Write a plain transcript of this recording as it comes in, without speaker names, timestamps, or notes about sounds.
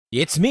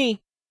It's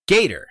me,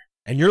 Gator,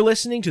 and you're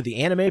listening to the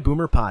Anime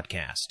Boomer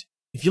Podcast.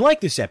 If you like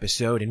this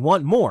episode and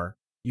want more,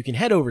 you can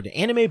head over to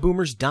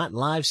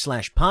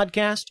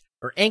animeboomers.live/podcast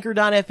or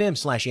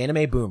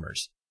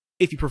anchor.fm/animeboomers.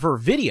 If you prefer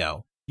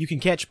video, you can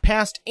catch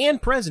past and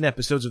present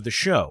episodes of the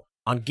show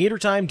on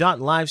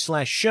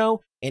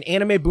gatortime.live/show and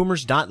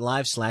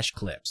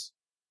animeboomers.live/clips.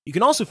 You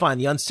can also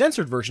find the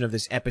uncensored version of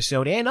this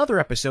episode and other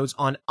episodes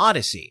on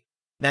Odyssey.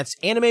 That's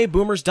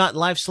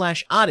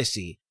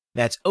animeboomers.live/odyssey.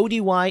 That's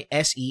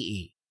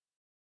ODYSEE.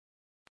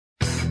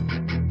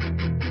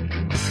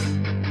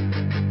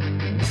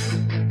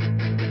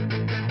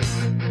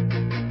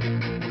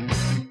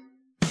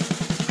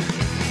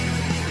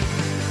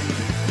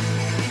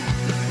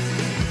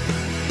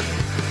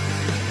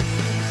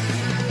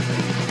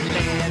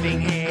 Living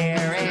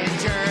here in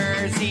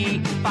Jersey,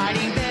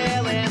 fighting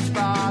villains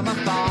from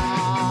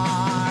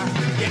afar.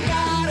 You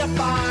gotta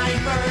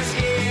find first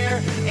gear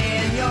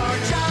in your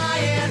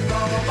giant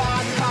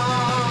robot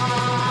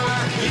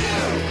car.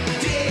 You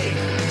dig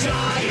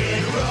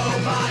giant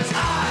robots,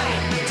 I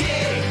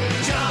dig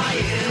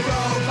giant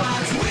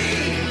robots, we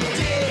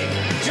dig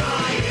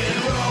giant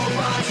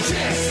robots,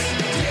 just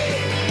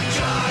dig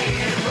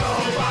giant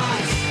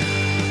robots.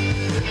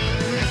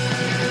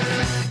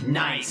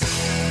 Nice.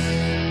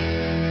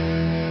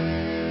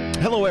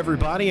 Hello,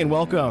 everybody, and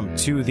welcome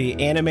to the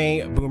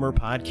Anime Boomer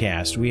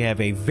Podcast. We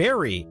have a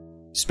very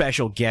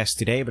special guest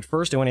today, but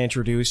first I want to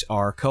introduce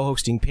our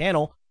co-hosting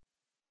panel.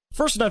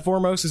 First and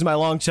foremost is my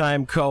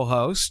longtime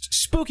co-host,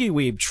 Spooky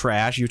Weeb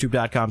Trash,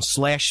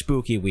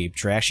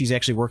 youtube.com/SpookyWeebTrash. She's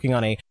actually working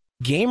on a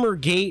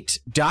Gamergate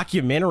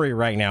documentary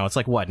right now. It's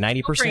like, what,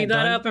 90% Bring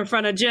that done? up in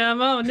front of Jim.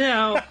 Oh,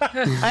 no.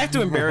 I have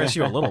to embarrass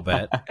you a little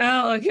bit.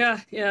 Oh, yeah.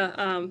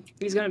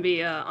 He's going to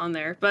be on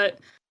there. But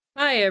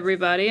hi,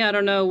 everybody. I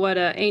don't know what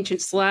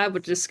ancient Slav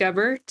would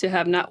discover to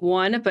have not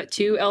one, but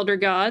two elder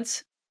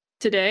gods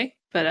today.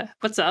 But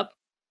what's up?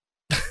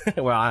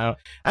 Well,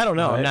 I don't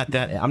know. What?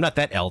 I'm not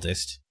that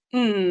eldest.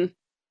 Hmm.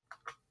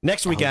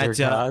 Next we got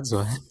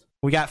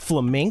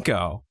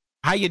Flamenco.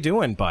 How you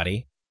doing,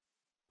 buddy?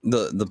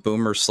 The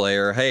Boomer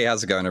Slayer. Hey,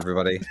 how's it going,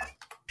 everybody?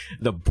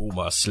 The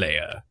Boomer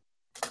Slayer.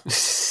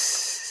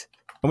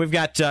 And we've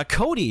got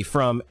Cody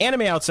from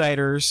Anime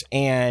Outsiders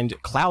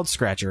and Cloud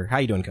Scratcher. How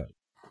you doing, Cody?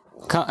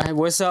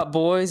 What's up,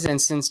 boys?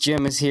 And since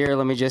Jim is here,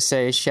 let me just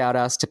say shout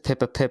outs to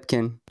Pippa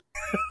Pipkin.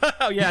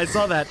 Oh yeah, I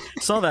saw that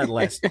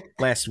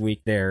last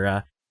week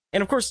there.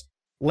 And of course,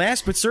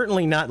 last but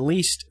certainly not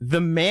least,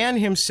 the man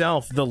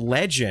himself, the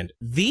legend,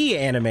 the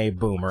anime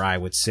boomer, I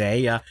would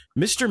say,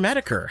 Mr.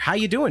 Medicare. How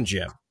you doing,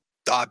 Jim?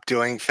 I'm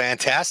doing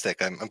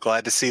fantastic. I'm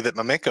glad to see that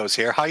Mamiko's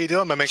here. How you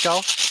doing,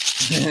 Mamiko?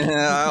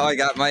 I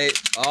got my.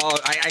 Oh,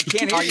 I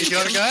can't hear Are you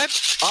doing good?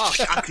 Oh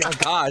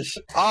gosh.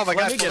 Oh my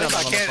Let me gosh, get him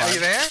on the phone. are you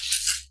there?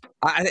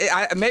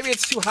 I maybe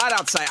it's too hot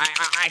outside.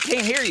 I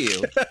can't hear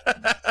you.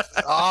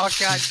 Oh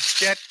god,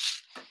 shit.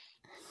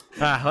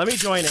 Let me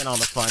join in on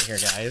the fun here,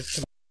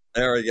 guys.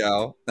 There we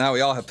go. Now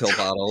we all have pill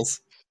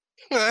bottles.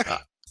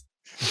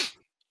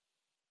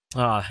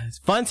 It's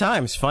fun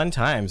times.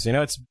 You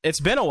know, it's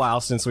been a while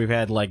since we've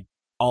had like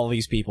all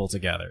these people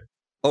together.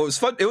 Oh, it was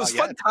fun. It was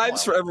fun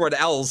times for everyone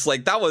else.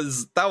 Like that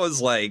was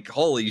like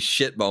holy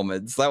shit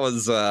moments. That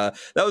was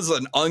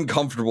an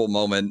uncomfortable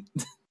moment.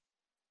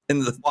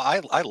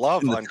 Well, I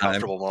love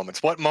uncomfortable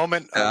moments. What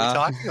moment are we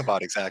talking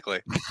about exactly?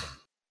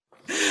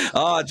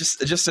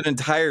 Just an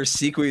entire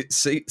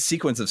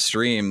sequence of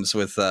streams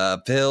with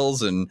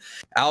pills and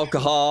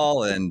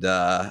alcohol and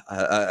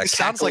It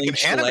sounds like an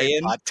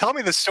anime plot. Tell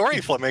me the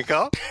story,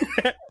 Flamenco.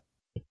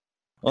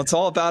 Well, it's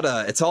all about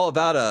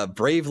a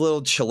brave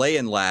little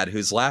Chilean lad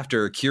whose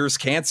laughter cures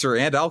cancer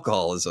and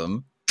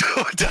alcoholism.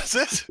 Does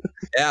it?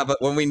 Yeah,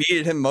 but when we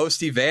needed him most,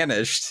 he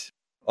vanished.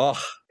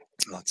 Oh,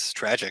 that's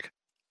tragic.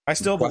 I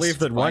still believe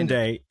that one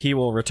day he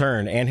will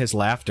return, and his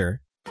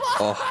laughter.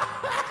 Oh.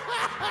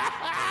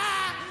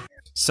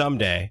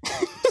 Someday.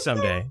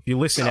 If you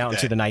listen out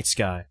into the night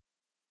sky.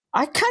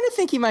 I kind of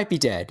think he might be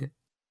dead.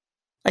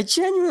 I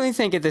genuinely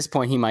think at this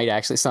point he might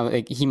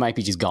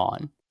be just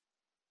gone.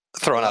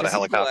 Throwing out a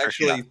helicopter.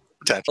 Actually,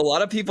 a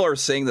lot of people are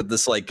saying that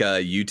this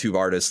YouTube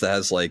artist that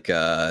has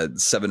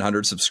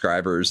 700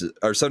 subscribers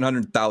or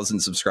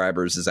 700,000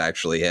 subscribers is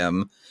actually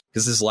him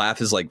because his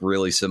laugh is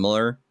really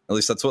similar. At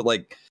least that's what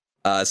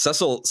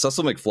Cecil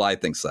McFly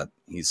thinks that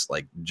he's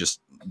just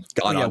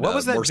gone on. What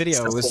was that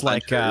video? It was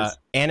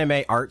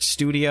Anime Art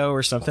Studio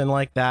or something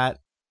like that.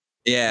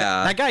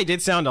 Yeah, that guy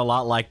did sound a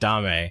lot like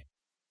Dame.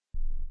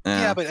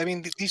 Yeah, but I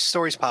mean, these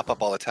stories pop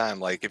up all the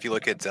time. Like if you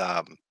look at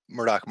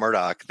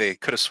Murdoch, they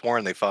could have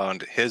sworn they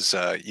found his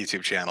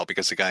YouTube channel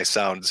because the guy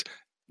sounds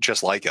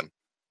just like him.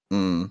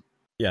 Mm.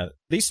 Yeah,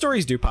 these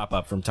stories do pop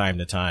up from time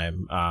to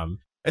time,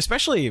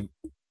 especially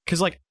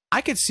because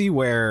I could see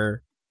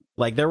where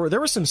there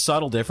were some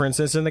subtle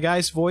differences in the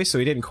guy's voice, so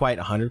he didn't quite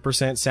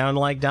 100% sound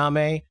like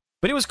Dame,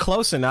 but it was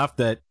close enough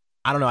that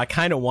I don't know. I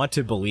kind of want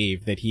to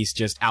believe that he's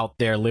just out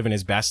there living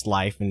his best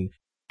life and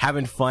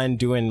having fun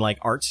doing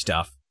art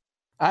stuff.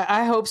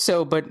 I hope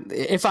so, but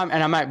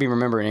I might be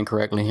remembering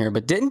incorrectly here,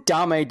 but didn't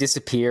Dame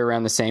disappear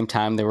around the same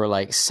time? There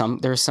was some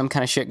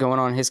kind of shit going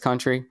on in his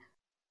country.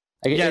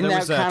 Like, Yeah, isn't there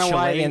was a that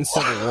Chilean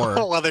Civil War.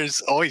 Well, there's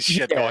always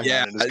shit going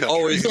on in this country.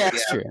 always. Yeah,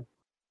 that's true.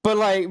 But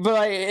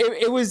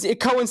it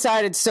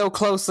coincided so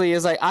closely.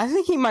 Is like I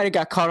think he might have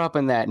got caught up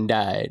in that and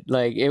died.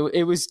 Like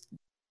it was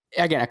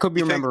again. I could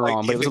be remembering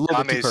wrong, but it was a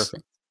little bit too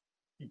perfect.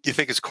 You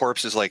think his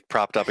corpse is like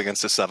propped up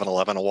against a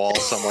 7-Eleven wall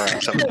somewhere? On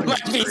some It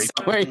might be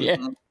somewhere, yeah.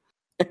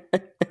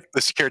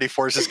 The security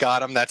forces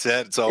got him. That's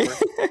it. It's over.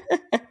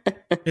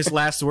 His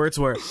last words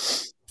were,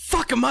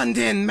 "Fuck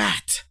Mundane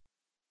Matt.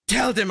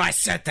 Tell them I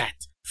said that.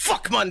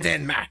 Fuck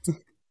Mundane Matt."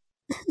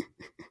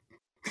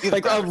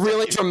 Like a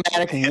really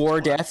dramatic war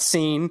death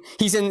scene.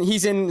 He's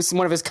in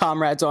one of his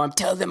comrades' arm.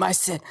 Tell them I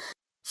said,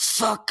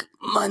 "Fuck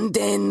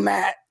Mundane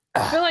Matt."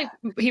 I feel like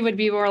he would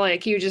be more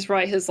like he would just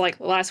write his like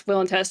last will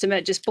and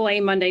testament. Just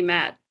blame Monday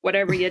Matt.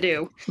 Whatever you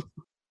do,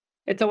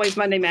 it's always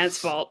Monday Matt's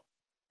fault.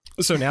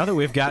 So now that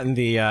we've gotten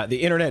the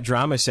internet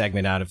drama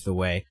segment out of the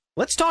way,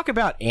 let's talk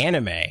about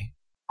anime.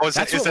 Oh, is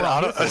it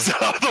out of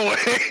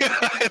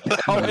the way?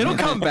 Oh, it'll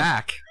come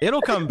back.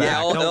 It'll come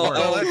back.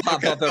 It'll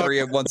pop up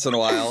every once in a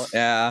while.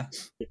 Yeah.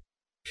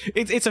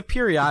 It's a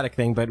periodic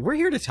thing, but we're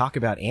here to talk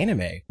about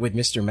anime with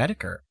Mr.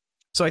 Mediker.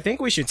 So I think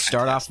we should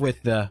start off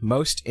with the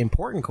most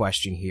important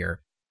question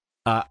here.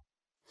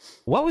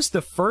 What was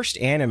the first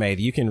anime that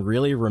you can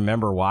really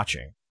remember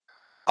watching?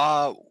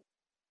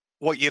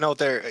 Well,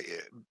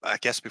 I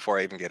guess before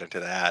I even get into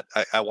that,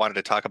 I wanted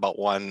to talk about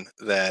one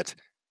that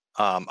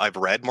I've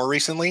read more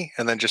recently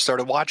and then just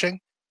started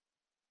watching.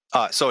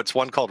 So it's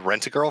one called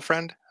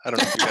Rent-A-Girlfriend. I don't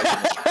know if you guys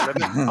have heard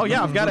of it. Oh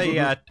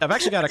yeah, I've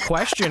actually got a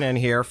question in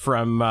here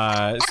from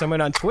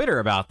someone on Twitter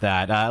about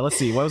that. Let's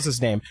see, what was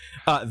his name?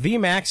 The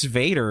Max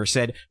Vader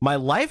said, "My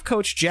life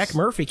coach Jack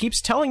Murphy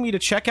keeps telling me to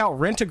check out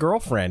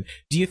Rent-A-Girlfriend.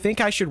 Do you think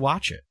I should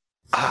watch it?"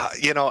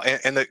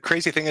 And the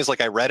crazy thing is,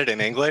 like, I read it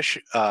in English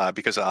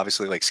because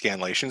obviously, like,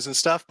 scanlations and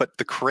stuff. But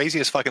the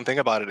craziest fucking thing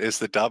about it is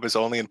the dub is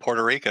only in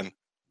Puerto Rican.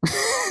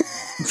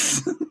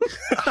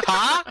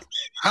 Huh?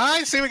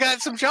 I see we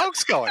got some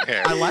jokes going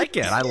here. I like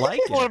it. A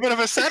little bit of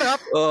a setup.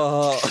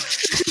 Well,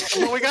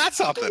 we got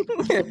something.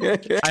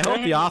 I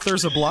hope the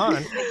author's a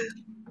blonde.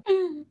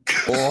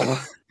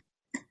 Oh.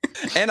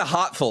 And a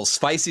hot full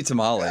spicy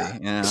tamale.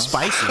 Yeah.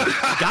 Spicy.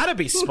 Gotta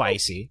be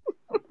spicy.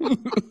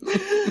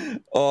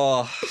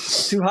 Oh,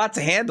 too hot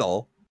to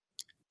handle.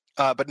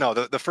 But no,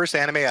 the first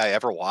anime I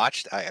ever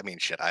watched, I mean,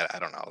 shit, I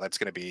don't know. That's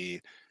going to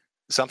be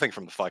something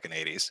from the fucking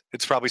 80s.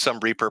 It's probably some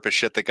repurposed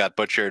shit that got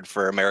butchered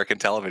for American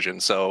television.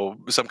 So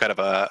some kind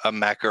of a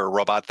mech or a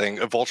robot thing,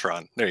 a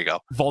Voltron. There you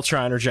go.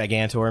 Voltron or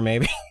Gigantor,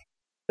 maybe.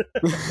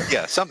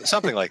 Yeah,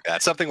 something like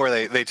that. Something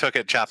where they took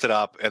it, chopped it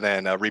up, and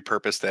then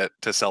repurposed it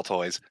to sell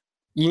toys.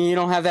 You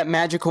don't have that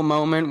magical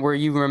moment where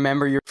you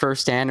remember your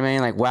first anime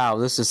and like, wow,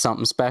 this is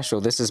something special.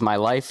 This is my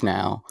life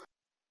now.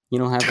 You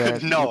don't have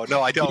that. No,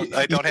 I don't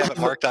have it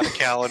marked on a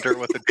calendar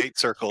with a date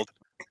circled.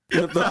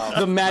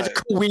 The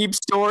magical weeb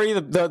story,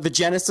 the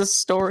Genesis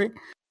story.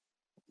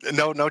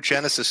 No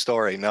Genesis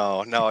story.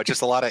 No.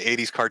 Just a lot of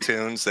 80s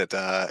cartoons that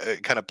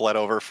kind of bled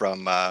over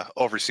from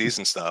overseas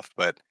and stuff.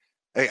 But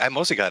I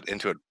mostly got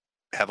into it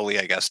heavily,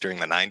 I guess, during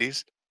the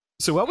 90s.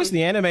 So what was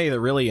the anime that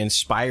really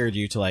inspired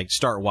you to like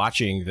start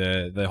watching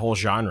the whole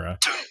genre?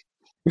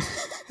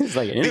 It's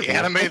like the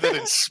anime that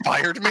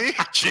inspired me?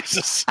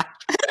 Jesus.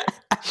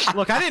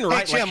 Look, I didn't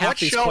write Jim, like half what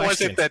these show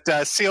questions. was it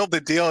that sealed the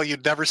deal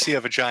you'd never see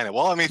a vagina?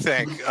 Well, let me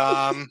think.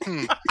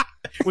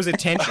 Was it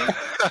Tenchi?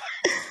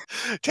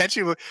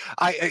 Tenchi,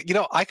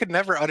 I could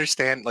never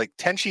understand, like,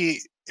 Tenchi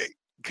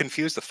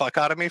confused the fuck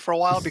out of me for a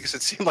while because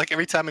it seemed like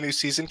every time a new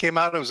season came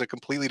out, it was a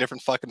completely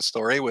different fucking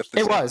story with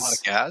the same amount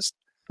of cast.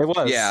 It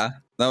was. Yeah,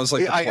 that was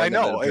like. I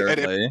know.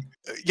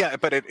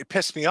 But it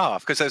pissed me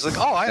off because I was like,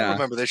 "Oh, I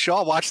remember this show.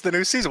 I'll watch the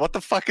new season. What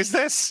the fuck is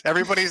this?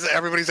 Everybody's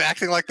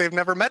acting like they've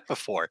never met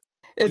before."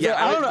 I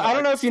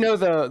don't know if you know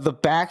the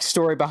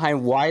backstory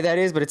behind why that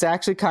is, but it's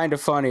actually kind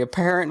of funny.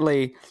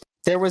 Apparently,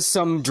 there was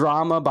some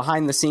drama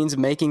behind the scenes of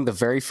making the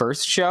very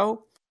first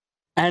show,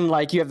 and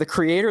like you have the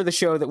creator of the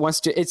show that wants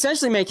to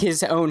essentially make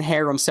his own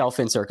harem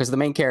self-insert because the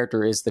main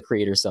character is the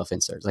creator's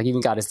self-insert. Like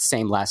even got his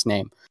same last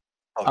name.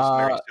 Oh,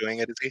 Mary's doing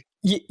it, is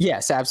he?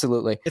 Yes,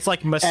 absolutely. It's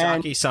like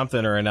Masaki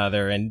something or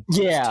another, and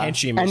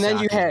Tenchi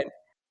Masaki.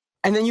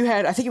 And then you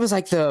had, I think it was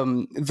like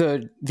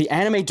the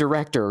anime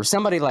director or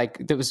somebody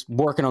like that was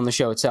working on the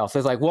show itself.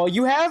 They're like, well,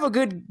 you have a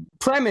good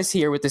premise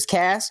here with this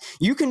cast.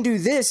 You can do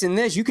this and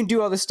this. You can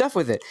do all this stuff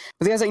with it.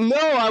 But the guy's like, no,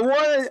 I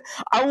want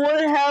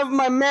to have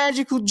my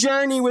magical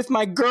journey with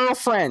my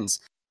girlfriends.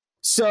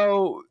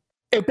 So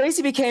it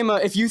basically became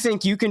if you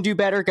think you can do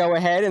better, go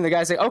ahead. And the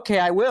guy's like, okay,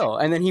 I will.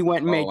 And then he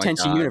went and made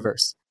Tenchi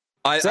Universe.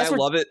 I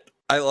love it.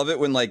 I love it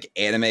when like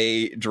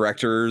anime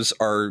directors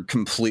are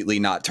completely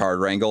not Tard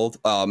wrangled.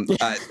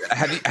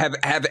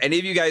 Have any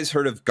of you guys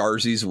heard of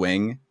Garzy's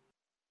Wing?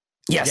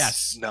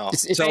 Yes. No.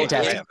 It's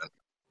fantastic.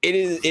 It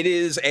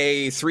is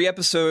a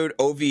 3-episode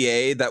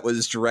OVA that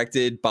was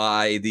directed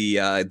by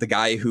the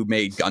guy who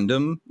made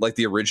Gundam, like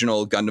the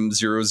original Gundam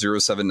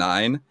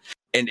 0079.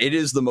 and it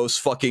is the most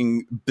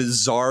fucking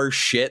bizarre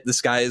shit.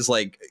 This guy is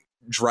like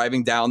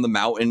driving down the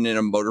mountain in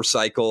a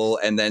motorcycle,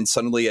 and then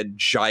suddenly a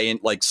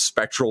giant like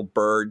spectral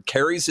bird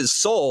carries his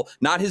soul,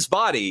 not his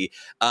body,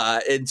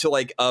 into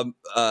like an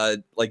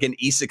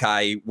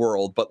isekai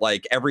world, but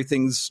like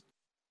everything's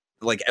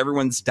like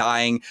everyone's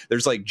dying.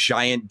 There's like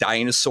giant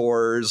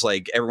dinosaurs,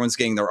 like everyone's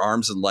getting their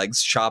arms and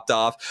legs chopped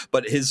off,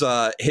 but his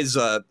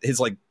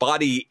like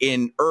body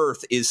in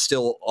Earth is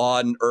still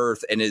on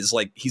Earth, and is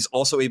like he's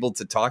also able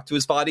to talk to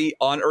his body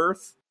on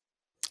Earth.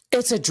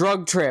 It's a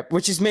drug trip,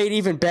 which is made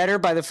even better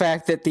by the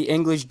fact that the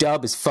English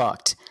dub is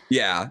fucked.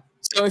 Yeah.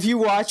 So if you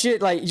watch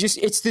it, like, just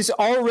it's this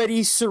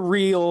already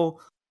surreal,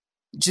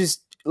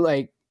 just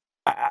like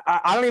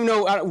I don't even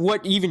know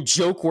what even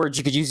joke words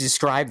you could use to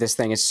describe this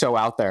thing. It's so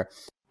out there.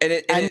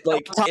 And on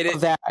top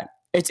of that,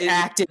 it's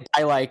acted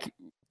by like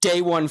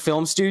day one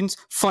film students.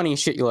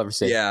 Funniest shit you'll ever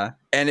see. Yeah,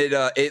 and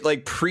it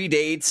like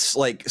predates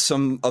like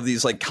some of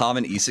these like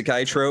common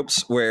isekai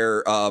tropes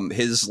where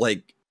his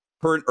like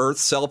current Earth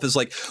self is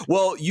like,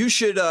 well, you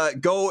should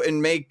go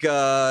and make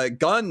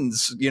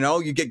guns. You know,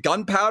 you get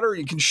gunpowder,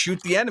 you can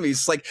shoot the enemies.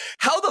 It's like,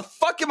 how the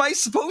fuck am I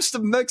supposed to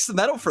mix the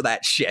metal for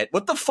that shit?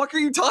 What the fuck are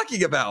you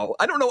talking about?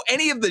 I don't know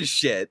any of this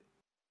shit.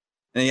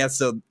 And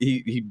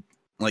he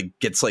like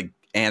gets like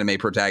anime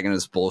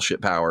protagonist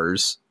bullshit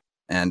powers.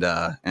 And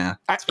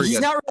he's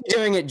not really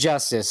doing it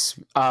justice,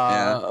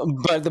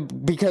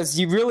 but because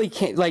you really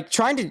can't, like,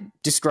 trying to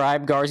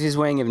describe Garzi's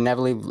Wing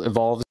inevitably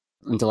evolves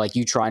into like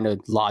you trying to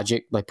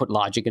put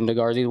logic into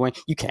Garzi's Wing.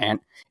 You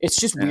can't. It's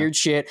just weird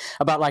shit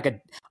about like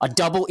a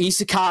double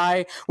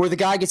isekai where the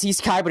guy gets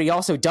isekai but he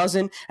also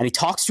doesn't, and he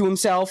talks to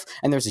himself,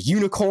 and there's a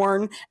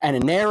unicorn and a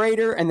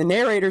narrator, and the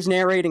narrator's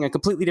narrating a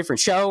completely different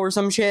show or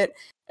some shit,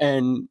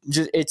 and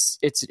just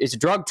it's a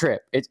drug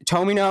trip.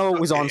 Tomino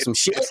was on some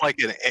shit. It's like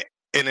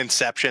an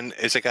Inception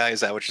isekai. Is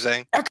that what you're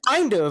saying?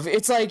 Kind of.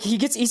 It's like he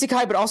gets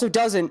isekai but also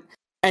doesn't,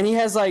 and he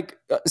has like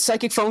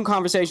psychic phone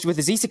conversations with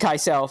his isekai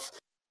self.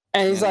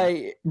 And he's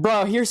like,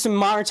 bro, here's some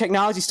modern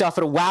technology stuff.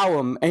 It'll wow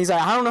him. And he's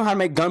like, I don't know how to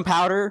make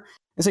gunpowder.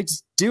 It's like,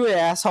 just do it,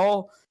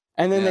 asshole.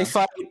 And then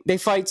they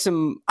fight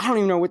some, I don't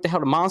even know what the hell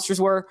the monsters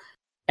were.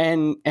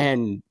 And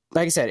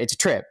like I said, it's a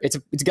trip. It's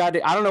got,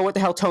 I don't know what the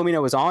hell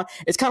Tomino was on.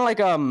 It's kind of like,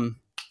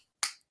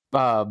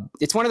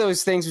 it's one of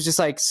those things which is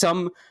like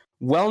some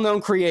well-known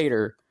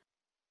creator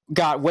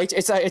got way.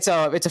 It's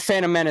a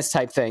Phantom Menace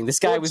type thing. This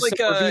guy was like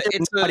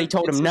somebody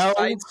told him no.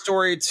 Side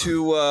story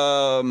to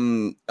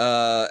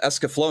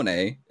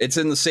Escaflowne. It's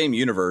in the same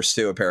universe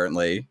too,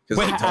 apparently,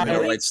 because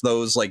Tomino writes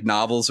those like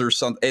novels or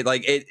something.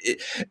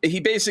 He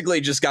basically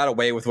just got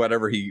away with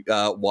whatever he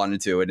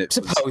wanted to, and it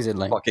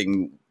supposedly was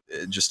fucking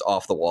just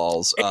off the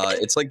walls.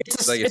 It's a 3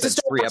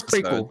 episodes.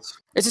 Prequel.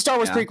 It's a Star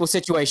Wars prequel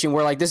situation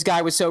where like this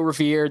guy was so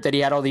revered that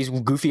he had all these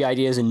goofy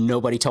ideas and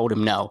nobody told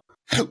him no.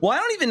 Well,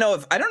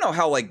 I don't know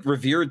how like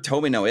revered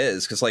Tomino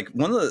is, because like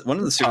one of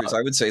the series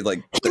I would say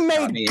like he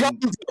made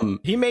Gundam.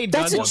 He made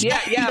Gundam.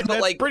 Yeah,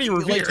 but like pretty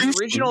revered. Like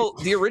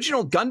the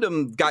original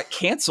Gundam got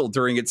canceled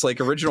during its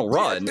like original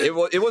run.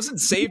 It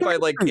wasn't saved by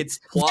like its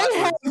plot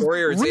or its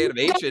story or its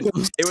animation.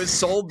 It was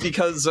sold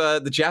because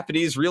the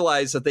Japanese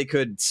realized that they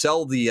could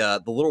sell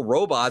the little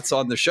robots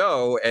on the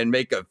show and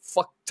make a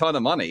fuck ton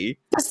of money.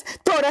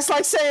 That's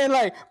like saying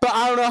like, but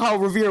I don't know how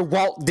revered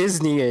Walt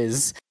Disney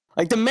is.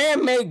 Like the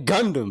man made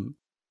Gundam.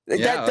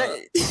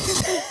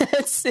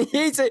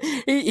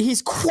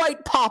 He's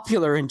quite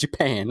popular in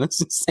Japan. Let's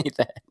just say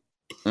that.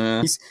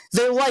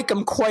 They like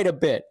him quite a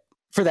bit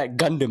for that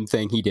Gundam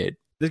thing he did.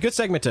 There's a good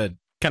segment to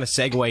kind of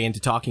segue into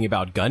talking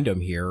about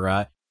Gundam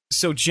here.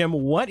 So, Jim,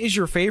 what is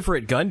your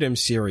favorite Gundam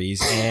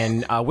series,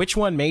 and which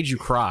one made you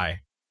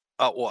cry?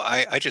 Well,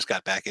 I just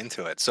got back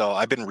into it, so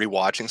I've been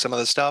rewatching some of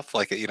the stuff.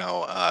 Like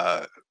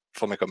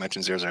Fumiko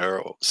mentioned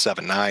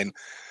 0079.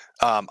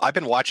 I've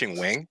been watching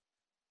Wing.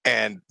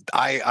 And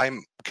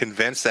I'm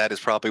convinced that is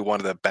probably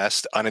one of the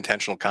best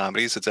unintentional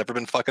comedies that's ever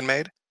been fucking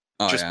made.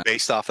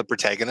 Based off the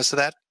protagonist of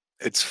that.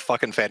 It's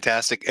fucking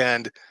fantastic.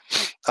 And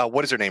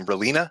what is her name?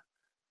 Relina?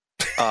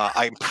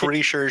 I'm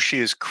pretty sure she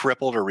is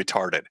crippled or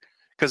retarded.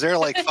 Because there are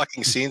like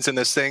fucking scenes in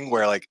this thing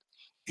where like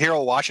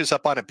Hero washes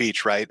up on a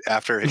beach, right?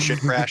 After his shit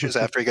crashes,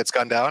 after he gets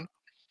gunned down.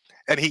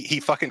 And he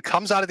fucking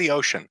comes out of the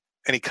ocean.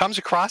 And he comes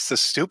across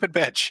this stupid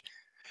bitch.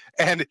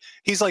 And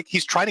he's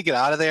trying to get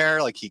out of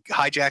there. Like he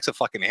hijacks a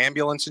fucking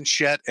ambulance and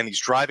shit. And he's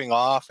driving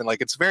off. And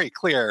like, it's very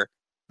clear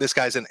this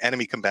guy's an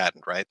enemy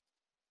combatant, right?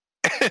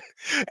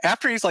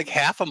 After he's like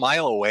half a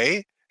mile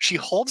away, she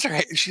holds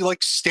her, she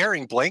like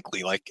staring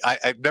blankly. Like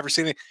I've never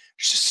seen it.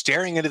 She's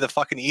staring into the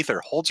fucking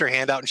ether, holds her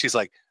hand out. And she's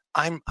like,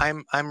 I'm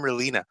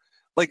Relina.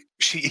 Like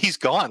he's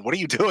gone. What are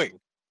you doing?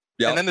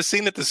 Yep. And then the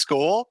scene at the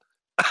school,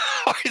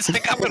 he's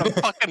like, I'm going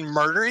to fucking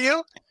murder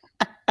you.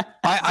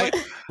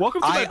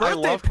 Welcome to my birthday I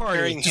love party.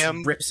 Comparing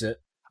him, rips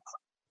it.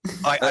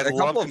 I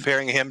love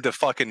comparing him to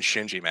fucking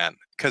Shinji, man,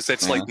 because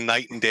it's like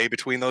night and day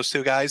between those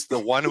two guys. The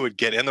one who would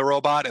get in the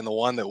robot and the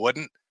one that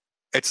wouldn't.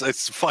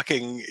 It's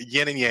fucking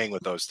yin and yang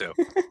with those two.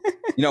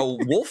 You know,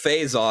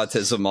 Wolfei's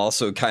autism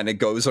also kind of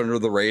goes under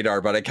the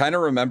radar, but I kind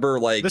of remember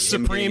like The him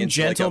getting supreme into,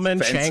 gentleman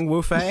like, a Chang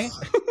Wu-Fei.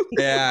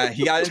 Yeah,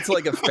 he got into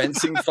like a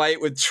fencing fight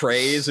with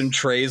Trey's, and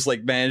Trey's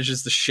like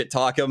manages to shit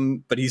talk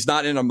him, but he's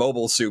not in a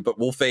mobile suit. But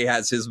Wolfei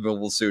has his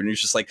mobile suit, and he's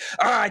just like,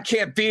 I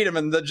can't beat him,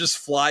 and then just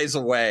flies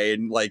away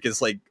and like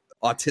is like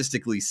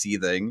autistically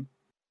seething.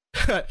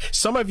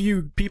 Some of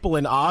you people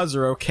in Oz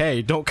are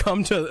okay. Don't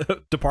come to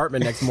the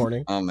department next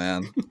morning. Oh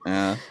man,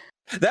 yeah.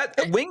 That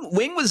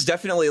Wing was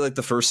definitely like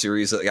the first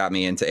series that got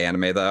me into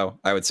anime, though.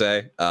 I would say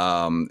it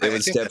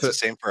was that's the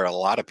same for a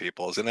lot of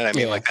people, isn't it? I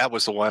mean, like that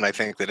was the one I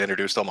think that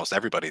introduced almost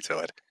everybody to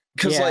it.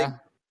 Because like,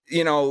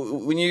 you know,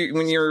 when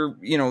you're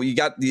you know, you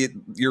got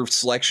your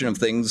selection of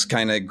things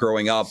kind of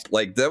growing up,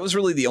 like that was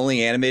really the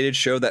only animated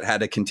show that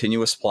had a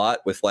continuous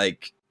plot with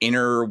like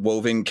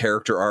interwoven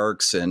character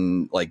arcs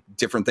and like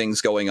different things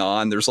going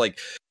on. There's like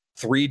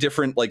 3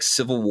 different like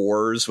civil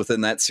wars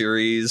within that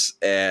series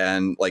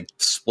and like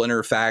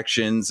splinter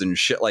factions and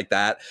shit like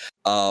that.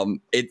 You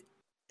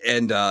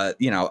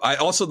know, I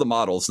also the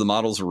models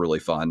were really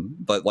fun,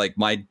 but like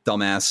my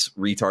dumbass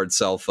retard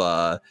self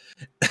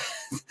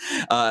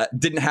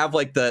didn't have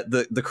like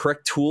the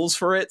correct tools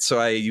for it, so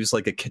I used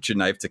like a kitchen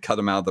knife to cut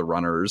them out of the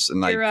runners,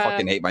 and I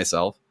fucking hate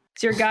myself.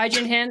 Is your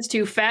gaijin hands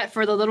too fat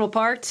for the little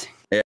parts?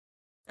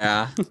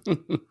 Yeah.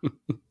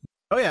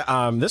 Oh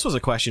yeah, this was a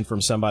question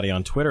from somebody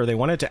on Twitter. They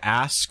wanted to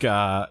ask,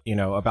 you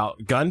know, about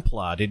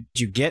Gunpla. Did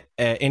you get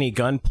any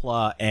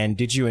Gunpla, and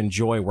did you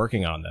enjoy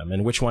working on them?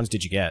 And which ones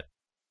did you get?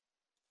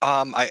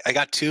 I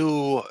got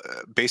 2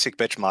 basic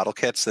bitch model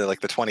kits. They're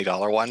like the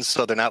 $20 ones,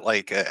 so they're not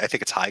like I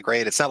think it's high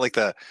grade. It's not like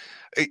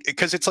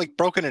because it's like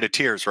broken into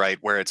tiers, right?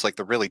 Where it's like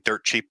the really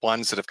dirt cheap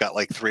ones that have got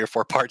like 3 or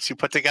 4 parts you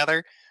put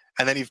together.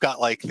 And then you've got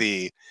like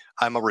the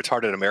I'm a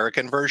retarded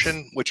American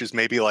version, which is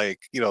maybe like,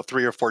 you know,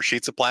 3 or 4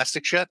 sheets of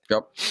plastic shit.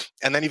 Yep.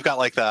 And then you've got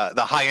like the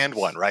high end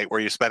one, right, where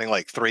you're spending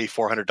like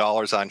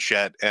 $300-$400 on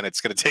shit, and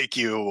it's going to take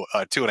you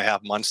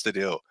 2.5 months to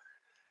do.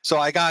 So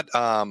I got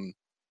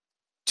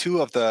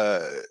 2 of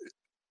the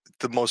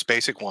most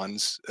basic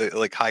ones,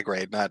 like high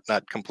grade,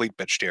 not complete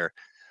bitch tier.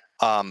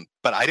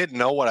 But I didn't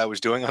know what I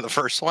was doing on the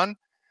first one.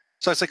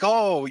 So it's like,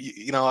 oh,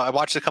 you know, I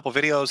watched a couple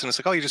videos and it's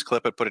like, oh, you just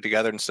clip it, put it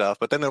together and stuff.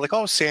 But then they're like,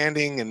 oh,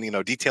 sanding and, you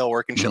know, detail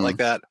work and shit like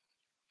that.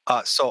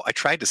 So I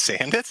tried to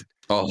sand it.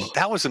 Oh,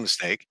 that was a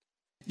mistake.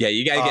 Yeah,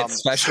 you got to get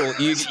special.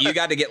 You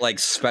got to get like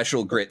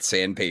special grit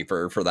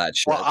sandpaper for that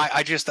shit.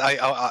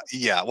 Well,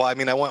 yeah. Well, I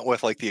mean, I went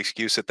with like the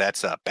excuse that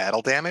that's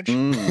battle damage,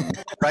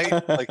 right?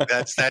 Like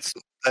that's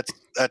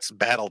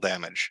battle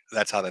damage.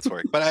 That's how that's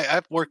worked. But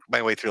I've worked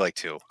my way through like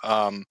 2.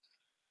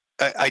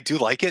 I do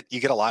like it. You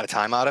get a lot of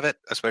time out of it,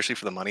 especially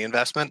for the money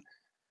investment.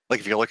 Like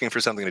if you're looking for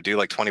something to do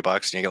like $20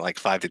 and you get like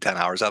 5 to 10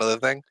 hours out of the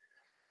thing.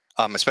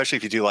 Especially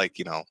if you do like,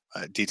 you know,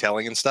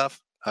 detailing and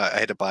stuff. I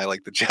had to buy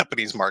like the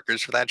Japanese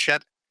markers for that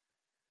shit.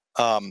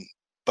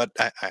 But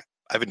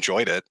I've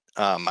enjoyed it.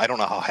 I don't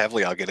know how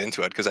heavily I'll get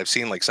into it because I've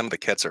seen like some of the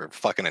kits are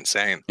fucking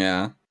insane.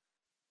 Yeah.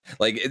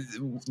 Like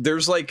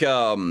there's like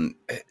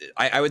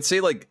I would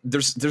say like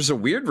there's a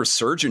weird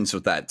resurgence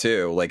with that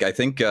too. Like I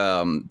think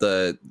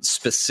the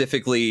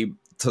specifically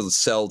to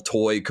sell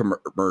toy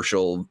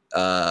commercial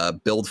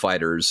build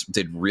fighters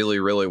did really,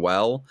 really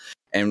well.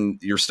 And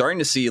you're starting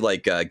to see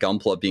like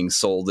Gunpla being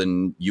sold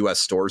in US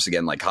stores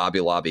again, like Hobby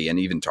Lobby and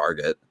even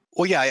Target.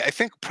 Well, yeah, I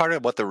think part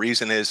of what the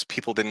reason is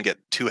people didn't get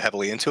too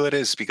heavily into it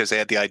is because they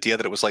had the idea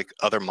that it was like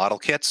other model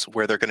kits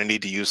where they're going to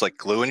need to use like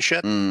glue and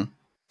shit.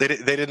 They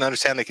didn't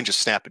understand they can just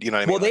snap it. You know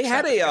what I mean?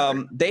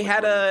 Well, they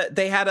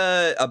had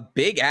a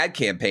big ad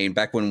campaign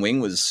back when Wing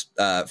was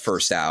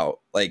first out.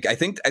 Like I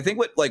think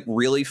what like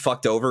really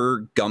fucked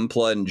over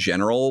Gunpla in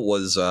general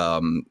was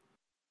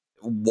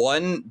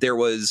one, their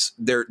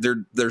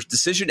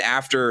decision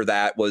after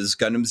that was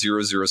Gundam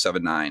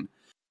 0079,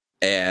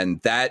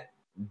 and that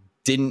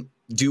didn't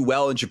do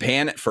well in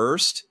Japan at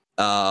first.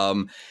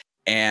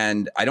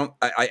 And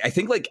I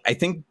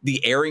think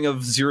the airing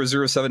of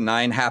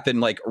 0079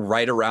 happened like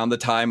right around the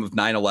time of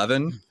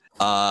 9/11.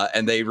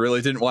 And they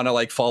really didn't want to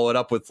like follow it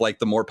up with like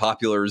the more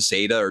popular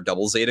Zeta or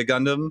Double Zeta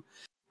Gundam.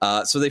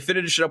 So they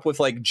finished it up with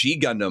like G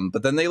Gundam,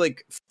 but then they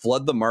like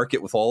flood the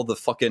market with all the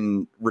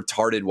fucking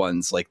retarded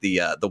ones, like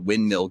the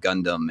Windmill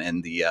Gundam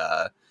and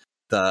the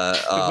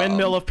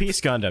Windmill of Peace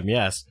Gundam.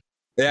 Yes.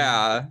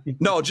 Yeah.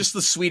 No, just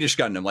the Swedish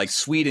Gundam, like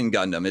Sweden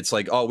Gundam. It's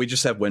like, oh, we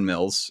just have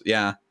windmills.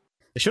 Yeah.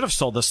 They should have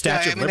sold the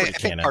Statue of Liberty I think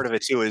cannon. part of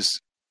it too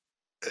is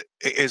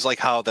like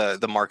how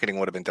the marketing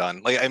would have been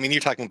done. Like, I mean, you're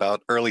talking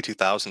about early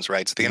 2000s,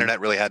 right? So the internet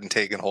really hadn't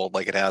taken hold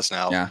like it has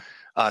now. Yeah.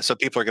 So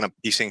people are going to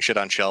be seeing shit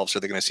on shelves, or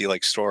they're going to see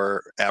like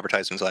store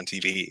advertisements on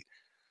TV.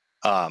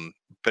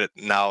 But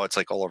now it's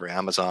like all over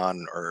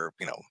Amazon or,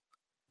 you know,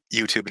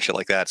 YouTube and shit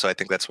like that. So I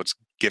think that's what's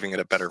giving it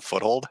a better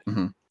foothold.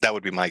 That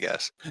would be my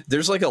guess.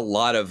 There's like a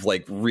lot of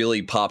like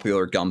really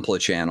popular Gunpla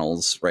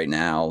channels right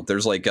now.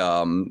 There's like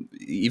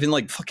even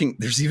like fucking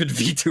there's even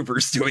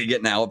VTubers doing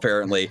it now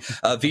apparently.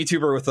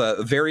 VTuber with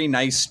a very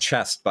nice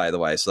chest, by the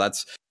way. So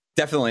that's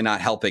definitely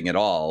not helping at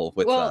all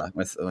with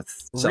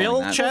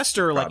real chest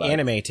or product. like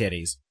anime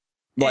titties.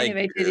 Like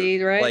anime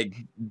titties, right? Like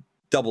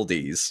double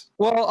D's.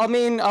 Well, I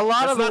mean, a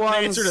lot That's of the not ones.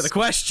 an answer to the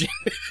question.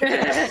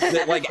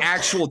 Like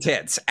actual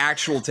tits.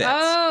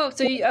 Oh,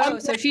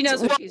 so she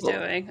knows what she's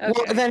doing. Okay.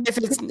 Well, then if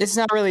it's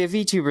not really a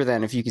VTuber,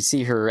 then if you could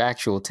see her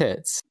actual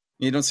tits.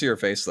 You don't see her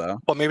face though.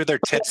 Well, maybe they're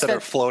tits that are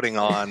floating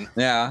on.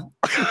 Yeah,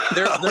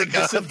 they're Like a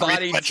disembodied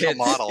three-dimensional tits.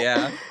 model.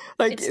 Yeah,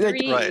 Like, It's like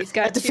three. right. He's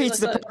got that defeats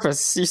two, the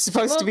purpose. You're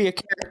supposed to be a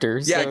character.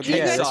 Yeah, so, You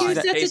got Kazan. two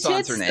sets Kazan's of her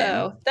tits, name.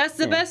 though. That's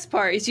the Yeah. best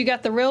part. Is you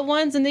got the real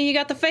ones, and then you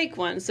got the fake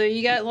ones. So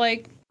you got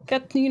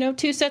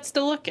two sets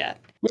to look at.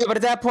 Yeah, but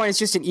at that point, it's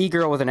just an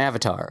e-girl with an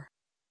avatar.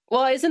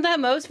 Well, isn't that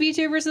most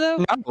VTubers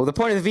though? No, the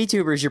point of the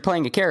VTuber is you're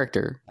playing a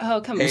character. Oh,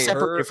 come Hey, on.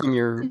 Separated from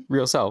your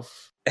real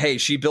self. hey,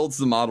 she builds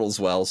the models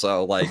well,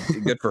 so like,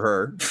 good for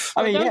her.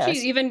 I mean, Don't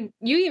yes.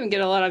 you even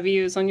get a lot of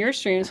views on your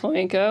streams,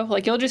 Flamenco?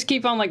 Like you'll just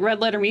keep on like Red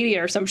Letter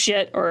Media or some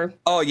shit, or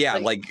Oh yeah,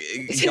 Like- like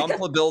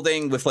Gunpla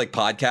building with like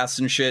podcasts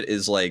and shit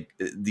is like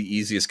the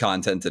easiest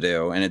content to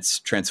do, and it's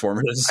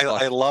transformative. as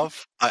fuck.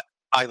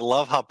 I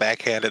love how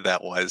backhanded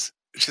that was.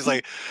 She's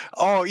like,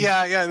 oh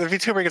yeah, the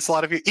VTuber gets a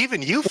lot of views.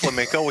 Even you,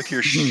 Flamenco, with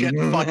your shit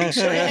fucking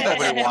streams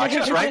nobody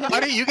watches, right,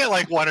 buddy? You get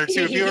like 1 or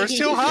 2 viewers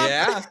too,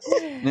 huh?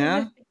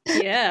 Yeah.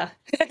 yeah.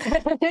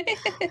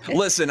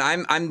 Listen,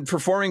 I'm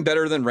performing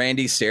better than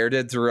Randy Stair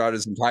did throughout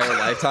his entire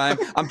lifetime.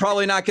 I'm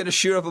probably not going to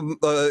shoot up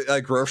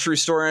a grocery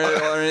store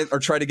or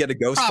try to get a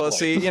ghost Probably.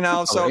 pussy, you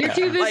know. So You're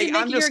too busy like,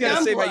 I'm making just your going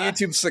to say my Gunpla.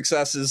 YouTube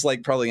success is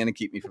like probably going to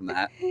keep me from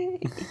that.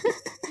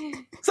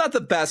 It's not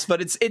the best,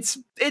 but it's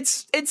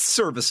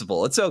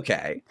serviceable. It's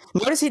okay.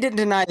 Notice he didn't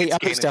deny the It's other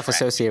gaining stuff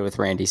traction. associated with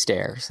Randy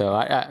Stair. So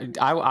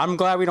I'm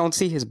glad we don't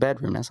see his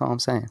bedroom. That's all I'm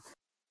saying.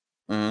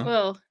 Uh,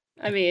 Well,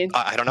 I mean,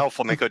 I don't know,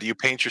 Flamenco. Do you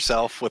paint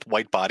yourself with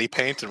white body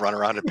paint and run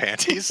around in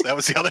panties? That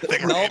was the other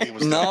thing Randy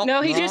was doing.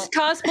 no, he just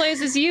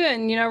cosplays as you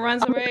and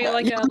runs away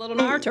like a little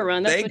Naruto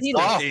run. That's what he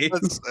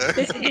Thanks,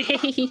 does.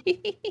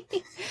 Randy.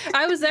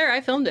 I was there.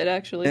 I filmed it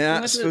actually. Yeah, we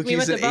went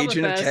Spooky's to an Bubba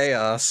agent of Fest.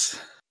 chaos.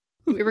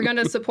 We were going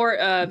to support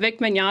Vic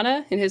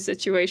Mignogna in his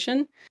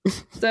situation.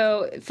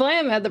 So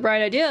Flam had the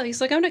bright idea. He's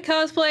like, I'm going to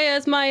cosplay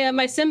as my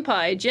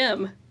senpai,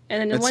 Jim. And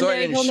then And one so I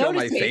day didn't he'll show my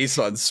notice me. face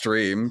on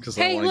stream because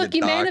I Hey, don't want look, to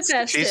you get doxxed.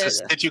 manifested.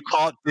 Jesus,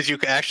 did you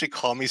actually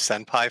call me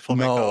senpai,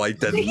 Flamenco? No, I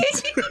didn't.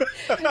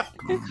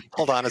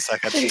 Hold on a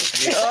second.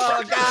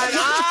 Oh God!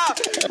 Ah!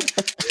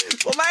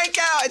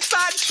 Flamenco, it's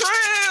not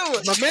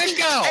true.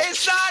 Flamenco!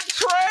 It's not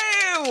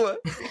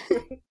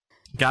true.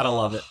 Gotta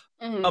love it.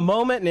 Mhm. A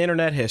moment in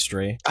internet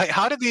history.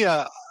 How did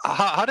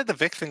the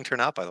Vic thing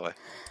turn out, by the way?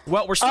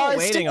 Well, we're still It's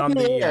waiting still on in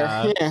the.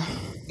 air. Yeah.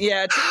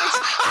 Yeah,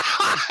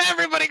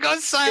 Everybody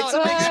goes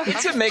silent.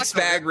 it's a mixed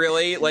bag,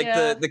 really. Like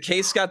Yeah. the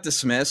case got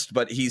dismissed,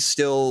 but he's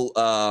still It's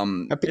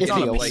on Appeals.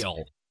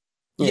 appeal.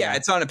 yeah,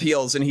 it's on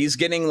appeals, and he's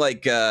getting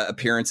like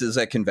appearances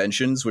at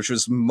conventions, which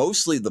was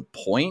mostly the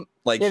point.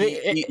 Like Yeah,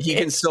 he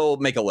can still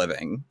make a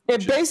living.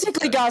 It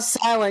basically got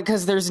silent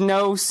because there's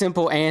no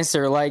simple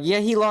answer. Like, yeah,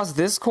 he lost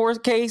this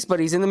court case, but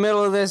he's in the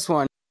middle of this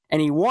one,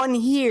 and he won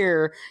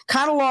here,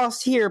 kind of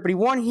lost here, but he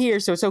won here,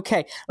 so it's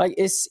okay. Like,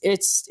 it's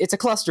a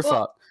clusterfuck.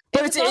 Well,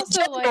 but it's it's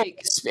also general,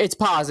 like- it's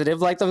positive.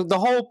 Like the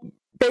whole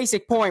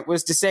basic point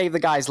was to save the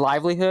guy's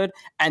livelihood,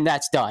 and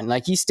that's done.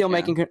 Like, he's still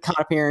making con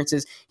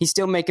appearances, he's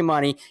still making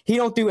money. He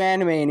don't do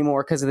anime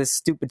anymore because of this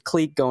stupid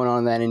clique going on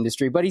in that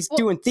industry, but he's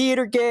doing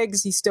theater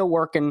gigs, he's still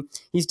working,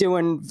 he's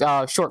doing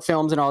short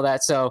films and all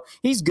that, so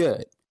he's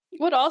good.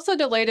 What also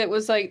delayed it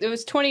was like it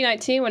was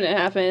 2019 when it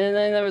happened, and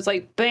then there was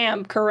like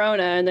bam,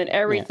 Corona, and then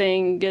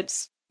everything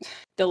gets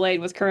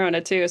delayed with Corona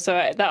too. So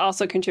that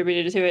also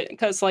contributed to it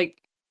because like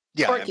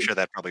Yeah, Or- I'm sure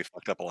that probably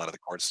fucked up a lot of the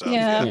court stuff.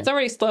 yeah, it's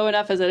already slow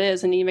enough as it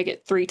is, and you make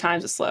it 3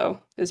 times as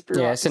slow. As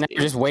Yeah, so now we're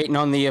just waiting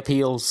on the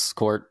appeals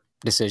court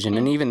decision.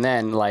 And even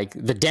then, like,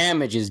 the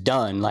damage is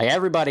done. Like,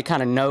 everybody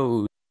kind of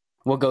knows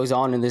what goes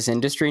on in this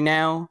industry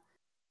now.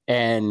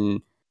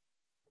 And,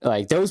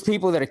 like, those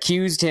people that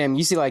accused him,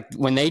 you see, like,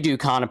 when they do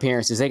con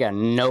appearances, they got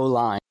no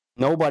line.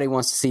 Nobody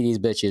wants to see these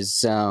bitches.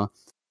 So,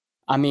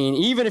 I mean,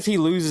 even if he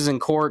loses in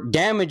court,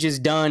 damage is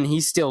done.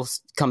 He still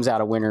comes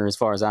out a winner as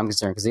far as I'm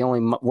concerned, because the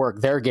only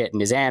work they're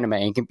getting is anime.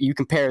 And you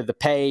compare the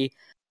pay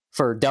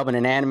for dubbing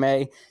an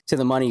anime to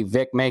the money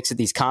Vic makes at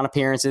these con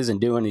appearances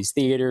and doing these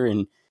theater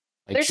and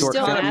like They're short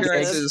still film massive.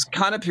 gigs.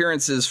 Con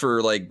appearances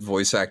for like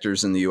voice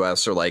actors in the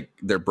US are like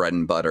their bread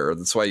and butter.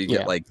 That's why you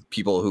get Yeah. like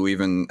people who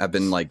even have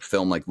been like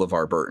film like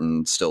LeVar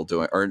Burton still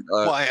doing or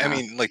Well, I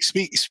mean, like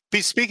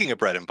speaking of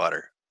bread and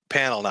butter,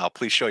 panel now,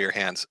 please show your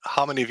hands.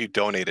 How many of you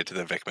donated to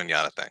the Vic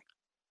Mignogna thing?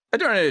 I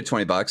donated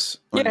 $20.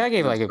 when Yeah, I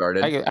gave it like a,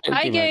 started.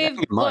 I gave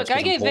much look, I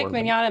 'cause gave I'm Vic poor, but-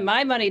 Mignogna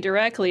my money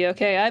directly.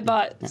 Okay, I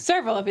bought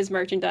several of his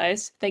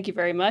merchandise. Thank you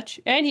very much,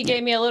 and he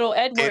gave me a little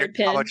Gator, Edward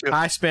how pin. about you?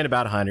 I spent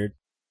about 100.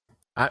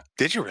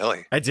 Did you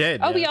really? I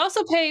did. Oh, yeah. we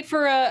also paid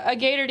for a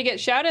gator to get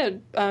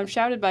shouted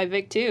by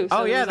Vic too. So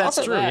Oh yeah, there's that's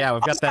also true. that. Yeah,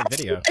 we've got that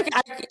video.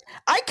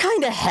 I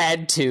kind of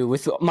had to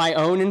with my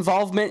own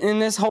involvement in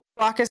this whole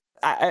Bacchus,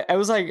 I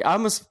was like, I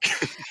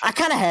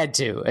kind of had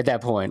to at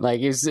that point.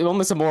 Like, it was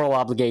almost a moral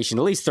obligation.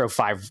 At least throw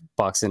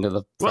 $5 into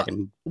the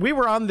fucking. We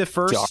were on the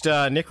first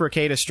Nick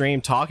Rekieta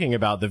stream talking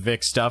about the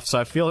Vic stuff, so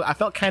I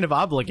felt kind of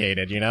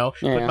obligated,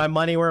 put my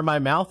money where my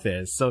mouth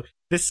is. So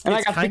this, and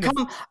like,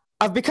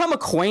 I've become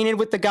acquainted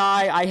with the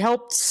guy. I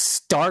helped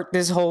start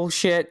this whole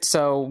shit,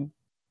 so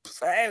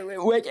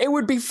it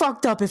would be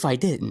fucked up if I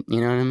didn't.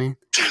 You know what I mean?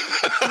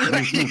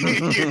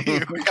 you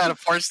kind of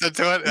forced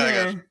into it.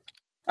 Yeah.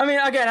 I mean,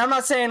 again, I'm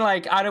not saying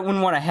like I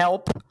wouldn't want to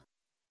help,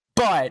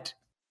 but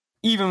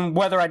even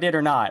whether I did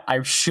or not,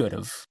 I should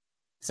have.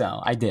 So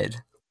I did.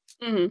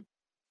 Mm-hmm.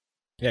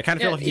 Yeah, I kind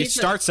of feel if you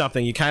start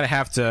something, you kind of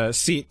have to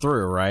see it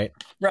through, right?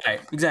 Right,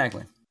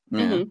 exactly.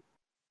 Mm-hmm.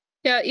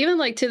 Yeah, even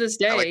like to this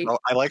day.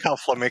 I like how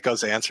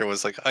Flamenco's answer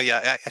was like, "Oh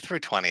yeah, I threw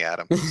 20 at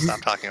him.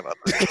 Stop talking about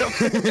this."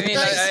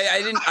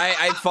 I mean,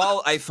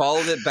 I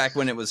followed it back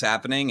when it was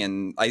happening,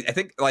 and I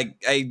think like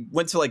I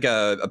went to like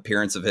a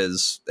appearance of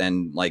his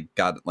and like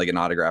got like an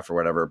autograph or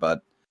whatever.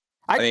 But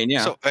I mean,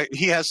 yeah. So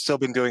he has still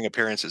been doing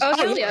appearances. Oh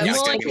hell yeah!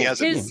 Well, like, he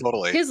hasn't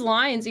totally. His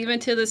lines, even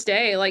to this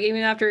day, like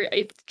even after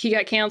he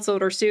got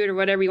canceled or sued or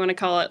whatever you want to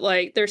call it,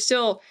 like they're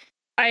still.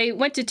 I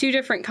went to 2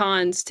 different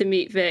cons to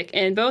meet Vic,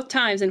 and both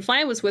times, and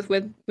Flan was with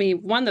me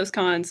one of those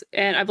cons,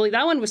 and I believe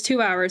that one was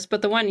 2 hours,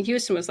 but the one in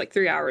Houston was like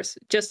 3 hours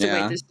just to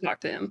wait to talk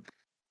to him.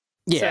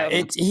 Yeah,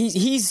 so.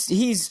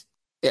 He's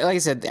like I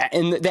said,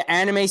 in the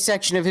anime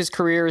section of his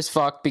career is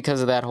fucked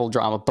because of that whole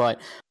drama,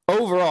 but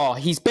overall,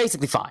 he's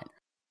basically fine.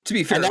 To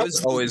be fair, it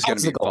was always going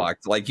to be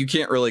fucked. Like, you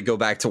can't really go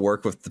back to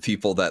work with the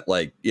people that,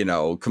 like,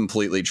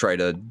 completely try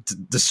to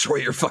destroy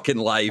your fucking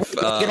life. He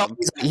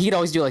could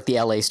always do, like,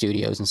 the LA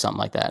studios and something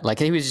like that. Like,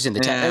 he was just in the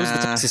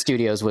Texas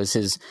studios was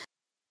the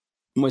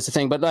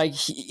thing. But, like,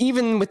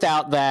 even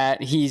without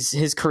that,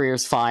 his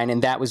career's fine,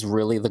 and that was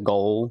really the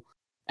goal.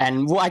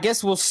 And well, I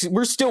guess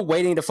we're still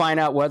waiting to find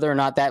out whether or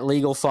not that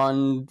legal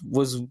fund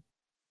was...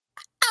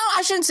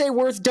 I shouldn't say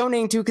worth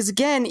donating to, because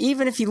again,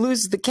 even if he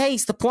loses the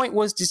case, the point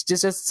was just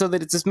so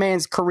that it's this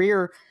man's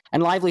career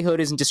and livelihood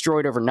isn't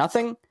destroyed over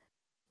nothing.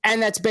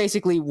 And that's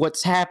basically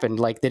what's happened,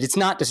 like that it's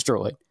not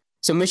destroyed.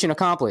 So mission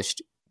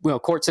accomplished,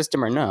 court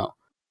system or no.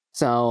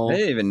 So I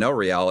didn't even know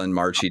Real and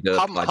Marchi did.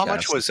 How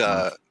much was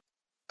I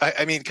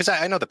mean, because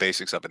I know the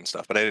basics of it and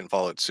stuff, but I didn't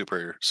follow it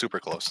super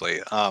closely.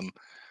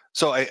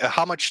 So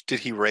how much did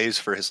he raise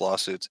for his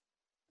lawsuits?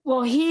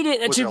 Well, he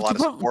didn't. Was there a lot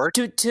of support?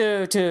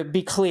 To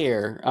be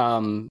clear,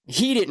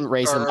 he didn't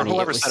raise the money.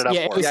 Whoever set it up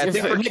for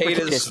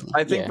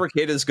I think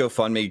Rekieta's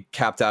GoFundMe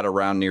capped out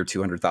around near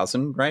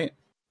 200,000, right?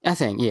 I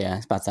think, yeah,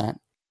 it's about that.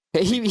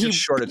 He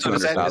short of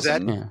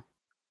 200,000.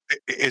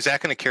 Is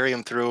that going to carry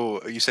him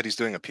through? You said he's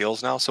doing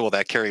appeals now, so will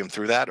that carry him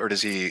through that, or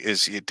did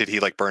he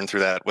like burn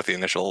through that with the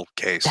initial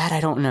case? That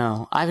I don't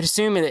know. I would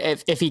assume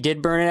if he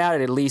did burn it out,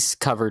 it at least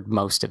covered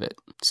most of it.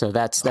 So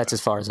that's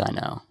as far as I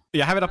know.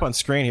 Yeah, I have it up on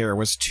screen here. It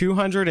was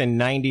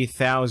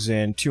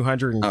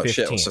 290,215. Oh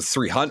shit! So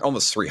 300,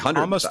 almost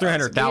 300, almost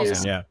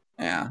 300,000.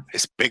 Yeah,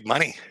 it's big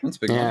money. It's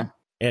big money.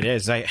 It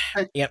is. I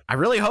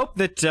really hope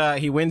that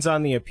he wins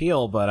on the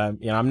appeal, but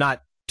I'm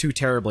not too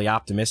terribly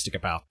optimistic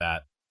about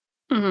that.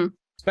 Mm-hmm.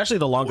 Especially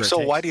the longer. So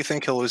why do you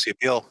think he'll lose the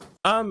appeal?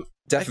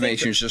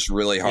 Defamation is just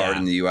really hard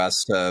in the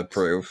U.S. to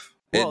prove.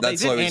 Well,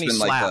 that's always been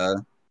like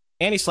the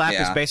anti-slap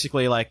is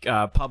basically like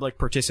public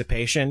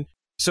participation.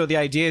 So the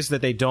idea is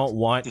that they don't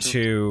want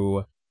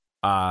to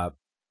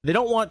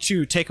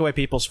take away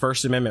people's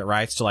First Amendment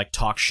rights to like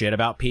talk shit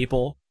about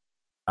people,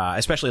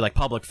 especially like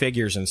public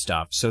figures and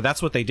stuff. So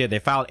that's what they did. They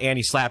filed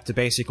anti-slap to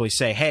basically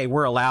say, hey,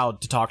 we're allowed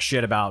to talk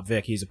shit about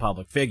Vic. He's a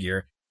public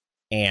figure.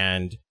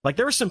 And like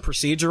there were some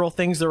procedural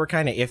things that were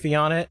kind of iffy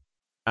on it.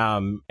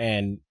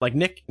 And like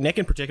Nick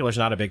in particular is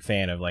not a big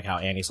fan of like how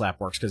anti-slap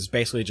works, because it's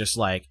basically just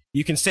like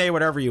you can say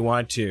whatever you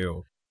want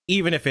to,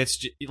 even if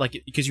it's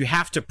like, because you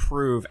have to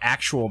prove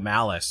actual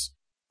malice.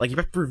 Like you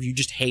have to prove you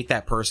just hate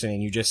that person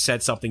and you just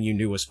said something you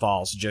knew was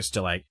false just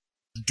to like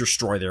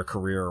destroy their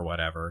career or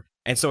whatever.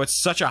 And so it's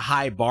such a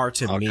high bar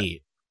to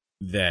meet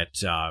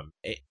that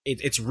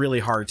it's really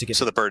hard to get.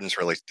 So the burden's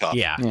really tough.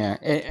 Yeah.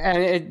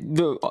 And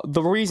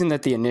the reason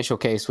that the initial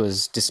case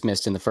was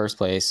dismissed in the first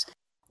place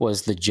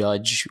was the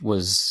judge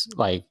was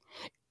like,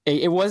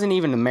 it wasn't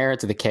even the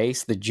merits of the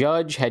case. The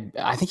judge had,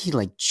 I think he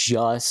like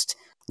just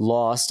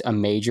lost a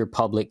major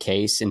public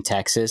case in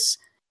Texas,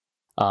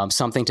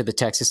 something to the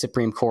Texas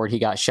Supreme Court. He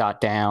got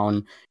shot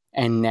down,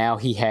 and now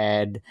he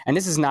had, and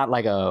this is not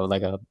like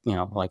a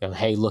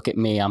hey, look at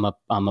me, I'm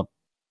a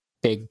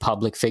big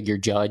public figure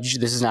judge.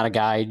 This is not a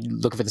guy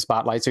looking for the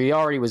spotlight. So he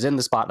already was in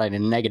the spotlight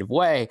in a negative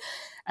way,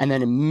 and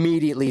then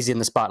immediately he's in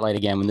the spotlight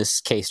again when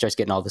this case starts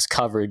getting all this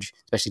coverage,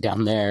 especially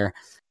down there.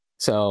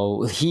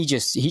 So he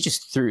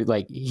just threw,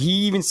 like,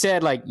 he even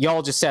said like,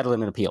 y'all just settle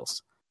in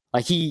appeals.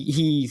 Like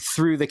he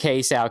threw the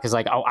case out because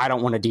like, oh, I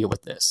don't want to deal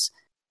with this.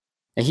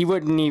 And he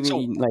wouldn't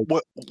even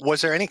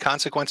was there any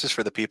consequences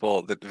for the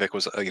people that Vic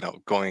was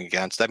going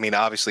against? I mean,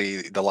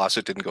 obviously the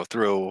lawsuit didn't go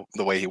through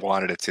the way he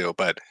wanted it to,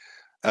 but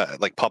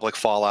like public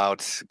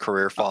fallout,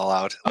 career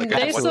fallout. Like,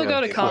 They what's still the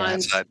go to people on that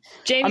cons. side?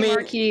 Jamie I mean,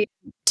 Markey,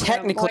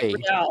 technically,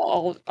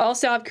 all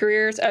still have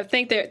careers. I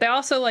think they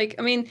also like.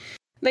 I mean,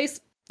 they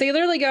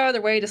literally go out of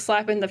their way to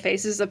slap in the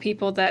faces of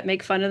people that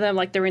make fun of them,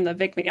 like during the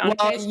Vic Mignogna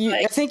case.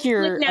 I think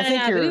you're.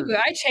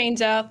 I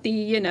changed out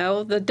the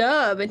the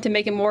dub into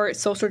making more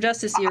social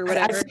justice-y or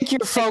whatever. I think you're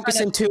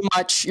focusing too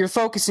much. You're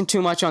focusing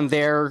too much on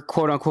their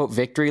quote unquote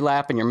victory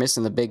lap, and you're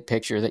missing the big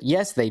picture. That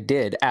yes, they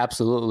did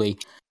absolutely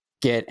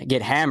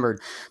get hammered,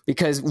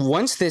 because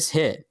once this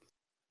hit,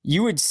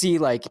 you would see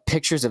like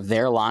pictures of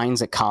their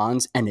lines at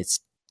cons, and it's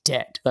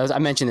dead. I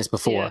mentioned this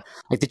before. Yeah.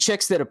 Like the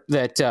chicks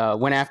that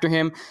went after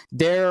him,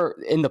 they're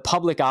in the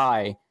public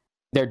eye.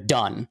 They're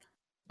done.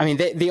 I mean,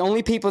 the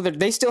only people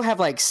that they still have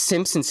like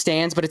simps and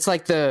stands, but it's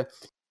like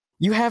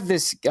you have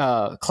this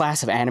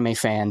class of anime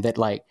fan that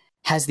like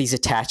has these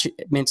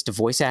attachments to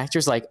voice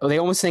actors. Like they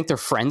almost think they're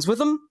friends with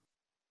them.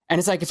 And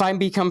it's like, if I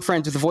become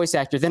friends with a voice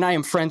actor, then I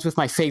am friends with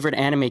my favorite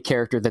anime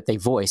character that they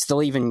voice.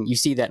 They'll even, you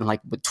see that in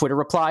like Twitter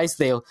replies,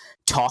 they'll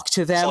talk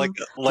to them. So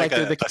like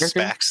they're a the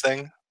character. Spax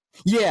thing.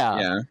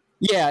 Yeah.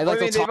 Like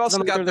I mean, they've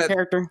also got that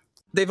character.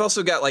 They've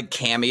also got like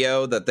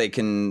Cameo that they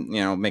can,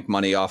 make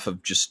money off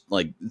of, just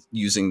like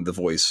using the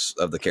voice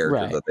of the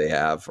character that they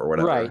have or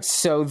whatever. Right.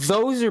 So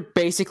those are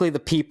basically the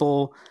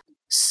people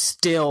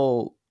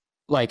still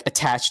like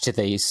attached to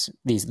the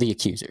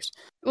accusers.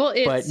 Well,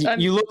 it's, but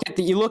you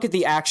look at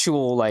the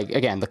actual, like,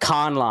 again, the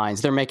con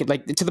lines they're making,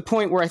 like to the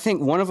point where I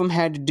think one of them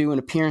had to do an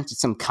appearance at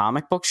some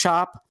comic book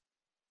shop,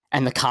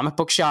 and the comic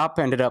book shop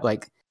ended up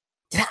like,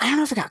 I don't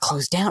know if it got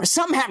closed down or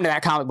something happened to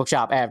that comic book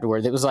shop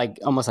afterward. It was like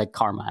almost like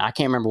karma. I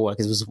can't remember what,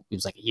 because it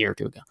was like a year or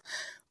two ago.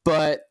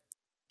 But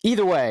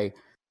either way,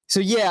 so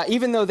yeah,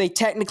 even though they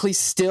technically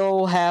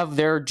still have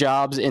their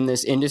jobs in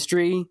this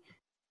industry,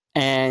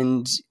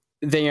 and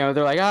they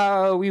they're like,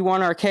 oh, we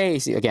won our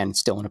case. Again,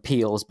 still in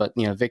appeals, but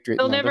victory.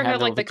 They'll never have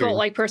like the cult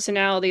like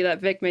personality that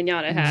Vic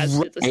Mignogna has.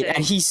 Right.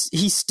 And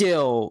he's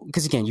still,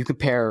 because again, you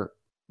compare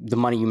the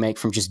money you make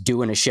from just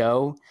doing a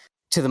show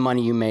to the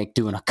money you make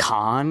doing a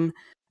con.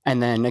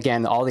 And then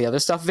again, all the other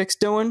stuff Vic's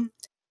doing,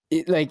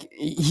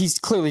 he's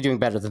clearly doing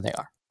better than they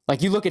are.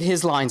 Like you look at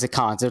his lines at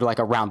cons, they're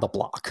like around the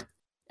block.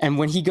 And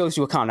when he goes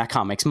to a con, that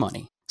con makes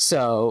money.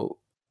 So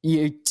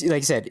like I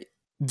said,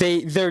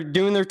 they're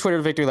doing their Twitter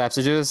victory laps.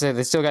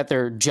 They still got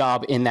their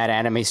job in that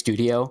anime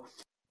studio.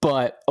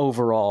 But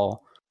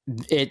overall,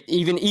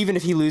 even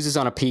if he loses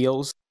on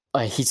appeals,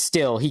 he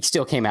still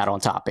came out on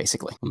top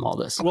basically from all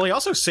this. Well, he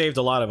also saved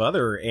a lot of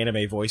other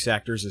anime voice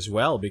actors as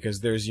well, because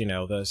there's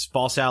the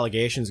false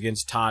allegations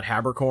against Todd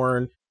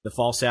Haberkorn, the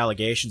false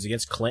allegations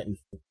against Quentin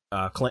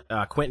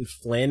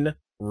Flynn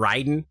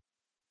Ryden.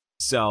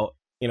 So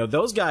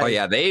those guys. Oh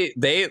yeah, they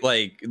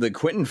like the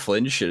Quentin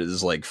Flynn shit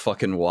is like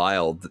fucking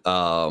wild. It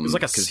was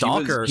like a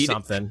stalker or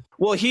something.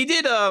 Well, he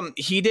did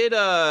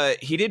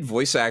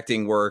voice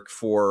acting work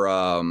for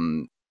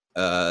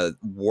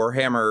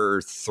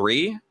Warhammer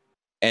 3.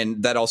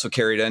 And that also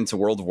carried into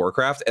World of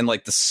Warcraft. And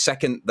like the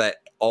second that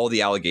all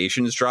the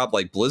allegations dropped,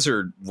 like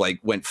Blizzard like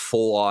went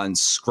full on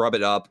scrub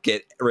it up,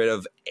 get rid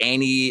of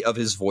any of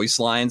his voice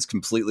lines,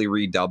 completely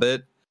redub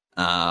it.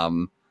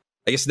 I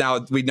guess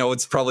now we know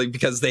it's probably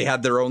because they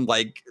had their own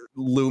like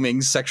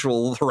looming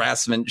sexual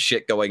harassment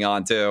shit going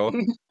on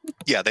too.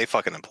 Yeah, they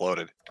fucking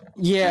imploded.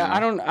 Yeah, I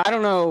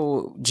don't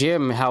know,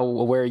 Jim, how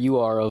aware you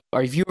are of.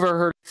 Have you ever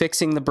heard of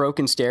Fixing the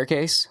Broken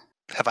Staircase?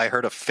 Have I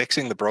heard of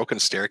Fixing the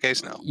Broken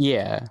Staircase? No.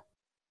 Yeah.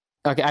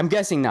 Okay, I'm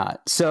guessing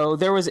not. So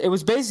it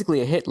was basically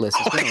a hit list.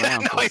 It's been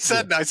around. I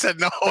said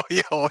no.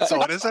 Yo, so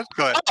what is it?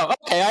 Go ahead. Oh,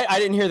 okay. I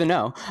didn't hear the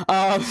no.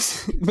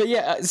 But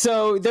yeah,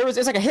 so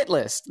it's like a hit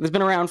list that's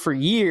been around for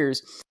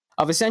years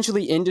of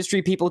essentially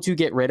industry people to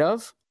get rid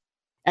of.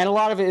 And a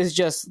lot of it is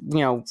just,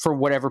 for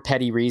whatever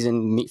petty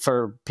reason,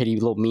 for petty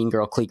little mean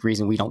girl clique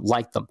reason, we don't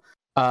like them.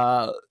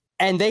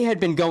 And they had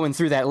been going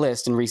through that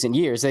list in recent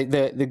years.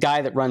 The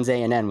guy that runs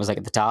A&N was like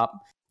at the top.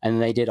 And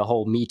they did a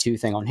whole Me Too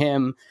thing on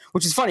him,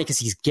 which is funny because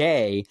he's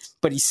gay,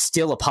 but he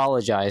still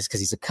apologized because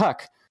he's a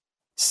cuck.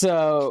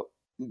 So,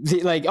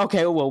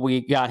 okay, well,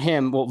 we got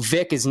him. Well,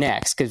 Vic is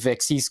next because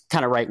he's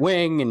kind of right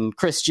wing and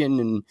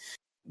Christian. And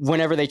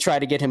whenever they try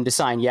to get him to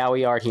sign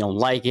yaoi art, he don't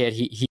like it.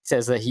 He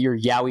says that your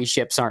yaoi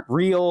ships aren't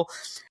real.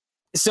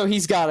 So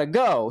he's got to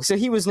go. So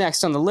he was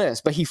next on the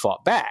list, but he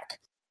fought back.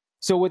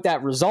 So what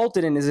that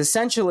resulted in is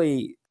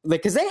essentially,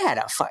 because they had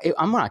a fight.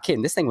 I'm not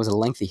kidding. This thing was a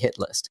lengthy hit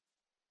list.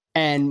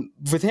 And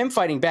with him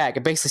fighting back,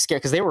 it basically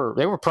scared, because they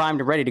were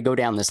primed and ready to go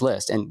down this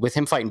list. And with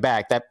him fighting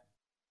back, that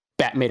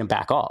made him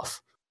back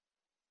off.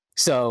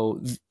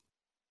 So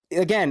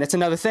again, that's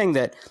another thing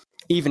that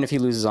even if he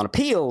loses on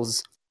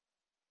appeals,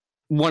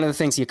 one of the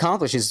things he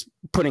accomplished is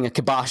putting a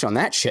kibosh on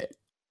that shit.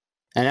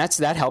 And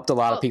that helped a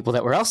lot of people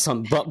that were else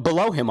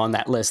below him on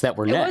that list that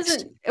were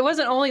next. It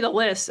wasn't only the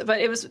list, but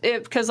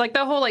it because like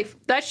the whole like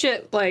that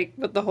shit like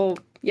with the whole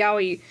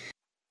yaoi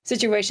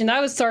situation,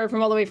 that was started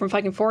from all the way from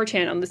fucking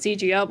 4chan on the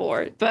CGL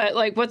board. But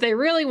like what they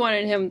really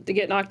wanted him to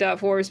get knocked out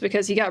for is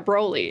because he got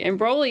Broly, and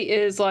Broly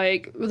is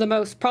like the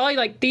most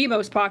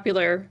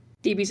popular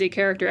DBZ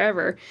character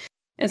ever.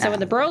 And so when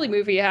the Broly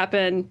movie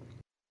happened,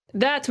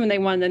 that's when they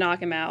wanted to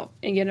knock him out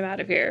and get him out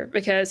of here,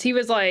 because he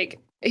was going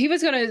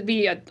to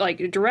be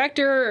a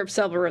director of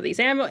several of these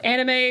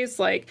animes,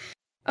 like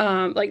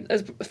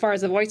as far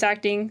as the voice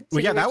acting.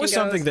 Well, yeah, that was goes.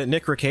 something that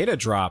Nick Rekieta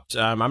dropped.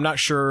 I'm not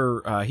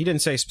sure. He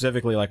didn't say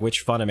specifically like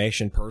which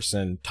Funimation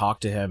person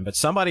talked to him, but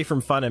somebody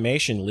from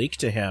Funimation leaked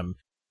to him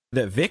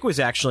that Vic was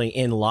actually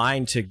in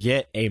line to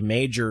get a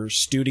major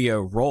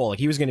studio role. Like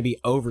he was going to be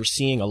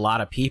overseeing a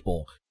lot of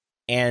people.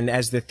 And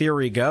as the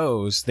theory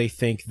goes, they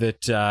think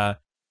that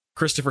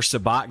Christopher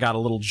Sabat got a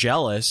little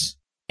jealous,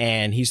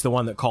 and he's the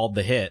one that called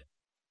the hit.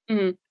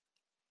 Mm-hmm.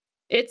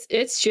 It's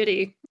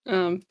shitty.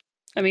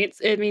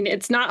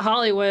 It's not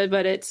Hollywood,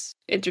 but it's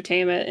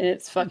entertainment, and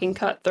it's fucking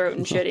cutthroat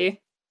and shitty.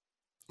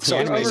 So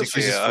it's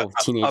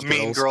basically a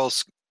Mean girls.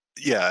 Girls,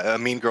 a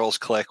Mean Girls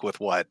clique with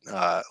what,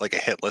 like a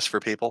hit list for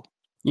people.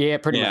 Yeah,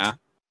 pretty much.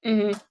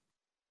 Mm-hmm.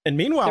 And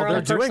meanwhile, They're on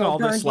they're a doing personal all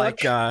this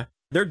burn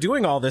they're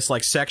doing all this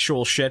like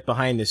sexual shit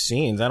behind the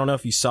scenes. I don't know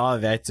if you saw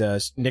that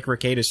Nick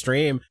Rekieta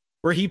stream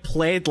where he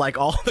played like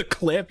all the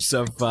clips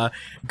of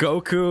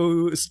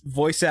Goku's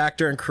voice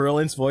actor and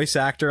Krillin's voice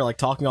actor like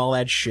talking all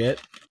that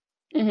shit.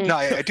 Mm-hmm. No,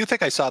 I do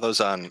think I saw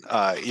those on,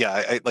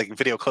 I like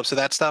video clips of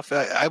that stuff.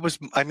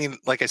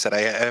 Like I said,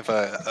 I have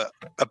a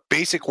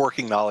basic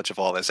working knowledge of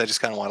all this. I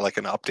just kind of want like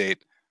an update,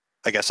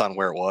 I guess, on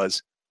where it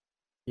was.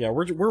 Yeah,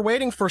 we're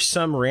waiting for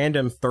some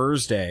random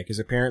Thursday, because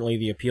apparently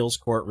the appeals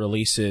court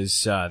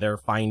releases their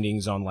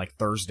findings on like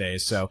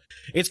Thursdays. So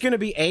it's going to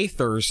be a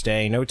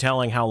Thursday. No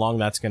telling how long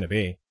that's going to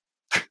be.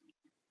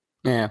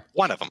 Yeah,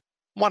 one of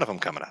them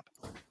coming up.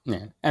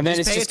 Yeah, and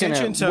then pay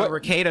attention to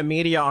Rekieta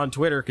Media on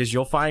Twitter, because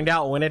you'll find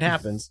out when it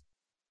happens.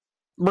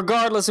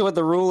 Regardless of what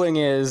the ruling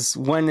is,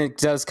 when it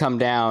does come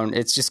down,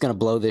 it's just going to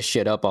blow this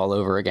shit up all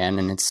over again.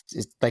 And it's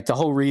like the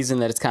whole reason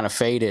that it's kind of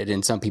faded,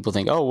 and some people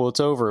think, oh, well,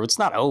 it's over. It's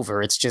not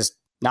over. It's just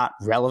not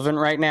relevant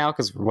right now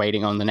because we're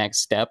waiting on the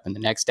next step, and the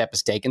next step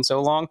is taking so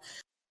long.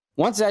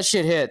 Once that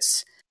shit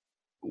hits,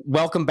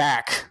 welcome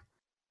back.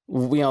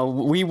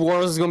 Wii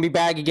Wars is going to be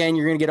back again.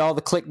 You're going to get all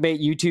the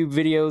clickbait YouTube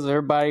videos.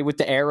 Everybody with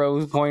the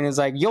arrow point is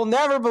like, you'll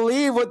never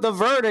believe what the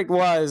verdict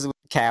was.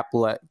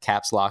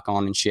 Caps lock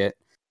on and shit.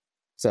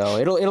 So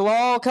it'll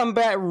all come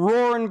back,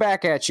 roaring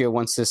back at you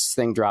once this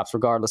thing drops,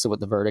 regardless of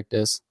what the verdict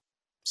is.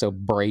 So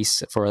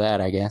brace for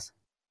that, I guess.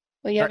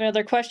 Well, you have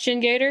another question,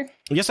 Gator?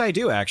 Yes, I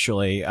do,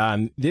 actually.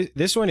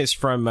 This one is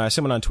from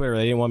someone on Twitter.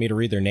 They didn't want me to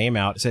read their name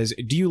out. It says,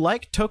 do you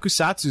like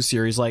tokusatsu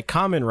series like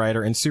Kamen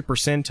Rider and Super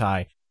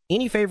Sentai?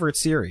 Any favorite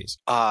series?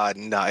 No,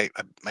 I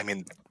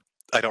mean,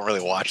 I don't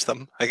really watch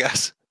them, I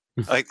guess.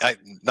 I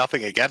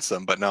nothing against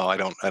them, but no, I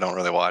don't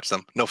really watch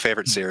them. No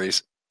favorite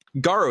series.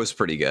 Garo's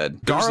pretty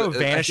good. Garo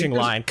Vanishing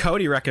Line.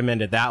 Cody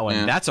recommended that one.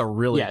 Yeah. That's a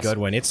really good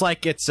one. It's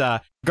like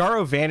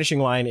Garo Vanishing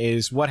Line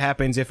is what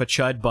happens if a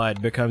Chud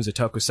Bud becomes a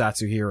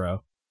tokusatsu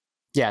hero.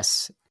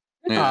 Yes.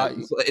 Yeah,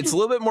 it's a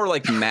little bit more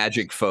like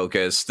magic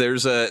focused.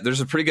 There's a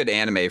pretty good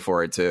anime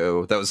for it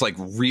too. That was like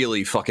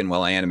really fucking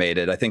well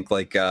animated. I think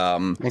like I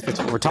think that's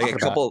what we're talking a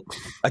couple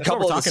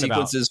of the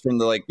sequences from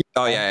the like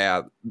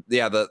I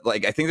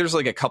think there's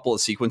like a couple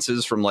of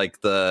sequences from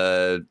like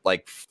the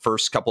like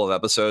first couple of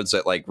episodes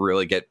that like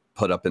really get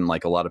put up in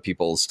like a lot of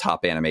people's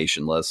top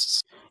animation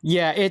lists.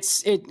 Yeah,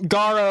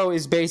 Garo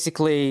is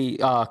basically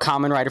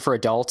Kamen Rider for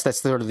adults.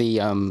 That's sort of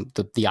the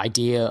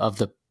idea of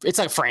the. It's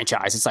like a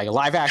franchise. It's like a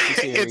live action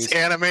series. It's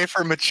anime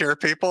for mature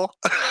people.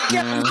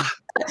 Yeah.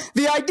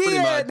 The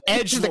idea,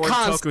 edgelord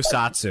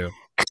tokusatsu.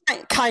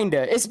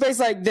 Kinda. It's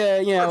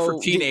basically like for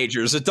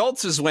teenagers.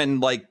 Adults is when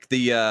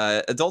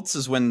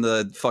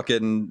the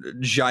fucking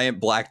giant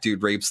black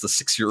dude rapes the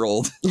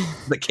 6-year-old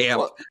the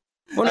camp.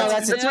 Well, no,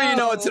 that's when you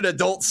know it's an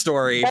adult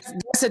story.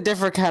 That's a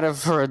different kind of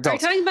for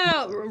adults. Are you talking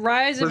about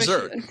Rise of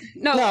Berserk?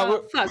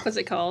 What's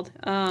it called?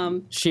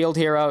 Shield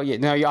Hero. Yeah,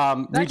 no,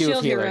 Redo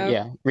of Healer.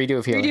 Yeah, Redo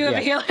of Healer. Redo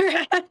of Healer.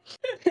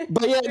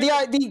 But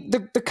yeah,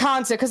 the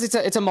concept, because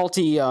it's a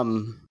multi.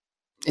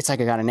 It's like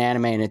I got an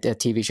anime and a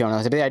TV show.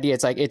 And the idea,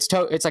 it's like a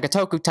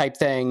Toku type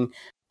thing,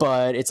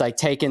 but it's like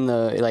taking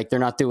they're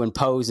not doing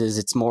poses.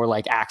 It's more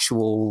like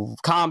actual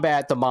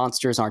combat. The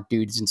monsters aren't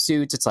dudes in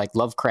suits. It's like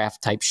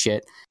Lovecraft type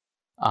shit.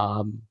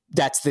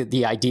 That's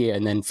the idea,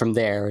 and then from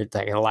there, it's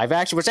like a live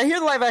action, which I hear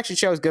the live action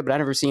show is good, but I've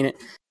never seen it.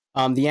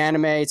 The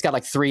anime, it's got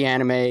like 3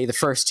 anime. The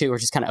first 2 are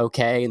just kind of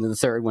okay, and then the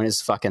third one is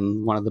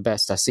fucking one of the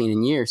best I've seen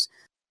in years.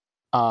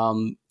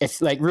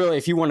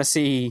 If you want to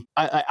see,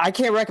 I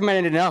can't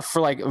recommend it enough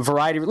for like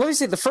variety. Let me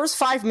say the first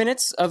 5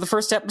 minutes of the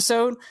first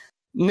episode,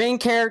 main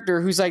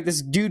character, who's like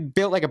this dude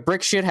built like a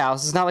brick shit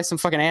house. It's not like some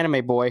fucking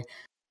anime boy,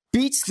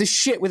 beats the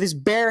shit with his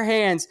bare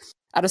hands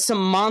out of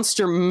some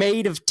monster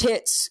made of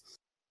tits,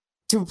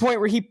 to a point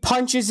where he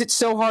punches it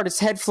so hard its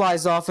head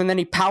flies off, and then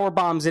he power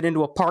bombs it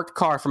into a parked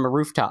car from a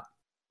rooftop.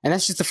 And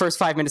that's just the first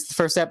 5 minutes of the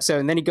first episode.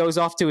 And then he goes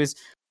off to his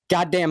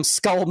goddamn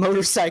skull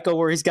motorcycle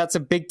where he's got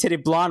some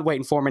big-titted blonde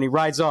waiting for him, and he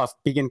rides off.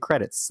 Begin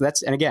credits.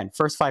 And again,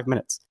 first 5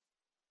 minutes.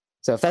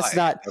 So if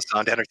that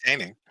sound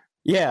entertaining.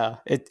 Yeah,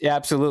 it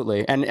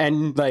absolutely,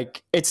 and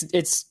like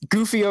it's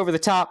goofy over the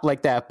top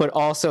like that, but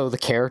also the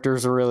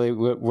characters are really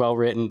well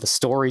written. The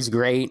story's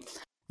great.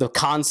 The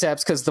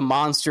concepts, because the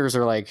monsters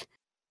are like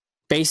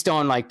based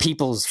on like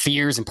people's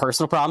fears and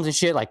personal problems and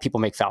shit. Like people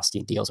make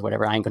Faustian deals or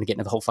whatever. I ain't gonna get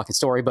into the whole fucking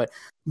story, but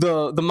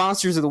the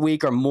monsters of the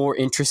week are more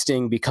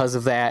interesting because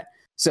of that.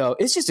 So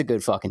it's just a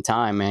good fucking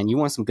time, man. You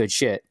want some good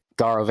shit?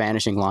 Garo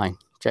Vanishing Line,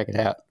 check it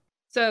out.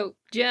 So,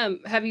 Jim,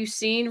 have you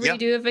seen Yeah.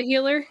 Redo of a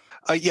Healer?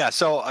 Yeah,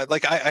 so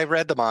I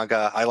read the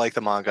manga. I like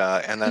the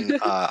manga, and then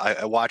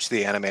I watched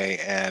the anime,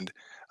 and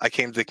I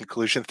came to the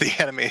conclusion that the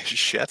anime is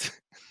shit.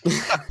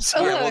 So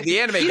Oh, Yeah, well, the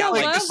anime you got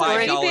don't like love $5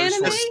 rape for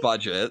anime?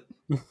 budget.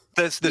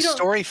 the You don't-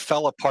 story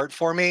fell apart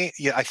for me.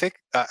 Yeah, I think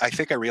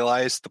I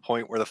realized the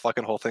point where the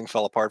fucking whole thing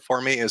fell apart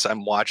for me is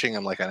I'm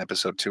like on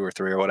episode 2 or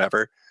 3 or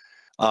whatever.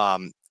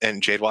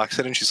 And Jade walks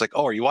in and she's like,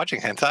 "Oh, are you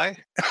watching hentai?"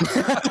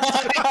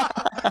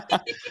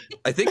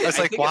 I think I was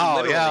like, think it "Wow,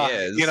 literally yeah,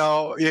 is.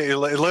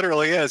 it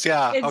literally is,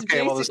 yeah." It's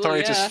Okay, well, the basically, story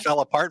yeah. just fell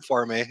apart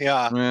for me,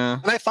 yeah. Yeah.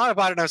 And I thought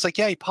about it, and I was like,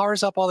 "Yeah, he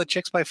powers up all the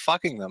chicks by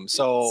fucking them."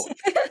 So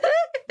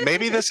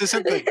maybe this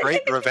isn't the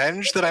great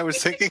revenge that I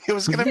was thinking it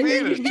was going to be.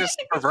 It's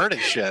just perverted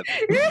shit.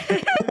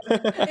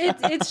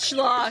 It's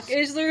schlock.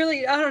 It's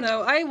literally, I don't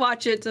know. I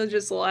watch it to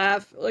just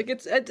laugh. Like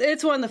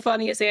it's one of the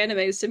funniest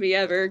animes to me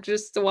ever.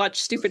 Just to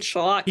watch stupid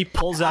schlock. He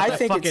pulls out I that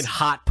think fucking it's-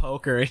 hot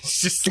poker.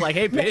 It's just like,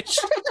 hey, bitch.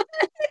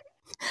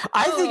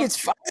 I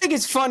think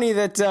it's funny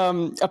that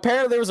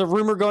apparently there was a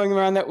rumor going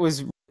around that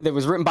was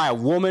written by a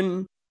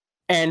woman,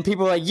 and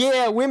people are like,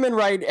 yeah, women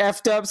write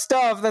effed up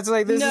stuff. That's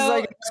like this No, is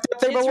like effed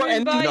up thing, it's but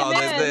written by- No,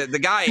 man. the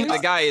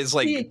guy is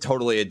like He-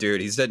 totally a dude.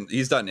 He's done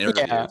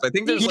interviews. Yeah. I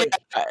think there's like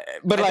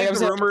but I like think I'm the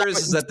saying- rumor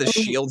is that the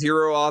Shield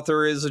Hero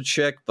author is a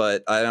chick,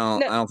 but I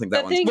don't think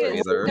that one's thing true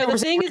is, either. no, the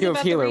thing is Redo of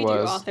about the Healer redo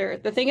was. author.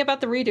 The thing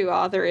about the redo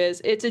author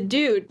is it's a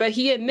dude, but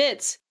he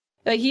admits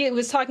he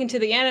was talking to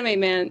the Anime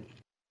Man,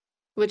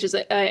 which is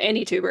an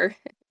YouTuber.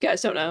 You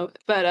guys don't know,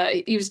 but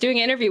he was doing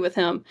an interview with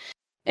him,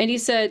 and he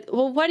said,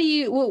 "Well,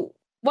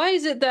 why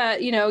is it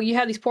that you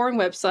have these porn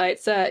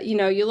websites that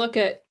you look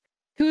at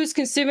who's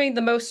consuming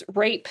the most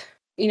rape,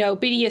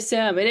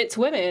 BDSM, and it's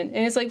women,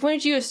 and it's like,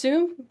 wouldn't you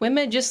assume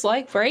women just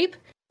like rape?"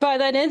 By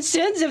that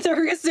instance, if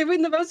they're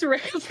consuming the most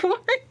rape porn,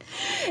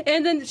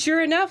 and then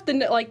sure enough, the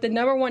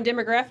number one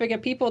demographic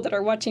of people that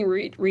are watching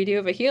Redo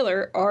of a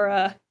Healer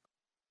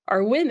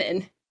are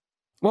women.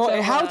 Well,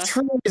 So, how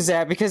true is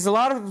that? Because a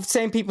lot of the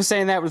same people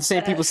saying that were the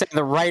same people saying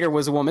the writer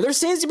was a woman. There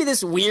seems to be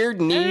this weird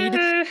need.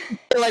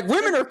 Like,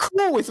 women are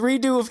cool with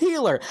Redo of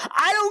Healer.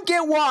 I don't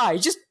get why.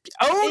 Just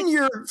own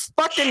your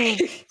fucking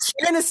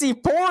fantasy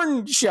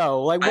porn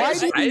show. Like, why?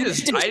 I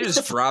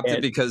just dropped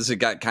it because it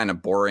got kind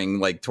of boring,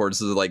 like towards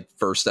the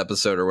first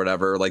episode or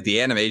whatever. Like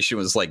the animation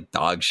was like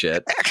dog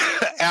shit.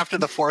 After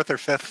the 4th or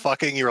 5th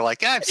fucking, you were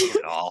like, "Yeah, I've seen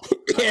it all."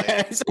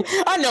 Yeah,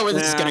 I know where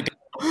this is gonna go.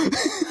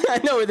 I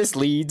know where this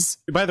leads.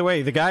 By the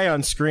way, the guy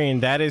on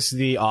screen, that is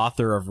the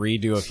author of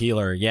Redo of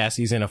Healer. Yes,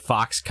 he's in a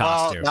fox Well,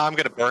 costume. now I'm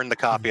going to burn the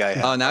copy I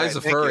have. Oh, now All he's a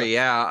right, thank furry. you.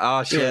 Yeah.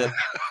 Oh shit.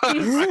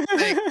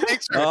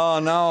 Thanks for Oh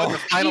putting no. the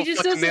final He just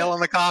fucking doesn't- nail in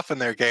the coffin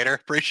there, Gator.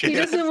 Appreciate He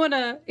it. doesn't want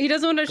to. He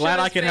doesn't want to show Glad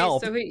his I could face,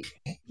 help. So he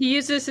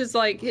uses his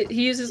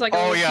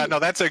Oh yeah, no,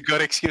 that's a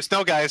good excuse.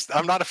 No, guys,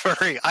 I'm not a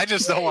furry. I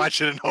just don't want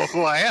you to know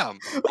who I am.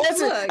 That's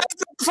the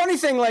funny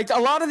thing. Like, a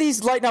lot of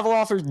these light novel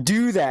authors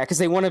do that because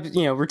they want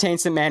to, retain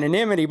some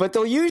anonymity. But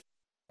they'll usually,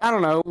 I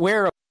don't know,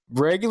 wear a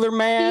regular He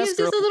mask.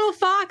 uses a little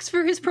fox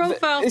for his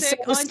profile It's- pic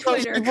on it's-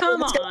 Twitter. it's-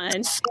 Come it's- on.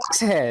 Fox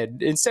head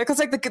instead, because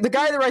like the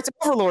guy that writes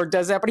Overlord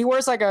does that, but he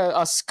wears like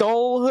a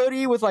skull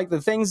hoodie with like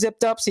the thing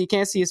zipped up so you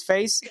can't see his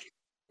face.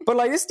 But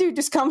like this dude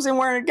just comes in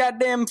wearing a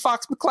goddamn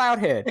Fox McCloud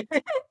head.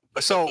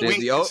 So, Dude,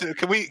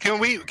 can we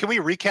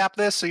recap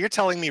this? So you're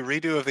telling me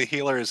Redo of the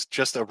Healer is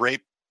just a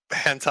rape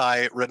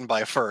hentai written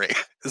by a furry?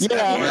 Is that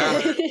Yeah.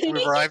 where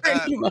we've arrived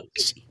at?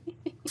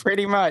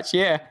 Pretty much,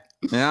 yeah.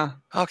 Yeah.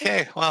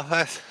 Okay, well,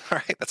 that's all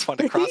right. That's one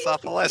to cross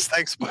off the list.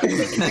 Thanks, bud.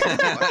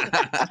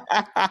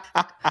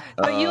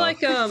 But you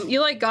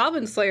like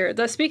Goblin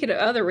Slayer. Speaking of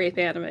other rape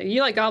anime,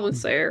 you like Goblin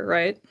Slayer,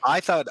 right?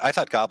 I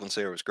thought Goblin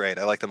Slayer was great.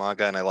 I liked the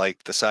manga and I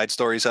liked the side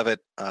stories of it,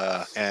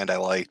 and I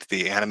liked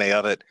the anime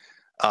of it.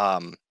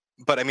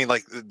 But I mean,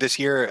 like this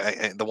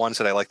year, the ones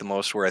that I liked the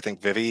most were I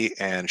think Vivi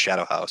and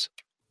Shadow House.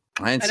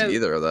 I didn't I see don't-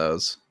 either of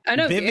those. I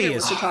know Vivi Gator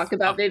is- wants to talk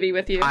about Vivi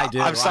with you. I do.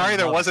 I'm sorry I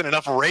there love wasn't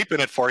enough rape in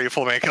it for you,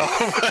 Flamenco.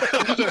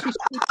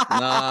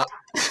 Nah.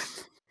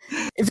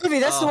 Vivi,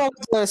 that's the Oh. one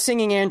with the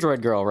singing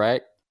android girl,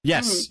 right?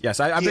 Yes, yes.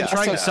 I've been Yeah,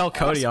 trying to so- sell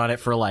Cody on it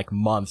for like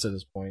months at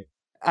this point.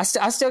 I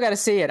still got to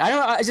see it. I don't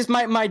know. I just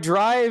my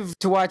drive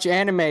to watch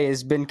anime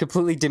has been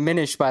completely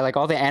diminished by like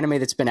all the anime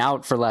that's been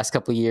out for the last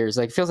couple of years.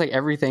 Like, it feels like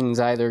everything's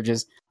either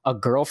just a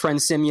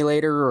girlfriend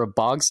simulator or a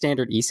bog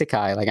standard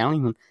isekai. Like, I don't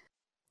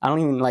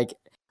even like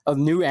a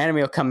new anime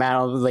will come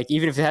out. Like,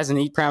 even if it has a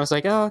neat premise,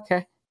 like, oh,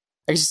 okay.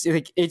 I just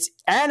like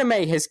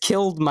anime has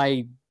killed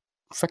my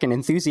fucking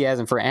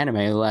enthusiasm for anime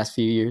in the last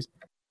few years.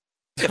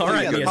 All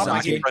right, the problem I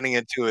Miyazaki. keep running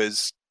into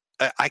is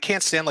I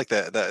can't stand like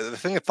the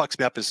thing that fucks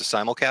me up is the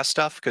simulcast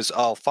stuff, because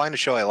I'll find a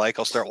show I like,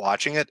 I'll start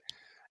watching it,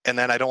 and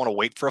then I don't want to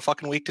wait for a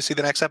fucking week to see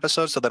the next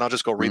episode, so then I'll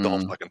just go read the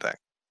whole fucking thing.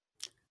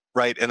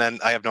 Right, and then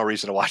I have no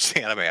reason to watch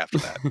the anime after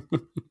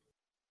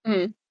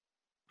that.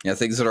 Yeah,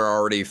 things that are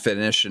already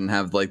finished and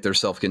have like their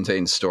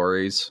self-contained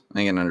stories.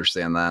 I can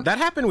understand that. That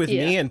happened with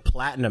me and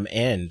Platinum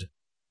End.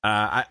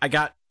 I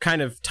got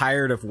kind of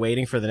tired of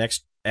waiting for the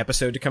next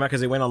episode to come out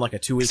because they went on like a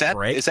 2-week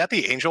break. Is that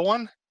the Angel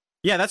one?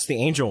 Yeah, that's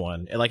the Angel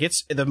one. Like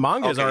it's the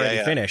manga is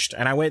already finished,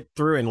 and I went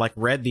through and like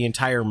read the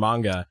entire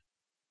manga,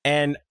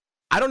 and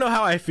I don't know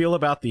how I feel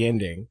about the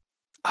ending.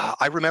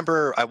 I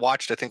remember I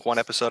watched I think one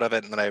episode of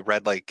it, and then I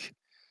read like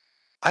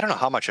I don't know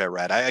how much I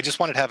read. I just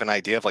wanted to have an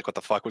idea of like what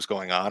the fuck was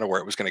going on or where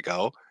it was going to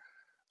go.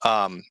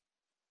 I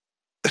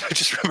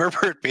just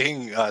remember it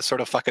being sort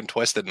of fucking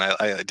twisted, and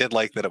I did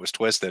like that it was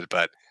twisted,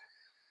 but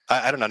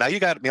I don't know. Now you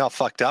got me all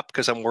fucked up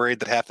because I'm worried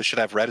that half the shit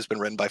I've read has been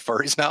written by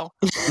furries now.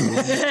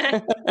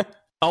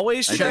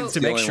 Always check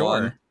to make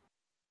sure.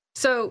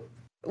 So,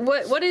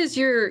 what is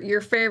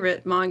your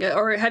favorite manga,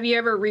 or have you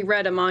ever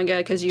reread a manga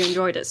because you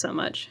enjoyed it so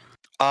much?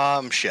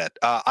 Shit.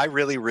 I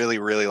really, really,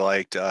 really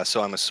liked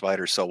So I'm a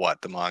Spider, So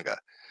What, the manga.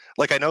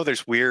 Like, I know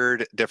there's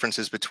weird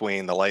differences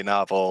between the light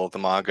novel, the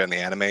manga, and the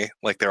anime.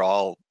 Like, they're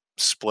all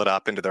split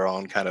up into their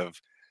own kind of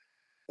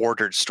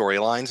ordered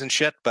storylines and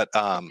shit. But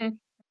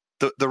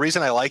the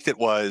reason I liked it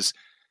was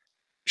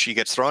she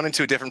gets thrown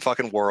into a different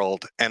fucking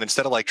world, and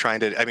instead of like trying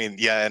to, I mean,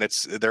 yeah, and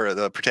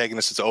the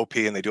protagonist is OP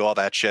and they do all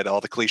that shit,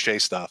 all the cliche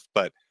stuff,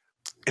 but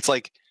it's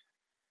like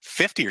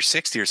 50 or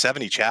 60 or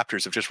 70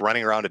 chapters of just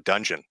running around a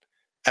dungeon.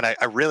 And I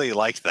really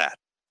liked that,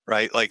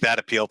 right? Like that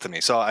appealed to me.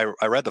 So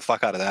I read the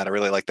fuck out of that. I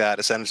really like that.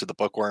 Ascendance of the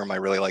Bookworm, I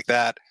really like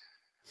that.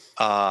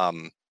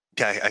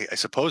 Yeah, I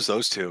suppose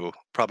those two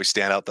probably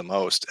stand out the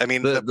most. I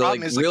mean, the problem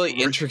like, is really like,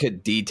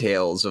 intricate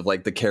details of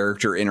like the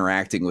character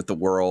interacting with the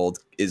world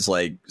is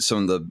like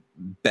some of the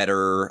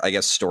better, I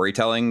guess,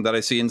 storytelling that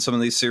I see in some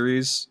of these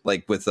series.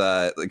 Like with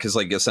because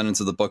like Ascendance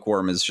of the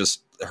Bookworm is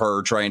just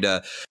her trying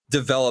to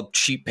develop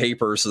cheap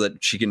paper so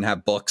that she can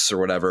have books or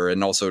whatever,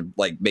 and also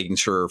like making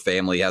sure her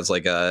family has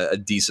like a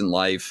decent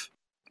life.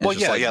 And well,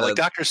 just, like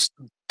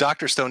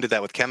Dr. Stone did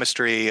that with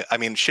chemistry. I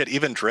mean, shit,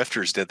 even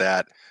Drifters did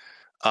that.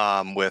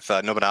 With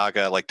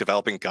Nobunaga, like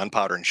developing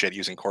gunpowder and shit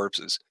using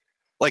corpses,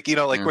 like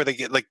where they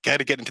get like kind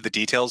of get into the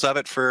details of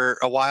it for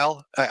a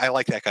while. I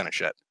like that kind of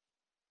shit.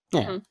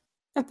 Yeah,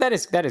 that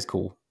is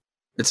cool.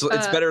 It's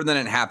better than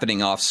it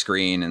happening off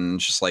screen and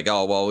just like,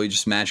 oh well, we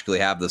just magically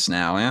have this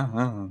now. Yeah,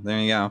 well, there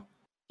you go.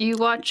 Do you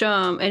watch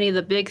any of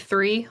the big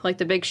three, like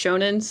the big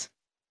shonens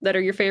that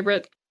are your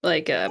favorite,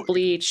 like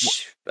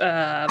Bleach?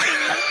 Sorry,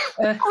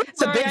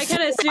 I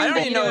kind of assumed I don't that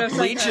even you know know if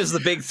Bleach is the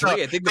big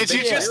three. I think the big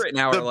three right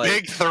now the are like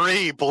big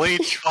three: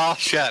 Bleach, oh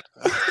shit.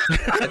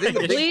 I think the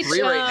big Bleach,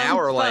 three right now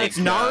are like It's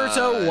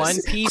Naruto,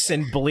 One Piece,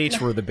 and Bleach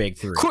were the big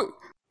three. Quick,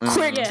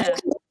 Yeah.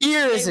 what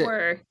year is They it?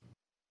 were.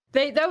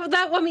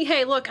 That I mean,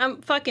 hey, look, I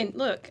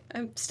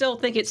still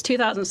think it's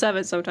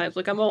 2007 sometimes.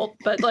 Look, I'm old,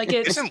 but like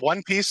it's Isn't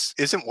One Piece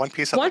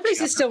One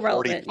Piece is still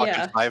relevant,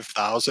 yeah.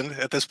 5,000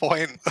 at this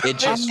point. it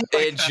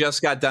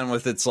just got done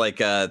with its like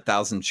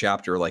 1,000th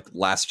chapter like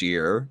last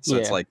year, so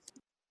it's Yeah. like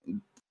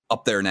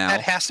up there now.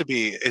 That has to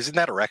be. Isn't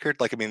that a record?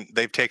 Like, I mean,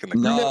 they've taken the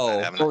No. credit for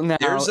that, haven't they? Well, no,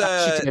 There's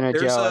Hajime no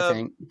there's Joe, a- I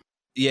think.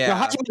 Yeah, No,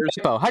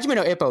 Hajime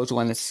no Ippo is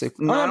one that's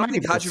super. no, I don't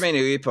think Hajime no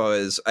Ippo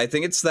is. I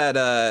think it's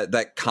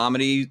that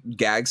comedy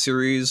gag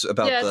series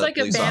about yeah, it's the like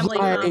a police family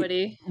officer.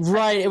 comedy.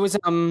 Right, it was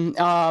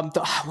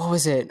what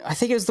was it? I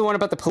think it was the one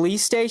about the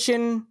police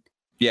station.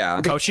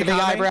 Yeah, The Kochikame? big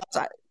eyebrows.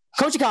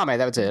 Kochikame,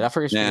 that was it. I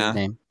forget his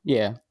name.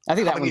 Yeah, I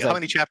think How that many, one's how like,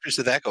 many chapters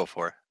did that go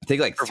for? I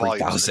think like For volumes.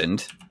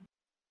 3,000.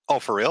 Oh,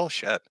 for real?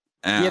 Shit.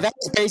 yeah, that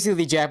was basically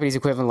the Japanese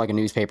equivalent of like a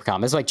newspaper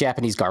comic. It's like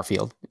Japanese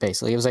Garfield,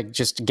 basically. It was like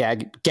just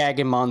gag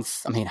a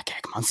month. I mean, not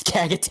gag a month,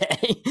 gag a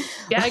day.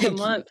 Gag a Like,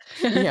 month.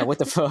 Yeah, what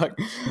the fuck?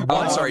 Oh,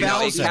 I'm sorry.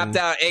 No, it 1,000,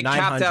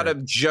 capped out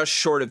of just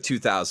short of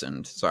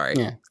 2,000. Sorry.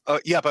 Yeah.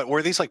 Yeah, but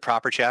were these like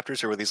proper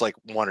chapters, or were these like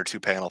one or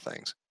two panel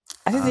things?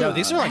 I think No,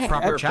 these are like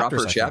proper They're chapters. proper I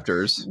think.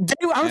 chapters. I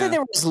don't think they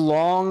were as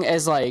long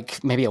as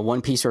like maybe a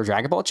One Piece or a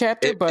Dragon Ball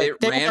chapter, but It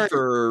they ran were,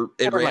 for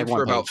like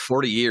one about page.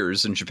 40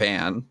 years in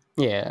Japan.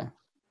 yeah.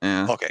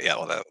 Yeah. Okay, yeah,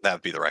 well that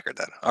would be the record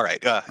then. All right,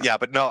 yeah,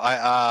 but no,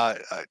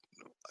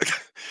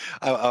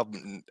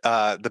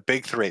 the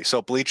big three.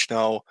 So Bleach,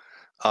 no,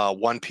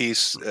 One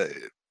Piece,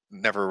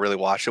 never really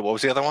watched it. What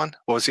was the other one?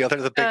 What was the other?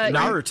 The big three?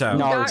 Naruto.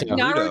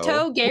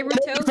 Naruto,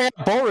 Garuto.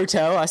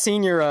 Boruto. I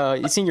seen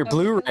your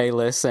Blu-ray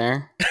list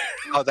there.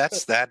 Oh,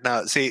 that's that.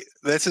 Now, see,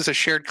 this is a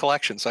shared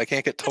collection, so I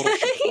can't get total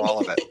shit for all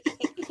of it.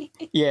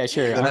 Yeah,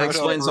 sure. Yeah, And that Naruto,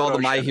 explains all the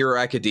Naruto My shit. Hero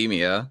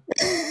Academia.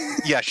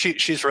 Yeah,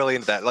 she's really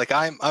into that. Like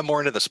I'm more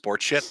into the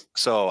sports shit,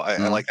 so I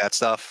like that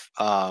stuff.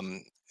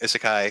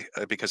 Isekai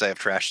because I have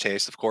trash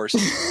taste, of course.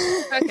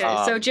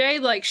 Okay, so Jay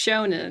likes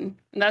shonen,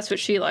 and that's what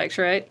she likes,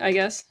 right? I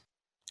guess.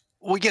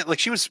 Well, yeah, like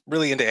she was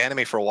really into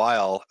anime for a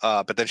while,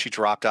 but then she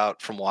dropped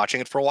out from watching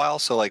it for a while.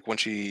 So like when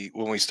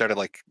we started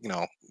like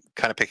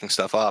kind of picking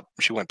stuff up,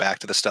 she went back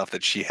to the stuff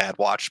that she had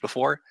watched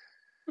before.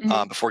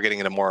 Mhm. before getting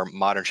into more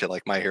modern shit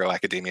like My Hero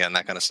Academia and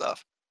that kind of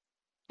stuff.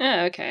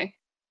 Oh, okay.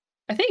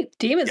 I think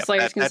Demon Yep,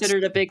 Slayer is that's-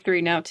 considered a big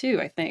three now too.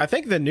 I think. I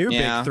think the new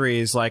Yeah. big three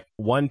is like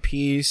One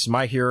Piece,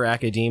 My Hero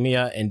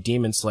Academia, and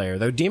Demon Slayer.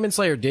 Though Demon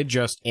Slayer did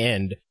just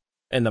end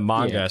in the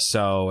manga, Yeah.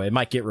 so it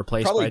might get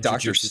replaced Probably by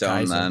Dr. Jujutsu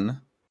Stone Kaisen.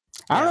 then.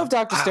 I don't know if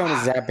Dr. Stone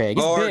is that big.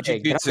 It's Or big. but I don't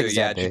think Jujutsu, it's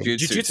yeah, that big.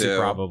 Jujutsu Jujutsu too.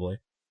 probably.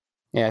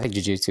 Yeah, I think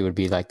Jujutsu would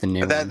be like the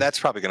new But one. that's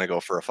probably going to go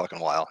for a fucking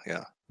while.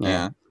 Yeah.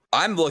 Yeah.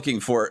 I'm looking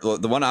for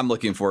the one I'm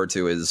looking forward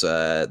to is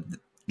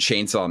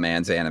Chainsaw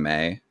Man's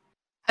anime.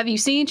 Have you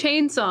seen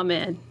Chainsaw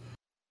Man?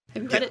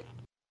 Have you read it?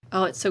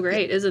 Oh, it's so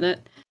great, isn't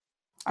it?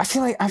 I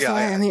feel like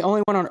I'm the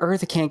only one on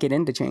earth that can't get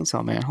into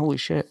Chainsaw Man. Holy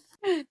shit!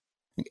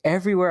 Like,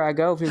 everywhere I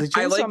go, if there's a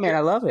I Chainsaw like Man,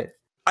 I love it.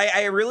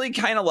 I really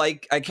kind of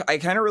like I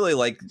kind of really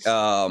like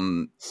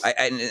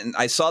and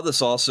I saw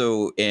this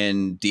also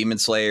in Demon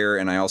Slayer,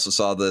 and I also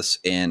saw this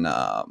in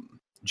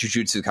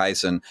Jujutsu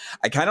Kaisen.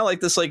 I kind of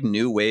like this like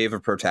new wave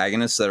of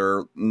protagonists that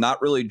are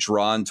not really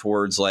drawn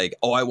towards like,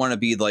 oh, I want to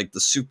be like the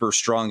super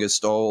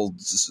strongest,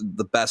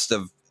 the best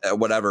of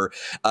whatever.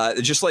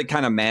 Just like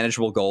kind of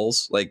manageable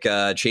goals. Like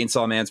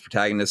Chainsaw Man's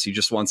protagonist, he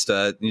just wants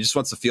to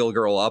feel a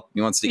girl up.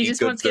 He wants to He eat just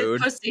good wants to food.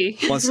 get pussy.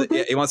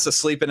 He wants to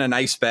sleep in a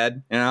nice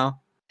bed. You know.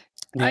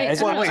 Yeah, I-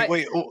 it's- I-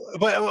 Wait.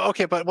 But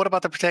okay. But what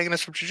about the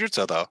protagonist from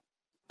Jujutsu though?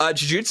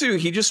 Jujutsu,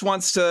 he just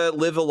wants to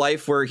live a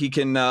life where he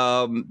can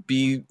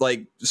be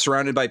like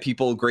surrounded by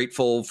people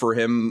grateful for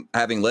him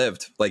having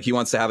lived. Like he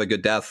wants to have a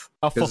good death.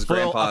 A 'Cause his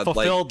grandpa,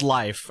 fulfilled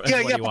life. is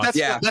what he But wants.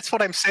 that's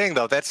what I'm saying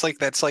though. That's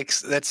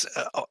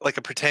like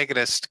a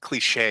protagonist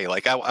cliche.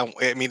 Like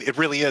I mean, it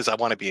really is. I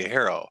want to be a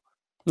hero.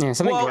 yeah,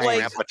 something Well,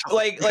 great.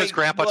 like, Because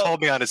Grandpa well-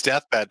 told me on his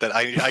deathbed that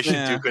I should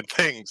Yeah. do good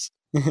things.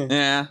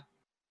 Yeah.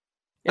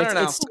 I don't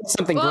know. It's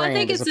something Well, grand. I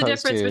think it's as the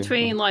opposed difference to-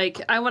 between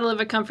like I want to live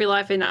a comfy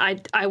life and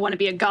I want to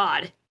be a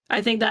god.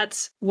 I think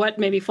that's what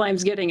maybe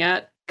Flame's getting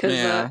at because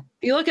Yeah.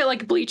 you look at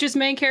like Bleach's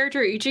main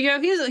character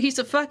Ichigo.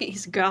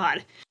 He's a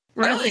god.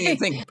 I don't Really?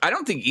 think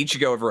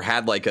Ichigo ever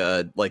had like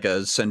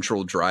a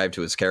central drive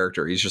to his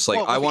character. He's just like,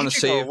 Well, I with want to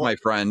Ichigo, save my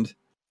friend.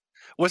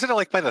 Wasn't it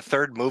like by the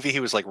third movie he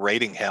was like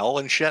raiding hell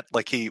and shit?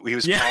 Like he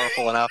was Yeah.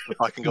 powerful enough to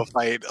fucking go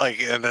fight like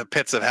in the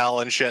pits of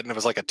hell and shit, and it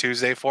was like a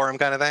Tuesday for him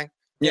kind of thing.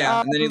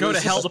 Yeah, and then he Go to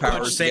loses hell his to punch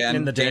powers Satan again,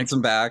 in the dick. gains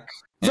him back.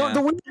 The, Yeah.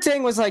 the weird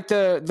thing was like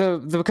the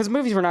because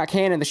movies were not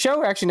canon. The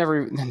show actually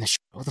never, and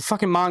the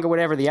fucking manga,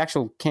 whatever, the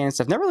actual canon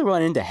stuff never really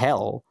went into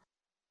hell.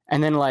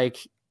 And then like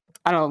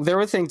I don't know, there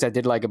were things I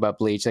did like about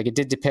Bleach. Like it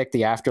did depict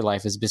the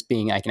afterlife as just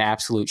being like an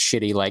absolute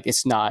shitty. Like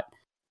it's not.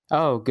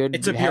 Oh, good.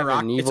 It's a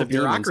heaven, it's evil a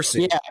bureaucracy.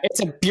 demons. Yeah, it's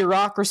a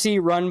bureaucracy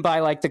run by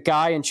like the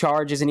guy in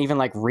charge isn't even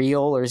like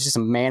real, or it's just a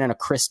man in a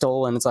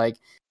crystal, and it's like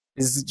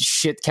this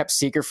shit kept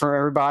secret from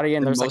everybody.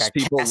 And there's most like a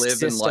people caste live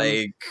system.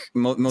 in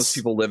like most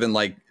people live in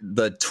like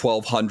the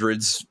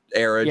 1200s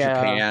era Yeah.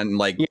 Japan,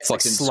 like Yeah, it's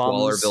like fucking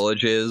squalor slums.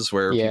 villages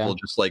where Yeah. people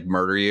just like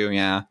murder you.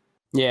 Yeah.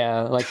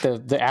 Yeah, like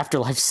the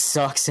afterlife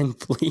sucks in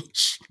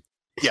Bleach.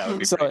 Yeah, it would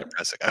be So- pretty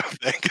depressing, I would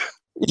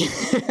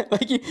think.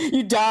 Like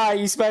you die,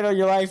 you spend all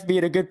your life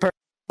being a good person.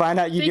 Find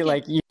out you get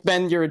like you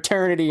spend your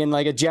eternity in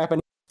like a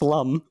Japanese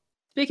slum.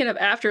 Speaking of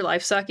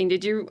afterlife sucking,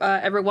 did you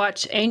ever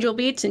watch Angel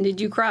Beats and did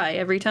you cry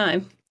every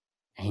time?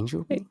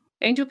 Angel.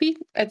 Angel Beat?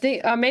 I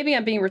think maybe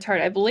I'm being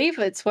retarded. I believe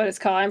it's what it's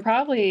called. I'm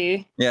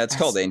probably Yeah, it's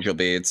called Angel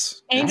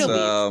Beats. Angel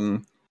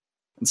Beats.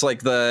 It's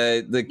like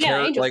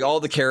Angel like all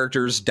the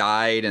characters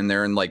died and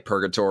they're in like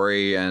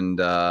purgatory, and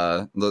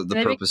the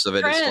They purpose of it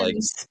is like,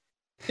 friends.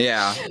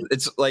 yeah,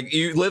 it's like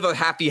you live a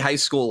happy high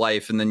school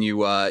life and then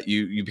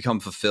you become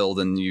fulfilled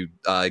and you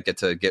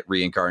get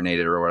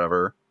reincarnated or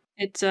whatever.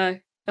 It's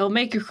it'll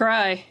make you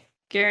cry,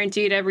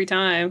 guaranteed every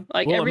time.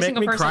 Like Will it every make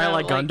single me person. cry I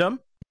like like, Gundam?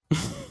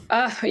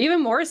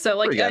 Even more so.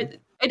 Like Pretty good.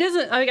 it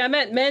doesn't. I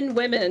met men,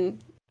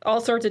 women, all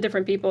sorts of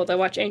different people that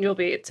watch Angel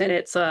Beats, and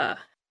it's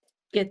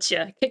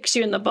kicks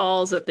you in the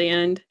balls at the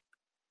end.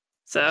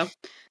 So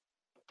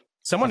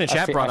Someone in I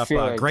chat feel- brought I up feel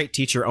like- Great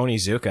Teacher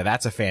Onizuka.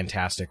 That's a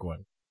fantastic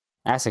one.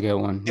 That's a good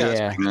one. Yeah, Yeah,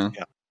 that's pretty good,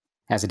 yeah.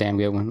 that's a damn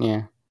good one.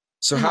 Yeah.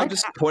 So how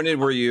disappointed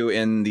were you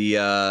in the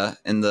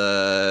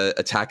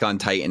Attack on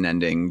Titan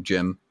ending,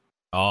 Jim?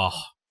 Oh,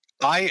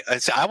 I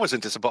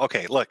wasn't disappointed.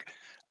 Okay, look,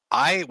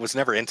 I was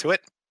never into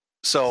it.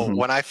 So Mhm.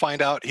 when I find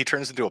out he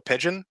turns into a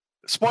pigeon,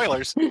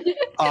 spoilers.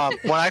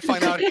 When I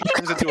find out he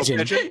turns into a Pigeon.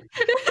 pigeon,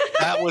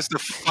 that was the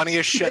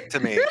funniest shit to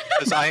me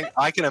because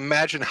I can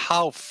imagine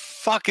how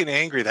fucking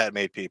angry that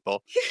made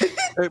people.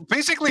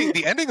 Basically,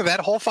 the ending of that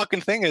whole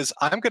fucking thing is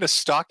I'm going to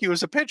stalk you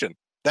as a pigeon.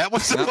 That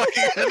was the Yeah.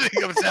 fucking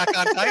ending of Attack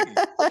on Titan.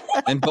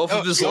 And both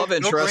of his No- love no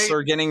interests great-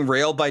 are getting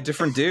railed by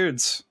different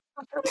dudes.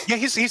 Yeah,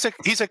 he's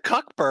a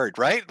cuck bird,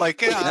 right?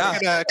 Like, yeah,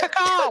 I'm gonna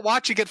caw-caw,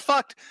 watch you get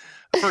fucked.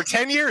 For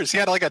 10 years, he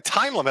had like a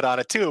time limit on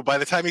it too. By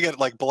the time you get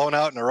like blown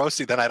out in a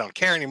roasty, then I don't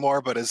care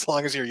anymore. But as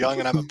long as you're young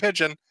and I'm a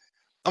pigeon,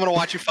 I'm gonna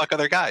watch you fuck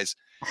other guys.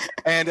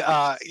 And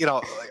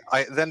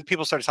then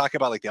people started talking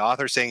about like the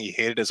author saying he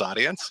hated his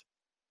audience,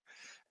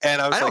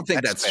 and I was I don't like,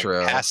 think that's true.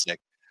 fantastic.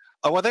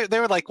 Well, they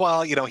were like,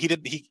 well,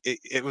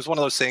 it was one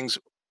of those things,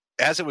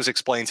 as it was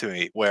explained to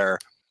me, where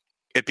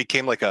it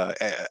became like and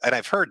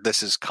I've heard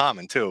this is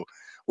common too,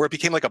 where it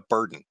became like a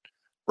burden,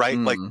 right?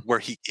 Like where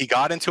he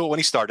got into it when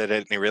he started it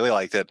and he really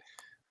liked it.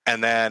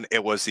 And then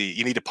it was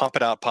you need to pump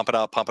it out, pump it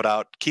out, pump it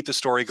out, keep the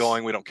story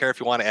going. We don't care if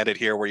you want to end it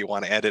here where you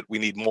want to end it. We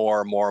need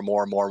more.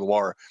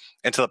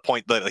 And to the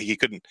point that he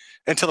couldn't,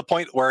 and to the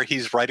point where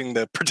he's writing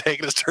the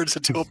protagonist turns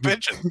into a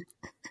pigeon.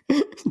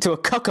 To a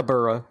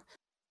kookaburra.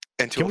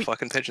 Into a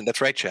fucking pigeon. That's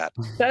right, Chad.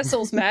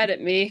 Cecil's mad at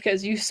me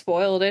because you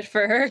spoiled it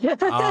for her. Spoiler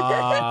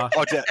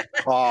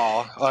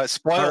All right,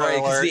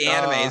 because alert. the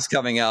anime is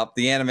coming up.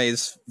 The anime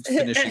is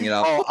finishing it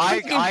up.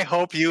 I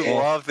hope you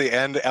love the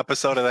end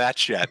episode of that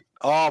shit.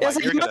 Oh my! Like,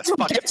 You're you gonna might as well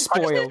fucking get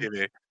spoiled.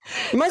 TV.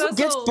 You might as well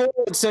get Cecil-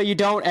 spoiled so you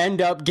don't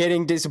end up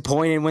getting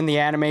disappointed when the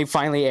anime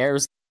finally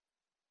airs.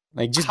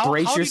 Like, just How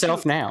brace did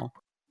yourself you- now.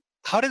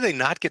 How did they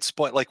not get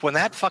spoiled? Like when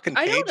that fucking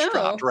I don't page know.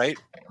 dropped, right?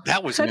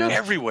 That was I don't-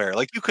 everywhere.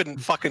 Like you couldn't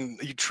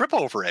you trip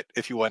over it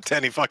if you went to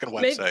any fucking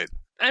website.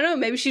 I don't know,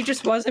 maybe she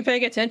just wasn't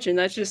paying attention.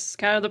 That's just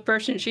kind of the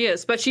person she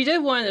is. But she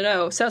did want to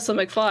know Cecil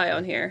McFly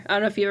on here. I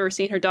don't know if you've ever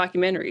seen her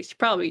documentaries.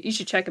 You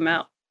should check them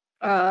out.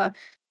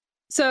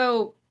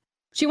 So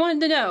she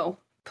wanted to know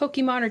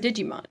Pokemon or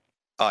Digimon?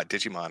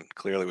 Digimon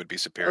clearly would be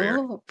superior.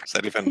 Oh, Is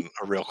that even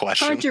a real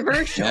question?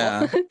 controversial.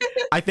 Yeah.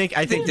 I think you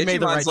made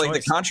the right Digimon's like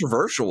choice. the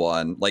controversial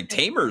one. Like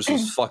Tamers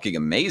was fucking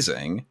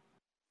amazing.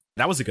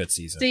 That was a good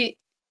season. See,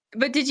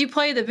 but did you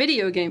play the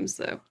video games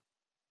though?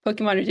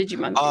 Pokemon or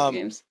Digimon video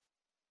games?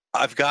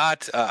 I've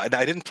got. I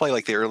didn't play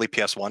like the early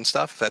PS1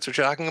 stuff. If that's what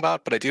you're talking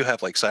about, but I do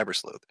have like Cyber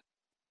Sleuth.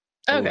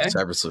 Okay. Ooh,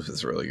 Cyber Sleuth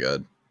is really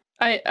good.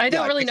 I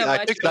don't really know I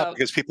much picked it up about.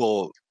 because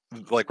people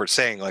like were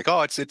saying like,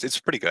 oh, it's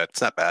pretty good.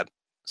 It's not bad.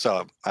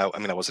 So I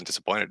mean, I wasn't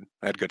disappointed.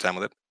 I had a good time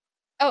with it.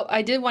 Oh,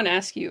 I did want to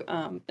ask you.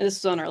 This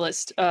is on our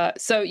list.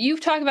 So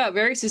you've talked about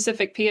very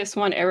specific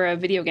PS1 era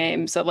video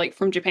games of like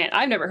from Japan.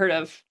 I've never heard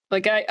of.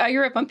 Like I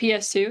grew up on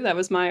PS2. That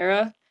was my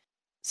era.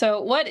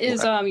 So what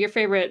is your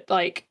favorite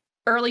like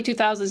early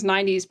 2000s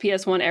 90s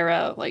PS1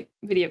 era like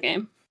video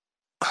game?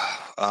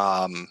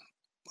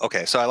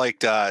 Okay, so I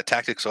liked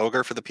Tactics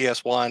Ogre for the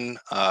PS1.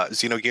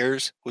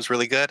 Xenogears was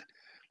really good.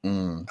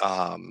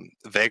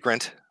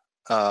 Vagrant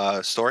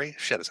Story.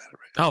 Shit, is that right?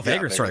 Oh,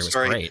 Vagrant Story was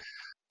great.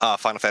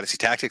 Final Fantasy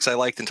Tactics I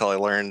liked until I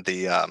learned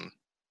the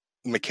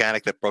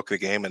mechanic that broke the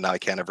game, and now I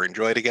can't ever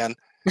enjoy it again.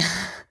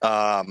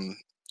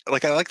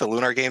 Like I like the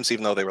Lunar games,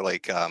 even though they were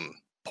like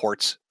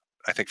ports,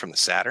 I think, from the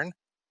Saturn.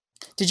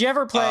 Did you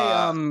ever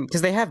play?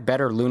 Because they have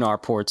better Lunar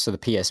ports to the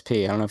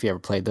PSP. I don't know if you ever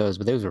played those,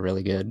 but those were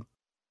really good.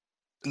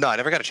 No, I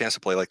never got a chance to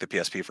play like the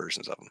PSP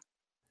versions of them.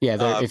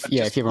 Yeah, if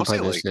you ever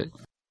played those.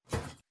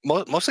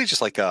 Mostly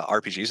just like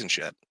RPGs and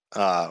shit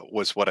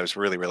was what I was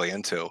really, really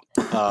into.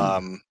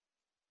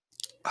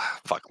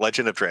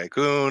 Legend of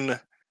Dragoon,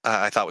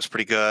 I thought was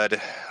pretty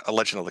good. A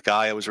Legend of the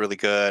Gaia was really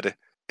good.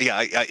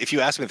 Yeah, if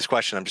you ask me this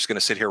question, I'm just going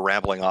to sit here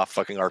rambling off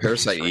fucking RPGs.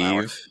 Parasite for an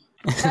hour. Eve.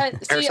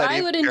 See,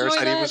 I would enjoy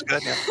Parasite that. Eve was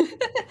good.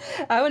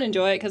 Yeah. I would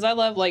enjoy it because I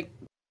love like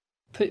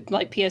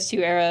PS2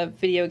 era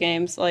video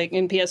games, like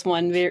in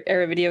PS1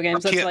 era video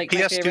games. That's like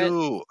my favorite.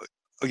 PS2.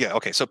 Yeah,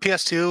 okay. So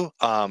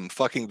PS2,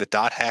 fucking the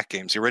dot hack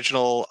games, the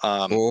original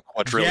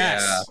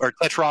Yes. or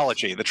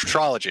Tetralogy, the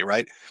Tetralogy,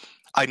 right?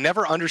 I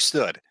never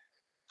understood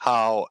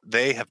how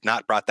they have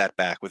not brought that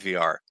back with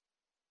VR.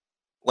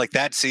 Like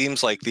that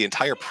seems like the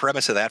entire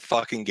premise of that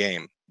fucking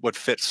game would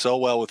fit so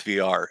well with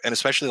VR, and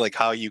especially like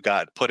how you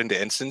got put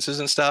into instances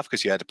and stuff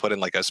because you had to put in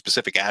like a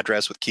specific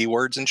address with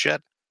keywords and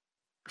shit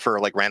for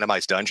like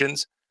randomized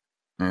dungeons.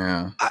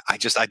 Yeah. I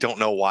don't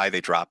know why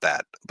they dropped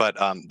that, but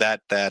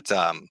that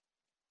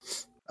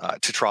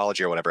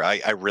Tetralogy or whatever,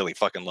 I really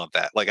fucking love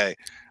that. Like I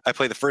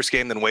played the first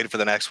game, then waited for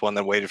the next one,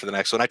 then waited for the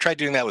next one. I tried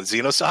doing that with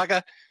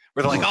Xenosaga,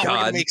 where they're like, we're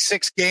gonna make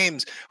 6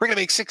 games. We're gonna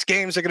make 6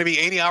 games. They're gonna be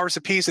 80 hours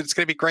a piece, and it's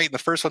gonna be great. And the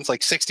first one's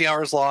like 60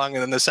 hours long,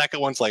 and then the second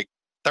one's like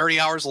 30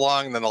 hours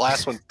long, and then the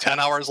last one's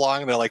 10 hours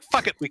long. And they're like,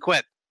 fuck it, we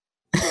quit.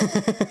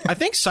 I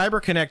think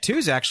CyberConnect 2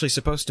 is actually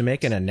supposed to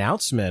make an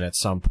announcement at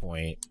some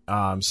point.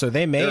 So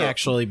they may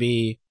actually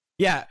be,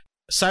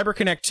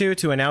 CyberConnect 2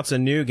 to announce a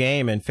new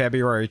game in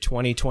February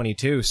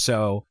 2022.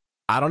 So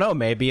I don't know,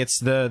 maybe it's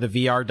the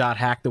VR dot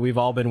hack that we've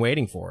all been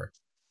waiting for.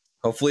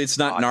 Hopefully it's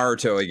not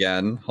Naruto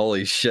again.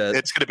 Holy shit.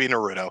 It's gonna be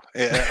Naruto.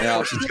 Of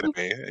course it's gonna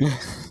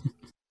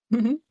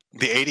be.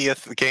 The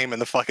 80th game in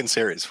the fucking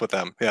series with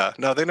them. Yeah.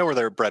 No, they know where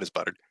their bread is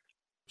buttered.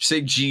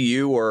 Say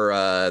GU or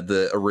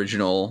the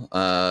original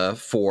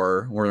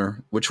 4?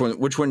 Which one do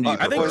you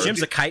I think prefer?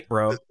 Jim's a kite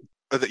bro.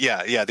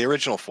 The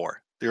original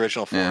 4. The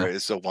original 4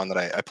 is the one that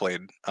I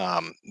played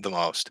the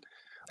most.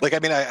 Like, I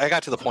mean, I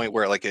got to the point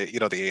where, like,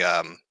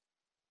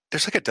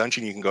 there's like a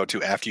dungeon you can go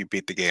to after you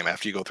beat the game,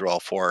 after you go through all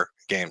 4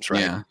 games,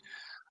 right? Yeah.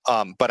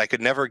 But I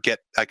could never get,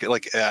 I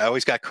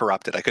always got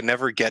corrupted. I could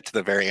never get to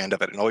the very end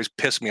of it, and it always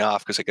pissed me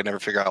off because I could never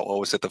figure out what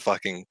was at the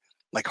fucking,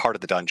 like, heart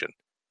of the dungeon.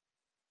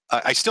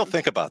 I still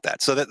think about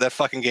that. So that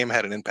fucking game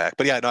had an impact.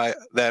 But yeah, no,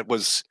 that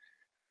was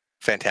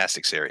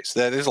fantastic series.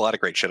 There's a lot of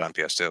great shit on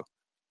PS2.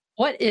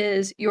 What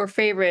is your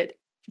favorite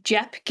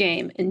Jap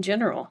game in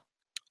general?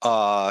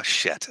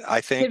 Shit.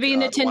 I think Could be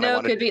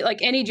Nintendo, could be like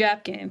any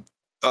Jap game.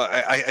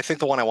 I think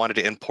the one I wanted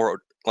to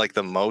import like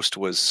the most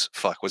was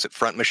it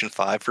Front Mission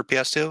 5 for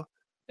PS2?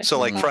 So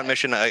like Front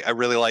Mission, I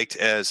really liked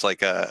as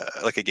like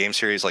a game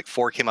series. Like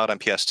 4 came out on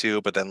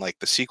PS2, but then like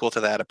the sequel to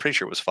that, I'm pretty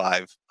sure it was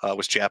 5,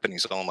 was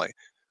Japanese only.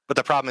 But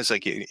the problem is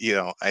like you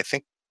know, I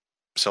think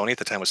Sony at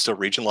the time was still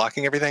region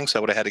locking everything, so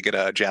I would have had to get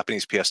a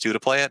Japanese PS2 to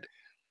play it,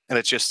 and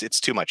it's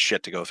too much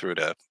shit to go through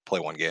to play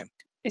one game.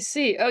 I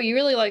see. Oh, you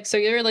really like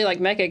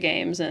mecha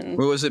games and.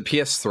 What was it?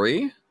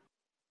 PS3?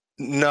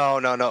 No.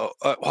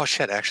 Oh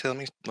shit!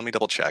 Actually, let me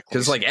double check.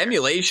 Because like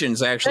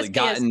emulation's actually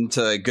That's gotten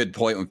to a good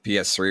point with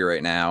PS3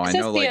 right now. I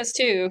know, like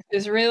PS2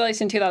 is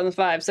released in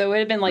 2005, so it would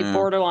have been like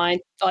borderline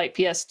like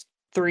PS3,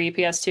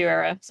 PS2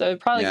 era. So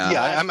probably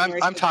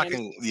I'm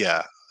talking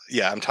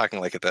I'm talking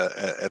like at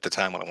the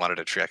time when I wanted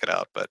to check it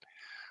out. But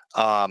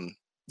I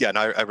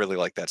really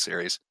like that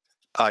series.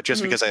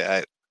 Just because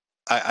I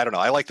don't know,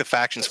 I like the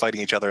factions fighting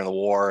each other in the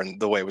war and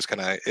the way it was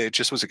it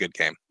just was a good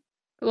game.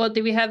 Well,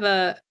 do we have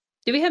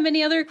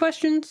any other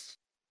questions?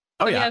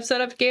 Oh, that yeah. we have set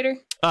up, Gator?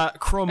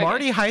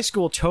 Cromartie High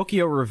School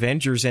Tokyo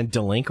Revengers and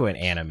Delinquent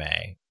anime.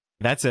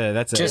 That's a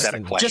Is that a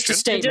question? Just a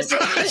statement.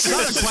 Not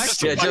a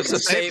question. yeah, just a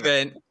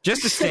statement.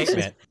 Just a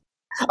statement.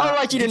 I'd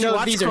like you to Did you know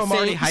watch these are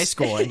Cromartie things. High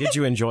School and did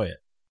you enjoy it?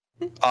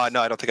 No, I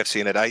don't think I've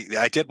seen it.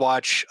 I did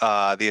watch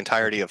the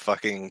entirety of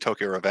fucking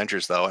Tokyo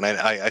Revengers though, and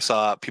I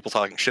saw people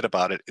talking shit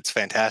about it. It's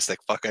fantastic.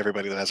 Fuck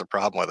everybody that has a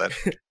problem with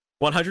it.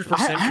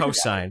 100%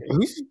 co-sign.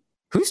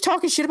 Who's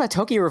talking shit about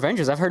Tokyo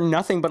Revengers? I've heard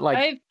nothing but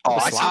like.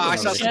 I saw on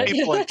some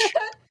people in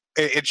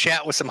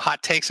chat with some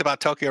hot takes about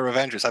Tokyo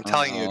Revengers. I'm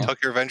telling you,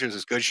 Tokyo Revengers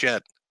is good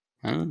shit.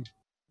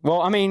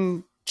 Well, I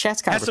mean,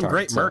 chat's kind Has of some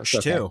great merch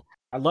too.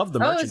 I love the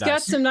merchandise. It's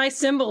got some nice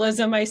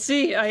symbolism. I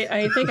see.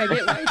 I think I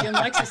get why Jim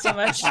likes it so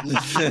much.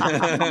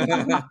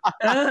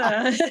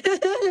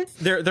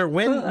 They're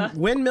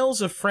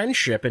windmills of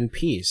friendship and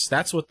peace.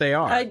 That's what they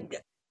are.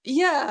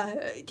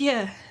 Yeah.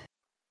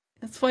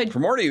 That's why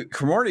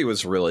Cromartie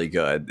was really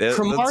good. That's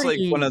like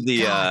one of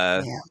the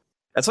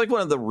that's like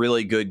one of the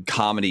really good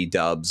comedy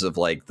dubs of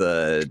like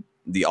the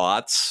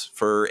aughts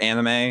for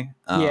anime.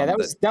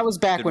 That was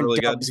back when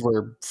really dubs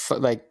were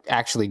like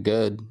actually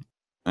good.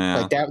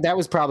 Yeah. Like that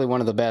was probably one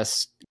of the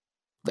best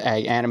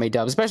anime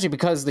dubs, especially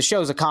because the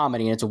show's a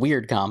comedy and it's a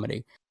weird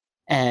comedy.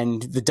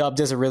 And the dub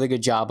does a really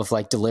good job of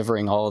like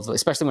delivering all of it,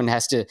 especially when it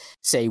has to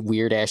say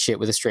weird ass shit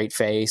with a straight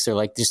face or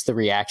like just the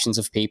reactions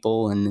of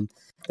people. And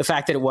the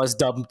fact that it was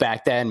dubbed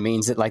back then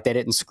means that like they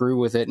didn't screw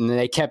with it, and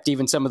they kept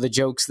even some of the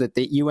jokes that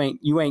you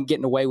ain't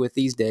getting away with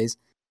these days.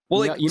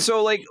 Well,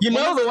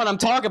 the one I'm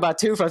talking about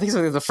too. I think it's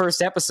like the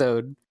first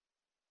episode.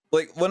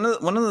 Like one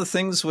of the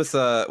things with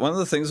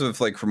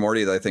like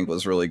Cromartie that I think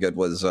was really good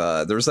was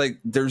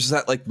there's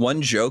that like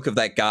one joke of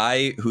that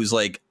guy who's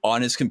like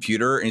on his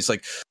computer and he's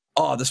like,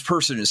 oh, this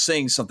person is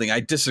saying something I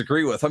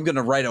disagree with. I'm going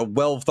to write a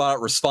well thought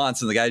out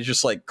response. And the guy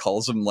just like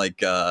calls him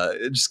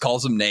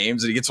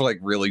names and he gets like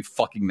really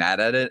fucking mad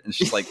at it. And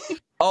she's like,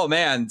 oh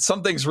man,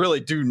 some things really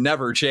do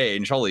never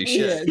change. Holy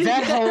shit. Yeah,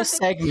 that whole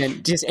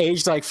segment just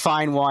aged like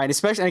fine wine,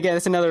 especially, again,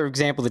 that's another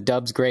example the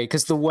dub's great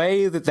because the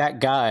way that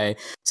guy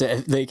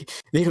said, like,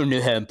 they don't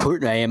know how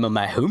important I am on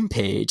my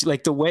homepage.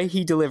 Like the way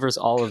he delivers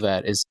all of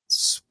that is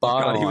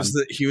spot on.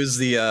 He was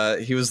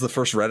the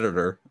first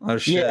Redditor. Oh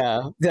shit.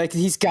 Yeah, like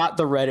he's got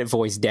the Reddit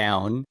voice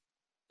down.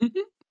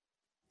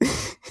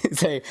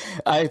 Say,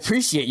 I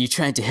appreciate you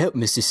trying to help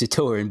Mr.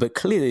 Satoran, but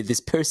clearly this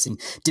person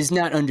does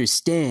not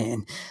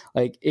understand.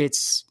 Like and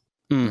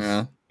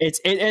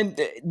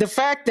the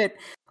fact that,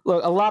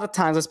 look, a lot of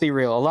times, let's be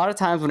real, a lot of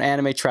times when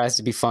anime tries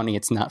to be funny,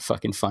 it's not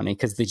fucking funny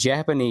because the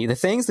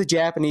things the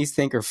Japanese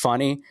think are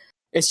funny,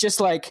 it's just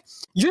like,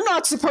 you're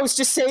not supposed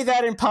to say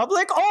that in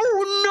public.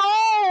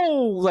 Oh no,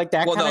 like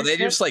that. Well, kind no, of they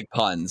shit. just like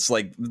puns,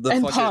 like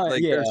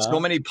there's so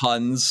many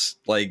puns,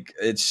 like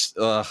it's.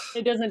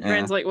 It doesn't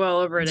translate well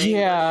over in English.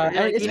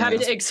 Yeah, you have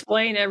to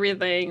explain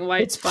everything. Why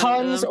it's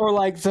puns or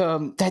like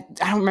that.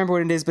 I don't remember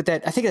what it is, but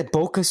that I think that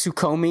Boka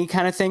Sukomi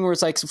kind of thing, where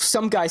it's like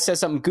some guy says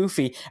something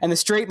goofy, and the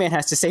straight man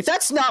has to say,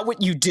 "That's not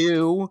what you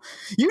do.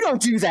 You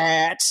don't do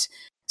that."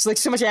 It's like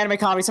so much anime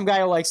comedy. Some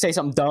guy will like say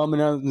something dumb,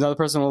 and another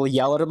person will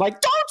yell at him like,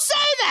 "Don't say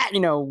that!"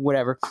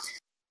 Whatever.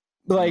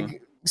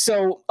 Like,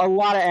 so a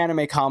lot of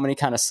anime comedy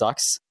kind of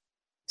sucks.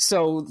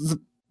 So,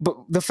 but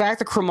the fact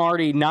that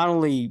Cromartie not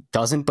only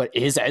doesn't, but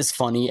is as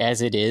funny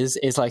as it is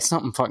like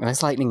something fucking.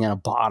 That's lightning in a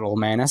bottle,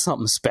 man. That's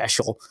something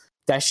special.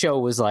 That show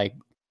was.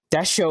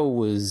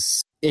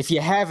 If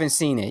you haven't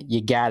seen it,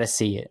 you gotta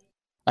see it.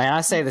 And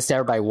I say this to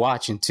everybody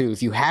watching too.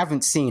 If you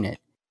haven't seen it,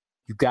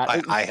 you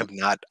got. I have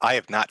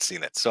not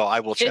seen it, so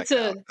I will check. It's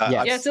it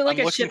out. it's like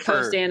a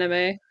shitpost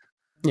anime.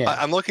 Yeah,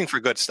 I'm looking for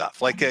good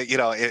stuff. Like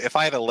if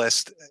I had a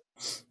list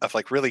of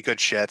like really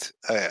good shit,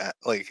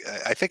 like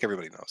I think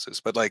everybody knows this,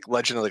 but like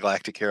Legend of the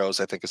Galactic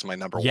Heroes, I think is my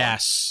number one.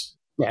 Yes,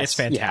 it's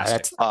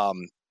fantastic.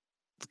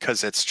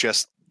 Because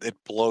it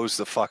blows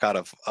the fuck out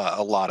of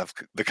a lot of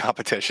the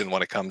competition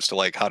when it comes to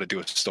like how to do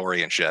a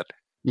story and shit.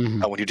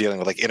 Mm-hmm. When you're dealing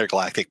with like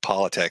intergalactic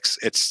politics,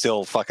 it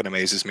still fucking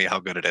amazes me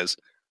how good it is.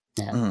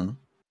 Yeah. Mm.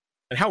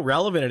 And how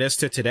relevant it is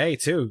to today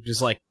too.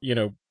 Just like,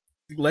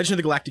 Legend of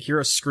the Galactic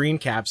Heroes screen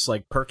caps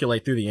like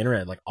percolate through the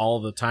internet like all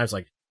the times.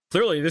 Like,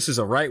 clearly this is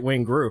a right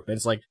wing group, and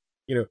it's like,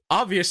 you know,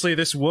 obviously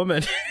this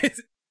woman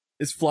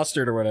is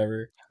flustered or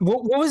whatever.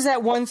 What was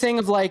that one thing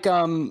of like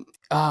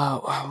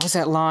what was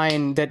that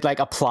line that like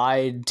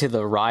applied to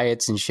the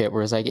riots and shit?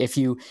 Where it's like if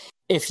you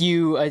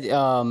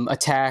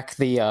attack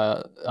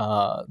the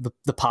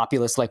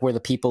populace, like where the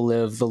people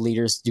live, the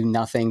leaders do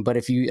nothing. But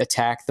if you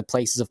attack the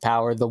places of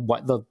power,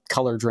 the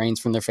color drains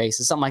from their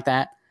faces, something like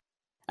that.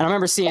 And I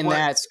remember seeing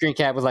that screen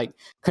cap was like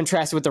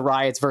contrasted with the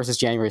riots versus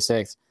January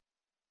 6th.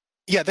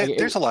 Yeah,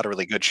 there's a lot of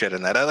really good shit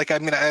in that. I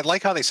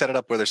like how they set it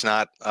up where there's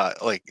not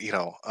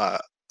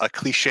a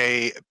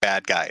cliche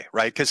bad guy,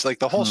 right? Because like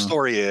the whole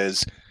story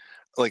is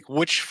like,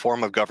 which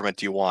form of government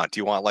do you want? Do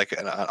you want like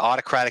an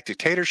autocratic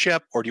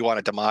dictatorship, or do you want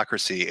a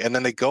democracy? And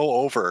then they go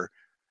over,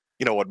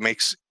 you know, what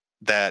makes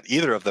that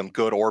either of them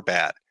good or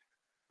bad,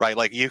 right?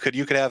 Like you could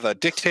have a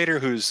dictator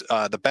who's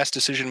the best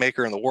decision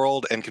maker in the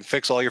world and can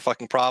fix all your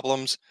fucking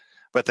problems,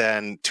 but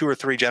then 2 or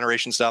 3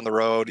 generations down the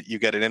road, you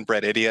get an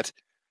inbred idiot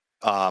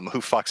who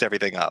fucks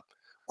everything up.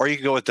 Or you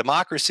can go with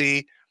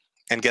democracy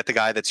and get the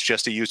guy that's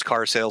just a used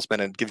car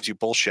salesman and gives you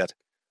bullshit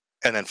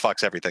and then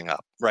fucks everything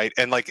up, right?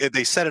 And like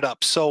they set it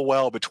up so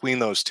well between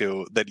those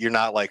two that you're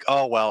not like,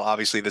 oh, well,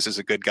 obviously this is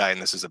a good guy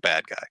and this is a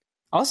bad guy.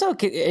 Also,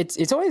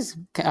 it's always,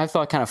 I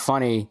thought, kind of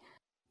funny.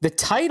 The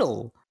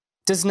title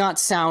does not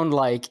sound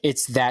like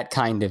it's that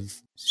kind of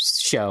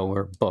show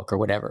or book or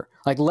whatever.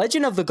 Like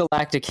Legend of the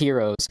Galactic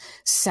Heroes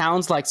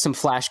sounds like some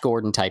Flash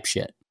Gordon type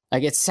shit.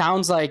 Like it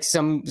sounds like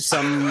some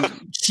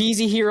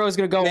cheesy hero is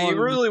going to go on.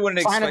 You really wouldn't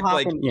expect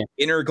like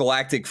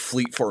intergalactic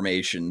fleet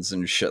formations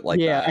and shit like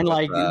that. Yeah, and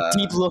like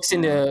deep looks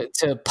into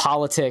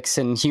politics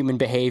and human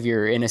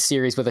behavior in a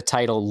series with a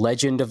title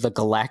Legend of the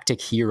Galactic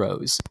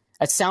Heroes.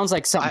 That sounds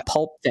like some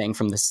pulp thing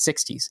from the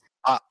 60s.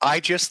 I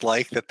just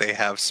like that they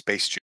have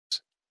space Jews.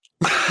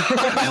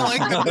 I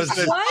like that there's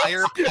an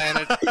entire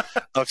planet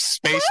of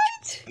space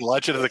and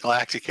Legend of the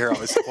Galactic Hero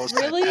is the most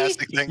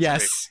fantastic thing.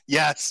 Yes.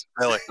 Yes,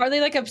 really. Are they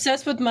like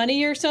obsessed with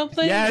money or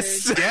something?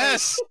 Yes. Or...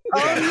 Yes.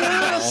 Oh,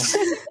 yes.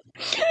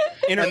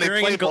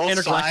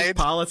 Intergalactic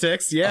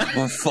politics. Yeah.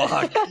 Oh,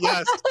 fuck.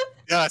 Yes.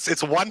 Yes.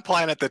 It's one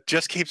planet that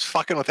just keeps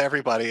fucking with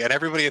everybody, and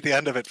everybody at the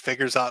end of it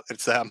figures out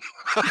it's them.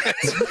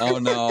 Oh,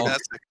 no.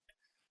 Fantastic.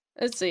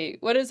 Let's see.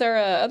 What is our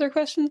other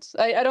questions?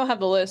 I don't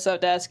have the list, so I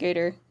have to ask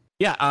Gator.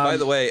 Yeah. By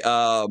the way,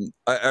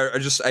 I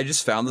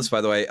just found this.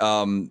 By the way,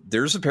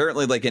 there's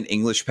apparently like an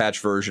English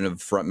patch version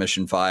of Front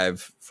Mission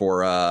 5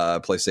 for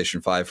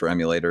PlayStation 5 for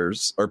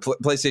emulators, or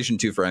PlayStation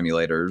 2 for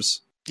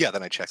emulators. Yeah,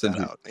 then I checked that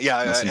out. Yeah,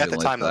 at the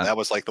time, that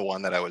was like the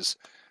one that I was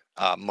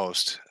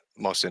most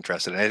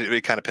interested in.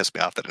 It kind of pissed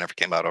me off that it never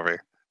came out over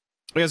here.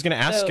 I was going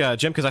to ask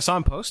Jim, because I saw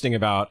him posting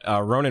about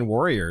Ronin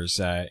Warriors.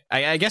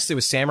 I guess it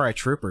was Samurai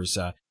Troopers.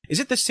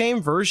 Is it the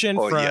same version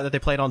that they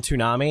played on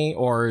Toonami,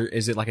 or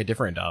is it like a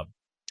different dub?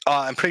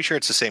 I'm pretty sure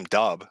it's the same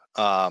dub.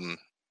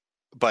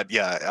 But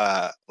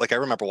yeah, like I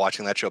remember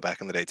watching that show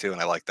back in the day too, and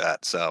I liked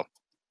that. So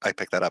I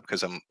picked that up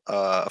because I'm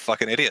a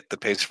fucking idiot that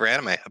pays for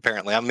anime.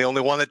 Apparently, I'm the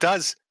only one that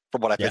does, from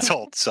what I've been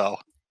told. So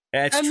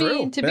yeah, it's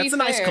true. That's a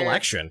nice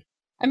collection.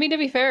 I mean, to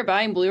be fair,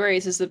 buying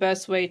Blu-rays is the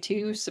best way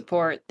to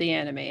support the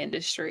anime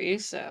industry.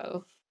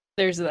 So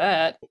there's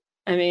that.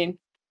 I mean,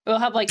 we'll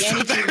have like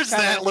any. There's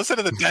that. Listen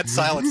to the dead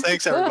silence.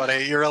 Thanks,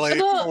 everybody. You're really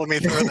pulling me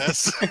through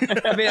this.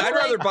 I mean, I'd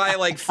rather buy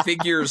like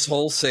figures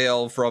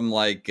wholesale from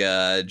like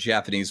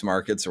Japanese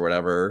markets or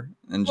whatever,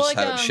 and just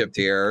have it shipped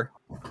here.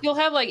 You'll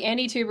have like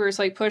AniTubers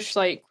like push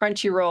like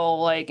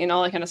Crunchyroll like and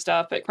all that kind of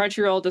stuff, but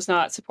Crunchyroll does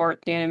not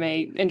support the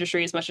anime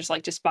industry as much as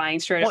like just buying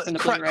straight up from the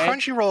Blu-ray.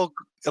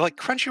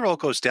 Crunchyroll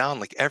goes down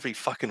like every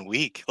fucking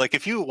week. Like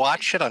if you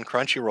watch shit on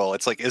Crunchyroll,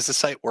 it's like, is the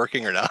site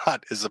working or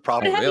not? Is the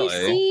problem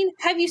really?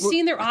 Have you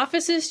seen their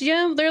offices,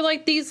 Jim? They're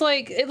like these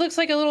like it looks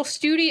like a little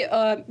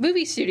studio,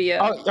 movie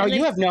studio. Oh,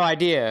 you have no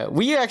idea.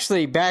 We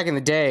actually back in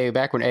the day,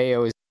 back when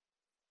AO was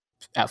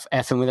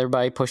effing with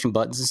everybody, pushing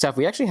buttons and stuff,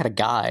 we actually had a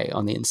guy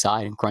on the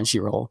inside in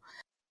Crunchyroll,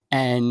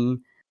 and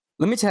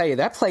let me tell you,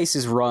 that place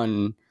is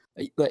run.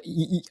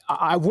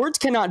 Words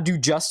cannot do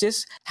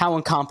justice how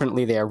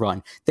incompetently they are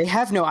run. They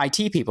have no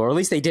IT people, or at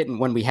least they didn't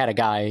when we had a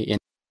guy in.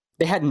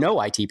 They had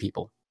no IT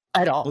people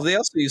at all. Well, they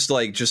also used to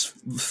like just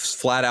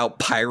flat out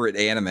pirate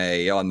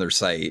anime on their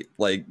site.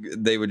 Like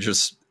they would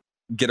just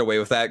get away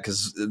with that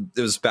because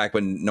it was back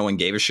when no one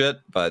gave a shit.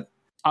 But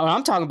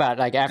I'm talking about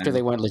like after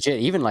they went legit,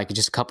 even like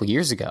just a couple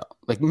years ago.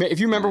 Like if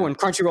you remember when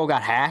Crunchyroll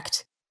got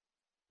hacked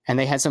and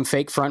they had some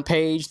fake front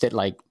page that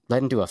like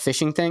led into a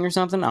phishing thing or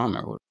something. I don't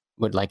remember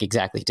what like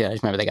exactly did. I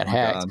just remember they got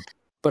hacked. God.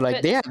 But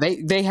like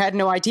they had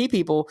no IT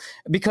people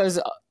because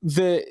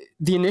the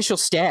initial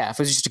staff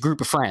was just a group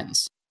of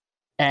friends.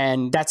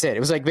 And that's it. It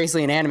was like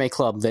basically an anime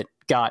club that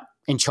got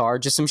in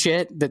charge of some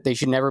shit that they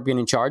should never have been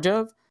in charge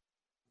of.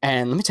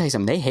 And let me tell you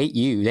something, they hate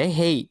you. They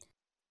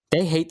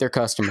hate their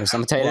customers.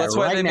 I'm gonna tell you that's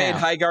why they made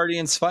High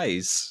Guardian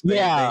Spice. They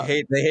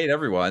hate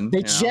everyone.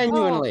 They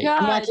genuinely,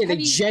 I'm not kidding, they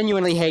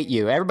genuinely hate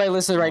you. Everybody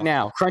listening right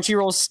now,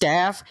 Crunchyroll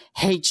staff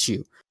hates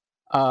you.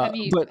 Have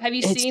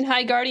you seen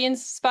High Guardian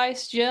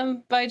Spice,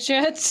 Jim, by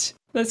chance?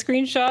 the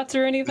screenshots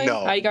or anything?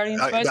 No. Guardian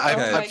Spice?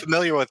 I'm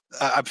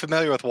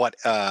familiar with what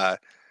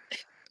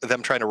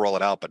them trying to roll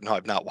it out, but no,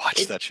 I've not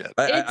watched that shit.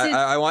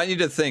 I want you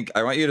to think.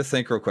 I want you to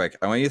think real quick.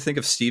 I want you to think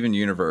of Steven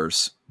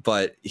Universe,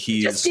 but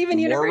he's Steven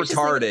more Universe, just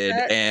leave it retarded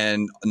at that.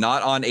 and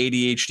not on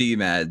ADHD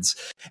meds,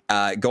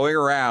 going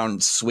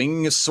around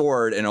swinging a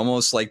sword and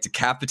almost like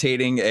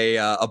decapitating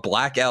a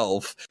black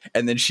elf,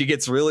 and then she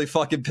gets really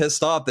fucking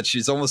pissed off that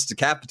she's almost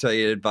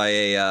decapitated by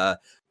a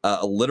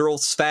literal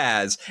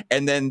spaz,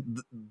 and then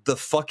the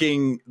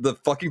fucking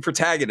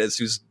protagonist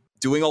who's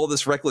doing all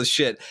this reckless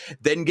shit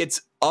then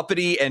gets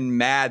uppity and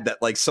mad that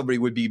like somebody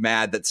would be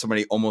mad that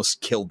somebody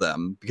almost killed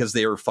them because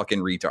they were fucking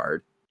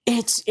retard.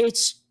 It's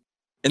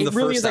In it the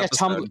really first is like a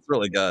episode, Tumblr. it's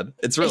really good.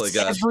 It's really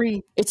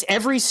good. It's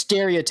every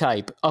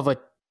stereotype of a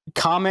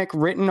comic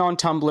written on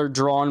Tumblr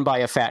drawn by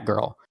a fat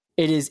girl.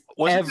 It is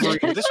every.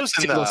 This was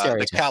in single the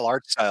stereotype. Cal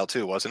art style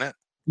too, wasn't it?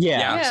 Yeah.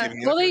 Yeah.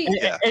 Steven Well, Universe?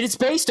 they, Yeah. And it's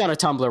based on a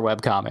Tumblr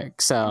webcomic,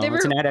 so They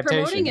it's were an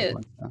adaptation. promoting it.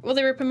 Well,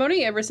 they were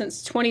promoting it ever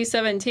since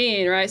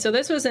 2017, right? So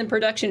this was in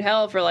production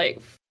hell for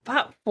like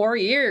about 4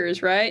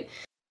 years, right?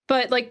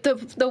 But like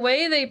the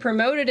way they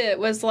promoted it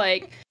was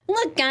like,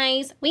 look,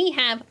 guys, we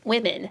have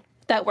women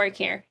that work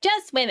here.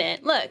 Just women.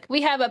 Look,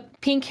 we have a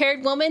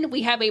pink-haired woman,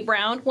 we have a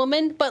brown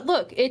woman, but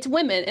look, it's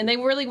women, and they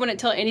really wouldn't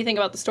tell anything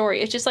about the story.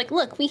 It's just like,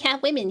 look, we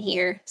have women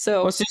here. So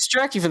Well, it's to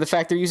distract you from the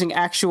fact they're using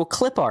actual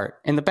clip art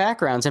in the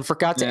backgrounds and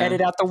forgot to Yeah.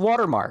 edit out the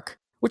watermark,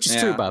 which is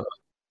true, Yeah. by the way.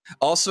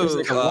 Also, There's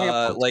like a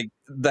lamp. like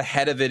the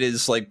head of it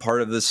is like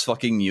part of this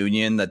fucking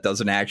union that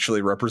doesn't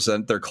actually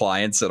represent their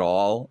clients at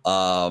all.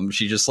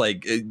 She just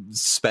like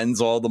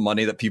spends all the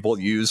money that people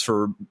use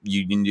for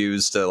union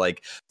dues to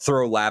like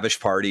throw lavish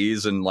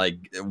parties and like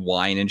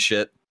wine and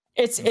shit.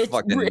 It's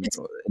Fucking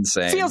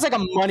insane. feels like a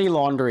money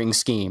laundering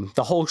scheme.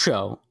 The whole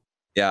show.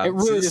 Yeah, It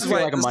really this does is feel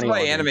why, like a this is money why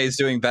laundering. anime is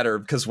doing better,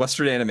 because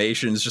Western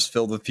animation is just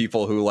filled with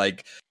people who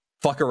like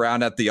fuck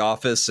around at the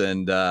office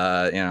and give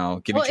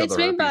Well, each it's other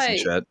made herpes and by-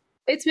 shit.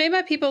 it's made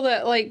by people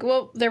that like,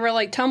 well, they were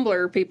like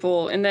Tumblr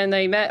people, and then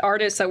they met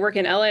artists that work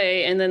in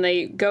LA, and then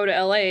they go to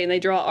LA and they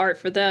draw art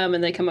for them,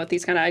 and they come up with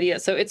these kind of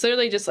ideas. So it's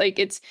literally just like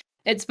it's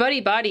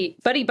buddy,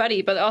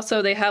 but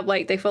also they have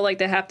like they feel like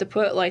they have to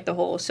put like the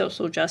whole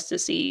social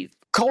justice-y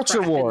Culture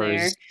crap in there.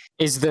 wars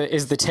is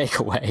the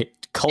takeaway.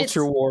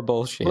 Culture war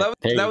bullshit. Well,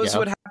 There that you was go.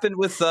 what happened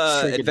with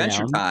Shrink it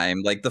Adventure down.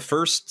 Time. Like the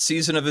first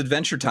season of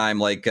Adventure Time,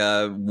 like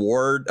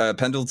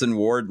Pendleton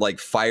Ward like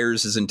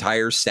fires his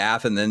entire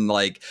staff and then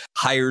like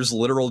hires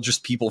literal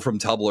just people from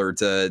Tumblr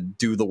to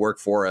do the work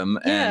for him.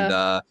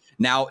 Yeah. And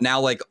now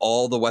like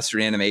all the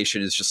Western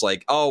animation is just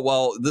like, oh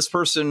well, this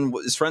person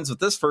is friends with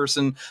this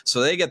person,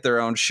 so they get their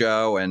own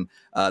show, and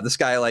this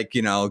guy like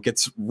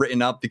gets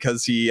written up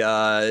because he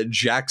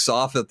jacks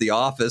off at the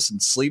office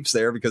and sleeps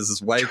there because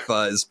his wife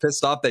is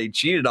pissed off that he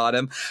cheated on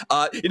him.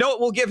 You know what?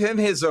 We'll give him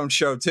his own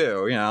show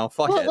too.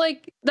 Fuck Well, it.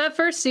 like that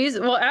first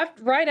season,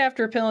 right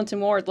after Pendleton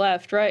Ward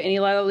left, right, and he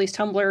let all these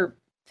Tumblr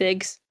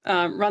figs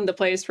run the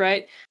place,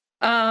 right?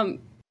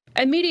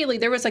 Immediately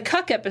there was a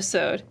cuck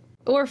episode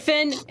where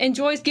Finn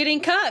enjoys getting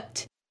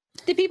cucked.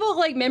 Did people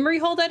like memory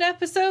hold that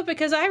episode?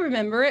 Because I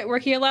remember it, where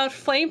he allowed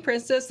Flame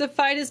Princess to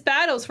fight his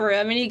battles for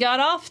him, and he got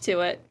off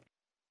to it.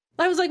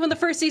 That was like when the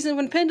first season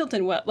when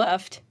Pendleton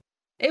left.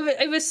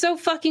 It was so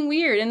fucking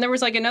weird. And there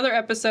was like another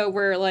episode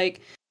where like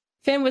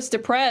Finn was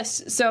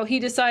depressed, so he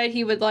decided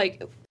he would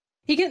like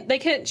they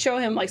couldn't show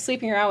him like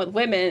sleeping around with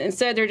women.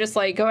 Instead, they're just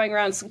like going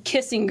around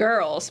kissing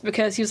girls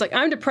because he was like,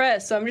 I'm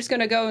depressed, so I'm just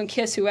gonna go and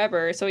kiss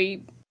whoever. So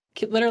he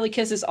literally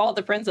kisses all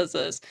the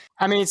princesses.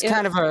 I mean, it's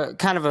kind of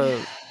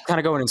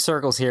going in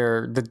circles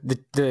here.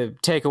 The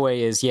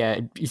takeaway is,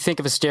 yeah, you think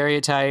of a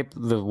stereotype,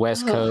 the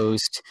West Ugh.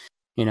 Coast,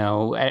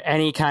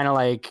 any kind of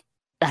like,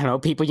 I don't know,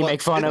 people you Well,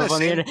 make fun isn't of the on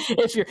the same-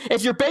 internet.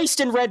 If you're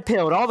based in Red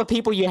Pill, all the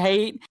people you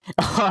hate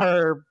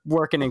are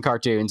working in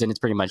cartoons, and it's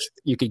pretty much,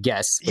 you could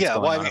guess. What's Yeah,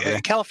 going well, on I over mean,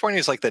 there. California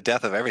is like the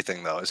death of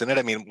everything, though, isn't it?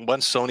 I mean,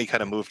 once Sony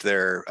kind of moved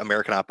their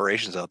American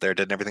operations out there,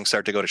 didn't everything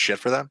start to go to shit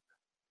for them?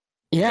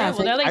 Yeah, I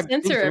Well, now think- they I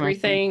think censor they might-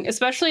 everything,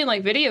 especially in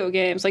like video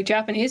games, like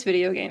Japanese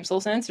video games.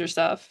 They'll censor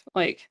stuff.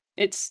 Like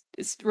it's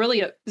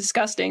really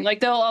disgusting.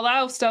 Like they'll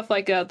allow stuff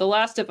like The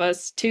Last of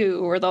Us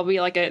 2, where there'll be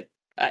like a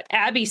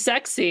Abby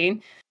sex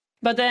scene,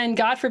 but then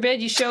God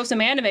forbid you show some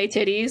anime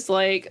titties.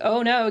 Like,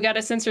 oh no, we got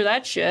to censor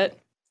that shit.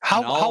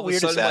 And all How of a weird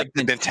is sudden, that? like,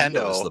 The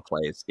Nintendo's Nintendo. the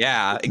place.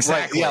 Yeah,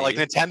 exactly. Right, yeah, like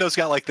Nintendo's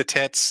got like the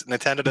tits.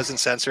 Nintendo doesn't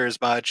censor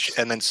as much,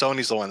 and then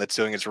Sony's the one that's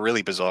doing it. It's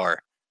really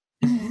bizarre.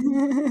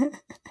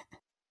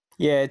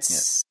 Yeah,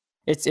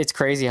 it's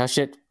crazy how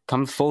shit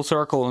comes full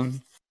circle,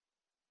 and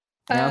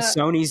now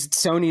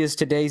Sony is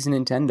today's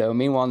Nintendo.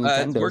 Meanwhile, It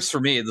Nintendo works for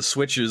me. The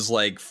Switch is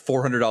like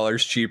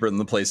 $400 cheaper than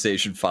the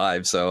PlayStation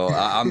 5, so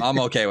I'm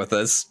okay with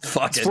this.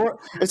 Fuck it.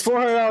 it's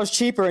 $400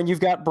 cheaper, and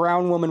you've got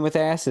brown woman with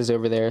asses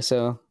over there.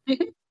 So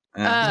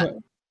Yeah.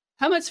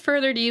 How much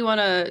further do you want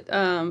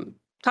to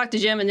talk to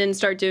Jim and then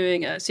start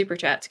doing a super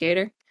chat,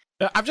 Skater?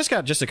 I've just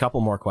got a couple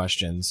more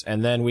questions,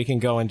 and then we can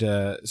go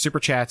into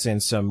super chats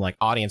and some like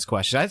audience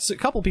questions. I had a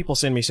couple people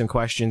send me some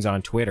questions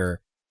on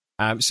Twitter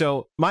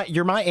So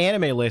your My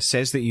Anime list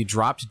says that you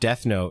dropped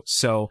Death Note.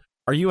 So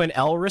are you an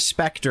L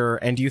respecter,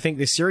 and do you think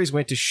the series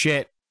went to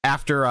shit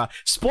after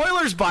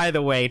spoilers, by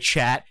the way,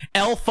 chat,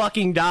 L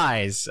fucking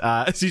dies?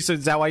 So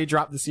is that why you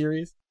dropped the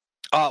series?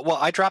 Well,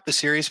 I dropped the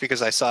series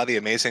because I saw the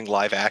amazing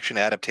live action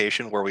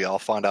adaptation where we all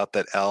found out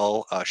that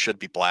L should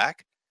be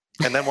black.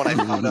 And then when I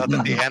found out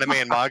that the anime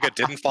and manga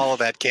didn't follow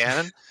that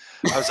canon,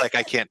 I was like,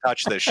 I can't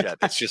touch this shit.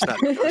 It's just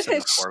not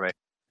enough for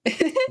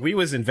me. We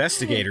was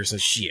investigators and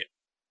shit.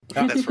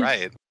 That's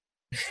right.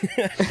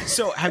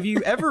 So have you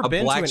ever A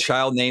been black to an...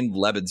 child named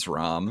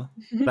Lebensraum.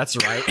 That's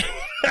right.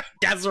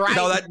 That's right.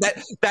 No,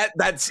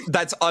 that's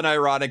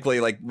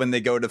unironically like when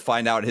they go to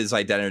find out his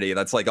identity.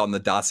 That's like on the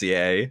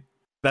dossier.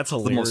 That's The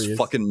hilarious. most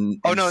fucking.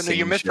 Oh no, insane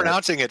you're shit.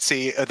 mispronouncing it.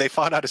 See, they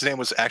found out his name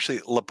was actually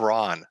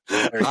LeBron.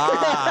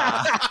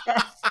 Ah.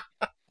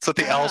 That's what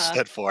the L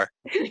stood for.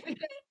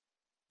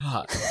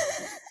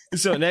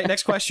 So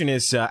next question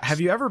is,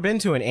 have you ever been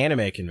to an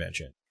anime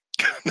convention?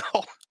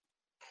 No.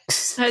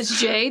 Has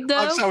Jade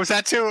though? So was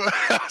that too?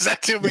 Was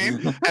that too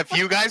mean? Have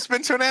you guys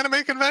been to an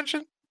anime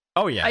convention?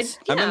 Oh yes.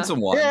 I've been to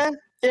one.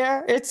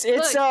 Yeah,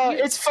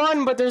 it's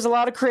fun, but there's a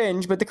lot of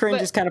cringe. But the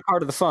cringe is kind of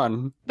part of the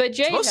fun. But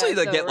Jade Mostly has,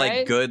 to though, get like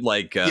right? good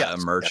like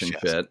Yes, merch and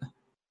yes. shit.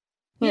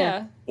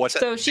 Yeah. What's that?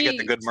 So To get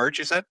the good merch,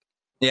 you said?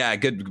 Yeah,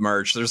 good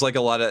merch. There's like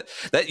a lot of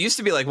that used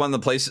to be like one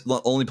of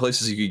the only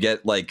places you could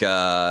get like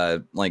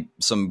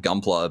some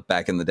Gunpla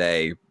back in the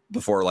day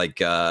before like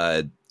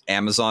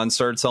Amazon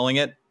started selling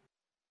it.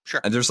 Sure.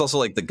 And there's also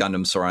like the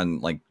Gundam store in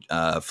like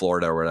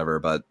Florida or whatever,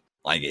 but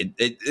like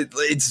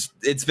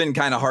it's been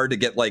kind of hard to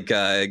get like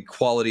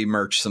quality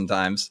merch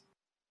sometimes.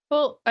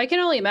 Well, I can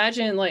only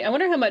imagine. Like, I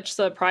wonder how much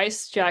the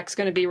price jack's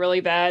going to be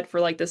really bad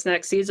for like this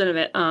next season of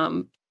it.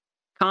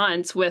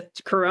 Cons with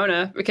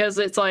Corona, because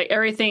it's like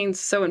everything's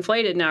so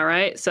inflated now,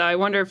 right? So I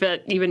wonder if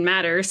it even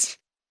matters.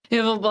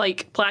 It'll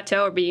like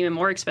plateau or be even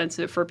more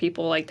expensive for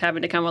people like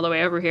having to come all the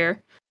way over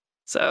here.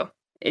 So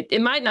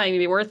it might not even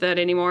be worth it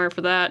anymore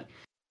for that.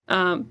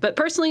 But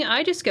personally,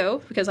 I just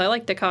go because I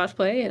like to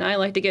cosplay and I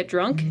like to get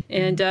drunk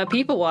and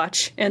people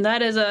watch, and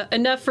that is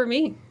enough for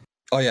me.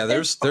 Oh yeah,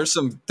 there's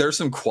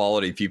some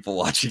quality people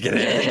watching it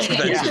at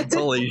conventions.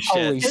 Holy shit!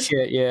 Holy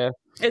shit! Yeah,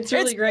 It's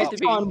really great to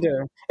be.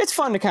 It's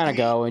fun to kind of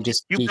go and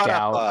just geek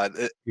out.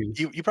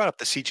 You brought up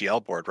the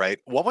CGL board, right?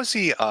 What was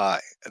the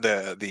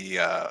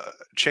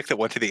chick that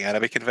went to the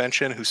anime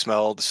convention who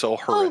smelled so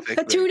horrific?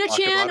 Oh,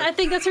 Tuna-chan, I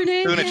think that's her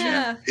name.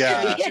 Tuna-chan.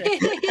 Yeah.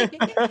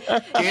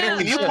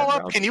 Gator,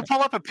 Yeah. can you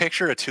pull up a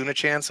picture of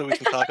Tuna-chan so we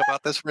can talk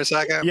about this for a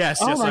second? Yes.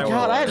 Oh yes, my I god,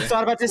 will. I haven't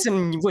thought about this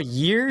in what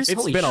years? It's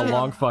Holy been shit. a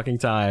long fucking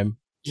time.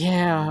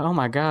 Yeah. Oh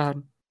my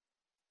god.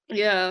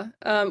 Yeah.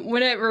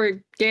 Whenever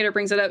Gator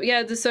brings it up,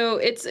 yeah. So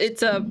it's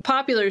a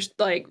popular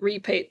like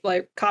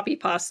copy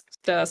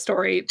pasta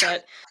story,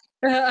 but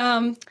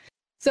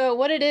so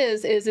what it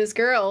is this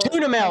girl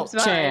Tuna Melt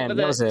comes by Chan. with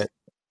That was it.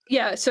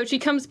 Yeah, so she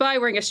comes by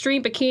wearing a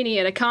stream bikini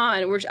at a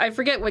con, which I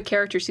forget what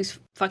character she's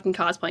fucking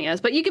cosplaying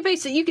as, but you could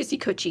see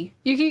Kuchi.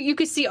 You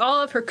could see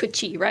all of her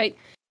Kuchi, right?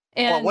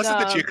 And Well, it wasn't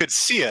that you could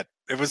see it.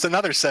 It was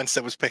another sense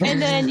that was picking. and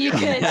then you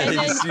could, and then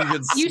you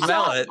could you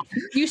smell saw it.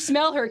 you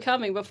smell her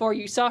coming before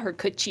you saw her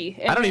Kuchi.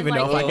 And I don't then, even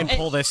know if like, I can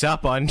pull this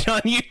up on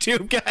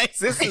YouTube, guys.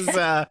 This is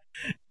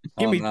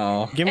give me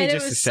no. give me and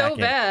just it was a second.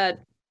 so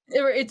bad.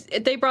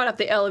 They brought up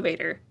the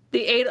elevator.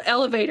 The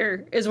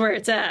elevator is where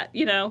it's at,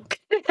 you know,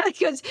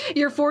 because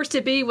you're forced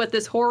to be with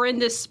this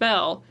horrendous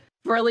smell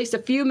for at least a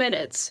few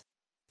minutes.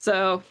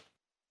 So,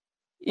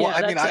 yeah, Well,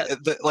 I mean, that's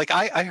it.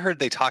 I heard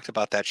they talked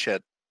about that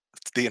shit.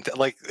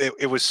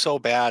 It was so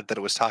bad that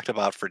it was talked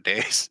about for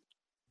days.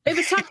 It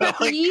was talked about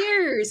for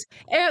years.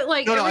 And,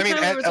 like, No, I every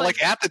mean, time it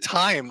was at the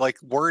time, like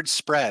word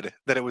spread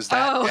that it was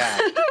that bad.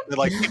 That,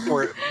 like people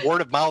were word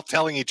of mouth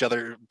telling each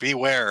other,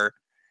 "Beware,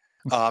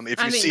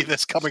 if you see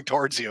this coming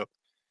towards you."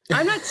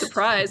 I'm not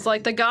surprised.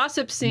 Like the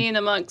gossip scene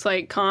amongst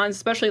like cons,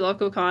 especially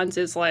local cons,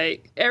 is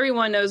like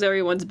everyone knows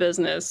everyone's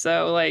business.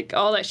 So like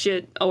all that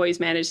shit always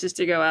manages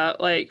to go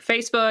out. Like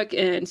Facebook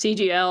and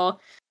CGL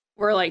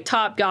were like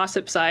top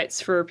gossip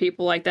sites for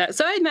people like that.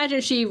 So I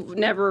imagine she will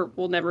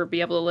never be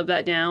able to live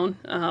that down.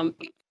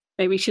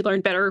 Maybe she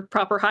learned better,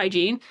 proper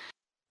hygiene.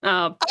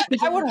 I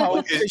would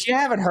hope, because you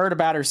haven't heard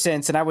about her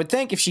since, and I would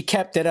think if she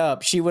kept it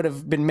up, she would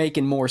have been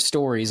making more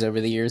stories over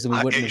the years, and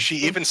we wouldn't. Is she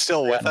even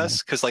still with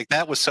us? Because like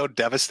that was so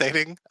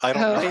devastating. I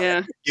don't know.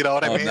 Yeah. You know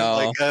what I Oh, mean? no.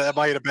 Like it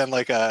might have been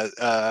like a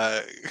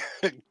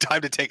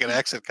time to take an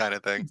exit kind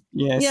of thing.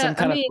 Yeah, Yeah, some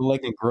kind I mean- of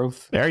malignant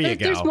growth. There you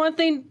go. There's one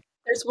thing.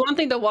 There's one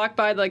thing to walk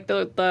by like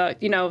the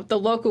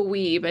local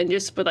weeb and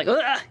just be like,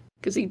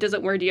 because he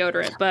doesn't wear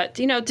deodorant. But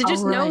to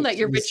just know right. that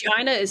your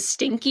vagina is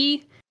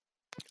stinky.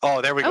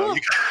 Oh, there we go. Oh.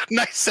 You got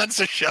nice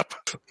censorship.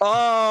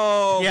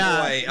 Oh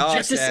Yeah, boy.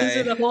 Just to censor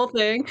Okay. the whole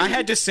thing. I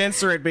had to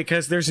censor it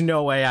because there's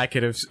no way I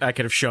could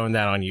have shown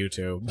that on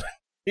YouTube.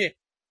 Just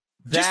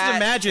That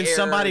imagine hair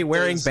somebody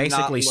wearing does not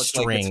basically look like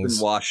strings. it's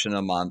been washed in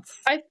a month.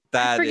 I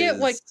That forget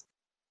is what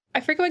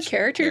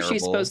character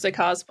she's terrible. supposed to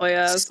cosplay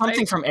as.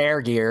 Something from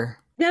Air Gear.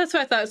 Yeah, that's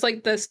what I thought. It's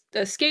like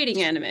the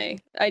skating anime.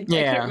 I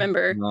Yeah. can't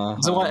remember.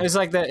 It's the one, it's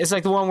like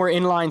the one where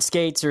inline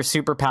skates are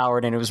super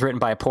powered, and it was written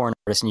by a porn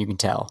artist, and you can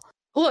tell.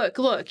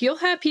 Look, you'll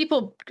have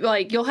people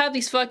like you'll have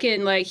these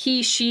fucking like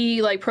he,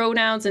 she like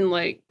pronouns and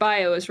like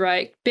bios,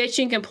 right?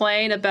 Bitch and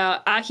complain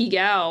about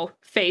Akigao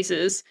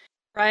faces,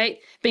 right?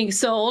 Being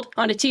sold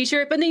on a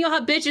t-shirt, but then you'll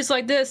have bitches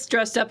like this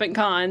dressed up in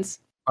cons.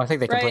 I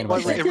think they complain Right.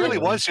 about Well, that. it really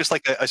was just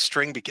like a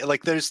string.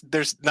 Like there's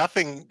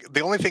nothing.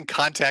 The only thing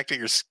contacting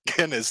your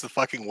skin is the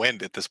fucking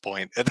wind at this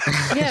point. And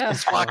Yeah.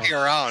 just walking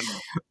around.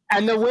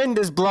 And the wind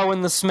is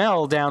blowing the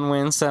smell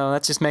downwind, so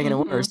that's just making it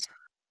worse.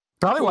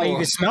 Probably why you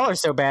can smell her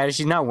so bad is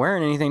she's not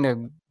wearing anything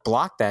to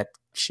block that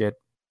shit.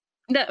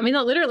 No, I mean,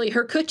 no, literally,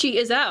 her coochie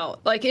is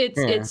out. Like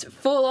it's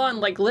full on.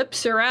 Like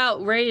lips are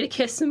out, ready to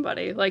kiss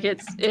somebody. Like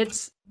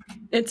it's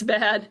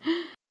bad.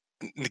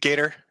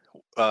 Gator,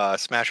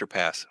 smash or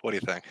pass? What do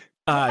you think?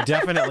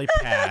 Definitely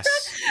pass.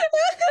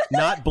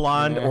 Not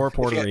blonde or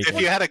Puerto Rican.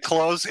 If you had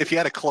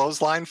a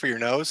clothesline for your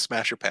nose,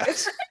 smash or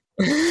pass?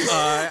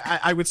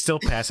 I would still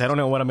pass. I don't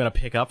know what I'm going to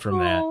pick up from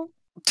that.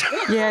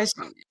 Yeah.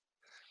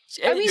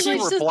 I mean, You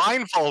like, were just-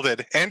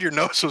 blindfolded and your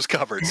nose was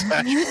covered.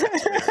 Smash or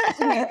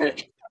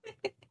pass?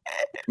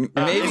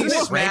 Maybe Is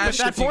this smash rape at if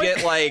that you point?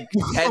 get like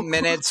 10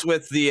 minutes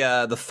with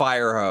the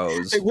fire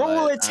hose. Like, what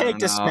will but it I take don't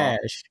to know.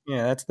 smash?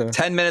 Yeah, that's the.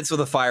 10 minutes with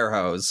a fire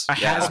hose. A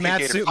Yeah. hazmat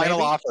Gator, suit, final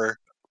maybe? offer.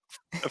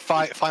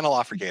 Final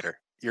offer, Gator.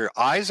 Your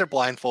eyes are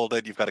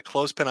blindfolded. You've got a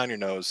clothespin on your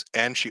nose,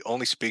 and she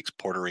only speaks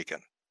Puerto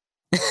Rican.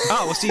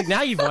 Oh, well, see,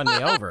 now you've won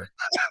me over.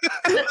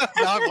 Now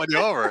I've won you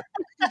over.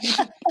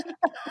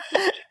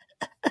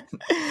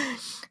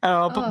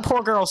 Oh, but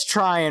poor girl's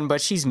trying, but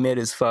she's mid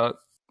as fuck,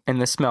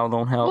 and the smell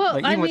don't help. Well,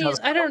 Like, I even mean,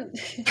 without-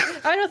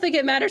 I don't think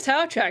it matters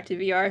how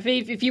attractive you are.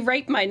 If you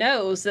rape my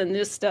nose, then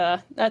just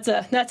that's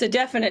a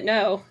definite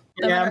no.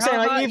 No Yeah, matter I'm saying, how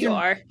like, hot you even-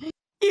 are.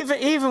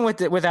 even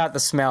without the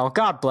smell,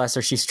 God bless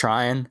her, she's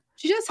trying.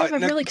 She does have a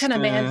no, really kind of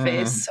man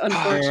face,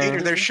 unfortunately.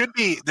 Gator,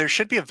 there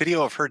should be a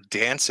video of her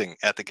dancing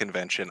at the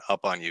convention up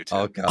on YouTube.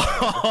 Oh,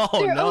 God.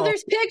 Oh, no.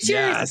 There's pictures.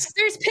 Yes.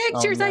 There's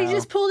pictures. Oh, I no.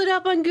 just pulled it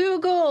up on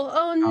Google.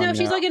 Oh no, Oh,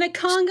 she's no. like in a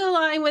conga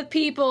line with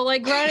people,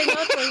 like grinding up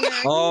on there.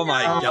 Oh,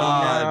 my No.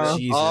 God. no.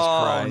 Jesus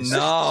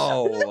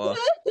oh, Christ.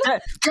 no.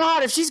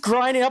 God, if she's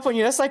grinding up on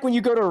you, that's like when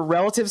you go to a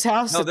relative's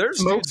house. No, that there's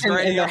smokes dudes in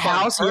grinding their up on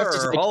house. You have to her.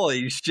 just, like,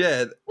 Holy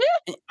shit.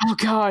 oh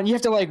God, you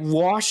have to like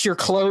wash your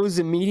clothes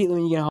immediately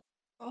when you get home.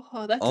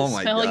 Oh, that's Oh a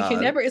my smell you can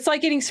God. never. It's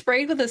like getting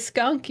sprayed with a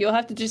skunk. You'll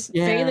have to just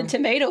Yeah. bathe in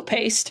tomato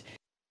paste.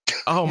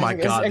 Oh, my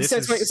God. It's,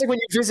 This it's like when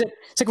you visit.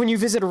 It's like when you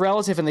visit a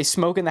relative and they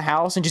smoke in the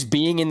house, and just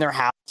being in their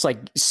house like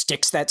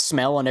sticks that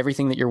smell on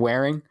everything that you're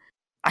wearing.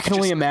 I can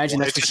only imagine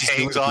It that's what just she's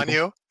doing hangs to on people.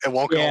 you. It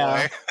won't go Yeah.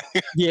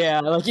 away. Yeah,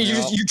 like you're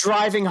Yep. you're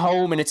driving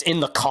home and it's in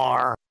the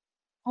car.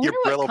 I You're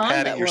wonder what Brillo con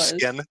padding that your was.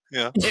 skin.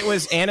 Yeah. It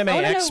was Anime I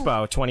wanna know-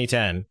 Expo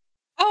 2010.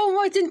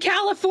 Oh, it's in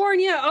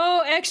California.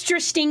 Oh,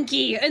 extra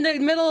stinky in the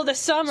middle of the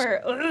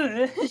summer.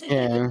 Ugh.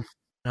 Yeah.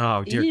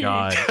 Oh, dear Ew.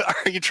 God.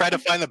 Are you trying to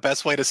find the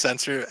best way to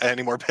censor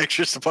any more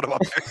pictures to put them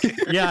up there?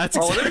 Yeah, it's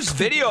Oh, there's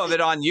video of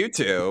it on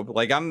YouTube.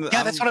 Like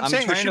Yeah, that's what I'm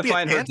saying. There trying should to be a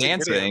find her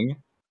dancing video. dancing.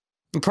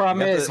 The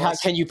problem You have is, to- how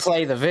can you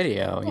play the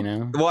video? You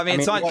know. Well, I mean,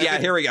 it's on. well, Yeah,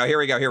 it- here we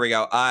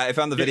go. I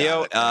found the You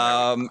video.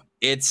 got it.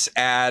 It's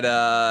at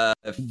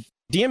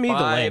DM me the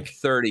link.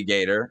 5:30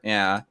 Gator.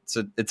 Yeah, it's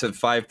at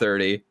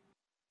 5:30.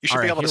 You should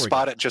All be right, able to here we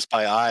spot it just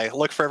by eye.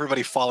 Look for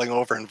everybody falling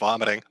over and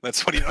vomiting.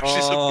 That's when you know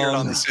she's appeared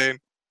on the scene.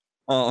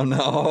 Oh no.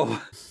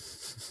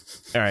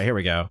 All right, here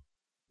we go.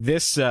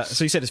 This, so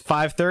you said it's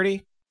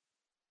 5:30?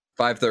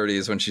 5:30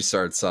 is when she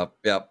starts up.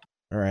 Yep.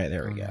 All right,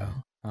 there we go.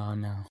 Oh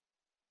no.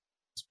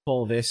 Let's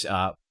pull this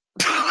up.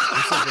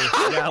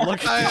 Yeah,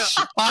 look at this.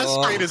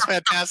 On screen is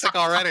fantastic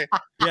already.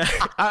 Yeah,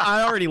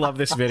 I already love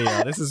this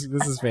video. This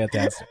is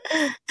fantastic.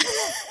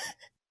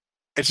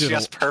 It's Dude,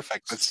 just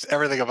perfect. It's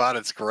everything about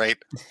it's great.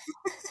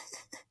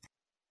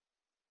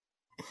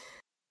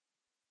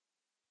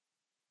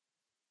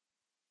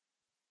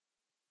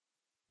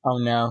 Oh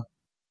no.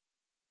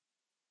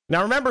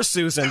 Now remember,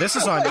 Susan, this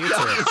is on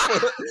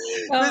YouTube.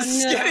 Oh,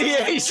 This no. skinny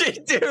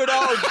Asian dude.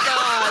 Oh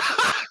god.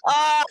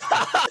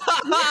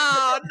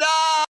 Oh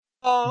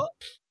no.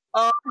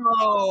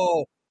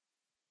 Oh.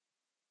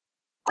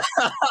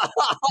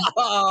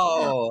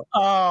 Oh.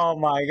 Oh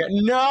my god.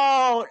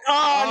 No.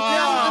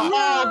 Oh, no. no.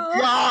 Oh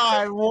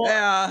god. What?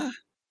 Yeah.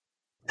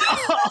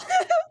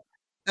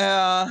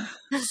 Yeah.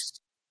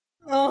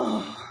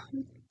 Oh.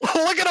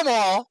 Look at them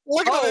all.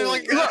 Look at them. Oh,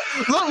 Like,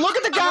 Look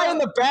at the guy in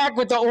the back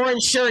with the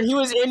orange shirt. He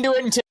was into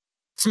it until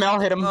smell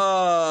hit him.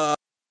 Uh,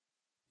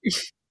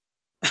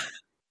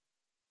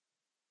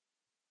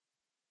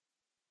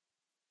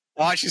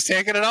 oh, she's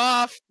taking it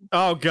off.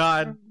 Oh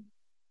God.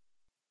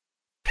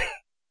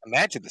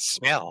 Imagine the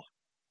smell.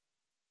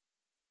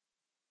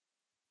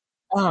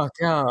 Oh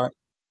god.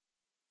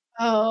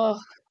 Oh.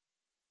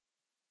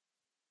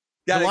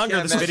 God, The I longer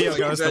can't this video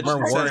imagine goes, the more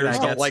convention worried I centers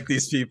get. don't like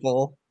these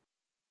people.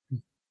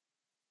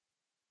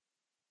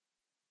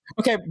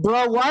 Okay,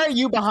 bro, why are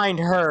you behind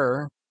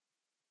her?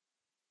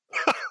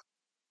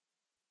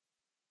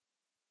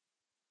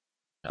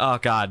 Oh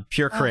god,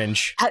 pure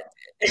cringe.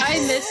 I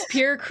miss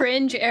pure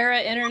cringe era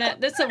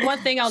internet. That's the one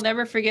thing I'll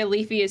never forget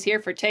Leafy is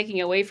here for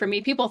taking away from me.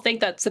 People think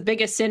that's the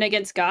biggest sin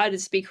against God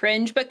is to be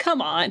cringe, but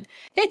come on.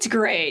 It's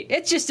great.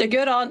 It's just a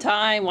good on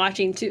time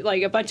watching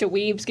like a bunch of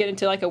weebs get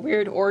into like a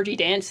weird orgy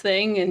dance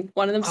thing and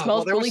one of them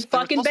smells really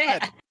fucking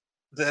bad.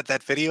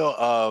 That video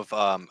of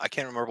I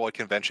can't remember what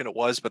convention it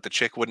was, but the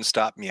chick wouldn't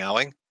stop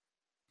meowing.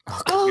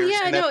 Oh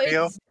yeah,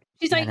 no,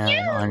 she's like,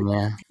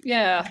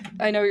 yeah,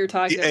 I know what you're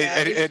talking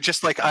about. It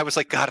just like I was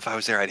like, God, if I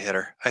was there, I'd hit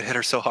her. I'd hit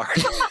her so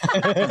hard.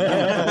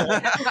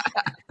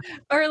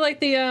 Or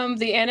like the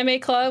anime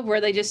club where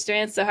they just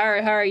dance to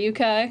Hara Hara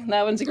Yukai.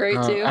 That one's great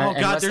too. Oh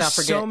god, there's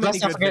so many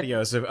good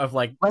videos of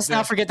like. Let's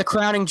not forget the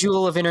crowning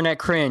jewel of internet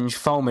cringe,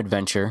 Foam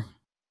Adventure.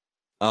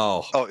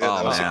 Yeah,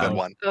 that was a good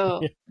one.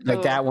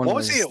 Like that one. What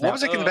was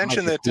the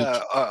convention that?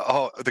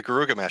 The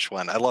Garugamesh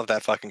one. I love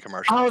that fucking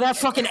commercial. Oh, that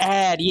fucking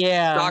ad,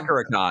 yeah.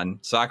 SakuraCon.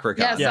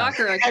 Yeah,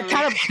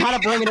 SakuraCon. Kind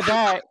of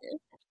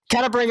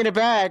bringing it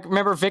back.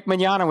 Remember, Vic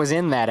Mignogna was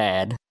in that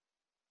ad.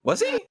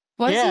 Was he?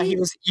 He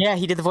was. Yeah,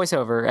 he did the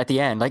voiceover at the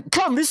end. Like,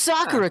 come to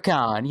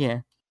SakuraCon. Yeah.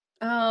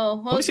 Oh,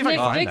 well,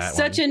 Vic's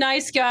such a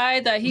nice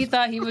guy that he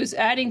thought he was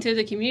adding to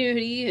the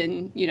community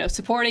and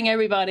supporting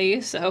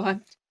everybody. So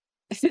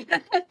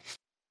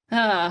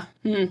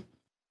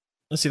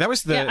Let's see. That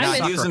was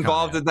the. He was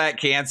involved in that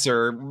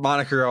cancer.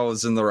 Monica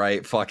was in the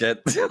right. Fuck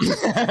it.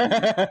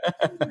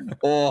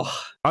 Oh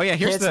yeah.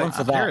 Here's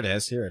Here it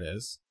is. Here it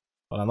is.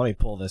 Hold on. Let me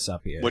pull this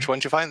up here. Which one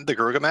did you find? The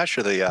Garugamesh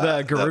or the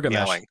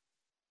Garugamesh?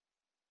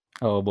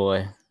 Oh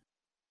boy.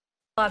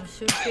 I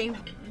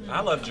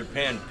love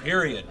Japan.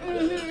 Period.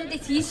 The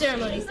tea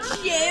ceremonies.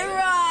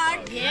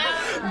 J-Rock.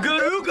 Yeah.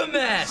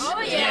 Garugamesh.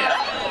 Oh yeah.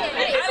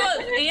 I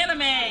love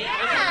anime.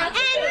 And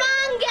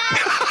manga.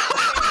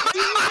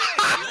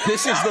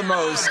 This is the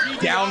most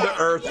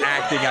down-to-earth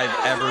acting I've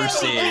ever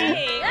seen.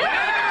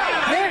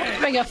 They're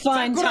having a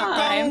fun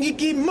time. Don't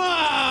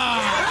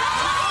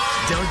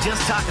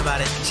just talk about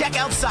it. Check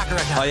out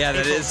SakuraCon. Oh yeah,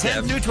 that is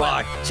him.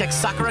 Fuck. Check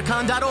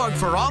sakuracon.org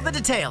for all the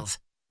details.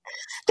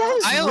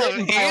 I love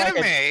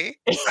anime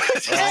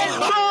and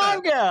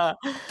manga.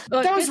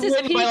 That was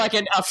written by like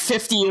a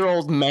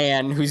 50-year-old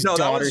man whose daughter's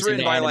that was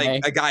written by anime.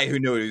 like a guy who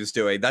knew what he was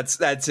doing.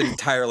 That's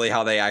entirely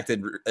how they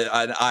acted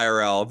on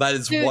IRL. That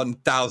is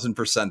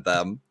 1000%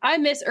 them. I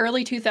miss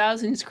early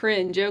 2000s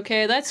cringe.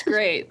 Okay, that's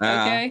great.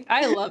 Okay,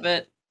 I love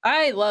it.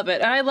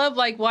 And I love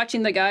like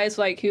watching the guys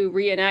like who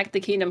reenact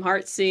the Kingdom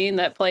Hearts scene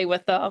that play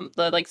with the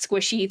like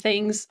squishy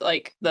things,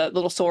 like the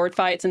little sword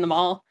fights in the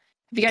mall.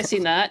 Have you guys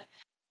seen that?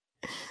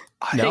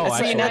 No,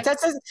 they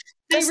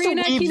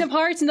reenact Kingdom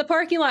Hearts in the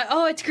parking lot.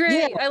 Oh, it's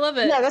great! Yeah, I love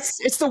it. Yeah,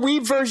 it's the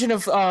weeb version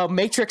of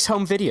Matrix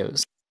home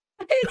videos.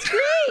 It's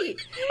great.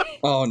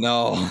 Oh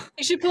no!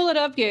 You should pull it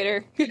up,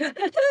 Gator.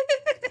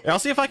 I'll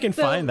see if I can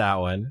find that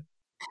one.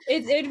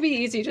 It'd be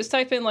easy. Just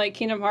type in like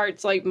Kingdom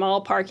Hearts like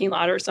mall parking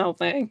lot or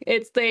something.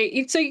 So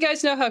you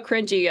guys know how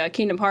cringy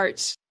Kingdom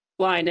Hearts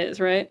line is,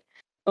 right?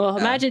 Well,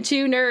 imagine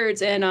two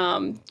nerds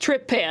in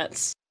trip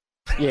pants.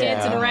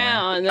 Dancing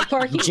around in the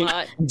parking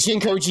lot.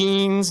 Jinko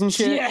jeans and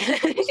shit. Yeah.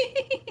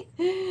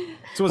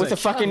 So with a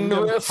fucking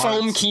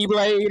foam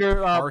keyblade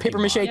or paper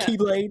mache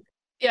keyblade.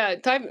 Yeah,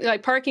 type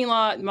like parking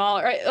lot,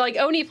 mall, right? Like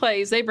Oni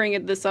Plays, they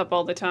bring this up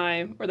all the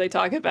time where they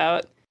talk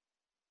about.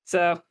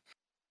 So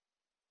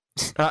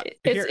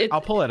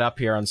I'll pull it up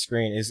here on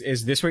screen.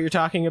 Is this what you're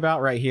talking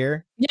about right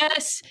here?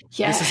 Yes.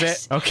 This is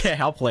it? Okay,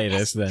 I'll play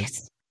this then.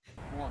 Yes.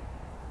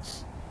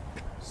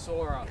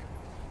 Sora.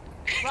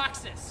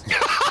 Roxas.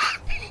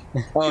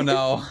 Oh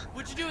no.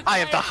 What'd you do with I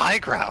have the high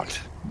ground.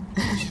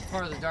 She's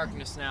part of the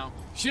darkness now.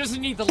 She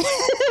doesn't need the light.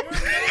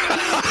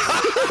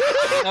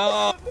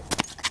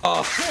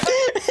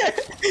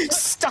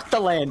 Stuck the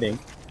landing.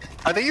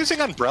 Are they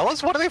using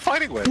umbrellas? What are they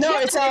fighting with? No,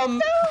 it's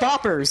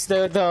boppers.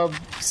 The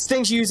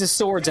things you use as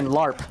swords in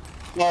LARP.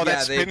 Oh,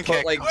 that's spin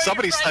kick.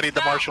 Somebody studied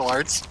the martial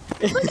arts.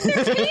 Look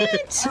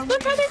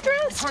how they're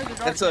dressed.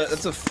 That's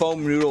a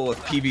foam noodle with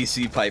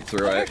PVC pipe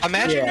through it.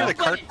 Imagine you're the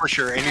cart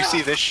pusher and you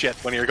see this shit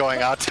when you're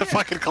going out to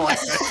fucking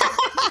collect it.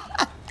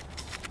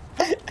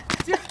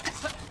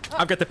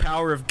 I've got the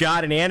power of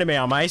God and anime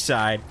on my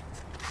side.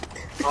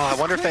 Oh, I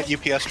wonder if that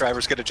UPS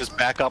driver's gonna just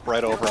back up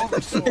right over him.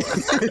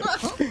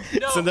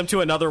 Send them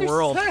to another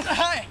world.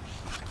 Time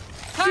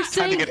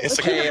to get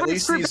Okay, at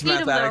least these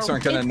mathematics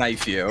aren't gonna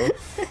knife you.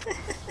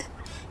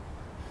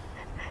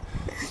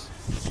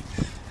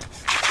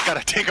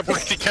 Gotta take a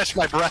break to catch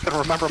my breath and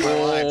remember my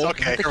lines.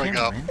 Okay, here we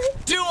go.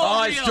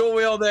 Oh, it's dual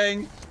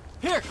wielding.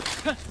 Here.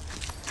 This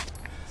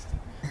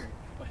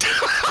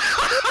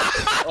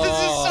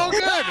is so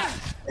good.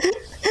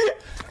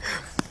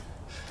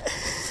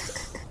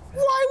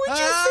 Why would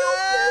you film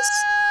this?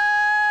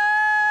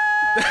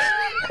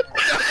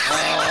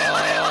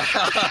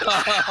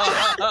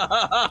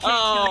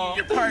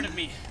 You're part of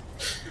me.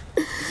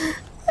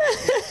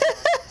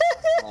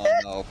 Oh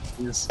no!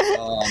 Please. Oh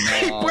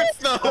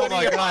no! Oh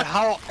my god!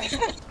 How?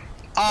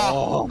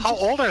 Oh, how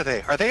old are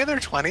they? Are they in their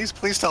 20s?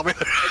 Please tell me.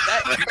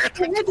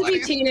 They have to be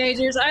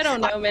teenagers. I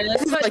don't know, man.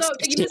 But like no,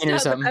 you 16 just or know the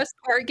something. best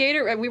part,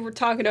 Gator, and we were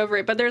talking over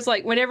it, but there's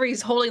like, whenever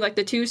he's holding like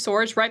the two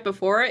swords right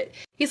before it,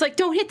 he's like,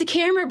 don't hit the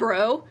camera,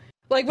 bro.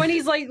 Like when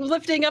he's like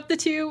lifting up the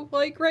two,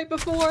 like right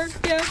before.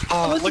 Yeah.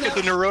 Oh, Listen look at up.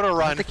 the Naruto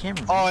run. The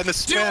camera. Oh, and the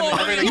spin.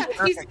 Everything's Yeah,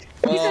 perfect.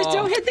 he says,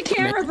 don't hit the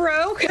camera,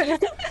 bro.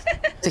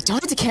 It's like,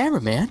 don't hit the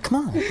camera, man.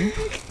 Come on.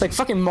 It's like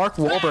fucking Mark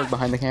Wahlberg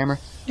behind the camera.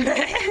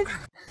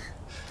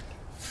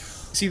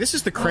 See, this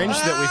is the cringe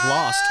that we've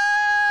lost.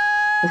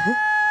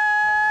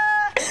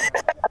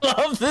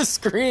 Love the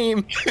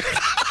scream.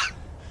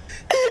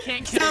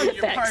 Can't Sound kill your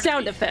effect. party.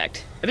 Sound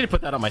effect. I didn't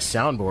put that on my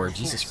soundboard.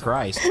 Jesus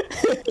Christ.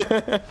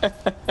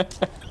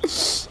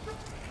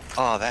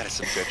 Oh, that is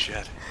some good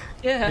shit.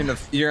 Yeah.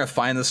 You're gonna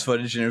find this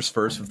footage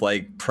interspersed with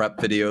like prep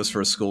videos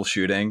for a school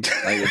shooting.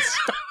 Like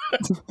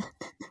it's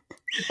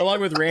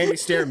Along with Randy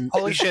staring.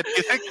 Holy shit!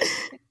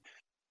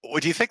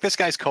 Do you think this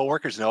guy's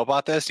coworkers know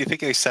about this? Do you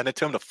think they send it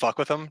to him to fuck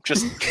with him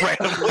just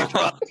randomly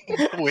throughout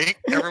the week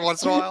every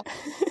once in a while?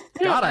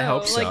 God, I know.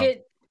 hope so.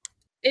 Like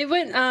it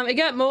went it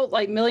got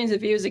like millions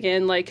of views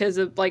again, like because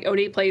of like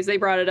OD plays, they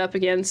brought it up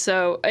again.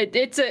 So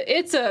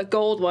it's a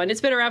gold one.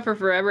 It's been around for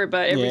forever,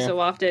 but every Yeah. so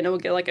often it will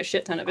get like a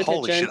shit ton of attention.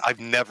 Holy shit! I've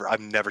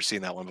never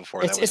seen that one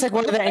before. It's like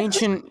one of the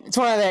ancient. It's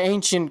one of the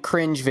ancient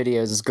cringe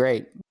videos. It's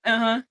great.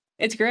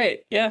 It's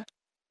great. Yeah.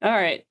 All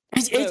right.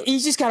 You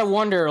just gotta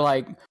wonder,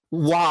 like,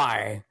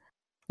 why?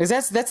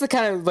 Because that's the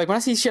kind of, like, when I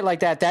see shit like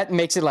that, that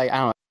makes it like, I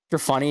don't know, extra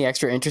funny,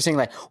 extra interesting.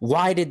 Like,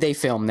 why did they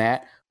film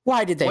that?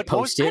 Why did they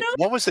post it?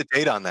 What was the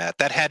date on that?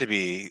 That had to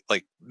be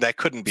like that.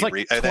 Couldn't be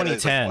It's like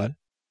 2010.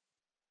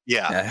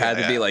 Yeah, it had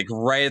to be like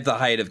right at the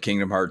height of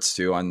Kingdom Hearts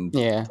 2 on.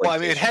 Yeah. Well, I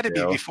mean, it had to be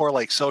PlayStation 2. before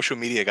like social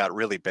media got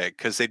really big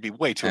because they'd be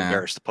way too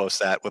embarrassed to post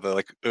that with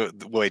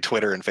the way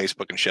Twitter and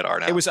Facebook and shit are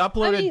now. It was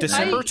uploaded I mean,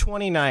 December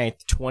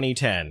 29th,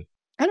 2010.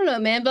 I don't know,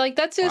 man, but like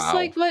that's just Wow.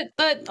 like what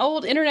that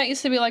old internet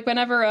used to be like.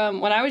 Whenever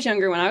when I was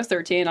younger, when I was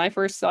 13, I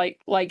first like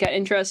got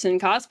interested in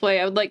cosplay.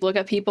 I would like look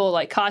at people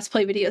like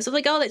cosplay videos. I'm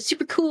like, oh, that's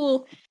super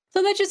cool.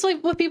 So that's just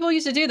like what people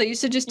used to do. They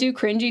used to just do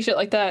cringy shit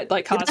like that,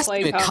 like That's not cosplay.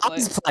 even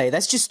cosplay.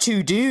 That's just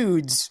two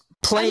dudes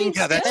playing.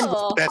 Yeah,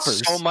 Still.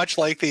 that's so much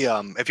like the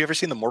Have you ever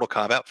seen the Mortal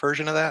Kombat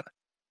version of that?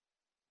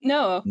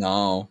 No.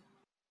 No.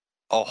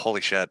 Oh,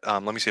 holy shit!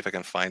 Let me see if I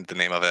can find the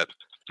name of it.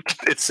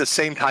 It's the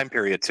same time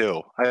period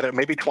too.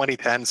 Maybe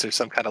 2010. So there's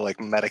some kind of like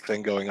medic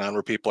thing going on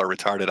where people are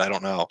retarded. I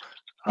don't know.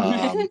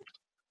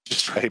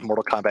 Just write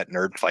Mortal Kombat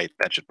nerd fight.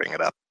 That should bring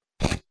it up.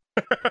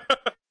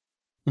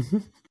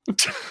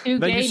 Two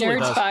That gay usually nerds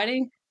does.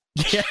 fighting.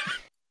 Yeah.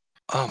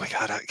 Oh my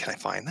god! Can I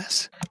find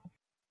this?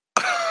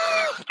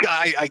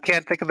 I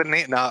can't think of the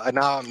name now.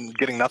 Now I'm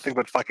getting nothing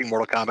but fucking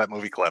Mortal Kombat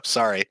movie clips.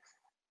 Sorry.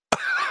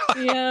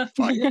 Yeah.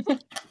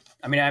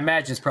 I mean, I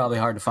imagine it's probably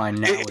hard to find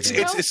nowadays.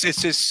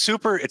 It's this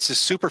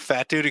super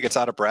fat dude who gets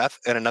out of breath,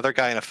 and another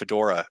guy in a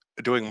fedora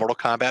doing Mortal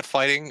Kombat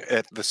fighting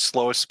at the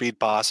slowest speed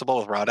possible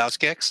with roundhouse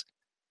kicks,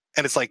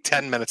 and it's like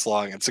 10 minutes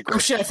long. It's a great. Oh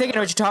shit! I think I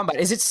know what you're talking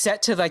about. Is it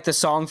set to like the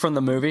song from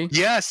the movie?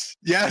 Yes,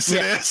 it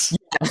is.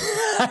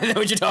 I know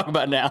what you're talking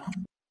about now.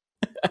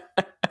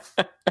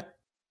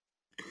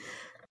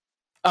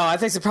 I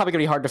think it's probably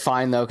gonna be hard to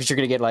find though, because you're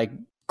gonna get like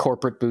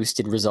corporate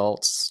boosted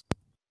results.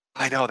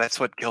 I know, that's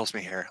what kills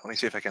me here. Let me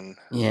see if I can.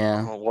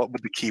 Yeah. Well, what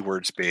would the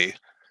keywords be?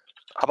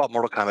 How about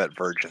Mortal Kombat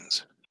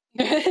virgins?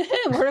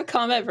 Mortal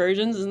Kombat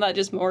versions, isn't that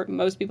just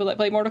most people that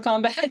play Mortal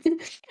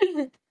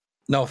Kombat?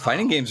 No,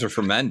 fighting games are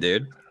for men,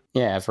 dude.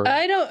 Yeah, for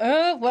I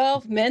don't.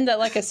 Well, men that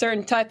like a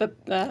certain type of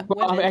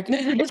women.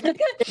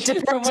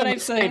 From what I'm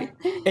saying,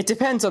 it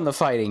depends on the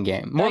fighting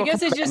game. Mortal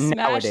guess it's Kombat just Smash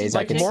nowadays. is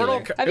I can see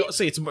Mortal. that.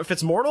 See, if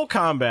it's Mortal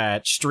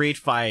Kombat, Street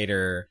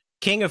Fighter,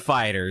 King of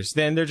Fighters,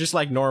 then they're just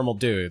like normal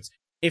dudes.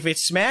 If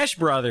it's Smash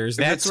Brothers,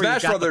 If that's it's where you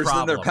Smash got Brothers, the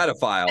then they're problem.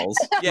 pedophiles.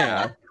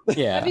 Yeah.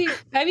 Yeah.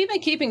 have you been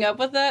keeping up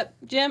with that,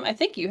 Jim? I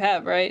think you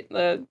have, right?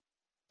 The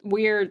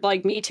weird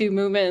like Me Too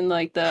movement and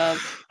like the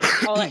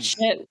all that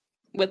shit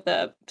with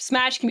the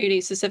Smash community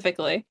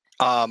specifically.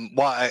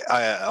 Well,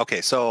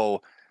 okay,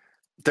 so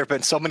there've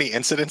been so many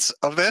incidents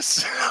of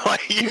this.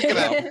 Like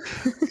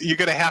you're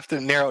gonna have to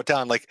narrow it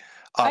down. Like,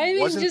 I mean,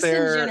 wasn't just in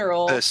there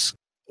general. this?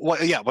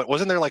 Well, yeah, but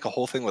wasn't there like a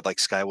whole thing with like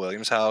Sky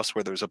Williams' house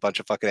where there was a bunch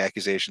of fucking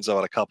accusations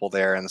about a couple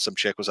there and some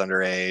chick was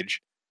underage?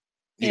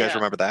 You guys Yeah.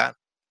 remember that?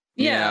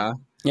 Yeah.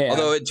 Yeah.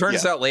 Although it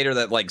turns out later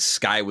that like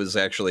Sky was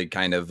actually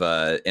kind of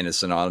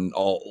innocent on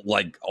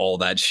all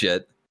that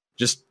shit.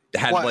 Just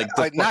had Well, like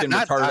the fucking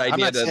retarded I'm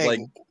idea not that like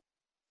saying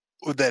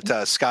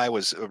that Sky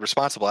was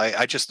responsible.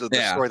 I just the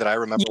story that I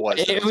remember was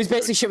it was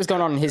basically shit was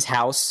going on in his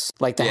house,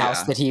 like the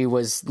house that he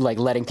was like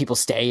letting people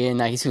stay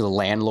in. I guess he was a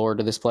landlord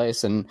of this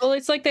place, and Well,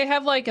 it's like they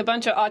have like a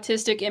bunch of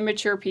autistic,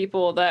 immature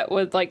people that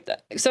would like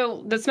that.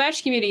 So the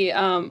Smash community,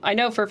 I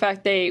know for a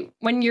fact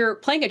when you're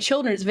playing a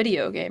children's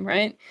video game,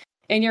 right,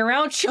 and you're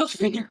around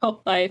children your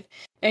whole life,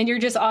 and you're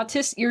just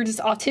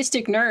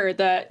autistic nerd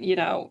that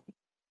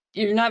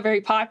you're not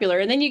very popular,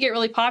 and then you get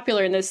really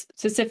popular in this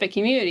specific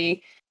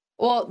community.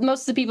 Well,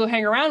 most of the people who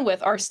hang around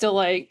with are still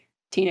like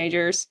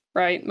teenagers,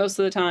 right? Most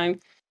of the time.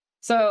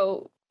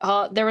 So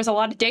there was a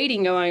lot of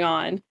dating going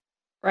on,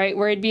 right?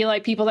 Where it'd be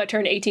like people that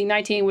turned 18,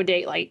 19 would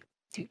date like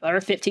people that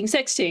are 15,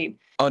 16.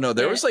 Oh no,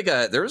 there was like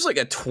a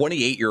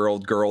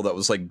 28-year-old girl that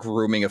was like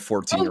grooming a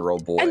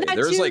 14-year-old boy. and that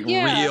There's too, like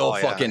yeah. real Oh,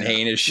 yeah, fucking yeah.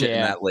 heinous shit in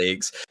Yeah. that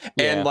leagues.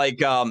 Yeah. And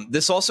like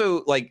this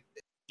also like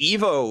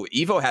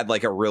Evo had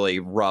like a really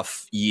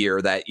rough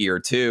year that year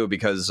too,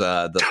 because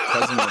the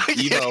president of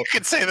Yeah, Evo you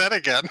could say that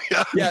again.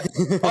 Yeah. yeah.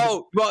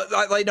 Oh well,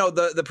 I know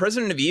the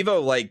president of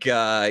Evo like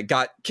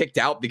got kicked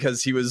out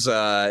because he was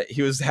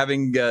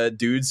having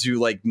dudes do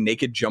like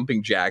naked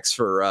jumping jacks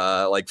for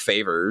like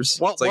favors.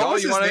 What, It's like, what oh,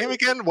 was you his wanna- name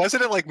again?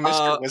 Wasn't it like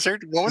Mr.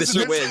 Wizard? What was Mr. his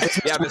name?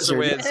 Wiz? Yeah, Mr.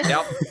 Wiz.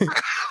 Yep.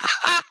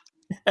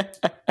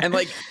 And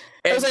like,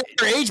 It was and, like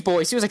her age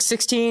boy. She was like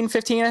 16,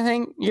 15, I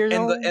think, years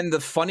old. and the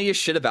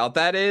funniest shit about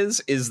that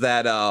is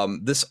that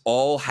this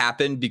all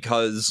happened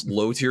because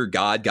Low Tier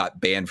God got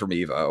banned from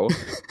Evo.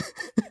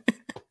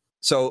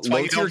 So That's why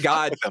Low you Tier don't fuck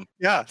God. with him.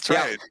 Yeah, that's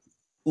Yeah. right.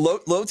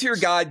 Low Tier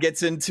God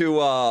gets into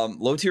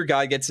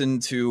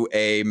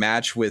a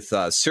match with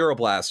Cyril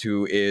Blast,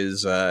 who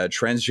is a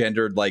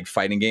transgendered like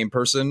fighting game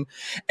person,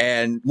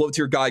 and Low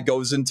Tier God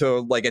goes into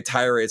like a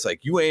tirade. It's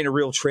like, you ain't a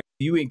real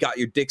you ain't got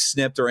your dick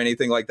snipped or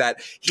anything like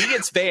that. He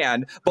gets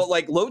banned, but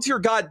like Low Tier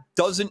God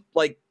doesn't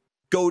like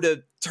go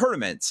to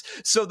tournaments.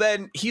 So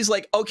then he's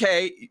like,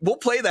 okay, we'll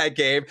play that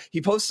game.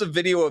 He posts a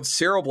video of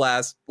Cyril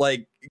Blast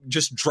like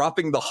just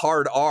dropping the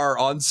hard R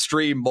on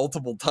stream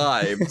multiple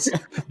times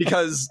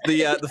because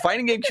the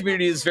fighting game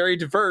community is very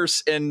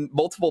diverse and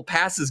multiple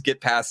passes get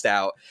passed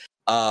out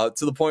to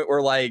the point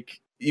where like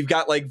you've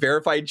got like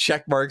verified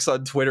check marks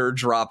on Twitter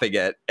dropping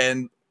it,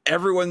 and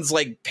everyone's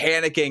like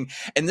panicking.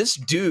 And this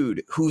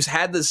dude who's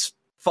had this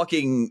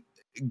fucking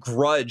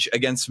grudge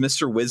against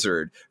Mr.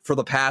 Wizard for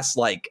the past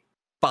like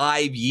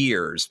 5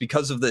 years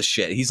because of this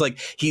shit. He's like,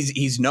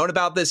 he's known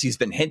about this. He's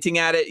been hinting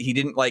at it. He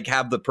didn't like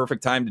have the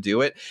perfect time to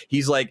do it.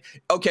 He's like,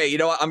 okay, you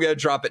know what? I'm going to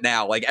drop it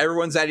now. Like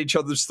everyone's at each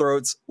other's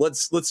throats.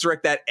 Let's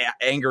direct that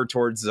anger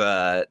towards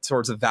a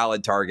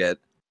valid target.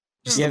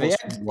 Just Yeah, the the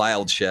most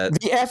wild shit.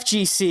 The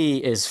FGC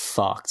is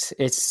fucked.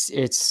 It's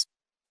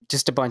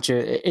just a bunch of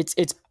it's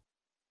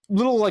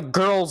little like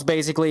girls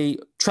basically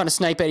trying to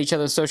snipe at each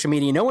other on social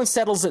media. No one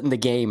settles it in the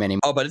game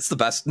anymore. Oh, but it's the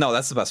best. No,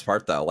 that's the best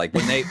part though. Like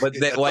when they That's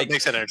what like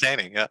makes it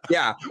entertaining. Yeah.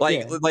 yeah, like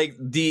Yeah. like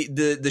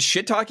the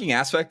shit talking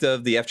aspect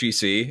of the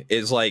FGC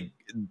is like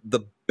the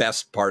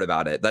best part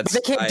about it. That's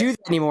But they can't do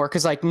that anymore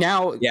because like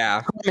now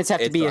yeah, tournaments have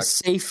to it be a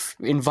sucks. safe,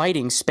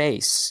 inviting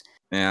space.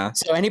 yeah.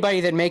 So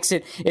anybody that makes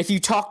it, if you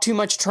talk too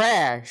much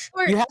trash,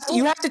 Or-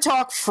 you have to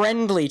talk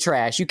friendly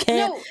trash. You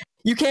can't No,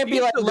 you can't You be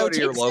can like still go low to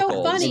your it's so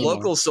locals. funny.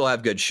 Locals still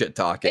have good shit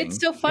talking.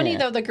 it's so funny Yeah.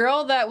 though. The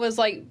girl that was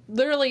like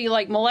literally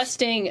like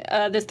molesting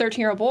this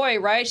 13-year-old boy,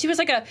 right? She was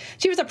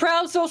a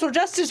proud social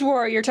justice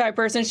warrior type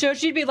person. So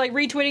she'd be like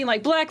retweeting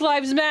like Black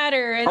Lives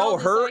Matter and all Oh,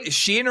 this, her like-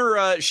 she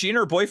and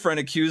her boyfriend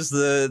accused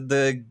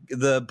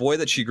the boy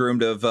that she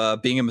groomed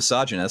of being a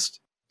misogynist.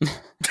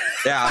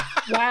 Yeah.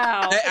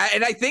 wow.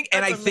 And I think they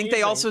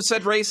amazing. also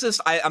said racist.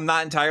 I'm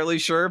not entirely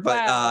sure, but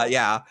Wow.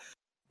 yeah,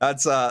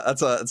 that's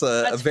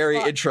a very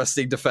fucked.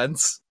 interesting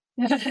defense.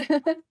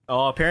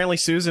 Oh, apparently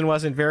Susan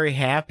wasn't very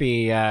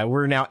happy.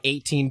 We're now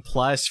 18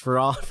 plus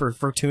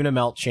for Tuna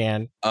Melt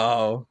Chan.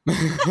 Oh,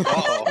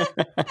 Oh,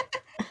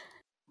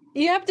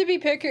 You have to be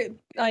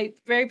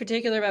very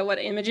particular about what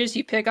images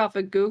you pick off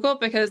of Google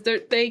because their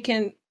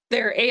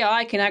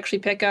AI can actually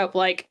pick up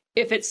like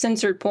if it's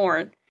censored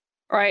porn,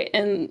 right?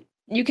 And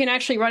you can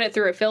actually run it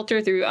through a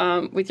filter through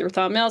with your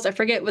thumbnails. I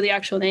forget what the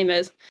actual name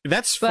is.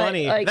 That's But,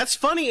 funny. like- That's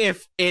funny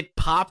if it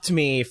popped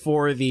me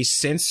for the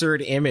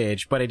censored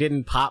image, but it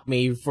didn't pop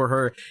me for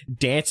her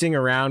dancing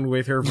around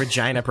with her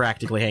vagina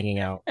practically hanging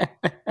out.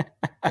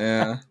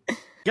 yeah.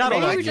 God Maybe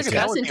almighty, we're just Jen.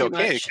 that would be cussing too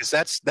okay much. because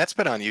that's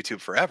been on YouTube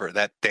forever.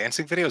 That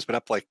dancing video has been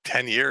up like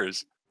 10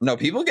 years. No,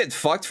 people get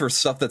fucked for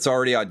stuff that's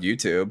already on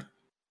YouTube.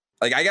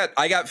 Like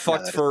I got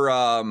fucked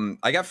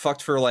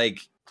for like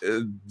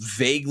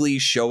vaguely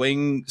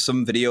showing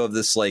some video of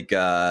this like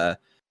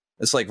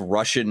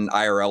Russian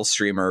IRL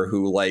streamer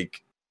who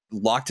like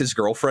locked his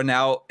girlfriend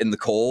out in the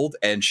cold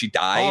and she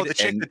died. Oh, the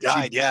chick and that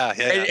died. Yeah.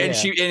 And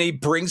he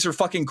brings her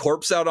fucking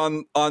corpse out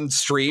on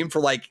stream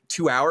for like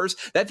 2 hours.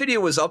 That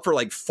video was up for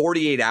like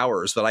 48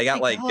 hours, but I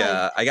got My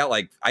God. I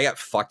got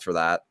fucked for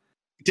that.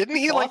 Didn't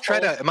he like try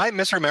Awful. to? Am I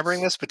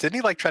misremembering this? But didn't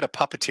he like try to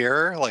puppeteer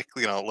her? Like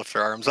lift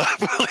her arms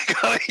up,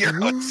 like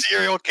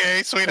you're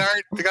okay,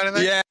 sweetheart. You got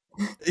anything? Yeah.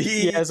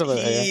 Yeah, something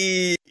like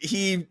that,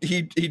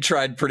 He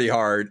tried pretty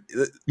hard.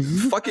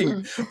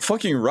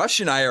 fucking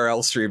Russian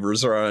IRL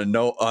streamers are on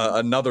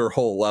another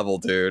whole level,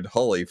 dude.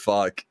 Holy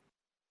fuck.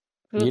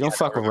 You don't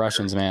fuck with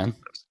Russians, man.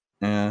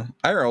 Yeah.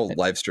 IRL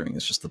live streaming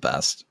is just the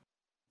best.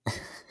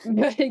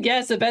 Yeah,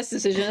 it's the best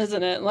decision,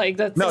 isn't it? Like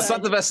that's No, it's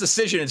not the best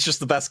decision, it's just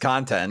the best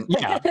content.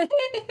 Yeah.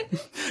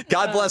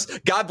 God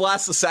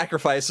bless the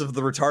sacrifice of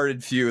the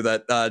retarded few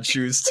that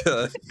choose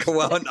to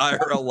go out on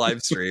IRL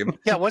live stream.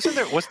 Yeah,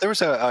 there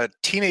was a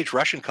teenage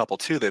Russian couple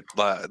too that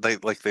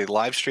they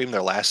live streamed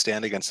their last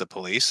stand against the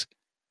police,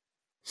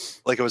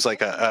 Like it was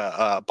like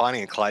a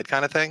Bonnie and Clyde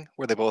kind of thing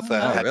where they both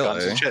had guns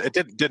really? and shit. It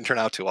didn't turn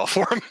out too well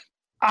for him.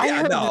 I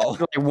Yeah, heard no.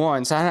 that like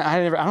once.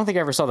 I don't think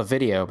I ever saw the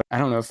video, but I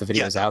don't know if the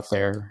video is out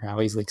there,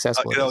 how easily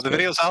accessible. The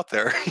video's out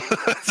there.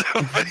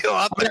 The video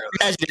out there.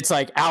 I imagine it's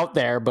like out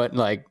there, but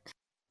like,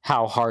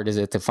 how hard is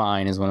it to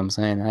find? Is what I'm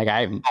saying. Like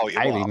I haven't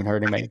even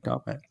heard anybody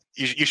talk about it.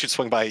 You should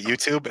swing by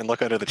YouTube and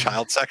look under the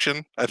child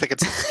section. I think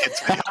it's a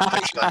kids video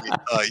section on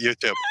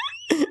YouTube.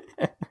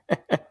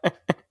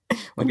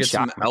 We'll get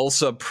some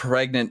Elsa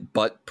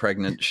butt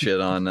pregnant shit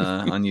on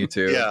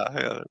YouTube.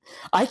 Yeah.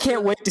 I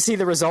can't wait to see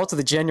the results of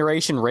the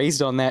generation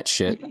raised on that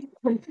shit.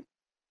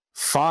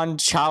 Fond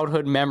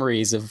childhood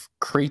memories of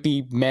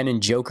creepy men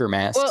in Joker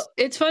masks. Well,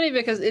 it's funny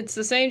because it's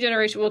the same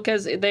generation. Well,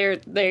 because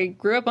they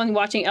grew up on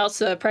watching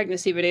Elsa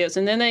pregnancy videos,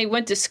 and then they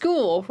went to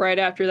school right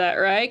after that,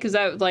 right? Because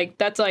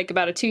that's like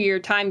about a 2-year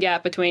time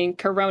gap between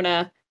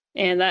Corona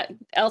and that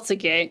Elsa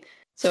gate.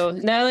 So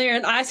now they're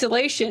in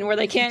isolation where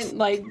they can't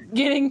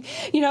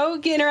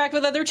interact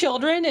with other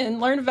children and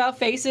learn about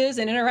faces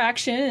and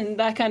interaction and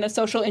that kind of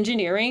social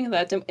engineering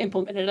that's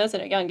implemented us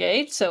at a young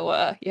age.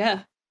 So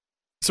yeah.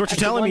 So what you're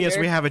telling me is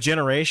we have a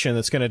generation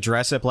that's going to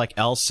dress up like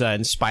Elsa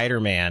and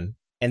Spider-Man,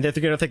 and they're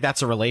going to think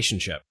that's a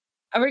relationship.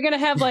 Are we going to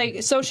have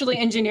like socially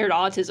engineered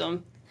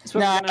autism?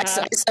 No, I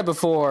said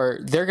before,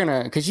 they're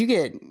gonna, because you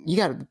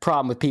got a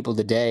problem with people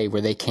today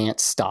where they can't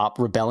stop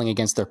rebelling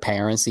against their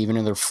parents even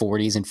in their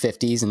 40s and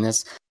 50s, and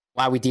that's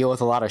why we deal with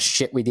a lot of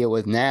shit we deal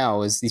with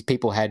now. Is these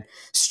people had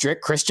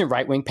strict Christian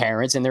right-wing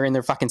parents and they're in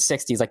their fucking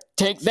 60s, like,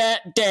 take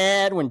that,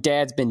 dad, when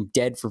dad's been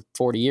dead for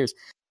 40 years.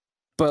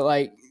 But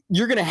like,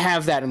 you're gonna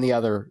have that in the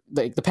other,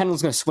 like, the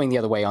pendulum's gonna swing the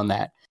other way on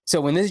that.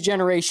 So when this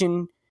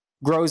generation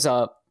grows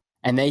up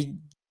and they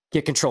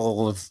get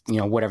control of,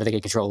 whatever they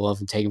get control of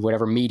and take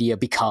whatever media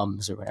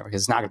becomes or whatever,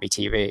 because it's not going to be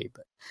TV,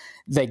 but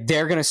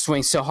they're going to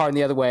swing so hard in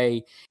the other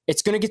way.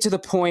 It's going to get to the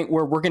point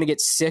where we're going to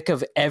get sick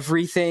of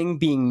everything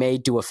being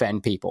made to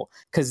offend people,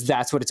 because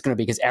that's what it's going to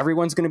be, because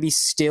everyone's going to be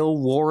still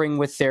warring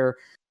with their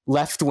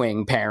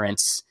left-wing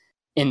parents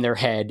in their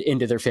head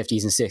into their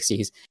 50s and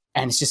 60s.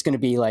 And it's just going to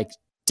be like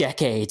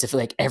decades of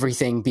like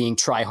everything being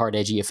try-hard,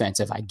 edgy,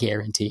 offensive. I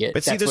guarantee it.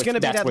 But see, there's going to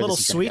be that little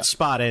sweet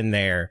spot in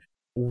there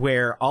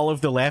where all of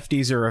the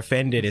lefties are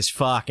offended as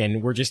fuck,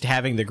 and we're just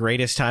having the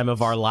greatest time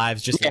of our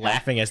lives, just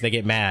laughing as they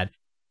get mad.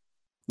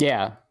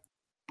 Yeah.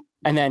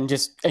 And then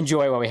just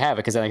enjoy while we have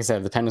it, because like I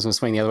said, the pendulum's going to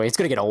swing the other way. It's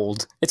going to get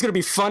old. It's going to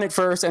be fun at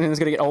first, and then it's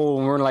going to get old,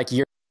 and we're in like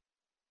years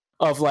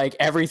of like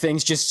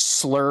everything's just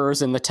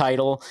slurs in the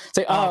title. It's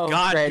like, oh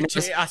God, great.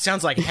 it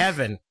sounds like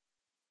heaven.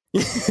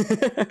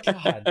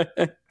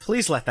 God,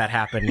 please let that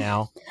happen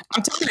now.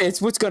 I'm telling you,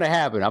 it's what's going to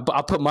happen. I'll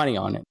put money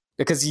on it.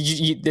 Because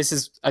this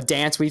is a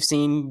dance we've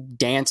seen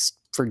dance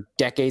for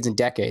decades and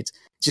decades.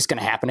 It's just going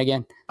to happen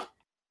again.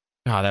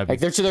 Oh, like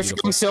they're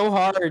trying so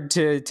hard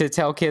to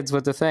tell kids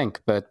what to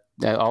think, but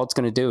all it's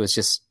going to do is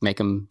just make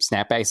them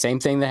snap back. Same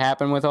thing that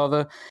happened with all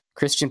the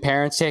Christian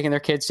parents taking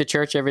their kids to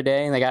church every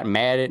day, and they got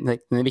mad and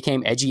they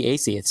became edgy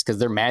atheists because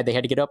they're mad they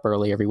had to get up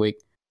early every week.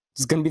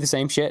 It's going to be the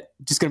same shit.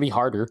 It's just going to be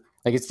harder.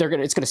 Like it's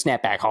going to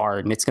snap back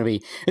hard, and it's going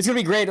to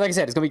be great. Like I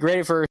said, it's going to be great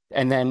at first,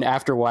 and then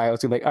after a while,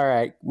 it's going to be like, all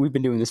right, we've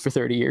been doing this for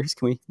 30 years.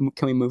 Can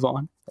we move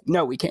on?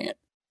 No, we can't.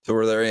 So,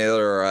 were there any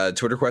other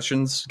Twitter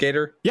questions,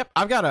 Gator? Yep,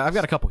 I've got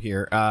a couple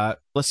here.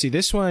 Let's see.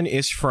 This one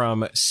is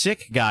from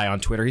Sick Guy on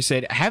Twitter. He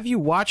said, "Have you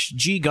watched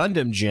G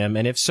Gundam, Jim?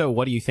 And if so,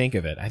 what do you think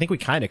of it?" I think we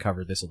kind of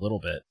covered this a little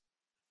bit.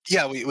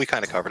 Yeah, we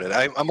kind of covered it.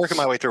 I'm working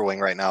my way through Wing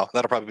right now.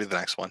 That'll probably be the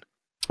next one.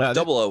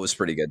 Double O was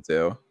pretty good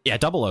too. Yeah,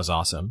 Double O's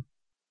awesome.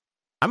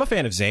 I'm a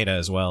fan of Zeta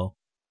as well.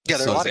 Yeah,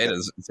 there's a lot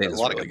Zeta's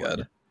really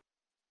good.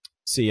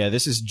 So yeah,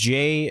 this is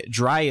Jay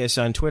Dryas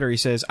on Twitter. He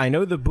says, "I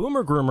know the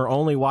Boomer Groomer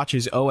only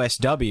watches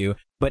OSW,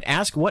 but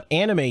ask what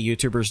anime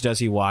YouTubers does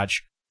he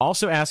watch?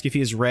 Also ask if he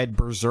has read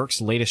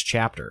Berserk's latest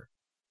chapter."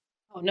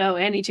 Oh no,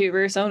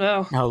 Anti-tubers. Oh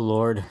no. Oh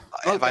Lord.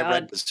 Have I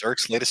read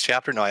Berserk's latest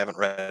chapter? No, I haven't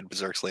read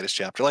Berserk's latest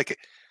chapter. Like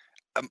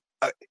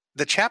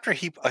the chapter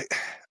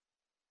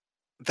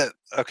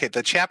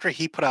the chapter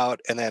he put out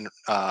and then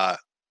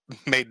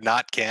made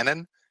not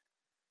canon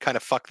kind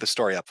of fucked the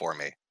story up for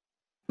me.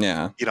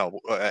 Yeah.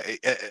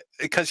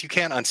 Because you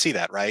can't unsee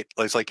that, right?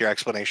 It's like your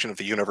explanation of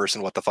the universe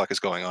and what the fuck is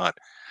going on.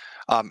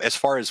 As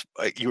far as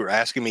you were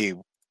asking me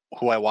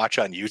who I watch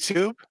on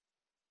YouTube?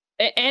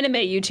 Anime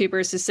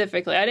YouTubers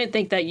specifically. I didn't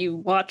think that you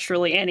watched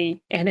really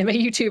any anime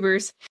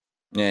YouTubers.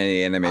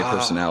 Any anime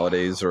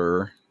personalities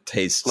or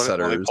taste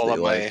setters that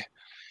you like?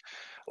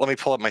 Let me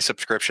pull up my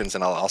subscriptions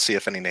and I'll see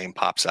if any name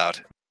pops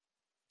out.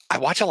 I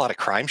watch a lot of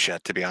crime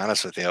shit, to be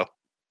honest with you.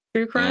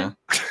 True crime?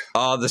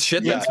 Yeah. The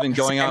shit that's been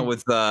going on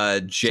with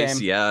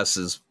JCS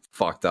is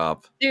fucked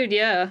up. Dude,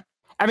 yeah.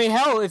 I mean,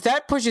 hell, if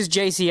that pushes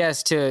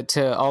JCS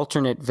to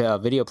alternate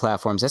video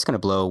platforms, that's going to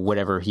blow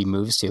whatever he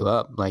moves to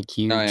up. Like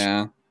huge. Oh,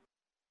 yeah.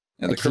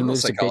 Yeah, the criminal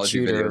psychology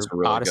videos were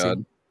really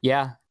good.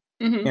 Yeah.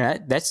 Mm-hmm. Yeah,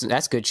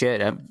 that's good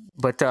shit.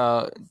 But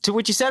to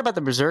what you said about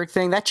the Berserk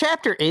thing, that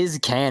chapter is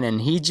canon.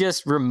 He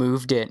just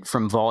removed it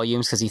from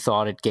volumes because he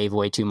thought it gave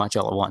away too much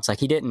all at once. Like,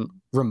 he didn't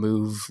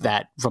remove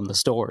that from the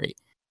story.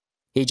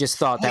 He just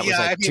thought that Well, was yeah,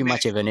 like I too mean,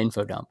 much of an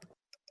info dump.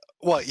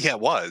 Well, yeah, it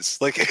was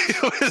like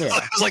it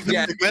was like the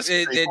Yeah, big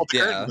mystery. it- Pulled the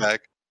curtain yeah.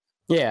 back.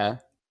 Yeah.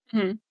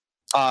 Yeah,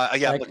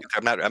 Like- look,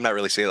 I'm not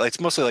really seeing it. It's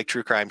mostly like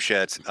true crime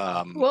shit.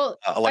 Well,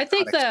 I electronic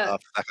think that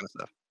stuff, that kind of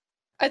stuff.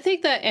 I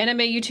think that anime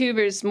YouTube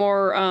is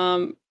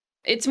more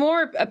it's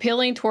more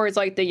appealing towards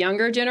like the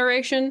younger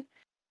generation,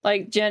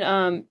 like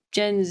Gen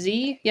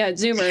Z, yeah, Hear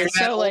Zoomers. that,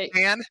 So old like,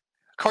 man?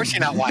 Of course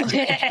you're not watching.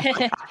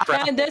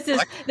 and this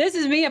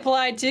is me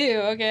applied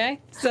too.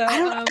 Okay, so I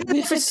don't know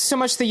if it's so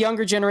much the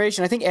younger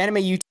generation. I think anime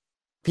YouTube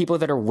people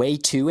that are way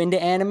too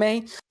into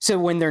anime. So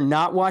when they're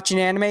not watching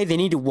anime, they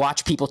need to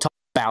watch people talk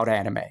about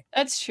anime.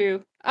 that's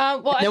true.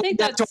 Well, I No, think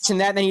they're that's watching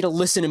that. They need to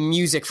listen to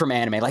music from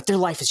anime. Like their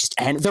life is just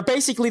they're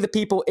basically the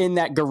people in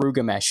that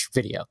Garuga Mesh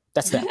video.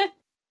 That's them.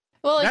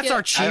 well, like, That's yeah,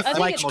 our chief I think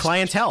like it's-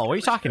 clientele. What are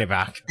you talking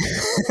about?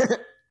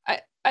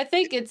 I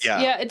think it's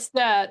Yeah. it's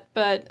that,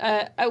 but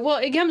well,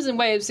 it comes in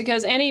waves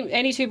because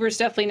any tubers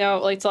definitely know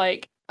like, it's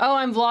like, oh,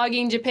 I'm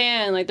vlogging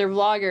Japan, like they're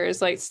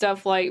vloggers, like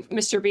stuff like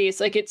Mr. Beast,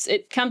 like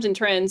it comes in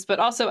trends. But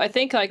also, I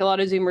think like a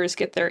lot of Zoomers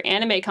get their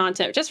anime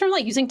content just from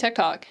like using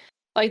TikTok,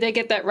 like they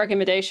get that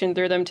recommendation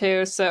through them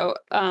too. So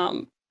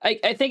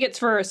I think it's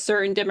for a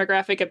certain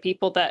demographic of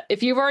people that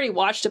if you've already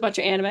watched a bunch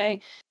of anime.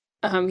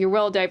 You're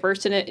well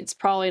diverse in it. It's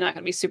probably not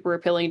going to be super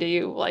appealing to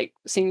you, like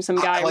seeing some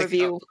guy like,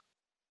 review.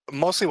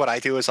 Mostly what I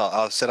do is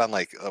I'll sit on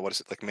like what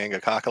is it, like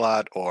Manga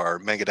Kakalot or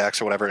Manga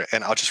Dex or whatever,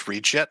 and I'll just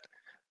read shit,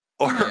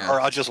 or Yeah.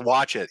 or I'll just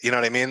watch it. You know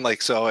what I mean?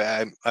 Like, so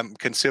I'm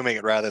consuming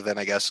it rather than,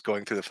 I guess,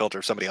 going through the filter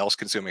of somebody else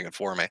consuming it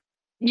for me.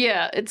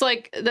 Yeah, it's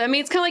like, I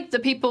mean, it's kind of like the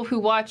people who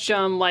watch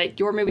like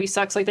Your Movie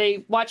Sucks. Like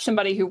they watch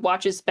somebody who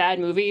watches bad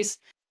movies,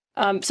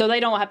 so they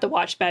don't have to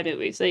watch bad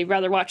movies. They'd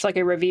rather watch like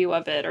a review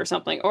of it or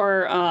something,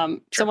 or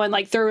someone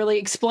like thoroughly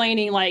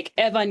explaining like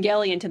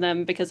Evangelion to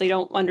them because they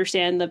don't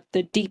understand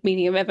the deep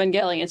meaning of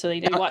Evangelion, so they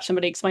do watch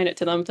somebody explain it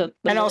to them to the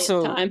And millionth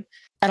also- time.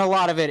 And a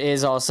lot of it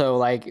is also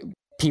like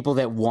people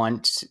that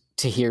want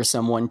to hear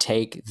someone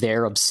take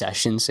their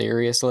obsession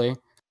seriously.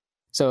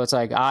 So it's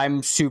like,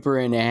 I'm super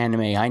into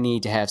anime. I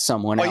need to have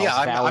someone Well, else yeah,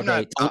 I'm not-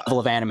 validate the level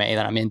of anime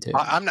that I'm into.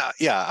 I'm not.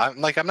 Yeah,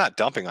 I'm not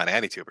dumping on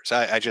AniTubers.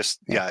 I just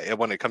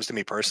when it comes to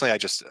me personally, I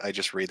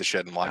just read the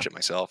shit and watch it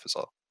myself. Is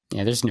all.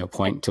 Yeah, there's no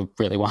point to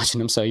really watching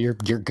them, so you're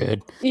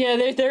good.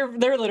 Yeah, they're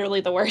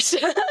literally the worst.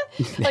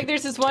 Like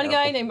there's this one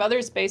guy named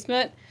Mother's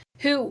Basement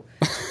who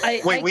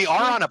Wait, we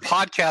are on a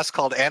podcast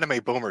called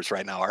Anime Boomers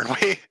right now,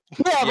 aren't we?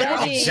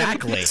 Yeah,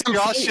 exactly.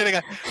 You're all shitting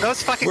on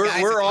those fucking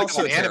guys. We're that talk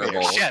also about anime are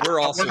terrible. shit. We're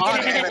also on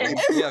terrible. anime.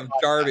 We have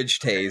garbage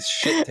taste,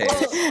 shit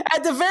taste.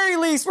 At the very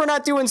least, we're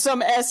not doing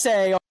some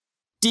essay on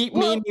deep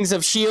meanings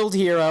of Shield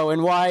Hero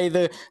and why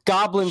the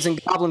goblins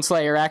and Goblin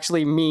Slayer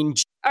actually mean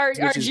are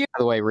which is, Jews by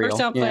the way, or real.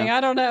 something. Yeah.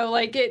 I don't know.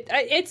 Like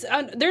it's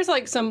there's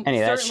like some Any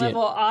of that certain shit.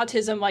 level of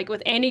autism, like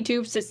with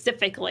AniTube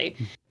specifically,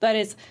 that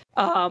is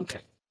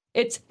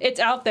it's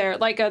out there.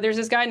 Like there's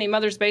this guy named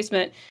Mother's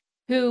Basement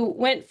who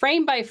went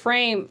frame by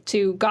frame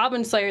to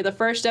Goblin Slayer, the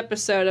first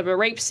episode of a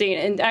rape scene,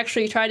 and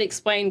actually tried to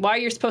explain why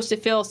you're supposed to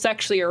feel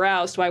sexually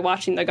aroused by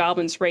watching the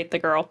goblins rape the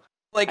girl.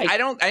 Like I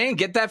didn't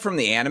get that from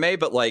the anime,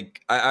 but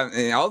like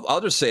I'll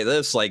just say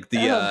this: like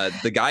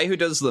the guy who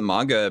does the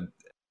manga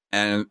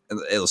and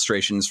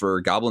illustrations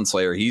for Goblin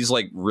Slayer, he's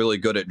like really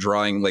good at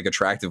drawing like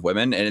attractive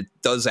women, and it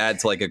does add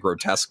to like a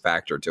grotesque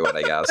factor to it,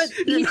 I guess. But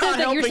he said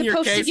that you're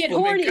supposed to get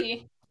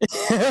horny.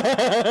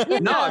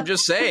 No, I'm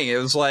just saying it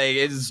was like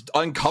it's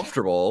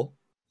uncomfortable.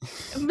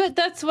 But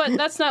that's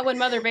not what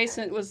Mother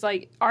Basement was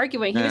like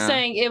arguing. He was Yeah.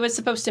 saying it was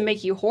supposed to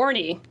make you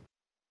horny.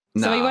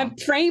 So he No. went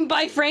frame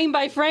by frame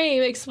by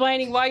frame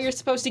explaining why you're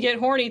supposed to get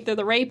horny through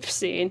the rape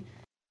scene.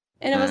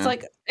 And it was Yeah.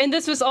 like, and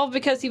this was all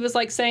because he was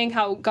like saying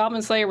how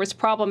Goblin Slayer was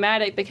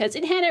problematic because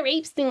it had a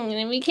rape scene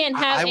and we can't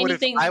have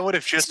anything. I would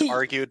have just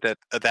argued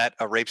that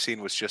a rape scene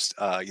was just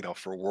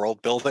for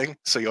world building,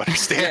 so you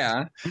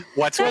understand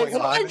what's That's going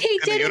on what in he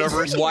the did.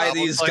 universe. Why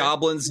Goblin these Slayer.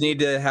 goblins need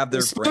to have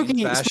their brain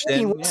Spooky, bashed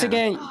Spooky, in? once Yeah.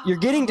 again, you're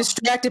getting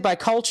distracted by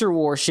culture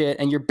war shit,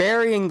 and you're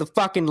burying the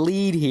fucking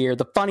lead here.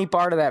 The funny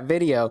part of that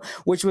video,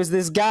 which was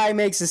this guy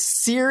makes a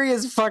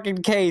serious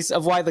fucking case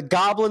of why the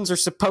goblins are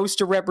supposed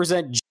to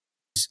represent Jews.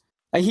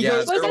 He Yeah,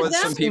 goes, there was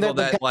that some them? people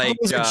the that like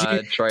goblins are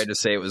Jews. tried to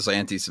say it was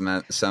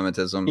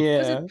anti-Semitism. Was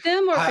Yeah. it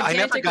them or I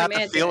never pedantic got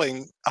romantic? the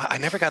feeling. I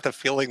never got the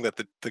feeling that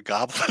the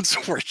goblins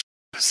were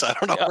Jews. I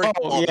don't know where you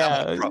Oh, pulled that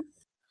yeah. one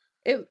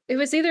from. It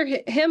was either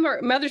him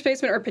or Mother's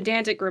Basement or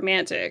pedantic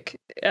romantic.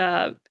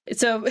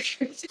 So,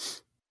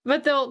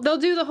 but they'll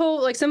do the whole,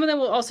 like, some of them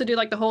will also do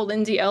like the whole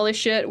Lindsay Ellis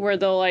shit where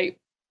they'll like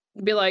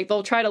be like,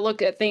 they'll try to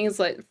look at things,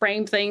 like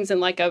frame things in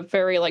like a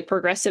very like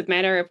progressive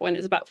manner when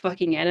it's about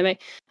fucking anime.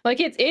 Like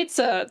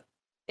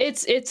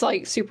it's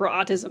like super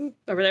autism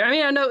over there. I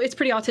mean, I know it's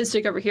pretty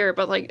autistic over here,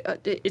 but like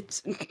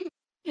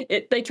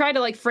they try to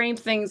like frame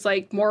things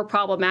like more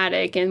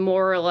problematic and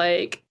more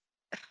like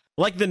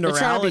the They're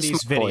trying to be Neuralities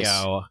smart boys.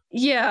 video.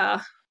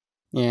 yeah.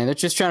 Yeah, they're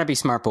just trying to be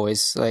smart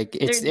boys. Like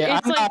It's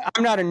I'm like-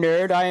 not a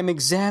nerd. I am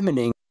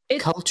examining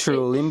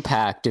cultural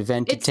impact of It's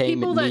people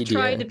entertainment that media.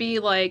 tried to be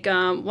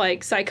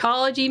like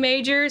psychology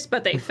majors,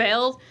 but they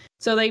failed,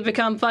 so they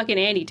become fucking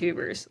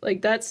anti-tubers.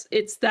 Like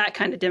it's that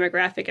kind of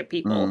demographic of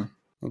people. Mm.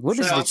 Like, what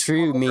is So- the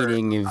true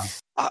meaning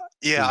of?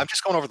 Yeah, I'm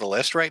just going over the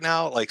list right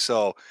now. Like,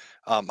 so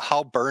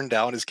how burned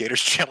down is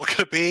Gator's channel going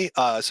to be?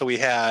 So we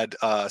had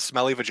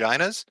Smelly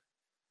Vaginas.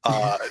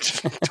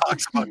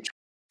 Talks about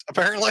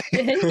apparently.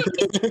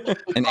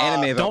 An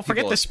anime about don't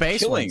forget people the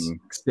space killing ones.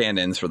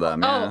 stand-ins for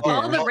them. Oh, Yeah,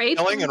 all the rape.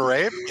 Killing and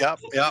rape. Yep.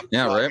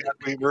 yeah, right.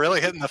 We're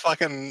really hitting the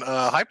fucking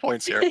high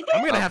points here.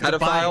 I'm gonna have to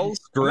buy. Pedophiles,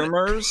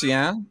 groomers,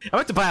 yeah. I'm gonna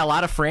have to buy a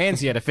lot of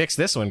Franzia to fix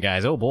this one,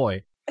 guys. Oh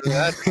boy,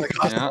 That's going to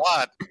cost Yeah.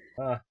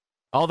 a lot.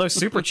 all those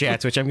super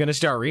chats, which I'm gonna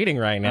start reading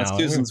right now.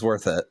 Susan's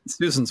worth it.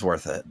 Susan's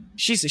worth it.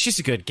 She's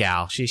a good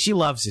gal. She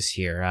loves us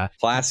here.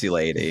 Classy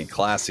lady.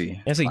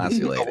 Classy. It's like-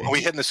 Classy Are lady.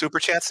 we hitting the super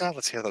chats now?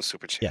 Let's hear those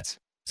super chats. Yes.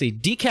 See,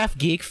 Decaf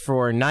Geek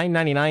for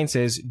 $9.99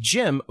 says,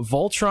 Jim,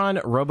 Voltron,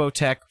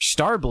 Robotech,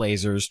 Star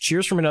Blazers,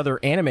 cheers from another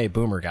anime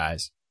boomer,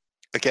 guys.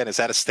 Again, is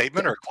that a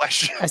statement or a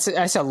question? I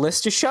said a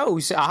list of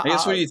shows. I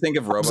guess what do you think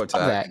of love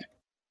Robotech?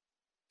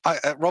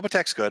 that.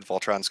 Robotech's good.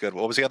 Voltron's good.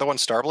 What was the other one?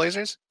 Star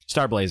Blazers?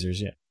 Star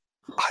Blazers, yeah.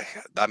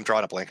 I'm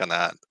drawing a blank on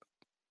that.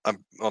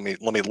 Let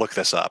me look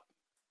this up.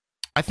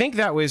 I think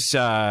that was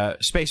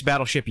Space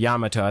Battleship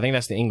Yamato. I think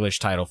that's the English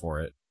title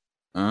for it.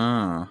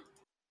 Ah.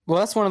 Well,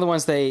 that's one of the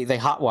ones they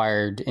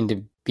hotwired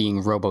into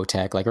being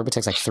Robotech. Like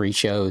Robotech's like 3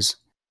 shows.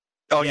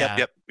 Oh, Yeah.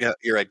 yep.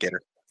 You're right,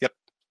 Gator. Yep.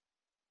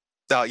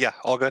 Yeah,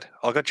 all good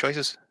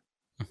choices.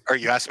 Are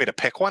you asking me to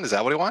pick one? Is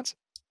that what he wants?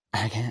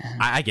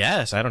 I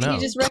guess. I don't know.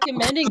 He's just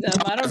recommending them.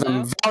 I don't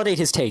know. Validate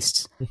his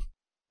tastes.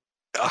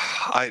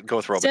 I'd go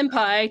with Robotech.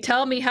 Senpai,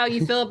 tell me how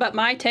you feel about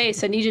my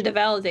taste. I need you to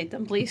validate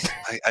them, please.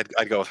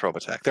 I'd go with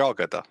Robotech. They're all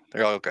good though.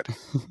 They're all good.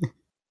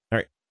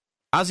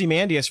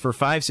 Ozymandias for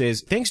 5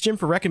 says, thanks, Jim,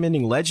 for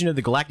recommending Legend of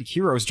the Galactic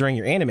Heroes during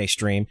your anime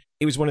stream.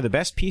 It was one of the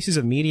best pieces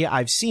of media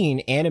I've seen,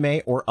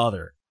 anime or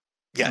other.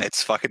 Yeah,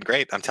 it's fucking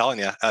great. I'm telling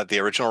you, the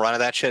original run of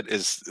that shit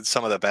is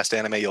some of the best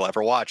anime you'll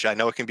ever watch. I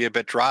know it can be a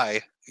bit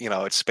dry. You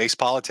know, it's space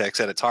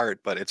politics at its heart,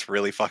 but it's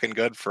really fucking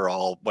good for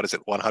all,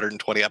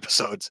 120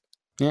 episodes.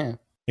 Yeah.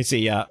 Let's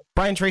see.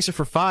 Brian Tracer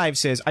for 5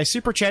 says, I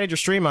super chatted your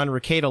stream on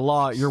Ricada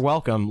Law. You're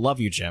welcome. Love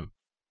you, Jim.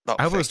 Oh,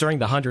 I hope it was during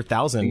the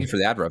 100,000. Thank you for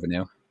the ad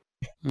revenue.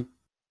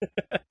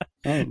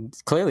 And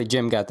clearly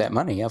Jim got that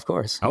money, of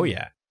course. Oh,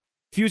 yeah.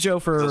 Fujo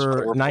for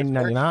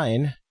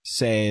 $9.99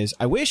 says,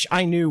 I wish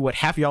I knew what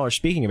half y'all are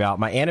speaking about.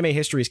 My anime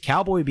history is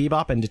Cowboy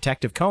Bebop and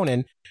Detective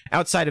Conan.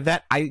 Outside of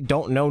that, I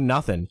don't know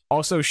nothing.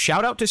 Also,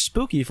 shout out to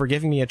Spooky for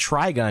giving me a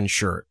Trigun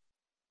shirt.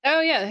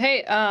 Oh yeah,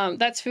 hey,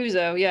 that's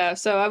Fuzo. Yeah,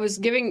 so I was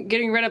getting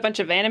rid of a bunch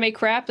of anime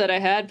crap that I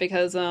had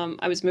because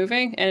I was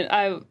moving, and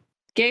I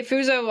gave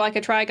Fuzo like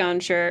a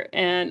Trigon shirt,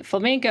 and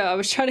Flamenco, I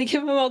was trying to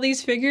give him all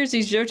these figures,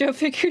 these JoJo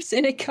figures,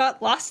 and it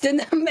got lost in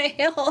the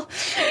mail.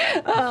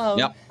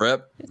 Yep,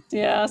 rip.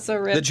 Yeah, so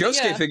rip. The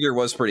Josuke yeah. figure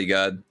was pretty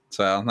good,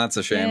 so that's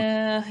a shame.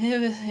 Yeah,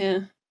 yeah,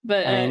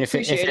 but I mean,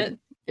 appreciate it.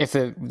 If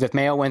the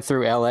mail went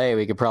through LA,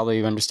 we could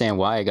probably understand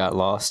why it got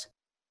lost.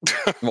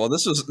 Well,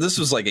 this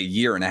was like a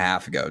year and a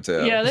half ago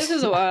too. Yeah, this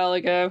was a while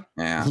ago.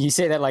 Yeah. You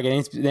say that like it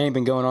ain't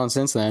been going on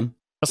since then.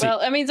 Well,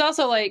 I mean, it's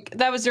also like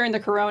that was during the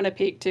Corona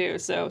peak too,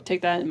 so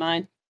take that in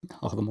mind.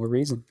 All the more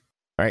reason.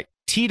 All right.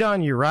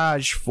 T-Don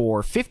Uraj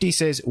for 50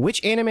 says,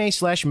 which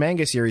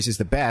anime/manga series is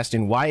the best,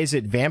 and why is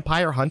it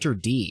Vampire Hunter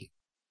D?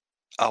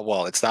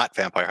 Well, it's not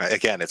Vampire.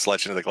 Again, it's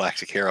Legend of the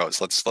Galactic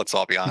Heroes. Let's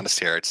all be honest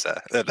here. It's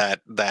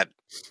that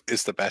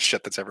is the best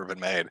shit that's ever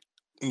been made.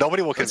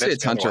 Nobody will Let's convince say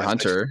it's Hunter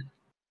otherwise. Hunter.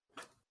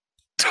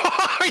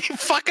 Are you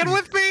fucking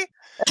with me?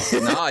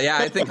 No, yeah,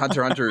 I think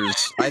Hunter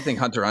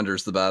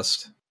Hunter's the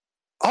best.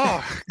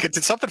 Oh,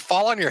 did something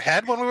fall on your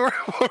head when we were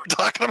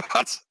talking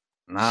about?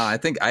 No, I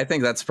think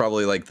that's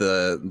probably like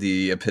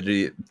the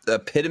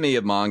epitome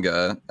of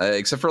manga,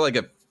 except for like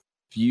a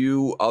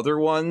few other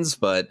ones,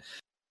 but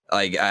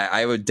like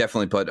I would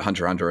definitely put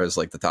Hunter Hunter as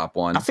like the top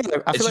one. I feel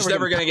like it's just we're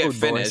never getting gonna get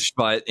poed, finished,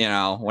 but you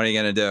know, what are you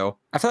gonna do?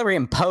 I feel like we're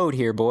getting poed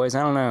here, boys.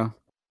 I don't know.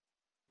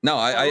 No,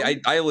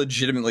 I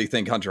legitimately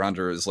think Hunter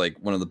Hunter is like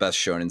one of the best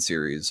shonen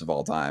series of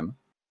all time.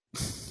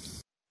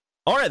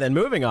 All right, then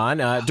moving on.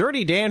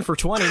 Dirty Dan for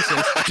 20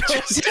 says,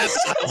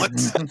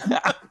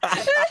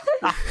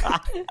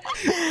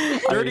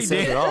 Dirty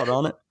Dan. It all,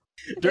 don't it?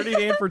 Dirty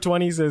Dan for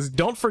 20 says,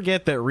 don't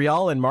forget that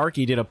Rial and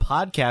Marky did a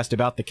podcast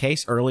about the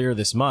case earlier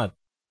this month.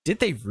 Did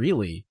they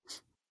really?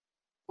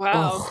 Wow.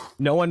 Oh.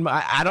 No one.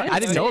 I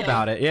didn't know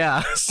about it.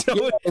 Yeah. So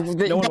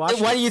no one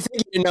watched Why it. do you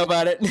think you didn't know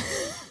about it?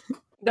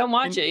 Don't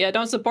watch it. Yeah,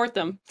 don't support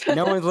them.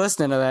 No one's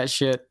listening to that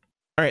shit.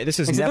 All right, this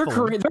is Their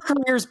Nephilim.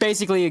 careers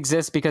basically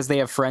exist because they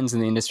have friends in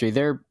the industry.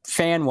 They're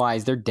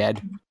fan-wise, they're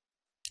dead.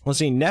 Let's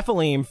see.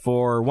 Nephilim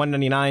for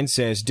 199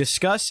 says,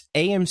 discuss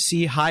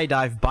AMC High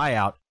Dive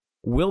buyout.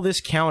 Will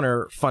this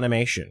counter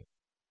Funimation?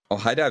 Oh,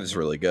 High Dive is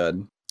really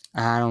good.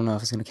 I don't know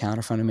if it's going to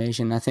counter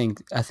Funimation.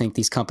 I think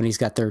these companies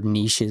got their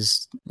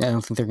niches. I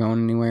don't think they're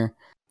going anywhere.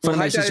 Well,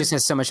 Funimation just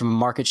has so much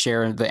market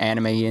share in the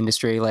anime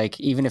industry. Like,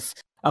 even if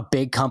a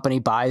big company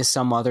buys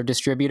some other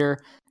distributor,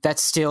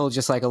 that's still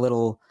just like a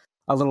little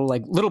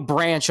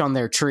branch on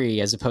their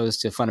tree, as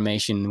opposed to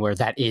Funimation, where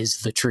that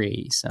is the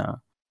tree. So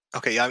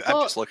Okay, I'm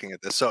just looking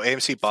at this. So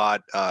AMC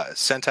bought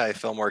Sentai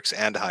Filmworks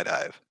and High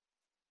Dive.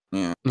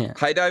 Yeah.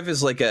 High Dive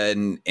is like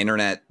an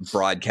internet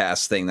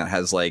broadcast thing that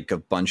has like a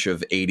bunch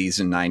of 80s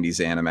and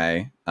 90s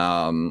anime.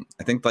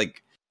 I think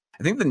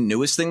the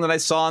newest thing that I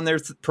saw on their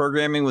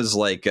programming was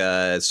like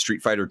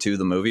Street Fighter 2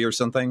 the movie or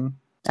something.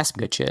 that's some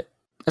good shit.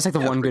 That's like the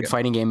one good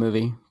fighting game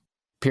movie,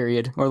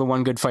 period, or the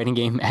one good fighting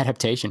game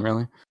adaptation,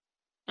 really.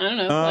 I don't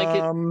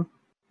know.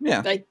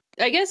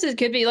 I guess it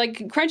could be like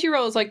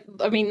Crunchyroll is like,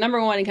 I mean, number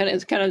one,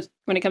 is kind of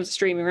when it comes to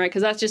streaming, right?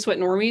 Because that's just what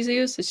normies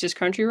use. It's just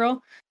Crunchyroll.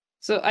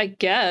 So I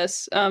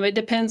guess it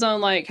depends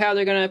on like how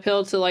they're going to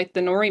appeal to like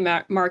the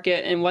Nori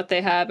market and what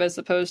they have as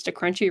opposed to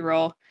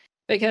Crunchyroll.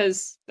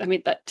 Because I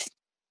mean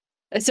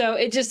so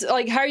it just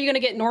like, how are you going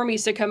to get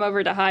normies to come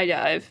over to High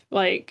Dive?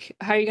 Like,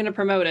 how are you going to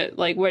promote it?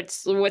 Like,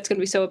 what's going to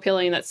be so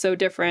appealing that's so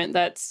different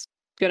that's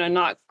going to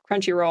knock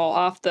Crunchyroll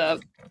off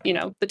the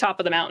top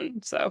of the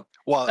mountain? So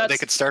they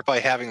could start by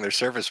having their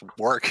service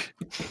work.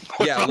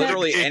 Yeah,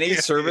 literally any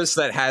service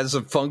that has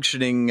a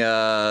functioning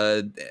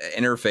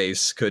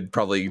interface could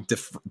probably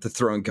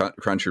dethrone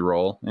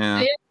Crunchyroll.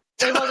 Yeah.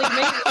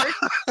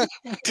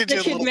 They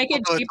should make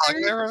it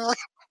cheaper.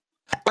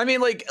 I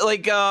mean, like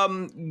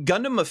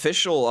Gundam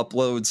Official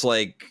uploads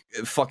like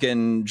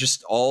fucking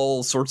just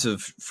all sorts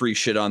of free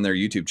shit on their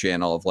YouTube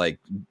channel of like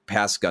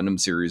past Gundam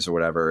series or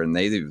whatever, and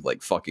they do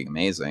like fucking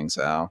amazing.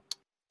 So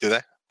do they?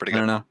 Pretty good. I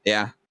don't know.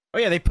 Yeah. Oh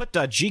yeah, they put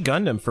G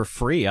Gundam for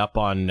free up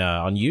on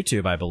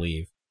YouTube, I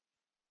believe.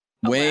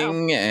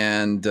 Wing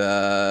and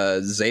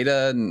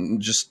Zeta and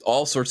just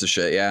all sorts of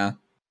shit. Yeah.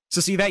 So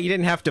see that you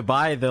didn't have to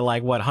buy the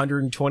like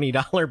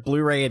 $120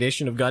 Blu-ray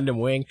edition of Gundam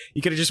Wing.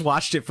 You could have just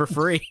watched it for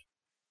free.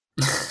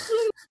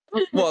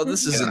 Well,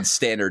 this is in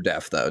standard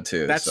def though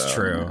too. That's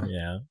true.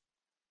 Yeah.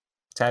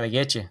 That's how they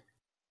get you.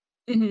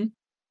 Mm-hmm.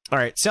 All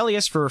right,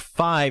 Celius for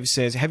 5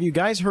 says, have you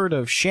guys heard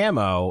of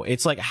Shamo?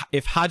 It's like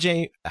if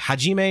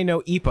Hajime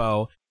no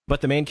Ippo,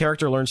 but the main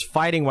character learns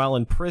fighting while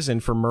in prison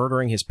for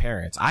murdering his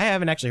parents. I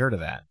haven't actually heard of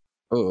that.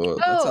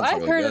 Oh,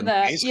 I've heard of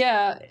that. Amazing.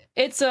 Yeah,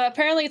 it's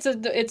apparently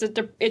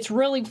it's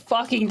really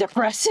fucking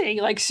depressing,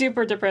 like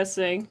super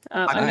depressing.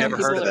 I've never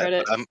heard of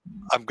that.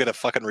 I'm gonna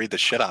fucking read the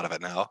shit out of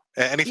it now.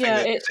 Anything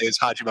that says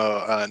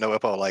Hajime no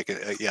Ippo, like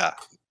yeah,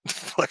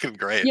 fucking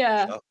great.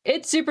 Yeah, so.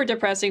 It's super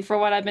depressing for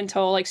what I've been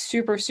told. Like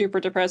super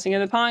depressing,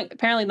 and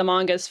apparently the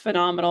manga is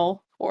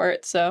phenomenal for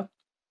it. So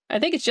I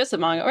think it's just a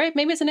manga, or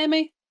maybe it's an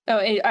anime.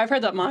 Oh, I've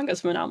heard that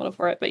manga's phenomenal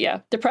for it, but yeah,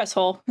 depress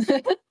hole.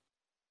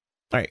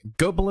 All right,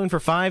 Go Balloon for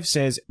 5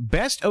 says,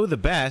 best the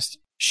best,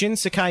 Shin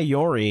Sakai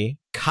Yori,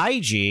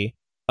 Kaiji,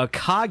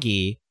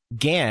 Akagi,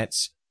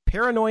 Gantz,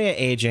 Paranoia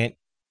Agent,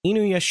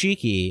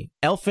 Inuyashiki,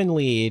 Elfen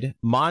Lied,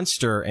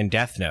 Monster, and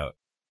Death Note.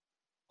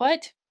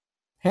 What?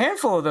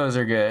 Handful of those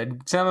are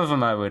good. Some of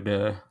them I would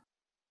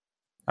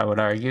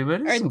argue,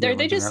 but are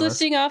they just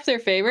listing off their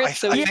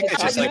favorites? I think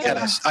it's just like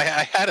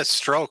I had a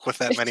stroke with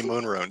that many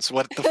moon runes.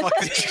 What the fuck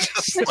did you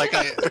just like?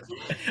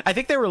 I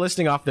think they were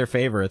listing off their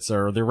favorites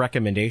or their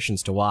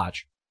recommendations to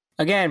watch.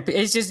 Again,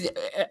 it's just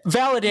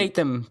validate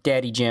them,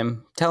 Daddy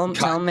Jim. Tell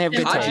them they have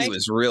good taste. Kaji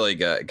was really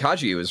good.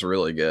 Kaji was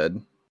really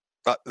good.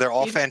 They're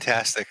all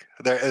fantastic.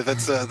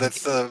 That's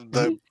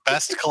the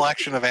best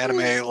collection of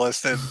anime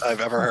listed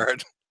I've ever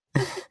heard.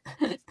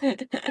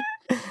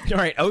 All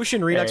right,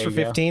 Ocean Redux for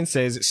 15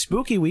 says,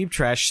 spooky weeb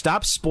trash,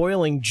 stop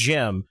spoiling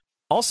Jim.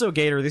 Also,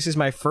 Gator, this is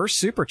my first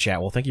super chat.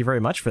 Well, thank you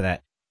very much for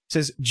that.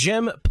 Says,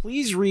 Jim,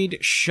 please read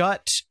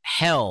Shut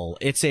Hell.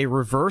 It's a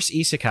reverse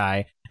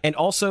isekai, and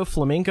also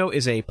Flamenco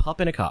is a pup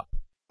in a cup.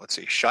 Let's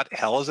see, Shut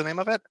Hell is the name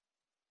of it?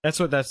 That's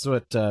what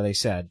they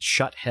said.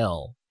 Shut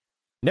Hell.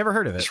 Never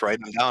heard of it. Just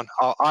writing them down.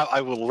 I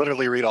will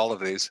literally read all of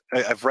these.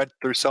 I've read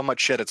through so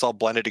much shit. It's all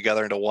blended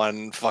together into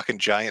one fucking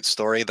giant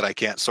story that I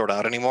can't sort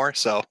out anymore.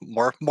 So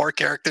more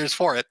characters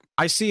for it.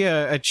 I see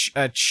a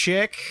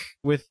chick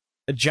with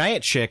a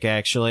giant chick,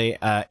 actually.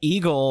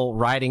 Eagle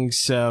riding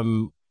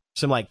some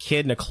like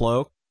kid in a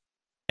cloak,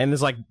 and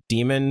there's like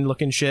demon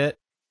looking shit.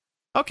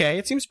 Okay,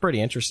 it seems pretty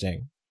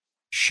interesting.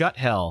 Shut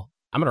Hell.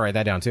 I'm gonna write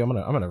that down too. I'm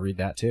gonna read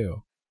that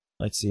too.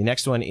 Let's see.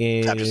 Next one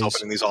is. I'm just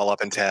opening these all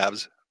up in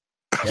tabs.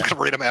 I'm going to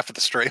read them after the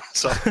stream.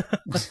 So,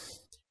 all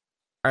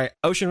right.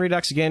 Ocean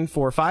Redux again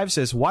for 5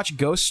 says, watch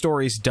Ghost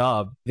Stories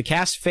dub. The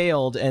cast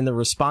failed and the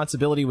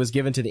responsibility was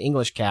given to the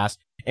English cast,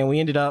 and we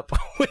ended up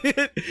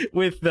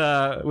with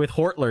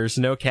Hortlers,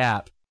 no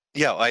cap.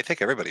 Yeah, well, I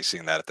think everybody's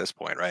seen that at this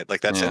point, right?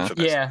 Like that's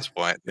infamous at this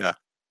point. Yeah.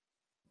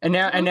 And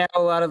now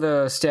a lot of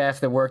the staff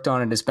that worked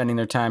on it is spending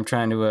their time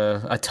trying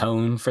to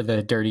atone for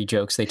the dirty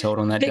jokes they told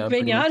on that dub.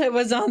 Big Mignata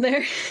was on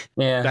there.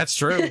 Yeah. That's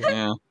true.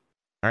 Yeah.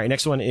 All right,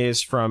 next one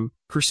is from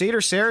Crusader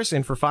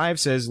Saracen for 5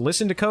 says,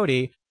 listen to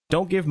Cody,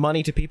 don't give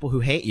money to people who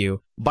hate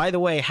you. By the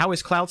way, how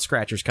is Cloud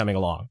Scratchers coming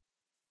along?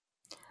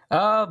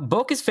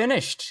 Book is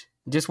finished.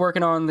 Just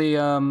working on the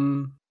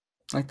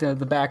like the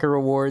backer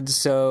awards.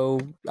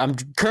 So I'm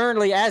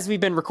currently, as we've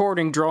been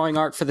recording, drawing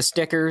art for the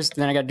stickers.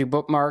 Then I got to do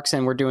bookmarks,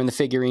 and we're doing the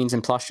figurines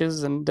and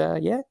plushes, and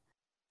yeah.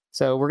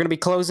 So we're gonna be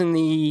closing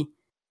the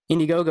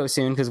Indiegogo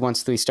soon because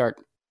once we start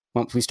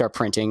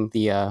printing,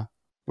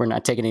 we're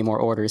not taking any more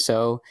orders.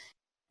 So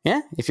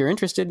yeah, if you're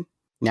interested,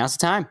 now's the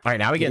time. All right,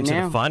 now we get into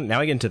the fun. Now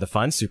we get into the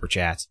fun super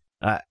chats.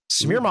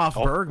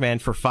 Smearmoff Bergman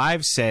for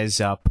 5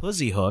 says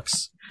pussy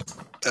hooks.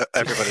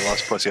 Everybody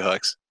loves pussy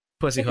hooks.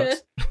 Pussy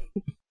hooks.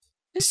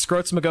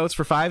 Scroats McGoats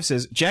for 5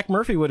 says Jack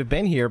Murphy would have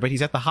been here, but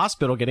he's at the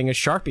hospital getting a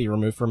Sharpie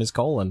removed from his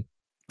colon.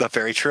 That's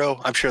very true.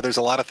 I'm sure there's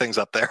a lot of things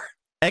up there.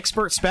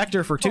 Expert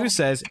Spectre for 2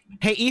 says,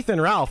 hey,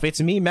 Ethan Ralph,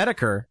 it's me,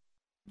 Medicare.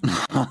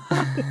 How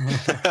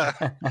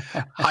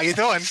you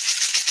doing?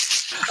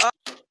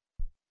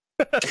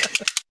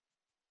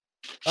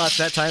 Oh, it's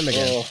that time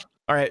again.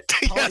 All right.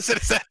 Yes,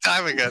 it's that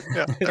time again.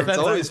 Yeah. It's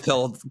always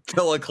pill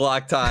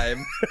o'clock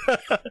time.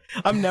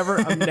 I'm never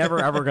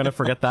ever gonna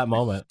forget that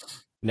moment.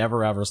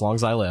 Never ever, as long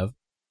as I live.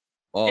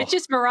 Oh. It's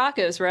just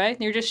maracas, right?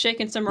 You're just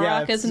shaking some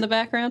maracas in the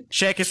background.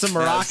 Shaking some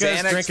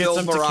maracas, drinking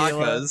some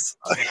tequila.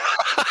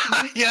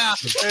 Yeah,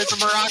 it's a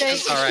maracas.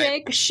 Shake, All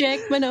right.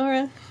 shake,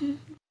 menorah.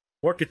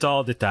 Work it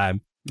all the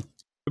time.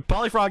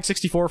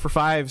 Polyfrog64 for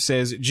 5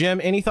 says, Jim,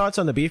 any thoughts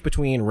on the beef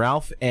between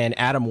Ralph and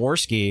Adam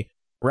Worski?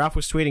 Ralph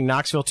was tweeting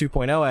Knoxville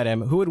 2.0 at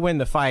him. Who would win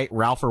the fight,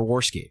 Ralph or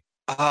Worski?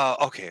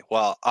 Okay.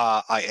 Well,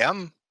 I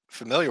am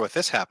familiar with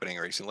this happening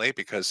recently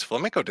because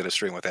Flamenco did a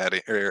stream with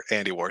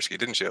Andy Worski,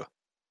 didn't you?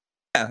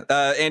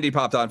 Yeah, Andy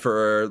popped on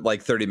for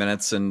like 30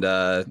 minutes and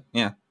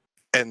yeah.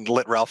 And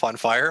lit Ralph on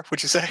fire,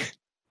 would you say?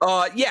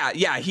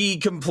 Yeah, he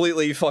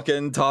completely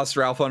fucking tossed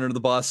Ralph under the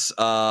bus.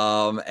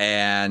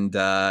 And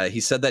he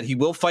said that he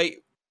will fight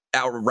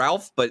out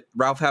Ralph, but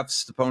Ralph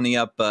has to pony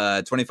up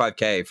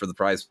 $25K for the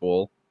prize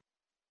pool.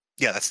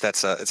 Yeah,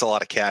 it's a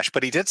lot of cash.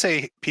 But he did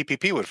say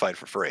PPP would fight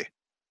for free.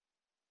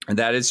 And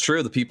that is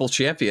true. The People's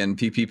Champion,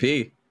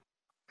 PPP.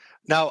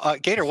 Now,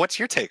 Gator, what's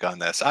your take on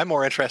this? I'm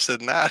more interested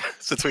in that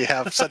since we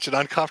have such an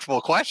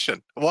uncomfortable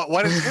question.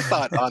 What is your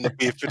thought on the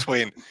beef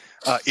between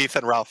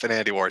Ethan Ralph and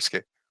Andy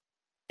Worski?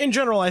 In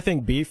general, I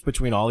think beef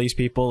between all these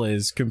people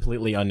is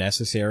completely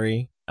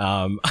unnecessary.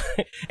 And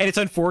it's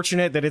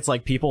unfortunate that it's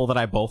like people that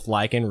I both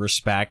like and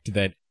respect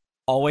that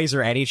always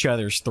are at each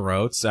other's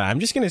throats. I'm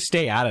just going to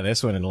stay out of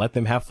this one and let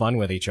them have fun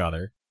with each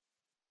other.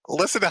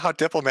 Listen to how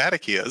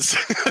diplomatic he is.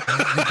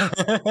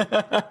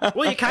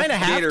 Well, you kind of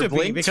have Gator, to be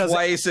blink because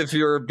twice if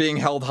you're being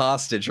held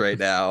hostage right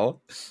now.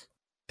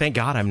 Thank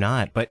God I'm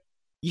not, but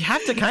you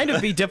have to kind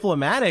of be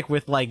diplomatic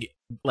with like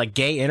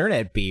gay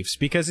internet beefs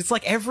because it's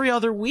like every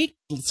other week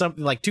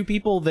something like two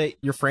people that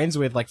you're friends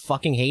with like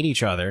fucking hate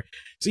each other.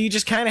 So you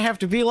just kind of have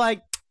to be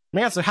like,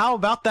 man, so how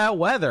about that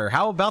weather?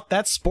 How about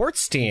that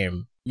sports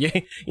team?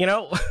 You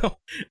know,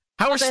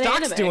 how are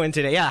stocks doing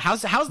today? Yeah,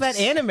 how's that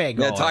anime going?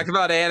 Yeah, talk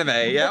about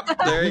anime. Yep,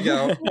 there you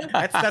go.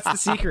 That's the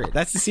secret.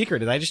 That's the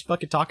secret. Is I just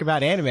fucking talk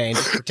about anime and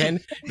just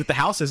pretend that the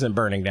house isn't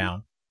burning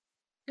down.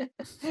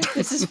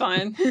 This is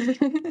fine.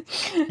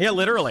 Yeah,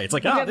 literally. It's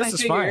like, oh, this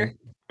is fine.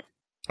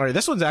 All right,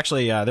 this one's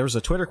actually, there was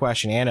a Twitter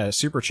question and a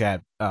super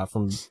chat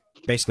from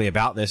basically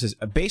about this. Is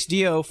Base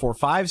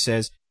Dio45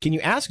 says, can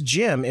you ask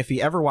Jim if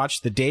he ever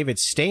watched the David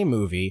Stay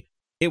movie?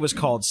 It was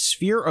called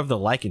Sphere of the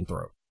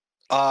Lycanthrope.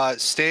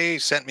 Stay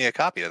sent me a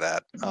copy of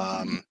that.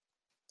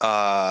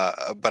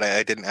 But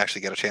I didn't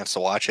actually get a chance to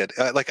watch it.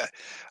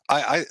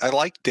 I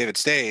liked David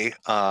Stay,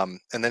 and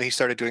then he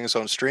started doing his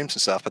own streams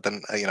and stuff. But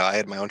then I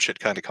had my own shit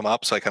kind of come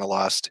up, so I kind of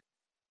lost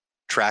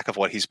track of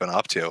what he's been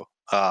up to.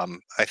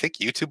 I think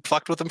YouTube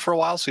fucked with him for a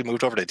while, so he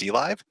moved over to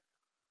DLive,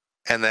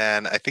 and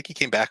then I think he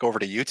came back over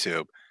to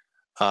YouTube.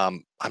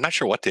 I'm not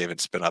sure what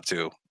David's been up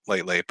to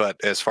lately, but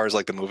as far as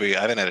like the movie,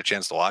 I haven't had a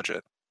chance to watch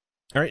it.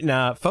 All right,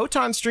 now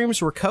Photon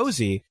streams were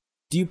cozy.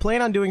 Do you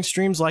plan on doing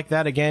streams like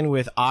that again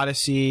with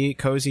Odyssey,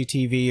 Cozy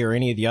TV, or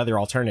any of the other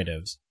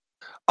alternatives?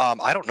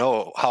 I don't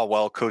know how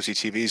well Cozy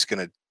TV is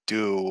going to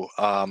do.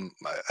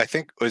 I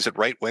think, was it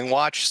Right Wing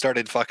Watch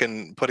started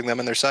fucking putting them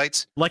in their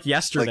sites? Like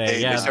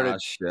yesterday, They started,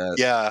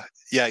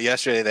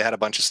 yesterday they had a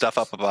bunch of stuff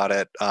up about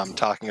it,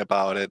 talking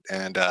about it,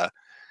 and I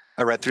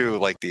read through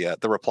like the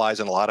replies,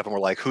 and a lot of them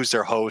were like, who's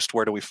their host?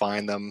 Where do we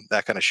find them?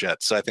 That kind of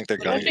shit. So I think they're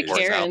going to be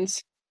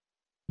Karens.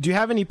 Do you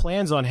have any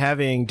plans on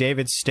having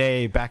David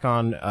Stay back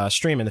on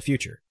stream in the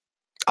future?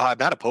 I'm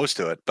not opposed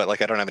to it, but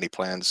like I don't have any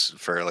plans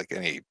for like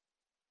any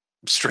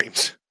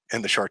streams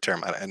in the short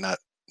term.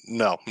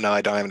 No,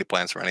 I don't have any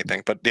plans for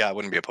anything. But yeah, I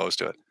wouldn't be opposed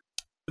to it.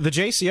 The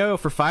JCO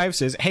for 5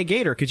 says, hey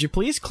Gator, could you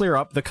please clear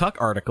up the cuck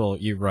article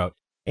you wrote?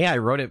 Yeah, I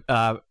wrote it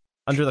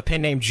under the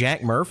pen name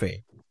Jack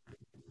Murphy.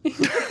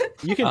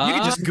 You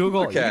can just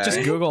Google. Okay. You can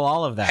just Google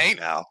all of that. Hey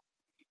now.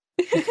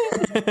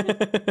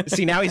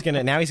 See, now he's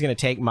gonna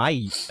take my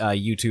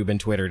YouTube and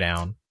Twitter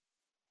down.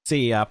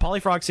 See,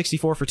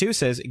 Polyfrog64 for 2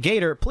 says,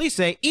 Gator, please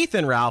say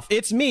Ethan Ralph,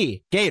 it's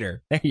me,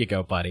 Gator. There you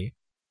go, buddy.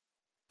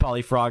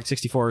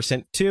 Polyfrog64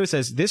 sent 2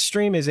 says, this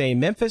stream is a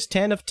Memphis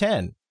 10 of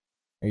 10.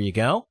 There you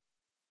go.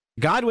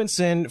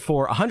 Godwinson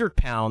for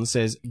 £100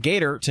 says,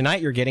 Gator,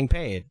 tonight you're getting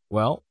paid.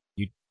 Well,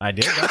 you I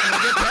did.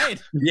 Definitely get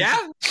paid. Yeah.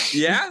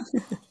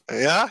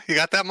 Yeah, you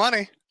got that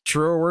money.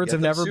 Truer words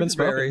have never been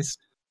spoken. Berries.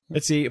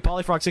 Let's see.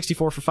 Polyfrog64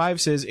 for 5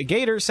 says,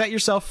 Gator, set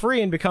yourself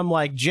free and become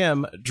like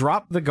Jim.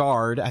 Drop the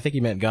guard. I think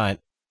he meant Gunt.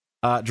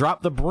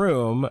 Drop the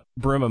broom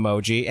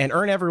emoji, and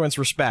earn everyone's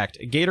respect.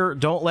 Gator,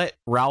 don't let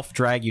Ralph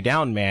drag you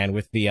down, man,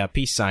 with the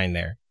peace sign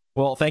there.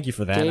 Well, thank you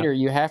for that. Gator,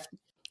 you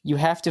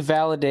have to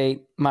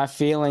validate my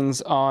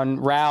feelings on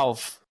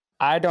Ralph.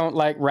 I don't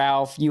like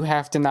Ralph. You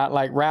have to not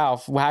like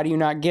Ralph. How do you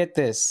not get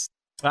this?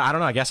 I don't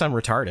know. I guess I'm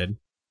retarded.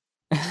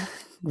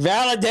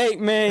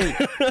 Validate me.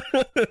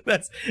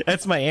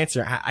 That's my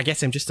answer. I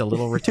guess I'm just a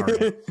little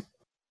retarded.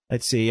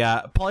 Let's see.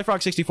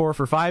 Polyfrog64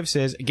 for 5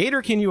 says,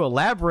 Gator, can you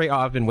elaborate? Oh,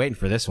 I've been waiting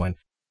for this one.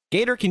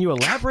 Gator, can you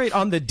elaborate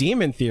on the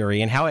demon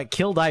theory and how it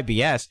killed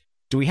IBS?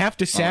 Do we have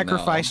to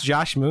sacrifice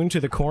Josh Moon to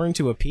the corn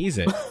to appease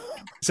it?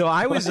 So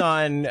I was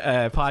on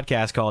a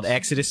podcast called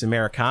Exodus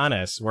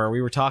Americanus, where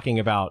we were talking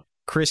about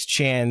Chris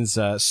Chan's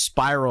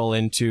spiral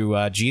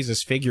into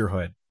Jesus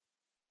figurehood.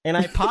 And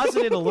I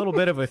posited a little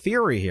bit of a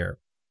theory here.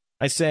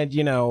 I said,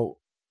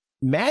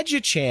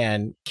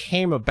 Magi-Chan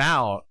came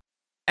about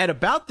at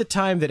about the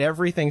time that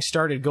everything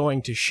started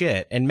going to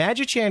shit, and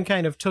Magi-Chan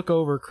kind of took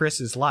over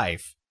Chris's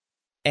life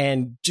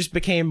and just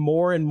became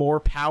more and more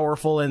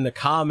powerful in the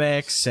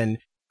comics, and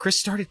Chris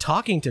started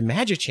talking to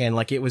Magi-Chan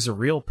like it was a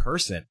real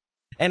person.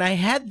 And I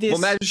had this...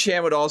 Well,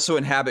 Magi-Chan would also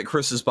inhabit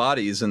Chris's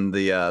bodies in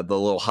the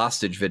little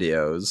hostage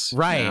videos.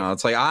 Right.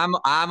 It's like,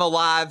 I'm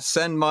alive,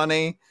 send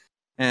money.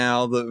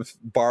 And the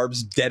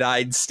Barb's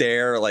dead-eyed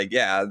stare. Like,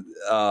 yeah.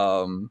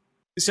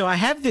 So I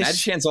have this...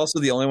 Magi-Chan's also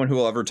the only one who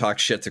will ever talk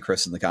shit to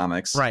Chris in the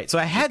comics. Right. So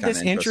I had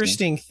this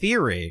interesting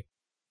theory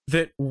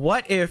that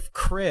what if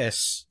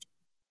Chris,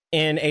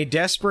 in a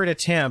desperate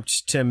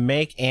attempt to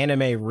make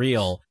anime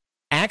real,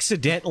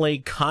 accidentally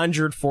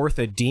conjured forth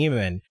a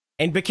demon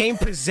and became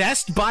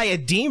possessed by a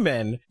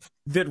demon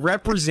that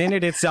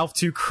represented itself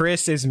to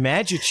Chris as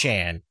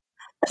Magi-Chan,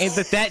 and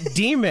that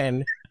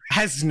demon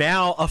has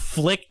now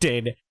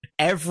afflicted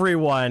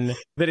everyone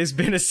that has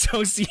been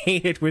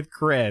associated with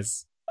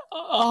Chris.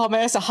 Oh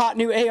man, it's a hot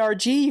new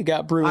ARG you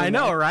got brewing. I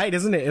know, right?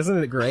 Isn't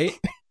it great?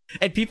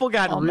 And people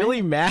got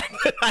really mad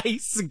that I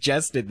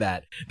suggested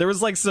that. There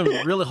was like some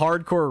really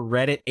hardcore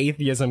Reddit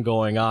atheism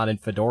going on in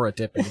fedora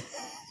tipping.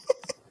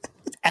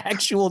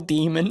 Actual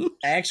demon.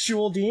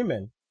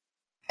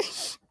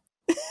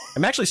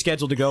 I'm actually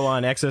scheduled to go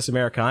on Exodus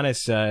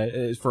Americanus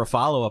for a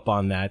follow-up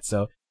on that,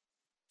 so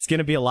it's going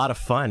to be a lot of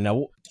fun.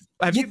 Now,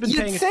 have you been You'd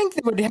paying... think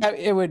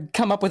it would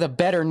come up with a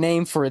better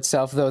name for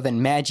itself, though,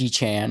 than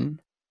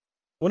Magi-Chan.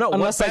 Well, no,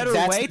 Unless, what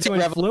better way to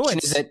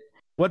influence... Is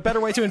what better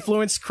way to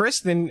influence Chris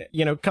than,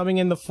 coming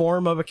in the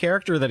form of a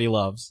character that he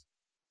loves?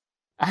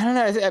 I don't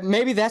know.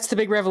 Maybe that's the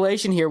big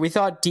revelation here. We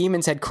thought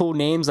demons had cool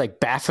names like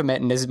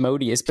Baphomet and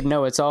Asmodeus, but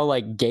no, it's all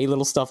like gay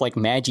little stuff like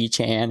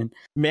Magi-Chan.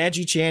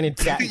 Magi-Chan and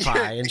Cat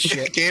Pie and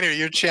shit. Gator,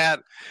 your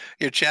chat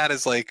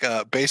is like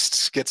based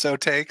schizo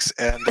takes,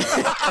 and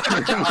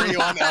are you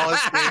on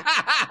LSD?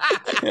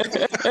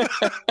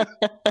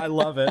 I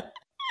love it.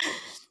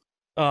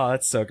 Oh,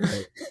 that's so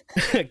great.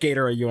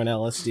 Gator, are you on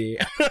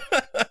LSD?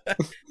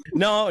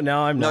 No, I'm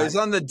not. No, he's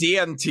on the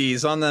DMT.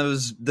 He's on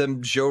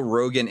them Joe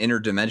Rogan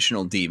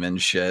interdimensional demon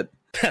shit.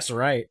 That's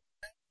right.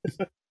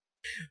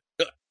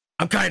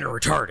 I'm kind of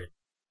retarded.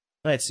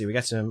 Let's see. We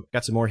got some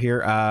more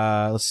here.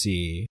 Let's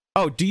see.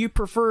 Oh, do you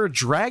prefer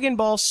Dragon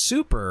Ball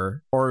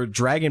Super or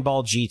Dragon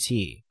Ball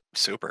GT?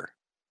 Super.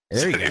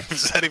 There you go.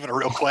 Is that even a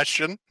real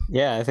question?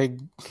 Yeah, I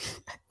think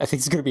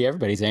it's going to be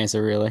everybody's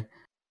answer, really.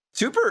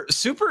 Super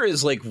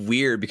is like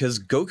weird because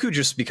Goku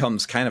just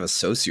becomes kind of a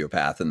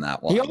sociopath in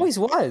that one. He always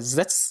was.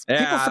 That's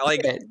people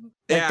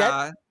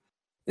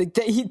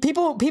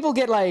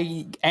get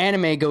like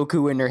anime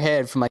Goku in their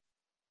head from like.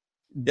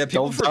 Yeah,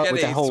 people forget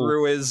he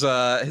threw his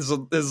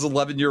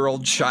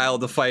 11-year-old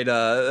child to fight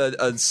a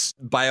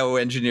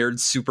bioengineered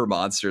super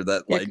monster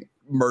that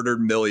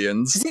murdered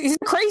millions. He's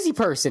a crazy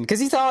person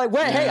because he thought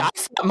like, hey, I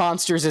fought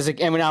monsters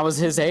and when I was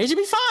his age,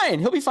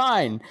 he'll be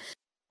fine.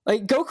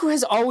 Like, Goku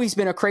has always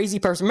been a crazy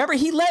person. Remember,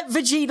 he let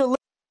Vegeta live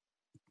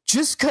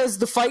just because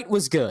the fight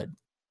was good.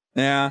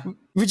 Yeah.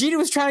 Vegeta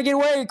was trying to get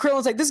away.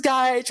 Krillin's like, this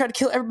guy tried to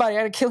kill everybody. I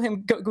gotta kill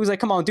him. Goku was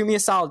like, come on, do me a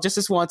solid just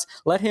this once.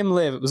 Let him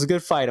live. It was a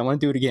good fight. I want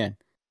to do it again.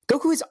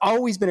 Goku has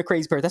always been a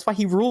crazy person. That's why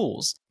he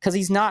rules. Because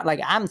he's not like,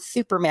 I'm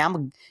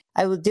Superman.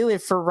 I will do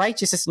it for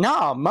righteousness.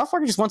 No,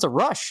 motherfucker just wants a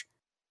rush.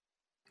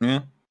 Yeah.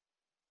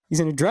 He's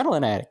an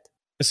adrenaline addict.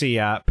 Let's see.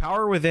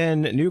 Power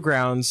Within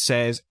Newgrounds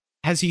says,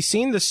 has he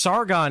seen the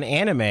Sargon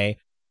anime?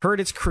 Heard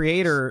its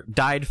creator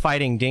died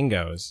fighting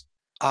dingoes.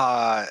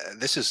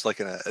 This is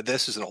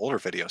an older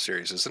video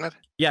series, isn't it?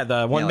 Yeah,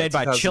 the one made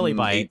by Chili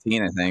Bite.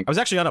 I think. I was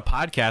actually on a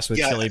podcast with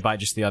Chili Bite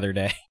just the other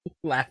day,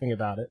 laughing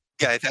about it.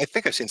 Yeah, I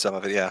think I've seen some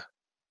of it. Yeah,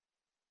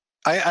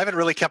 I haven't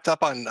really kept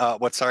up on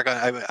what Sargon.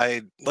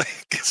 I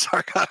like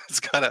Sargon is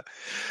kind of.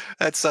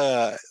 That's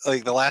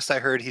like the last I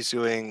heard, he's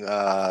doing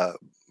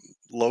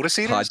Lotus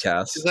Eaters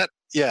podcast. Is that?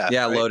 Yeah,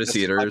 yeah, right? Lotus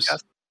Eaters.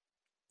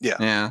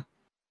 Yeah.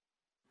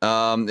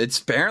 It's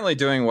apparently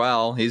doing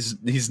well.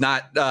 He's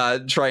not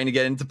trying to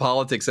get into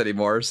politics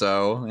anymore,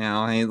 so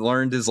he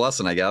learned his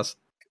lesson, I guess.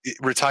 He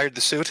retired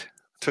the suit,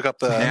 took up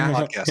the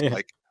podcast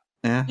mic.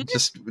 Yeah,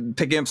 just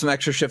picking up some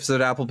extra shifts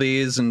at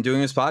Applebee's and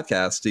doing his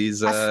podcast.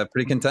 He's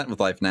pretty content with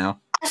life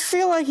now. I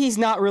feel like he's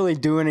not really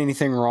doing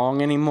anything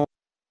wrong anymore.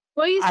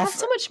 Well, he's got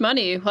so much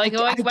money. Like,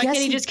 why can't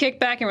he just kick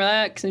back and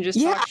relax and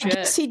just talk shit? I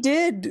guess he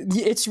did.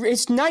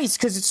 It's nice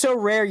because it's so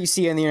rare you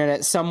see on the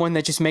internet someone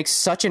that just makes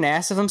such an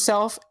ass of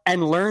himself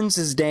and learns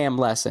his damn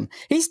lesson.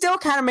 He still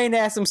kind of made an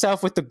ass of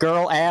himself with the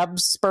girl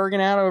abs spurging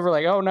out over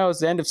like, oh no, it's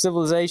the end of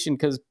civilization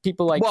because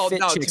people like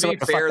fit chicks. To be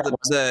fair,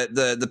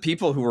 the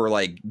people who were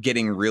like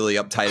getting really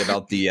uptight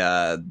about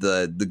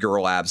the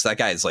girl abs, that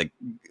guy is like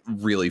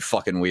really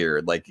fucking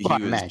weird. Like he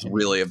was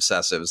really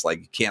obsessive. It's like,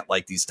 you can't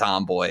like these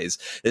tomboys.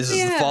 This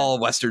is the fall of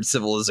Western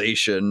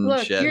civilization.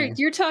 Look, shit.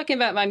 You're talking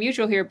about my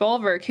mutual here,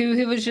 Bulwark,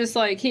 who was just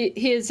like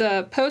his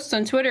post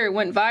on Twitter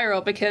went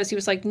viral because he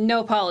was like,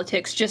 no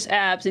politics, just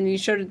abs, and he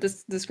showed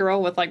this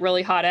girl with like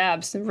really hot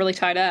abs and really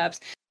tight abs,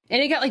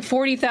 and it got like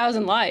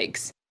 40,000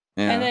 likes.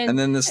 Yeah. And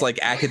then this like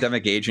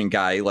academic agent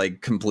guy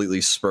like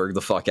completely spurred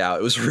the fuck out.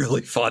 It was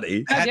really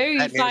funny. How dare you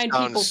that find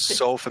name people sounds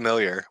so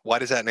familiar. Why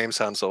does that name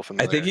sound so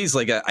familiar? I think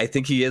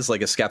he is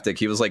like a skeptic.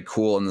 He was like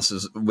cool, and this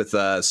is with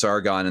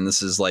Sargon, and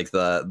this is like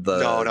the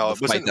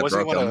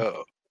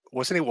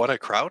wasn't he one of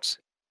Kraut's?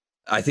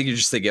 I think you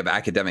just think of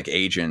academic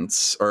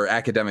agents or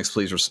academics.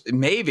 Please,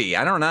 maybe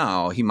I don't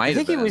know. He might. I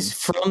think it was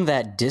from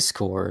that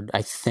Discord.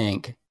 I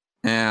think.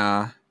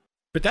 Yeah.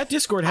 But that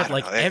Discord had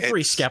like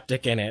every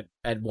skeptic in it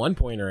at one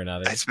point or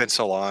another. It's been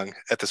so long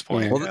at this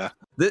point. Well, yeah.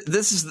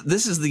 This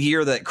is the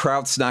year that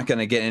Kraut's not going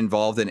to get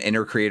involved in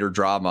inter-creator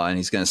drama, and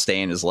he's going to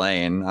stay in his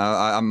lane.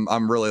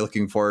 I'm really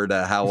looking forward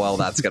to how well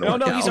that's going to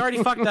work out. No, he's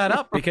already fucked that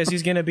up because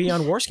he's going to be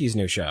on Worski's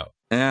new show.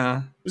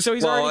 Yeah. So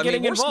he's already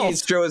getting involved.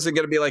 Worski's show isn't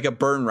going to be like a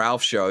Burn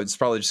Ralph show. It's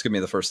probably just going to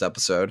be the first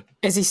episode.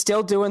 Is he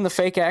still doing the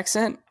fake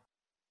accent?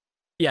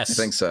 Yes. I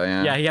think so,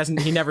 yeah. Yeah,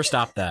 he never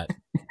stopped that.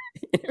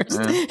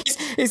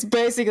 He's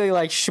basically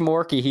like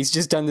Schmorky. He's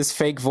just done this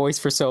fake voice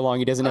for so long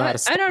he doesn't know how to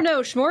stop. I don't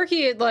know.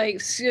 Schmorky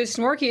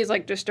is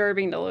like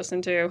disturbing to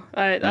listen to.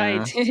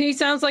 He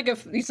sounds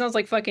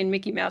like fucking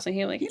Mickey Mouse, and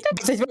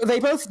they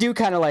both do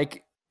kind of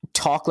like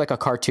talk like a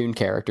cartoon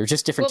character,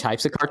 just different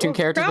types of cartoon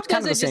characters. But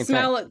kind of the same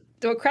thing.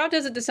 Kraut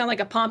does it to sound like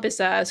a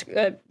pompous ass.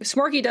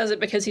 Smorky does it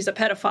because he's a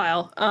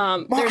pedophile.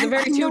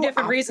 There's two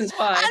different reasons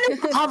why.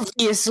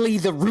 Obviously,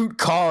 the root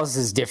cause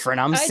is different.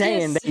 I'm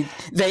saying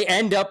they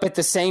end up at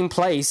the same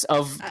place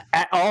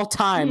at all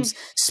times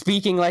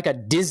speaking like a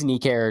Disney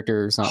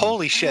character or something.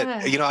 Holy shit!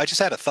 I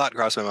just had a thought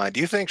cross my mind. Do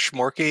you think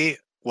Schmorky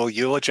will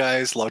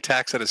eulogize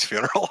Lotax at his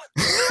funeral?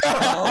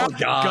 Oh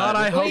God,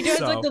 I hope he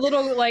does like the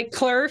little like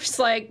clerfs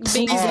like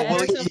being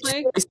dead or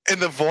something. In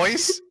the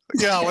voice,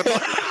 yeah, with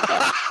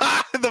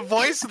the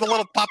voice of the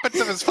little puppets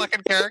of his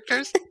fucking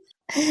characters.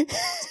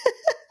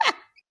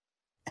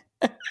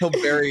 He'll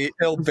bury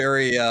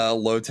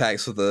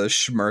Lotax with a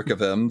schmirk of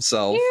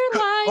himself.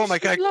 Oh my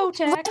God,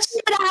 Lotax.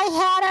 But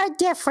I had our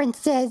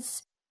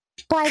differences,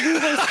 but we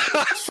were.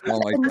 Oh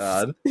my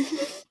God.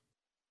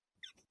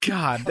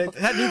 God,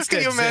 that needs to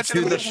Can you exist.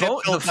 imagine Dude,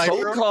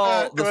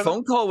 the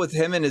phone call with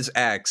him and his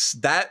ex,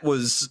 that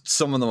was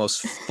some of the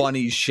most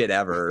funny shit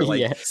ever. Like,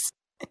 yes.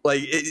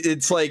 Like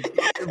it's like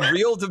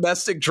real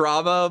domestic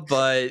drama,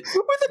 but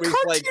with a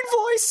cartoon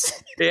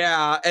voice.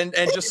 Yeah, and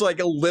just like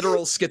a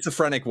literal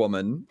schizophrenic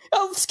woman.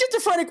 A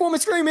schizophrenic woman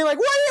screaming like,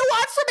 "What do you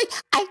want from me?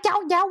 I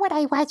don't know what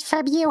I want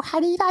from you,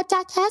 honey. I'm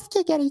not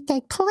asking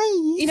anything,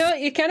 please." You know,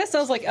 it kind of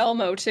sounds like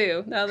Elmo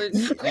too. Now that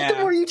the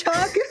more you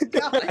talk,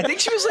 I think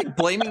she was like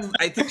blaming.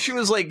 I think she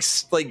was like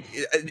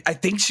I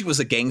think she was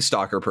a gang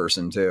stalker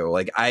person too.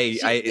 Like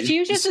she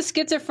was just a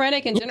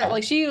schizophrenic in general.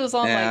 Like she was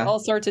on like all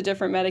sorts of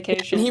different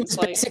medications. And he was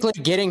basically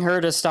getting her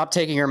to stop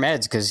taking her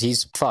meds because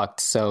he's fucked.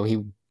 So he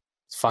was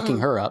fucking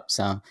her up.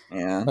 So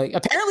like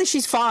apparently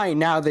she's fine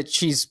now that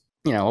she's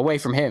away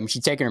from him.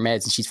 She's taking her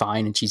meds and she's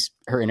fine, and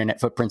her internet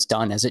footprint's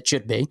done as it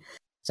should be.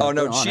 So oh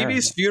no,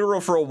 Chibi's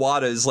funeral for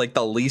Iwata is like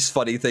the least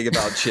funny thing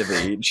about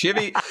Chibi.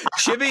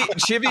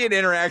 Chibi and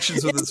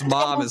interactions with his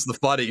mom is the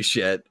funny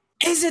shit.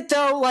 Is it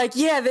though? Like,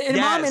 yeah, the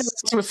mom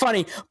interaction was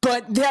funny,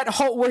 but that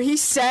whole where he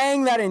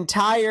sang that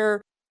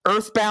entire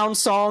Earthbound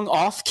song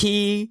off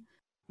key.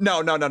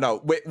 No.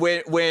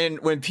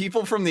 When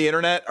people from the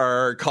internet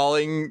are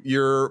calling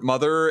your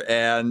mother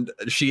and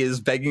she is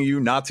begging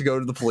you not to go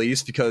to the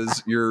police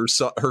because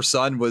her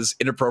son was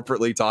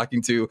inappropriately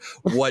talking to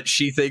what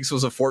she thinks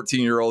was a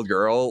 14-year-old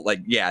girl, like,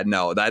 yeah,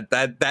 no,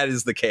 that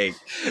is the cake.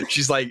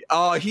 She's like,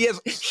 oh, he has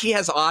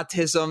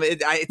autism.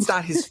 It's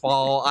not his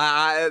fault.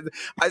 I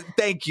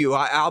thank you.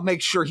 I'll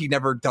make sure he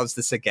never does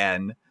this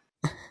again.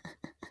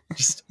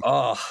 Just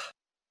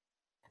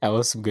That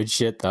was some good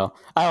shit, though.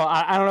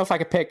 I don't know if I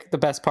could pick the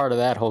best part of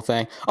that whole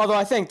thing. Although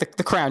I think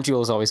the crown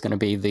jewel is always going to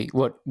be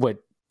what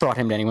brought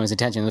him to anyone's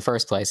attention in the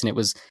first place, and it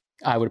was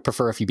I would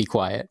prefer if you be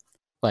quiet.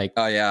 Like,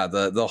 oh yeah,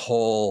 the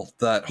whole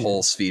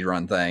speed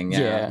run thing.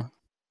 Yeah.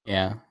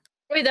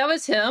 Wait, that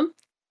was him?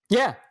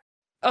 Yeah.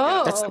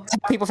 Oh, That's how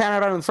people found out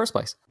about it in the first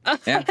place.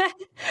 Yeah.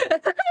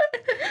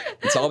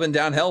 It's all been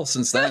downhill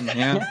since then.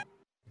 Yeah.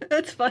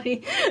 That's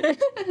funny.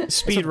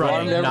 Speed brought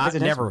running, him not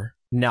there never,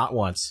 not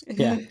once.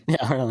 Yeah,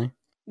 yeah, really.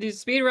 Dude,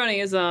 speed running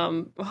is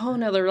a whole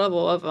nother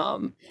level of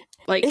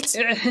like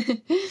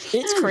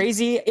It's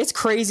crazy. It's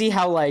crazy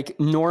how like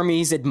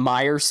normies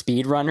admire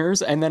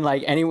speedrunners, and then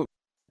like any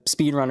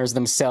speedrunners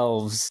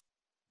themselves,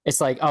 it's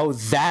like, oh,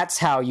 that's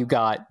how you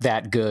got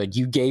that good.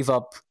 You gave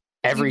up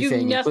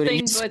everything, you do including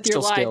nothing your with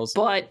your social life skills.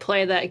 but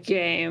play that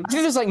game. I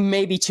think there's like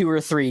maybe 2 or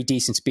 3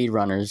 decent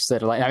speedrunners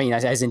that are like, I mean,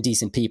 as in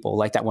decent people,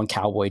 like that one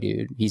cowboy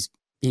dude. He's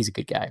a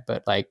good guy,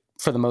 but like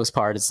for the most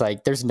part, it's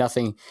like there's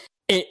nothing.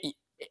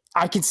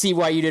 I can see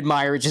why you'd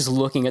admire it just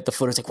looking at the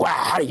footage. Like, wow,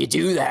 how do you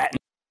do that?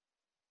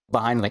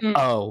 Behind, like,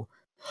 oh,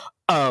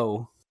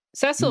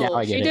 Cecil, now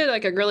I get she it. did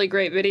like a really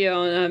great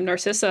video on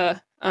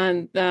Narcissa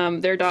on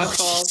their dog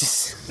calls,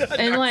 Jesus.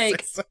 and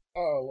like,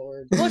 Oh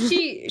Lord. well,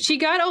 she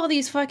got all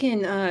these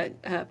fucking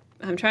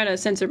I'm trying to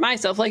censor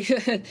myself, like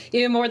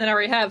even more than I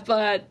already have,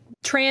 but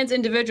trans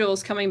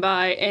individuals coming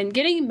by and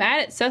getting mad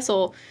at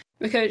Cecil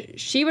because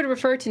she would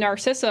refer to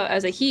Narcissa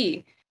as a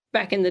he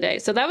back in the day.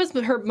 So that was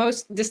her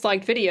most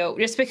disliked video,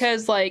 just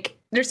because like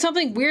there's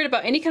something weird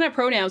about any kind of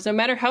pronouns, no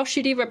matter how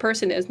shitty of a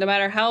person is, no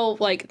matter how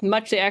like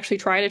much they actually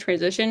try to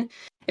transition.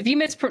 If you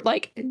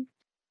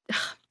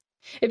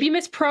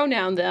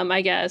mispronoun them,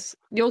 I guess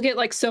you'll get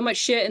like so much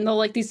shit, and they'll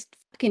like these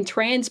fucking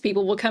trans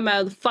people will come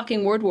out of the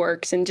fucking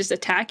woodworks and just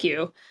attack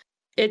you.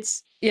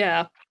 It's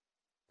yeah.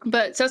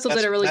 But Cecil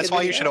did a really good That's why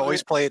video you should on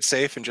always it. play it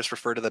safe and just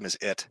refer to them as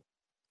it.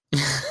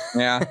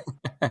 Yeah.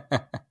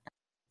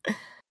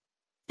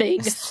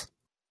 Thing.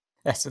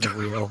 That's the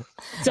real.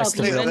 That's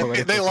the Something. real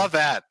They political love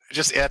that.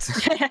 Just it.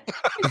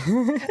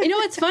 You know,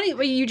 it's funny,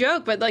 but you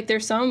joke, but like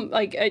there's some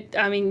like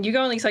I mean, you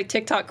go on these like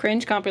TikTok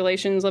cringe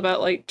compilations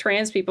about like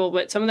trans people,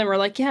 but some of them are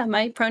like, yeah,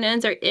 my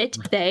pronouns are it,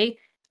 they.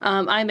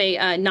 I'm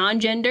a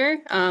non-gender.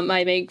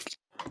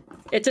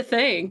 It's a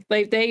thing.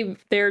 Like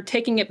they're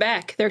taking it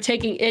back. They're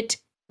taking it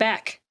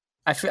back.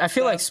 I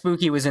feel like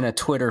Spooky was in a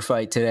Twitter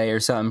fight today or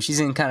something. She's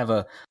in kind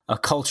of a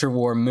culture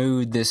war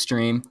mood this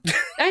stream.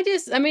 I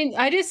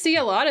just see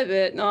a lot of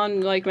it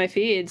on like my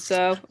feed.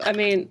 So I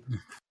mean,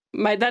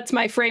 that's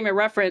my frame of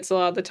reference a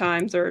lot of the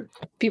times, or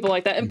people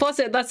like that. And plus,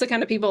 that's the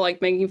kind of people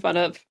like making fun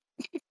of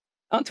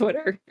on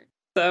Twitter.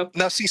 So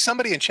Now, see,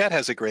 somebody in chat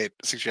has a great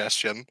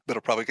suggestion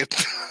that'll probably get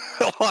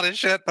a lot of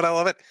shit, but I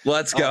love it.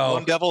 Let's go.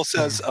 One Devil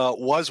says,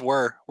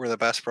 were the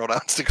best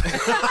pronouns to go.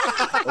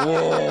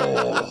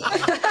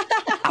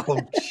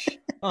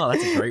 Oh,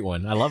 that's a great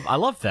one. I love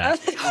that.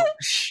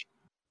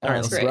 All right,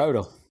 That's great.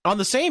 brutal. On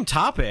the same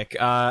topic,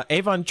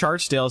 Avon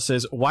Chartsdale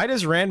says, "Why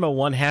does Ranma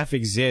 1/2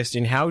 exist,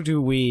 and how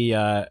do we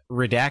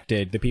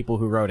redacted the people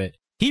who wrote it?"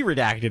 He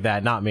redacted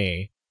that, not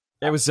me.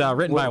 It was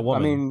written by a Well, I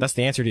woman. mean, That's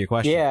the answer to your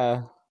question.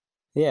 Yeah,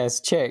 it's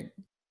a chick.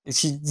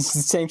 It's the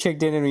same chick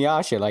did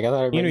Inuyasha. Like I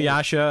thought. everybody knew.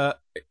 Inuyasha,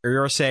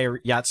 Urusei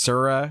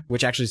Yatsura,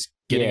 which actually is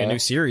getting a Yeah. new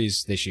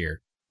series this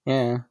year.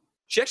 Yeah,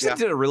 She actually Yeah.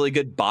 did a really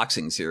good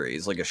boxing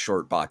series, like a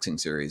short boxing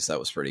series that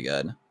was pretty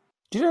good.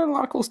 she did a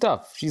lot of cool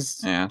stuff. She's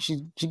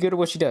good at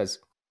what she does.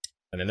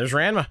 And then there's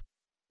Ranma.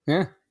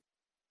 Yeah.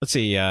 Let's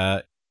see.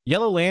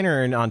 Yellow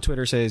Lantern on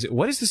Twitter says,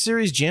 "What is the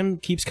series Jim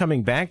keeps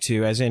coming back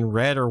to, as in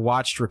read or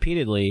watched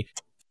repeatedly?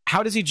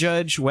 How does he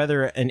judge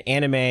whether an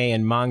anime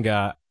and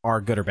manga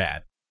are good or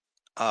bad?"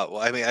 Well,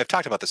 I mean, I've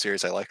talked about the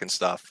series I like and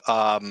stuff.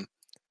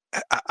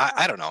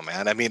 I don't know,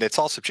 man. I mean, it's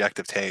all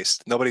subjective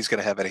taste. Nobody's going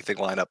to have anything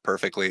line up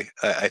perfectly.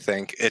 I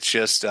think it's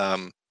just I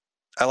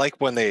like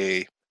when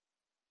they.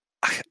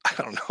 I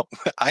don't know.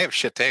 I have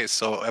shit taste,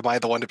 so am I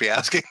the one to be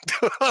asking?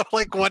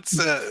 Like, what's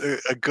a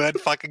good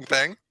fucking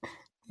thing?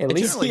 At It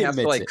least generally he have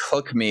to admits like it.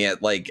 hook me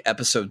at like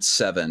episode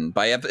 7.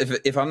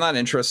 If I'm not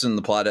interested in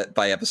the plot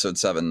by episode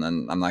 7,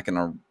 then I'm not going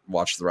to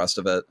watch the rest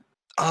of it.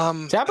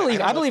 So I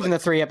believe in the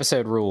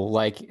 3-episode rule.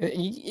 Like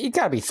you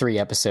got to be 3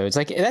 episodes.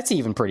 Like that's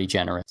even pretty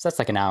generous. That's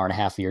like an hour and a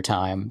half of your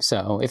time.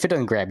 So if it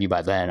doesn't grab you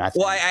by then, I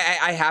think. Well,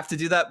 I have to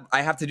do that.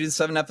 I have to do the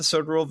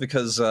 7-episode rule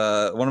because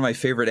one of my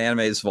favorite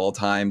animes of all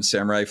time,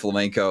 Samurai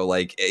Flamenco,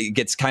 like it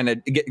gets kind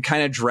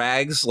of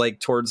drags like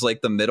towards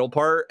like the middle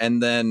part,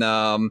 and then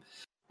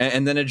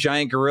a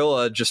giant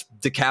gorilla just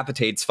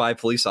decapitates 5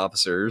 police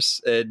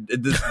officers.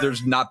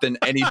 There's not been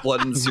any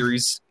blood in the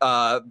series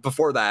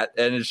before that,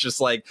 and it's just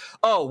like,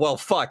 oh well,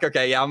 fuck.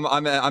 Okay, yeah,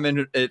 I'm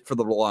in it for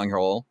the long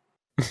haul.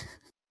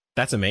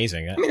 That's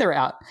amazing. I mean,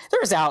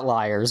 there's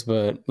outliers,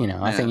 but you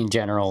know, I think in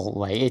general,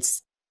 like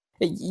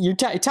your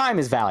time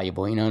is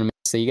valuable. You know what I mean?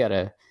 So you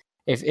gotta,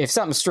 if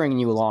something's stringing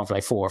you along for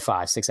like 4 or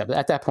 5, 6 episodes,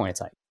 at that point,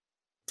 it's like,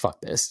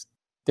 fuck this.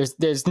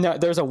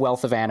 There's a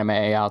wealth of anime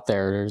out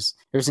there.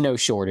 There's no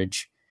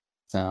shortage.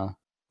 So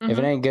if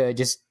it ain't good,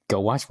 just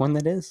go watch one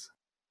that is.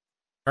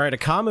 All right,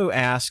 Akamu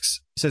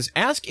says,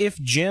 ask if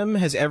Jim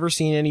has ever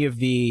seen any of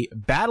the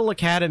Battle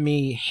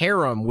Academy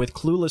harem with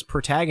clueless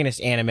protagonist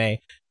anime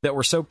that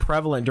were so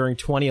prevalent during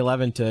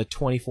 2011 to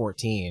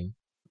 2014.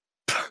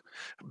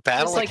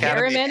 Battle like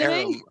Academy harem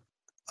anime?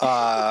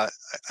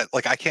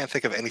 like I can't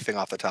think of anything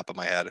off the top of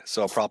my head,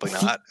 so probably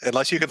not.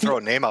 Unless you can throw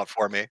a name out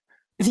for me.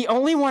 The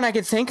only one I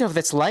could think of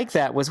that's like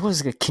that was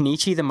it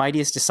Kenichi the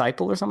Mightiest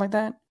Disciple or something like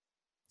that?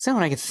 It's the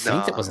only one I could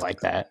think that was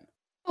like that.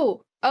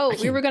 Oh,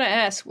 we were gonna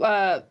ask.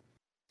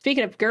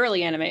 Speaking of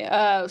girly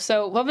anime,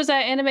 so what was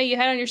that anime you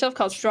had on yourself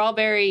called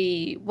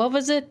Strawberry? What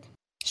was it?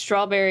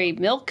 Strawberry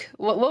Milk?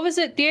 What was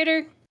it?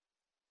 Theater?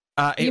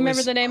 You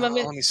remember the name of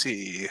it? Let me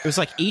see. It was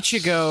like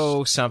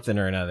Ichigo something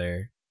or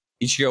another.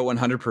 Ichigo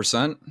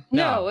 100%.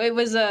 No, it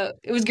was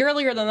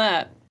girlier than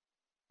that.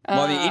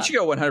 Well, the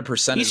Ichigo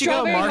 100% is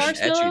Strawberry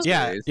Marshmallow?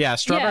 Yeah,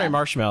 Strawberry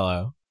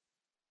Marshmallow.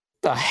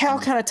 The hell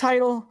kind of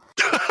title?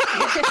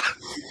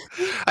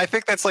 I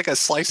think that's like a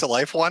slice of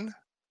life one.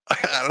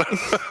 I don't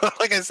know.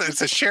 Like I said,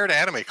 it's a shared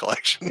anime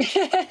collection.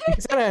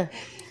 Is that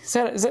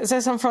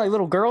something for like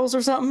little girls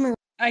or something?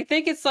 I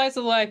think it's slice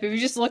of life. If you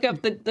just look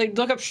up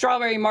look up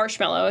Strawberry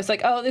Marshmallow, it's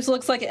like, oh, this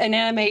looks like an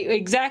anime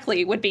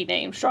exactly would be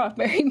named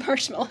Strawberry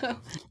Marshmallow.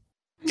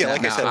 Yeah,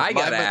 like I said, I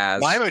gotta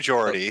ask. My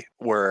majority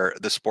were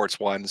the sports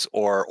ones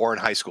or in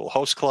high school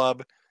Host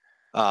Club.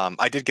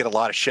 I did get a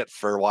lot of shit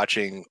for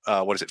watching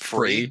what is it,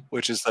 Free,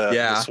 which is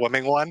the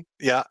swimming one.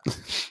 Yeah.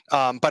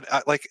 But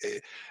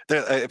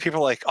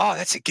people are like, oh,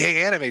 that's a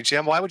gay anime,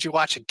 Jim. Why would you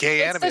watch a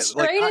gay anime? It's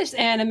the straightest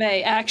anime,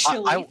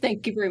 actually.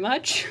 Thank you very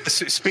much.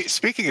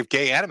 Speaking of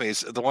gay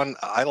animes, the one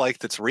I like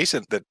that's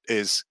recent that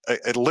is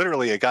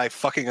literally a guy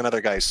fucking another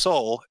guy's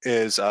soul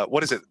is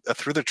what is it?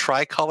 Through the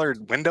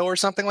Tricolored Window or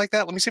something like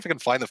that? Let me see if I can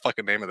find the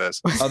fucking name of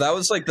this. Oh, that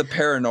was like the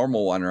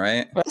paranormal one,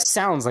 right? Well, that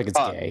sounds like it's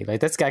gay.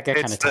 Like that's got that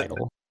kind of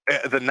title.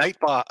 The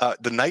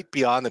night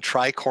beyond the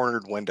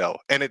tri-cornered window,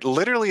 and it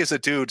literally is a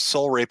dude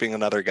soul raping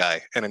another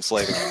guy and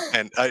enslaving him,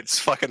 and it's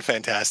fucking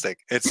fantastic.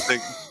 It's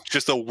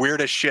just the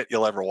weirdest shit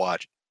you'll ever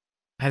watch.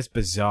 That's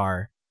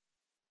bizarre.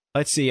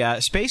 Let's see.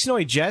 Space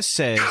Noid Jess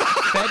says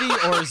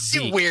Fetty or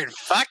Zeke. You weird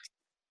fuck.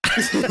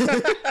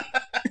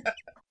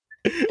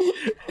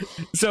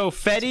 So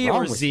Fetty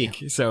or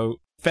Zeke. So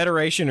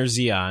Federation or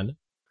Zeon.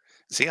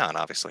 Zeon,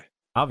 obviously.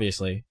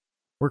 Obviously.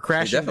 We're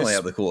crashing. They definitely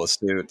have the coolest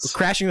suits. We're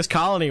crashing this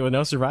colony with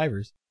no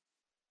survivors.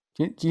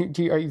 Have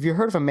you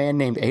heard of a man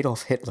named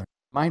Adolf Hitler?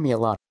 Remind me a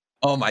lot.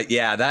 Oh my,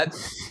 yeah,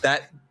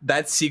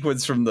 that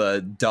sequence from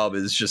the dub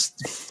is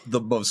just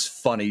the most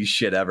funny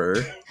shit ever.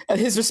 And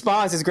his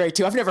response is great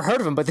too. I've never heard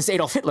of him, but this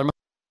Adolf Hitler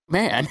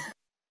man.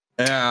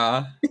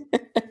 Yeah.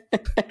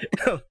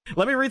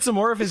 Let me read some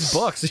more of his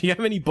books. Do you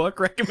have any book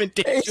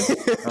recommendations?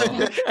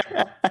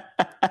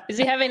 Does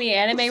he have any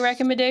anime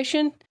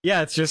recommendation?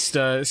 Yeah, it's just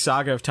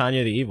Saga of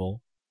Tanya the Evil.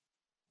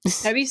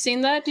 Have you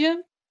seen that,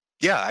 Jim?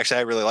 Yeah, actually,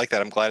 I really like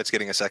that. I'm glad it's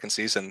getting a second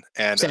season.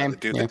 And the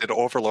dude that did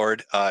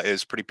Overlord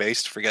is pretty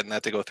based for getting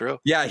that to go through.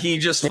 Yeah, he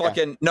just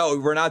fucking... No,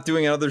 we're not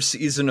doing another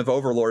season of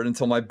Overlord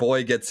until my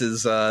boy gets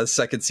his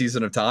second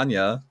season of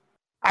Tanya.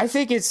 I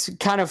think it's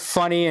kind of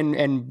funny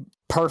and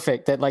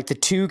perfect that like the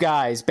two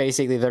guys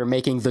basically that are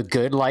making the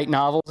good light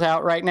novels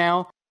out right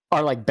now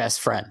are like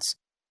best friends.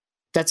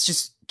 That's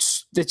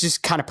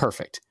just kind of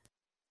perfect.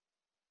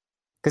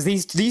 Because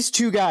these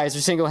two guys are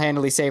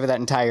single-handedly saving that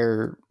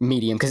entire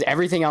medium. Because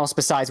everything else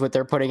besides what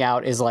they're putting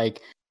out is like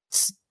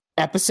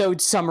episode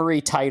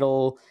summary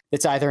title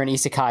that's either an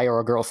isekai or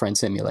a girlfriend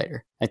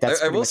simulator. Like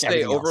that's I will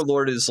say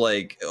Overlord is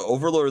like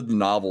Overlord the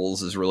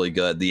novels is really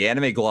good. The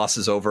anime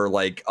glosses over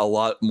like a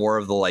lot more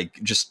of the like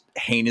just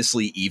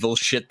heinously evil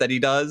shit that he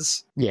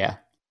does. Yeah.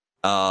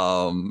 You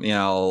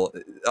know,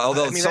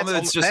 although some of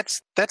it's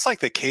just that's like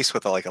the case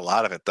with like a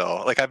lot of it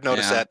though. Like I've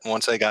noticed that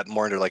once I got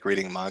more into like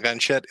reading manga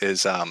and shit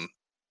is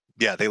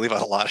yeah, they leave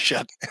out a lot of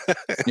shit.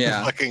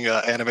 Yeah. Fucking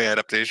anime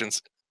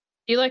adaptations.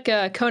 Do you like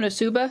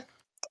Konosuba?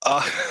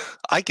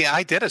 I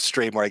did a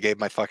stream where I gave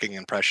my fucking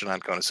impression on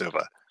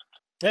Konosuba.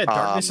 Yeah,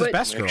 Darkness is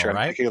Best Girl,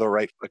 right? The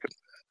right fucking...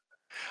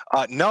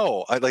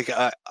 no,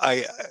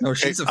 no,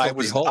 she's a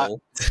filthy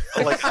hole.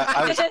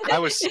 I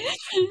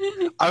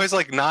was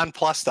like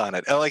nonplussed on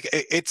it. Like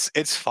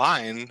it's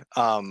fine.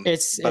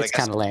 It's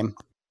kind of lame.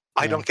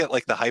 I don't get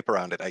like the hype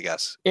around it. I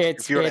guess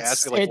if you were to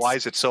ask me like why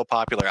is it so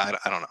popular, I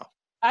don't know.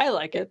 I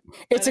like it.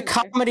 It's a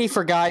comedy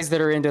for guys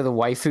that are into the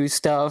waifu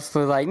stuff.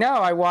 But like, no,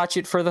 I watch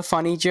it for the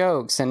funny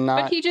jokes and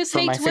not but he just for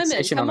hates my women.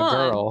 fixation Come on a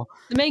girl.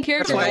 The main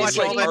character is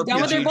done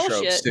with their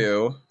bullshit.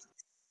 Too.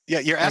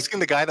 Yeah, you're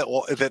asking the guy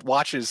that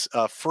watches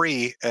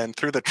Free and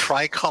Through the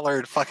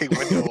Tricolored fucking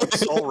Window of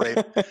Soul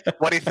Rape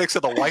what he thinks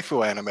of the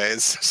waifu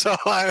animes. So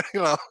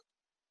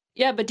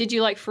Yeah, but did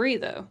you like Free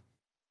though?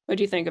 What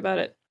do you think about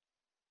it?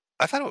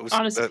 I thought it was.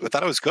 I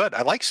thought it was good.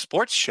 I like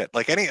sports shit.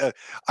 Like any,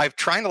 I'm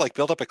trying to like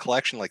build up a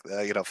collection, like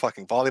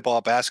fucking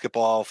volleyball,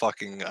 basketball,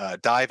 fucking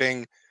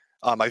diving.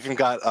 I've even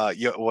got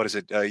what is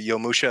it,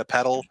 Yomusha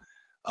pedal.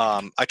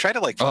 I try to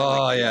like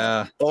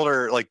find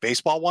older like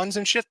baseball ones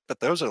and shit,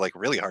 but those are like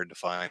really hard to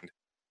find.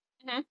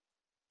 Mm-hmm.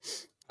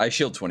 Ice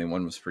Shield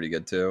 21 was pretty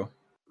good too.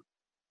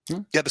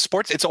 Yeah, the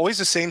sports. It's always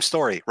the same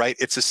story, right?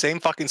 It's the same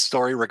fucking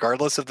story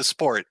regardless of the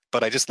sport.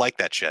 But I just like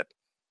that shit.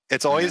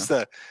 It's always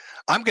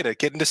I'm gonna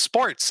get into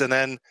sports and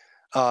then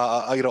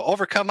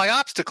overcome my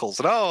obstacles.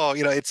 And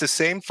it's the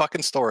same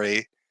fucking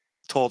story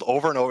told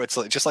over and over. It's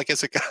like, just like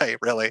Isekai,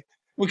 really.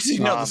 Well, because you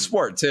know the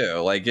sport too.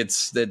 Like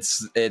it's a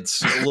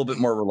little bit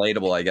more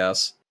relatable, I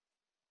guess.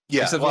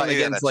 Yeah, Except well, when it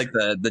yeah, gets like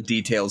the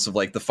details of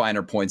like the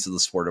finer points of the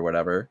sport or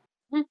whatever.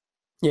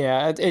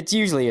 Yeah, it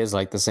usually is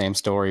like the same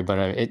story,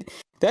 but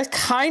that's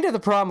kind of the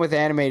problem with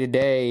anime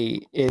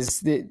today.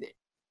 Is that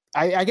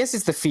I guess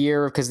it's the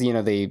fear because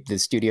the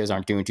studios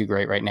aren't doing too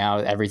great right now.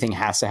 Everything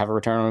has to have a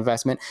return on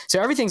investment,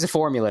 so everything's a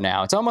formula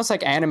now. It's almost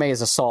like anime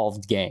is a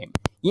solved game.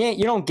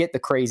 You don't get the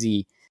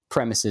crazy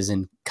premises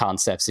and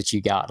concepts that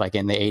you got like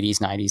in the 80s,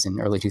 90s,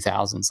 and early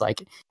 2000s.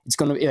 Like it's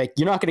going to be like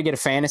you're not going to get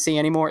a fantasy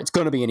anymore. It's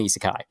going to be an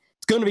isekai.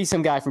 It's going to be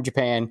some guy from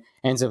Japan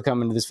ends up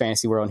coming to this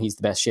fantasy world and he's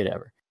the best shit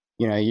ever.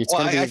 It's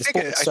going to be the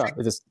sports star.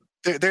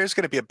 There's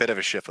going to be a bit of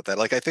a shift with that.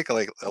 Like I think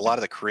like a lot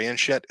of the Korean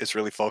shit is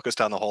really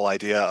focused on the whole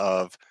idea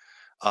of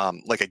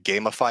like a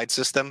gamified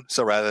system.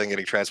 So rather than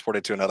getting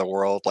transported to another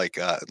world, like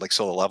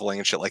solo leveling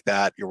and shit like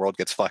that, your world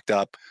gets fucked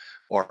up.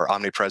 Or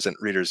omnipresent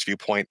reader's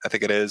viewpoint, I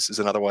think it is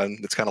another one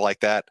that's kind of like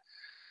that.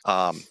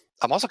 I'm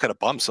also kind of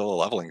bummed solo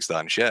leveling's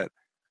done. Shit,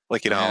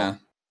 like that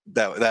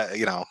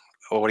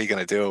what are you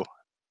gonna do?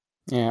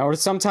 Yeah, or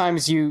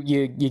sometimes you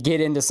get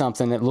into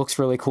something that looks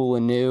really cool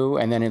and new,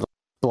 and then it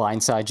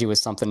blindsides you with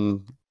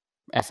something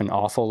effing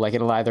awful. Like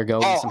it'll either go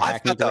in some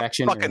hackney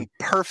direction. Fucking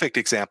perfect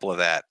example of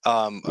that.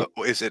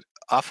 Is it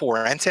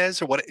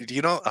Afuentes or what? Do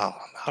you know? Oh,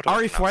 how do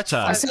Ari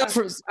Fuentes.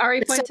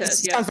 Ari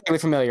Fuentes. It sounds really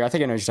familiar. I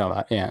think I know what you're talking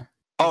about. Yeah.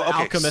 Oh, okay.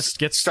 Alchemist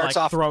gets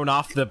thrown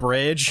off the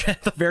bridge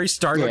at the very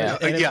start of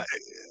it. Yeah.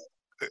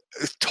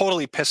 It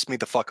totally pissed me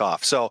the fuck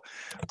off. So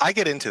I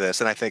get into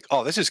this and I think,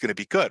 oh, this is going to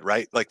be good,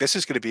 right? Like this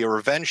is going to be a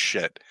revenge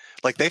shit.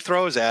 Like they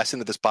throw his ass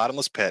into this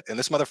bottomless pit and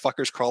this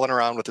motherfucker's crawling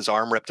around with his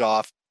arm ripped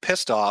off,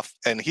 pissed off,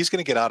 and he's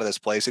going to get out of this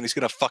place and he's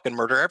going to fucking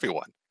murder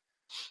everyone.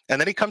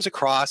 And then he comes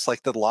across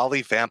like the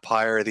lolly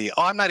vampire,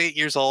 I'm not 8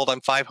 years old,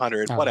 I'm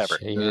 500, whatever.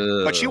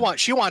 But she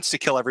wants to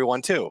kill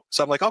everyone too.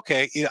 So I'm like,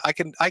 okay, I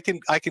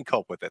can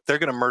cope with it. They're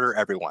going to murder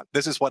everyone.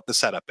 This is what the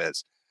setup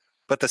is.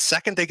 But the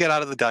second they get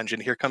out of the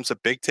dungeon, here comes a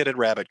big-titted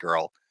rabbit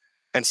girl,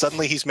 and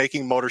suddenly he's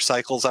making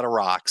motorcycles out of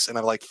rocks, and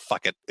I'm like,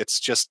 fuck it, it's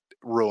just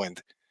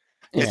ruined.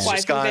 Yeah. It's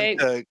just gone.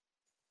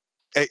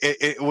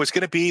 It was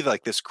going to be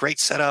like this great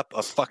setup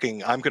of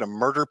fucking I'm going to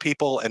murder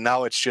people, and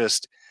now it's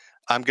just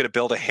I'm going to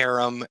build a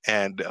harem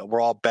and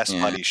we're all best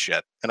buddies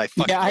shit. And I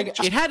fucking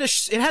it had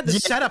the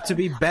setup to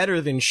be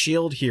better than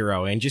Shield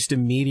Hero and just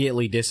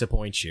immediately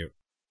disappoint you.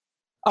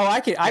 Oh,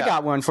 I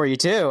got one for you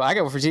too. I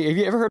got one for you. Have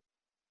you ever heard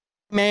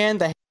Man,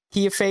 the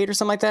Key of Fate or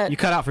something like that? You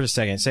cut out for a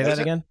second. Say that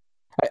again.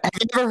 Have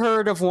you ever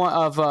heard of one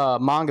of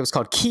manga? It was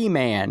called Key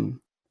Man.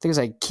 I think it was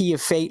like Key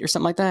of Fate or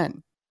something like that.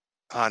 No,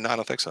 I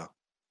don't think so.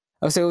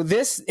 Oh, so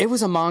it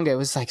was a manga. It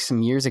was like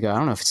some years ago. I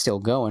don't know if it's still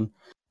going.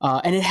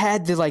 And it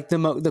had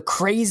the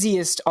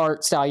craziest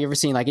art style you ever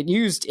seen. Like it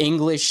used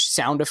English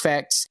sound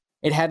effects.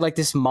 It had like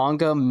this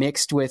manga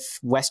mixed with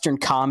Western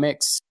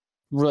comics,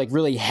 like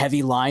really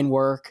heavy line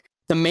work.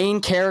 The main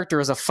character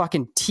is a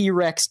fucking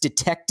T-Rex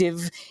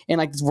detective in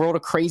like this world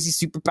of crazy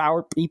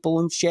superpowered people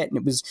and shit. And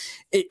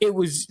it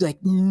was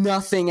like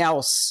nothing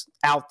else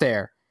out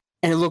there.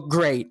 And it looked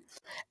great.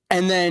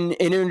 And then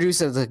it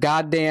introduces the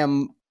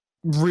goddamn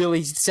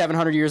really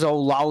 700 years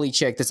old lolly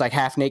chick that's like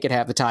half naked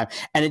half the time,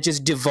 and it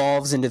just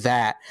devolves into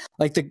that.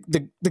 Like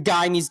the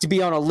guy needs to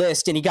be on a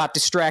list, and he got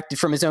distracted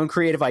from his own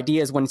creative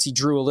ideas once he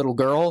drew a little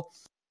girl.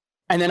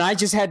 And then I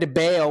just had to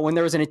bail when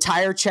there was an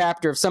entire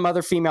chapter of some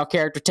other female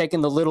character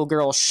taking the little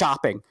girl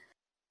shopping.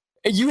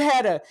 You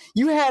had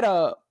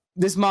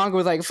this manga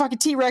with like a fucking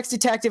T-Rex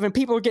detective, and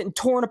people are getting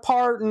torn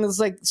apart, and it's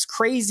like this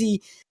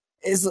crazy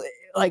is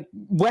like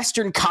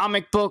Western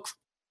comic book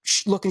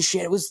looking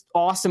shit. It was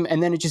awesome,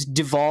 and then it just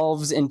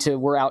devolves into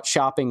we're out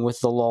shopping with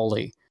the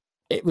lolly.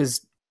 It was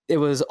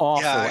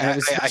awful. Yeah,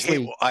 and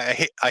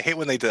I hate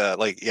when they do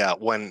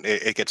when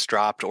it gets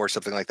dropped or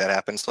something like that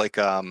happens. Like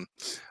I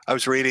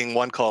was reading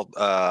one called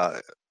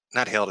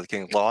not Hail to the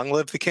King, Long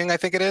Live the King, I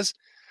think it is.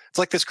 It's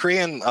like this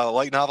Korean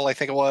light novel, I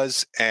think it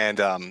was, and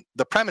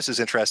the premise is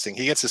interesting.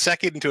 He gets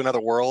iseki'd into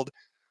another world,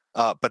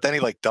 but then he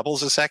like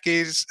doubles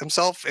iseki's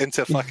himself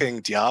into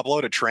fucking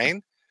Diablo to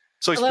train.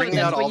 So he's bringing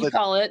out all the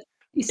call it.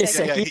 He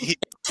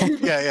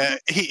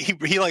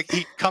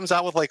comes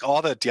out with like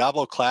all the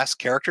Diablo class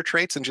character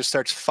traits and just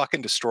starts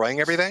fucking destroying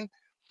everything.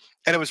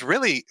 And it was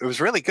really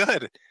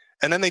good.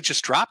 And then they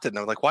just dropped it, and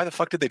I'm like, why the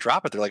fuck did they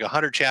drop it? They're like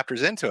 100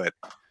 chapters into it.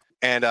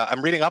 And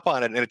I'm reading up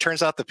on it, and it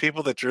turns out the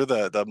people that drew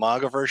the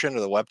manga version or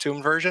the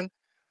webtoon version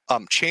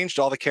changed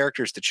all the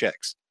characters to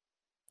chicks.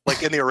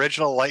 Like in the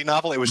original light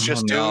novel, it was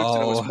just dudes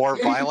and it was more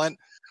violent.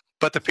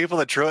 But the people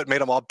that drew it made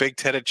them all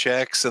big-titted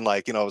chicks, and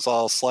like it was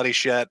all slutty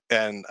shit.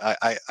 And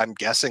I'm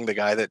guessing the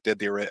guy that did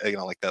the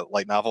the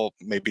light novel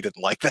maybe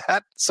didn't like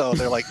that, so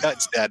they're like,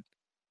 that's dead.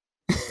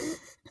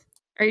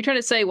 Are you trying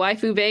to say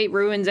waifu bait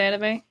ruins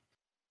anime?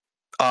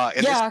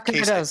 Yeah,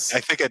 because it does. I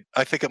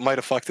think it might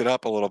have fucked it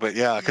up a little bit.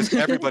 Yeah, because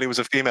everybody was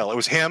a female. It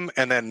was him,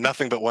 and then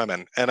nothing but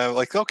women. And I'm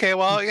like, okay,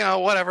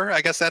 well, whatever.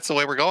 I guess that's the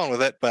way we're going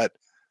with it. But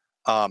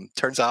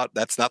turns out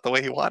that's not the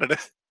way he wanted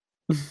it.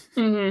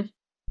 Mm-hmm.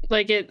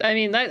 Like I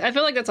mean, I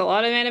feel like that's a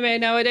lot of anime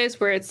nowadays,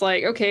 where it's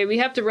like, okay, we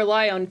have to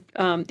rely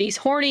on these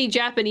horny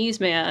Japanese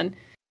man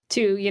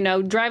to, you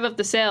know, drive up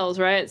the sales,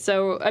 right?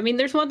 So, I mean,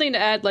 there's one thing to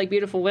add like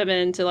beautiful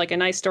women to like a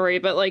nice story,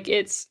 but like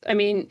I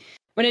mean,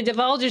 when it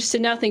divulges to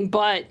nothing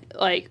but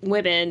like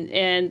women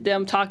and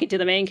them talking to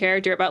the main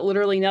character about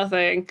literally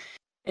nothing,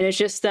 and it's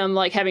just them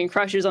like having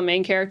crushes on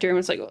main character, and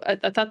it's like,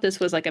 I thought this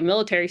was like a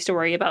military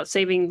story about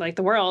saving like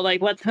the world.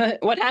 Like what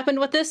happened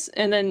with this?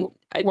 And then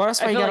Well,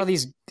 that's why you got all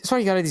these. That's why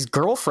you got all these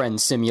girlfriend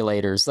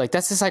simulators. Like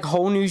that's this like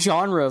whole new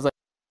genre of like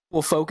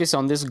we'll focus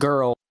on this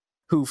girl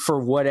who, for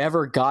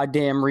whatever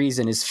goddamn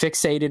reason, is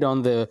fixated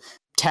on the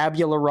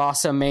tabula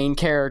rasa main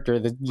character.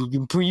 That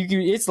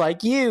it's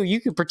like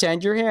you can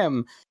pretend you're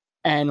him,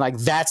 and like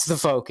that's the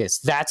focus.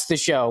 That's the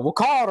show. We'll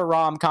call it a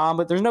rom-com,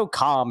 but there's no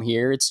com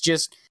here. It's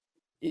just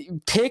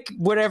pick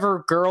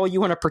whatever girl you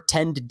want to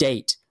pretend to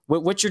date.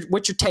 What's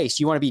your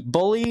taste? You want to be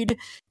bullied?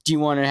 Do you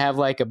want to have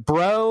like a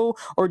bro,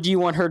 or do you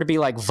want her to be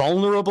like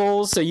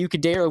vulnerable so you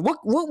could date her?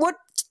 What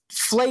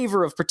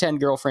flavor of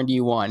pretend girlfriend do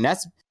you want? And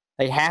that's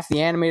like half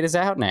the anime is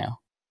out now.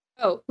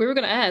 Oh, we were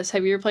gonna ask,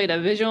 have you ever played a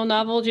visual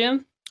novel,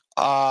 Jim?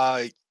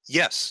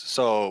 Yes.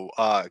 So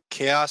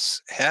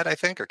Chaos Head, I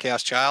think, or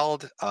Chaos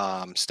Child,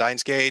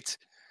 Steins Gate,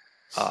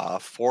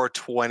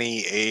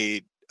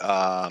 428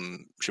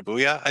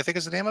 Shibuya, I think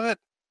is the name of it.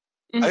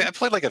 Mm-hmm. I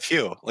played like a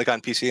few, like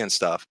on PC and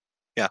stuff.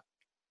 Yeah.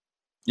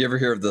 You ever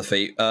hear of the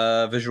Fate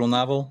visual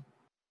novel?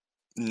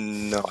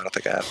 No, I don't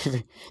think I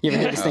have. You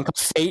ever heard this thing called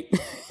Fate?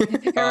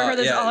 Ever heard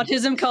this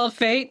autism called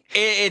Fate?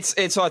 It's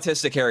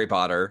autistic Harry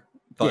Potter,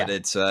 but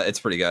it's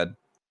pretty good.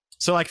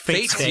 So like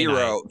Fate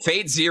Zero.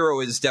 Fate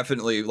Zero is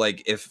definitely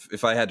like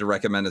if I had to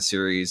recommend a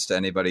series to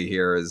anybody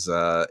here is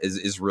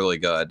really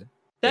good.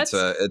 It's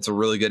a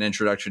really good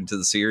introduction to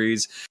the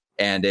series,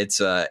 and it's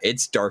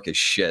dark as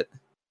shit.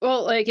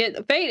 Well, like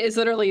Fate is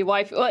literally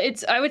wife. Well,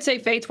 I would say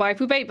Fate's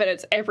waifu bait, but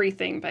it's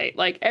everything bait.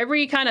 Like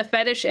every kind of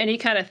fetish, any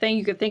kind of thing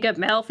you could think of,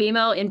 male,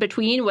 female, in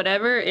between,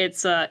 whatever.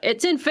 It's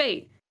in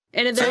Fate.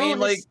 And I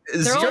mean,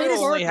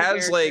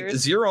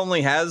 Zero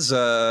only has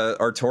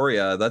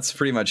Artoria. That's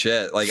pretty much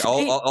it. Like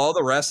all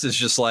the rest is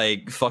just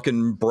like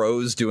fucking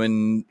bros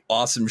doing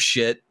awesome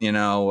shit, you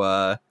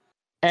know.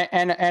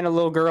 And a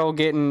little girl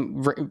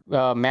getting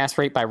mass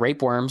raped by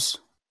rape worms.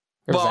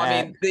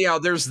 I mean, you know,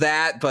 there's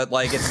that, but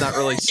like it's not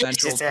really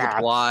central to the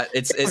plot.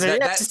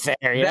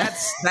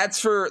 That's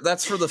for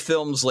the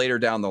films later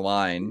down the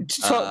line.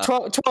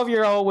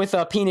 12-year-old with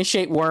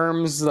penis-shaped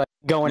worms like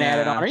going at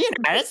it on her. You know,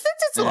 it's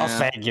a little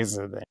fake,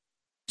 isn't it?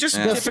 Just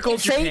typical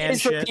Japan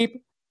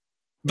shit.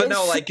 But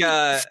no,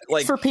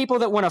 like for people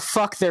that want to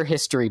fuck their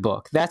history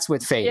book. That's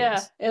what Fate is.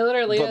 Yeah, it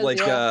literally is. But like,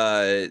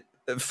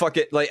 fuck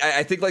it. Like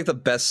I think like the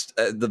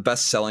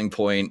best selling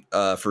point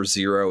for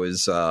Zero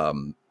is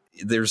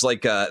there's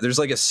like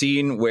a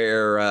scene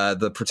where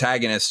the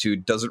protagonist, who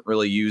doesn't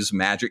really use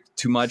magic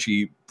too much,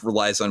 he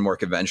relies on more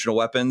conventional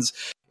weapons,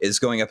 is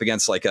going up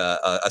against like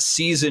a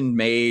seasoned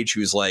mage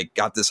who's like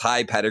got this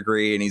high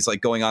pedigree, and he's like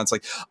going on. It's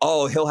like,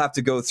 oh, he'll have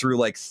to go through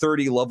like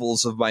 30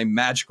 levels of my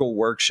magical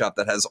workshop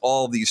that has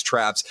all these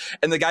traps,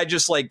 and the guy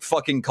just like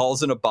fucking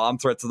calls in a bomb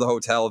threat to the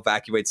hotel,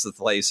 evacuates the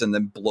place, and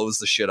then blows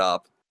the shit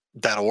up.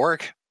 That'll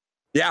work.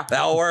 Yeah,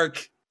 that'll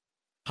work.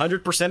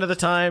 100% of the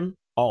time,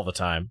 all the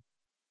time.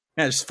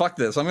 Yeah, just fuck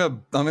this. I'm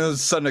gonna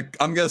send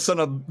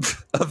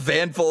a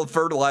van full of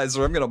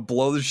fertilizer. I'm gonna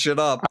blow this shit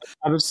up.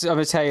 I'm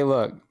gonna tell you,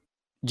 look,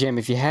 Jim,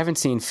 if you haven't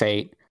seen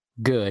Fate,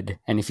 good.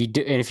 And if you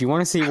do, and if you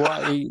want to see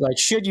what, like,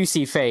 should you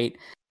see Fate,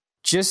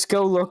 just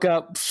go look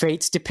up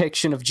Fate's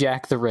depiction of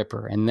Jack the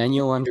Ripper, and then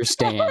you'll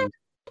understand.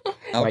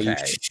 Okay,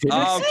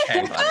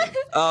 buddy.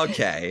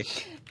 Okay.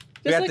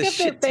 Just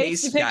look up the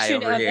face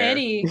depiction of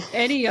any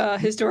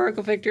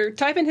historical figure.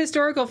 Type in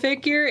historical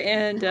figure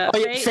and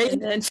Fate,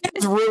 and then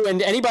Fate's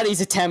ruined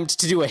anybody's attempt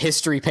to do a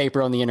history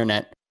paper on the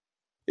internet.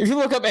 If you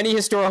look up any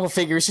historical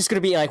figure, it's just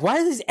going to be like, why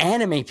are these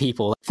anime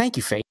people? Thank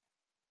you, Fate.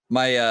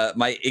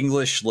 My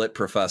English lit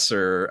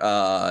professor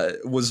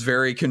was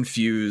very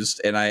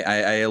confused, and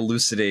I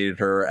elucidated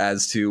her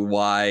as to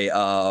why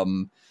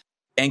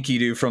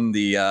Enkidu from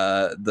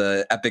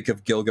the Epic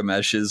of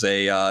Gilgamesh is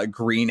a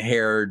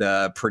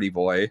green-haired pretty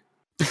boy.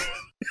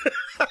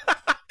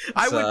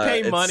 I would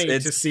pay money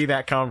to see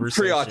that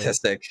conversation. Pretty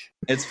autistic.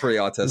 It's pretty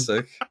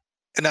autistic.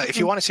 Now, if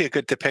you want to see a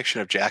good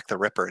depiction of Jack the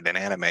Ripper in an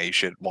anime, you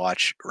should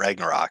watch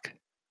Ragnarok.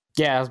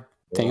 Yeah, I was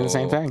thinking the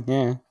same thing.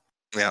 Yeah.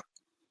 Yeah.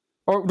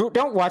 Or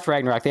don't watch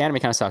Ragnarok. The anime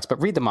kind of sucks,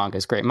 but read the manga.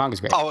 It's great. Manga's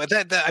great. Oh,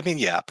 I mean,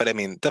 yeah, but I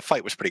mean, the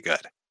fight was pretty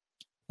good.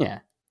 Yeah.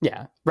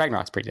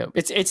 Ragnarok's pretty dope.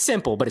 It's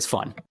simple, but it's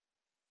fun.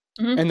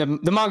 Mm-hmm.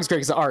 And the manga's great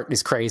because the art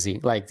is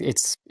crazy. Like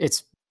it's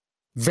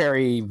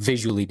very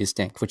visually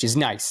distinct, which is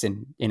nice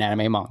in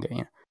anime manga.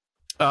 You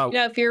know?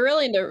 If you're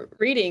really into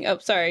reading, I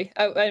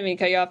didn't mean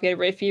to cut you off yet,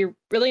 but if you're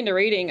really into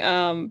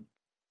reading,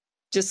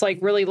 just like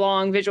really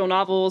long visual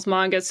novels,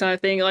 mangas, kind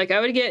of thing, like I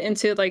would get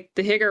into like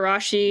the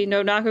Higurashi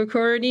no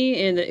Nakokoro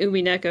ni and the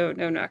Umineko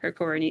no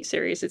Nakokoro ni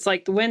series. It's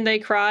like the When They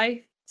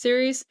Cry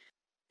series,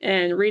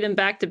 and read them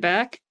back to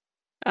back.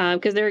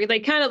 because they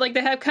kind of like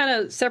they have kind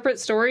of separate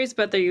stories,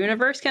 but their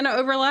universe kind of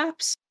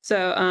overlaps.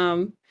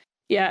 So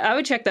yeah, I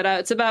would check that out.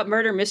 It's about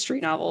murder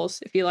mystery novels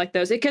if you like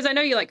those, because I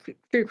know you like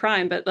true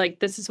crime, but like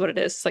this is what it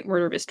is. It's like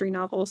murder mystery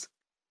novels.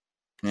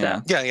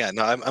 Yeah. Yeah.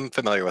 No, I'm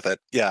familiar with it.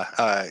 Yeah,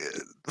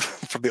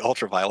 from the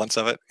ultra violence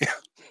of it.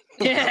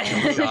 Yeah.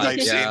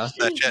 Night scenes,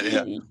 that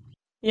shit,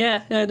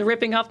 Yeah, the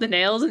ripping off the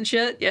nails and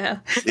shit. Yeah.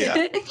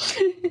 Yeah.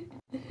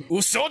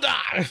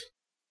 Usoda!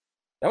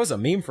 That was a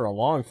meme for a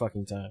long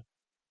fucking time.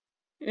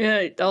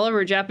 Yeah, all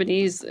over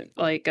Japanese,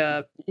 like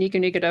Niku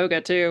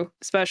Nikadoga too,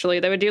 especially.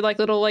 They would do like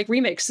little like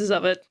remixes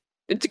of it.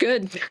 It's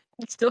good.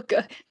 It's still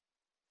good.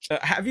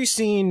 Have you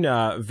seen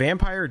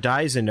Vampire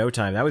Dies in No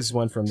Time? That was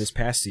one from this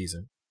past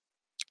season.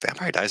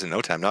 Vampire Dies in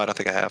No Time. No, I don't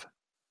think I have.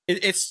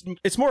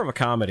 It's more of a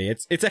comedy.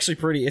 It's actually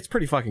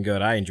pretty fucking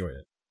good. I enjoyed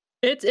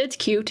it. It's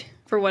cute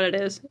for what it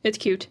is. It's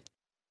cute.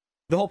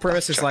 The whole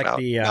premise is like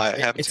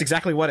it's it.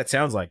 exactly what it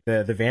sounds like.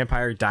 The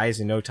vampire dies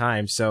in no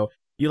time. So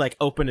you like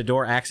open a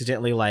door,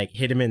 accidentally like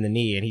hit him in the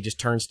knee, and he just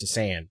turns to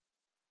sand.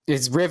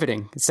 It's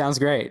riveting. It sounds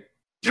great.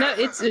 No,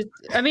 it's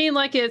I mean,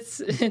 like it's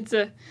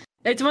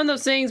one of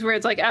those things where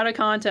it's like out of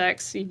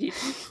context. Look,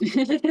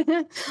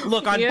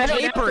 on Yeah, you have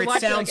paper to it watch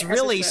it sounds like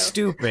really episode.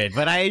 stupid,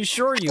 but I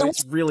assure you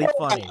it's really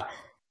funny.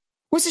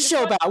 What's the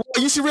show about? Well,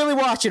 you should really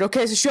watch it,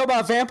 okay? It's a show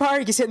about a vampire.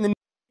 He gets hit in the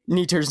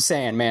knee, turns to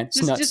sand, man.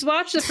 It's nuts. Just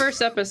watch the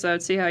first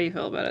episode, see how you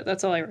feel about it.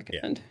 That's all I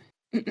recommend.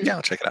 Yeah,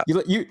 I'll check it out.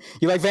 You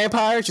like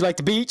vampires? You like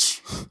the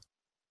beach?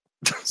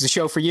 It's a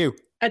show for you.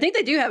 I think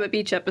they do have a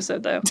beach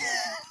episode though.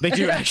 They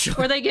do actually,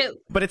 where they get,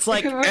 but it's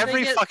like where they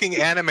Every get- fucking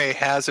anime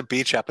has a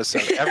beach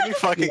episode. Every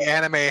fucking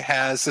anime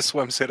has a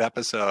swimsuit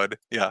episode.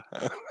 Yeah,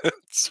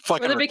 it's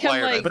fucking Where they become,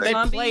 required. I like, but think. they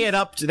zombies?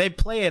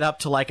 play it up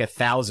to like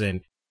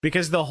 1,000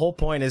 because the whole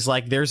point is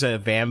like there's a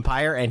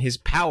vampire and his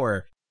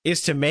power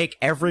is to make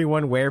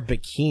everyone wear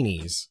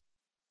bikinis.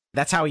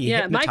 That's how he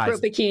hypnotizes. micro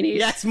bikinis.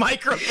 Yes,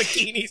 micro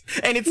bikinis,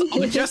 and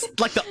it's just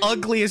like the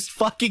ugliest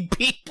fucking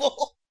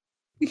people.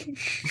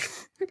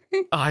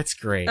 Oh, it's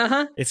great.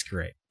 Uh-huh. It's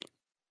great.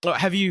 Oh,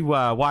 have you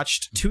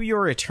watched To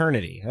Your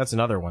Eternity? That's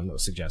another one that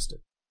was suggested.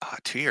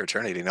 2 Year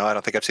Eternity. No, I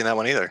don't think I've seen that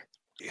one either.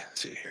 Yeah,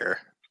 let's see here.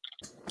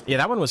 Yeah,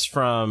 that one was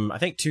from I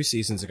think 2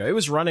 seasons ago. It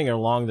was running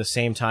along the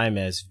same time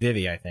as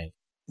Vivi, I think.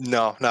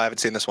 No, I haven't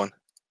seen this one.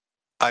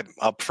 I'm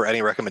up for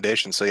any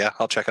recommendations, so yeah,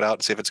 I'll check it out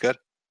and see if it's good.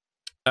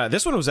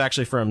 This one was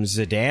actually from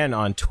Zidane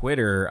on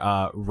Twitter.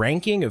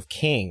 Ranking of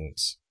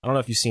Kings. I don't know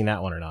if you've seen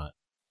that one or not.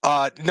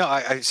 No,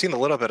 I've seen a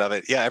little bit of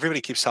it. Yeah,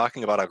 everybody keeps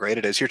talking about how great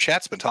it is. Your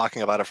chat's been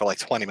talking about it for like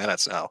 20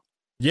 minutes now.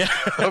 Yeah.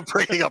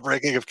 Bringing up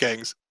Ranking of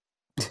Kings.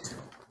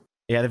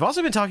 Yeah, they've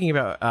also been talking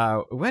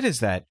about what is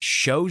that?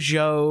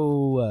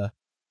 Shoujo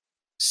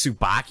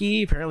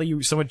Tsubaki?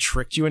 Apparently someone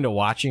tricked you into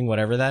watching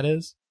whatever that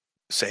is.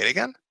 Say it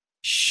again?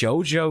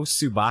 Shoujo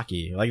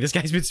Tsubaki. Like this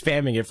guy's been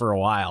spamming it for a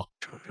while.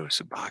 Shoujo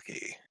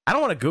Tsubaki. I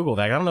don't want to Google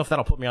that. I don't know if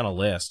that'll put me on a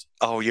list.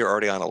 Oh, you're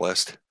already on a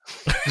list.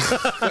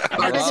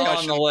 We're all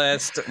on the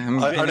list.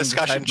 Our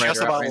discussion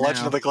just about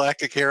Legend of the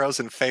Galactic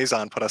Heroes and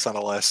Phazon put us on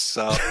a list.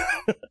 So,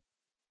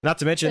 Not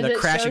to mention Is the it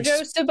crashing.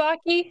 Shoujo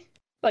Tsubaki?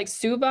 Like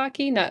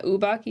Tsubaki, not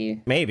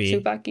Ubaki. Maybe.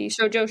 Tsubaki.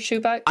 Shoujo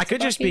Tsubaki. I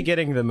could just be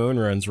getting the moon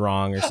runes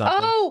wrong or something.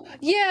 Oh,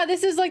 yeah,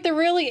 this is like the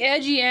really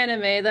edgy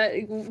anime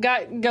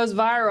that goes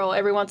viral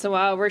every once in a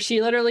while where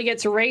she literally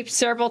gets raped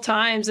several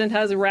times and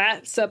has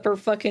rats up her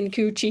fucking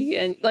coochie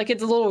and like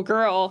it's a little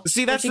girl.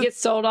 See, and that's she the- gets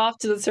sold off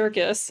to the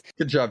circus.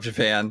 Good job,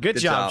 Japan. Good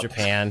job,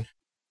 Japan.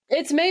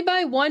 It's made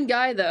by one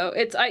guy though.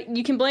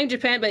 You can blame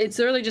Japan, but it's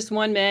literally just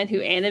one man who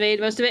animated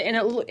most of it, and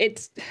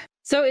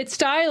it's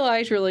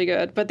stylized really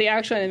good, but the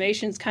actual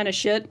animation's kind of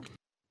shit.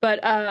 But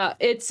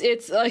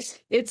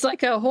it's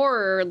like a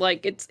horror,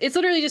 like it's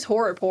literally just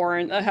horror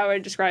porn. How I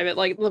describe it,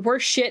 like the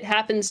worst shit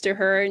happens to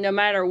her no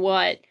matter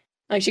what.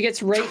 Like she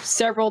gets raped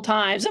several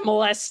times and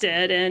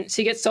molested, and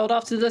she gets sold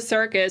off to the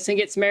circus and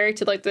gets married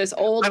to like this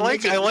old. I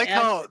like man.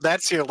 how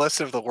that's your list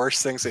of the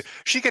worst things.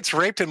 She gets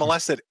raped and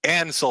molested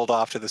and sold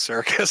off to the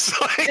circus.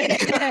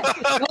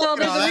 Well,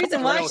 there's a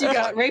reason why she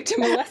got raped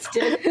and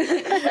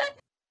molested.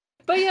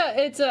 But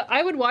yeah,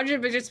 I would watch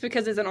it, but just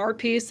because it's an art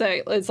piece,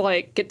 it's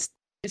like it's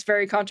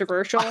very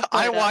controversial. But,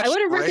 I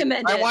would have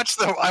recommended it.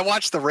 I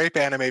watched the rape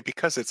anime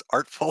because it's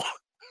artful.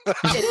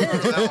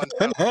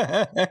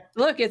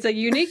 Look, it's a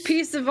unique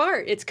piece of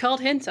art. It's called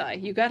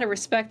hentai. You got to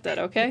respect that,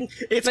 okay?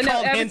 It's But no,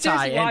 called I would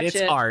seriously hentai and watch it's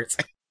it. art.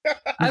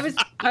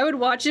 I would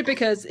watch it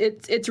because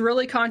it's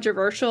really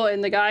controversial,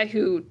 and the guy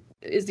who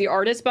is the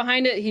artist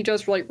behind it, he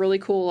does like really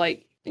cool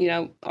like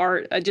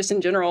art just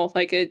in general.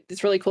 Like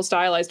it's really cool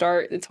stylized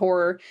art. It's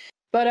horror,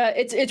 but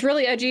it's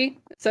really edgy.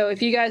 So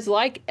if you guys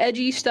like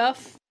edgy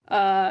stuff, be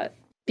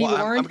Well,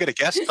 warned. I'm going to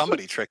guess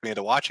somebody tricked me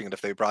into watching it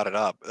if they brought it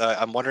up.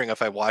 I'm wondering if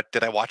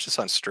did I watch this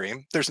on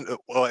stream?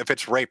 If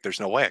it's rape, there's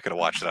no way I could have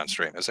watched it on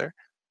stream. Is there?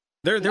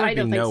 There would I be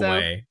don't think no so.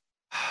 way.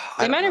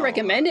 They might have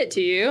recommended it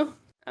to you.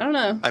 I don't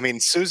know. I mean,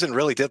 Susan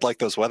really did like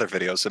those weather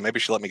videos, so maybe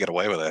she let me get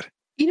away with it.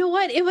 You know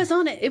what? It was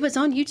on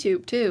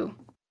YouTube too.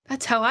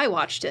 That's how I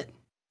watched it.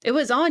 It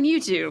was on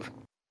YouTube.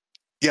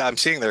 Yeah, I'm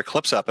seeing their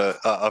clips of it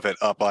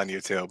up on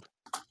YouTube.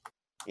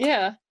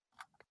 Yeah.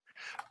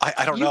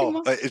 I don't You can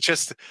know. wa-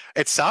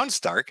 It sounds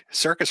dark.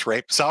 Circus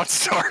rape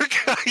sounds dark.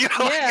 You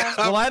know, Yeah.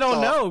 Well, I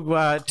don't so-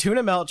 know.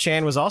 Tuna Melt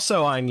Chan was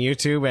also on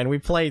YouTube, and we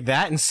played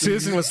that, and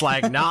Susan was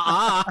like,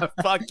 "Nah,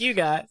 fuck you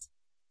guys."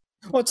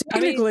 Well,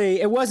 technically,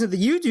 it wasn't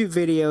the YouTube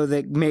video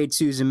that made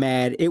Susan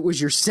mad. It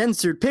was your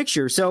censored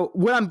picture. So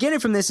what I'm getting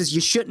from this is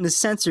you shouldn't have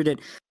censored it.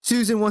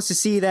 Susan wants to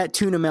see that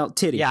tuna melt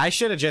titty. Yeah, I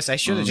should have just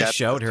showed That's what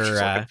she's her.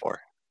 looking for.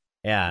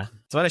 Yeah,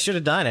 that's what I should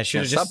have done. I should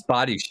Yeah, have stop just.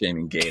 body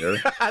shaming, Gator.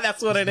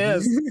 That's what it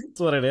is. That's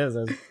what it is.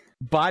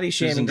 Body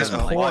shaming this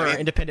doesn't like poor it.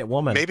 independent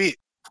woman.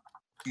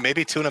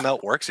 Maybe Tuna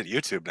Melt works at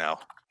YouTube now.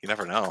 You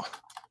never know.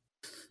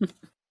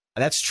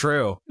 That's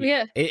true.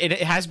 Yeah.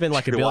 It has been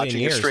like a You're billion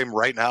watching years. your stream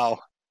right now.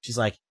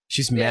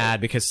 She's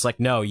mad because it's like,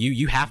 no,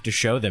 you have to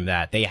show them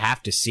that. They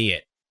have to see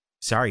it.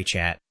 Sorry,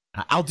 chat.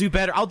 I'll do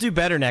better. I'll do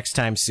better next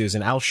time,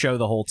 Susan. I'll show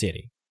the whole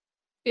titty.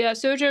 Yeah,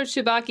 Sojo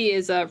Tsubaki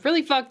is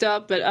really fucked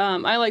up, but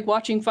I like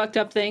watching fucked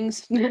up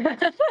things.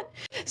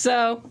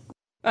 So,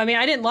 I mean,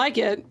 I didn't like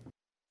it,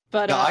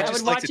 but No, I I just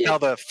would like watch to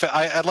it. tell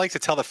I'd like to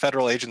tell the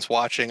federal agents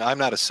watching I'm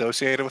not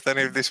associated with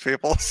any of these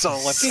people, so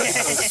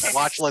let's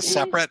watch list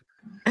separate.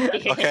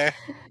 Okay.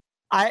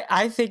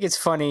 I think it's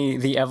funny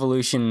the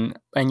evolution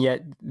and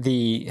yet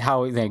the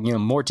how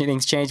more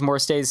things change, more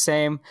stays the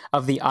same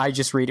of the I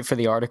just read it for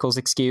the articles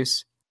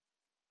excuse.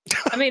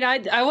 I mean,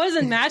 I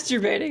wasn't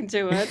masturbating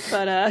to it,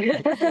 but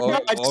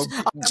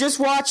I'm just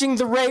watching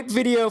the rape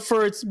video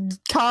for its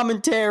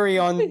commentary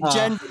on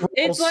gender roles.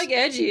 it's like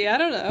edgy. I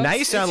don't know. Now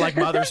you sound like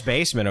Mother's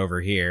Basement over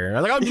here.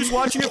 Like, I'm just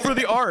watching it for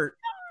the art.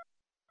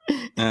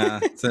 No,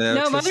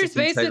 Mother's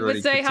Basement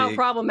would say how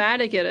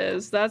problematic it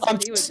is. That's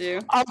what he would do.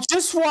 I'm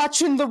just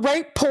watching the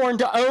rape porn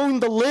to own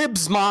the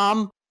libs,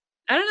 Mom.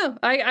 I don't know.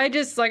 I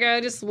just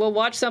will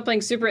watch something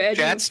super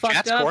edgy and fucked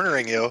Chat's up.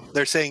 cornering you.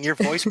 They're saying your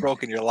voice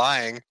broke and you're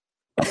lying.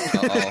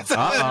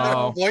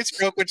 Uh-oh. Voice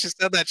broke when she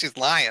said that. She's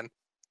lying.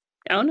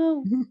 Oh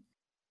no.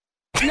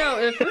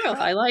 No, for real.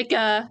 I like fucked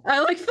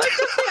up things.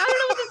 I don't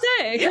know what to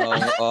say.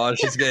 Oh,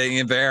 she's getting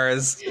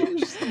embarrassed.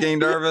 She's getting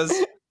nervous.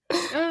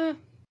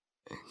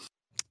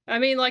 I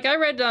mean, like I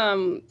read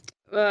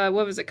what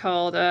was it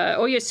called?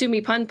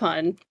 Oyasumi Pun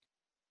Pun.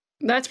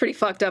 That's pretty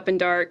fucked up and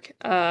dark.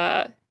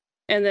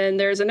 And then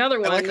there's another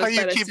one. I like how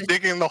you keep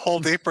digging the hole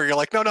deeper. You're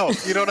like, no,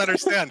 you don't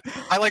understand.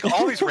 I like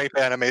all these rape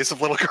animes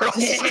of little girls.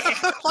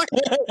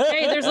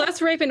 Hey, there's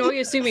less rape in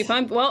Oyasumi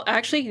Pun. Well,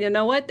 actually, you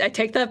know what? I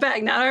take that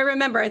back. Now I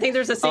remember. I think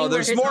there's a scene. Oh,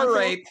 there's where his more uncle-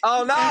 rape.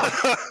 Oh no.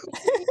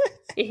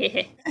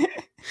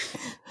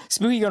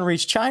 Spooky gonna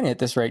reach China at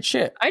this rate.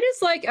 Shit. I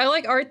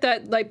like art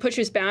that like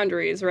pushes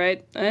boundaries,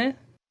 right? That's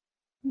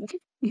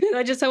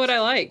just what I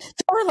like.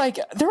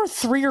 There were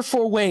 3 or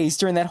 4 ways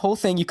during that whole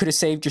thing you could have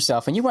saved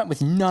yourself, and you went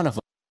with none of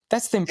them.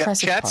 That's the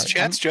impressive part.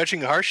 Chat's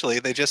judging harshly.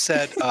 They just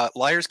said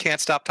liars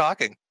can't stop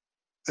talking.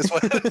 Is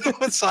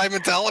what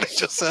Simon Talladega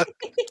just said.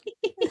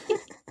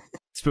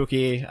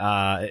 Spooky,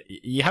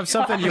 you have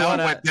something you Now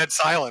want it went dead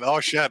silent. Oh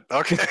shit.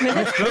 Okay.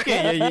 Spooky,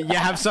 you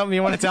have something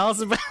you want to tell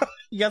us about?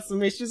 You got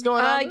some issues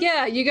going on?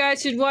 Yeah, you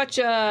guys should watch.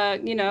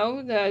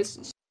 What's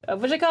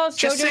it called?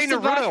 Just say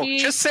Naruto.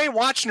 Just say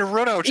watch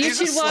Naruto. You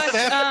Jesus. should watch.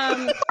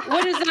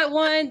 What is that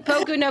one?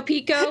 Poku no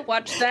Pico.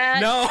 Watch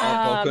that. No.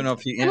 Poku no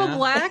Pico. Little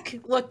Black.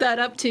 Look that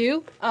up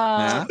too.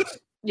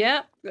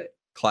 Yeah.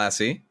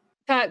 Classy.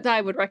 That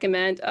I would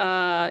recommend.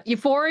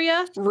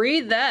 Euphoria.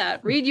 Read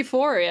that. Read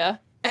Euphoria.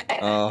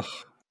 Oh.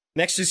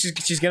 Next,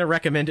 she's going to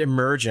recommend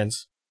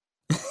Emergence.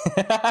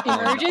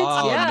 Emergence.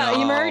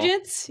 no.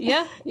 Emergence.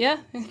 Yeah.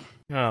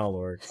 Oh,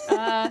 Lord.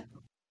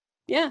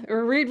 Yeah.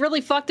 Or read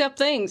really fucked up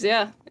things.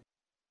 Yeah.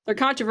 They're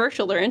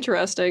controversial. They're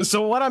interesting.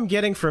 So what I'm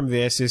getting from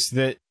this is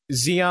that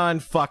Xeon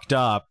fucked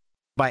up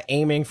by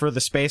aiming for the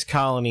space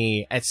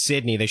colony at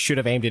Sydney. They should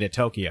have aimed it at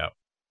Tokyo.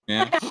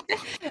 Yeah.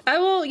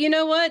 Well, you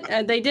know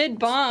what? They did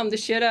bomb the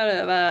shit out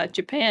of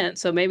Japan,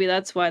 so maybe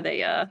that's why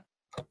they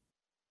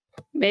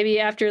maybe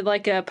after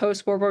like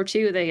post World War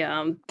II,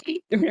 they're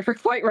never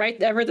quite right,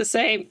 never the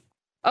same.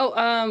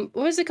 Oh,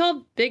 what was it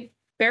called? Big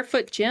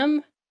Barefoot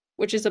Jim,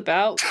 which is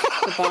about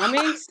the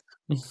bombings.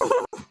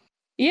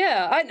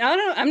 Yeah, I don't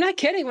know. I'm not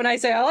kidding when I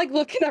say I like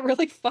looking at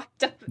really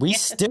fucked up. We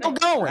still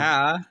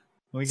going.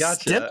 We got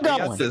Still you.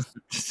 going.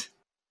 This.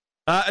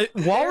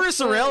 Walrus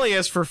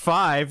Aurelius for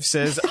 5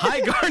 says, "Hi,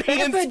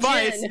 Guardian Barefoot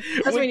Spice." Jin.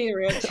 That's what we need to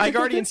read. Hi,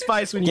 Guardian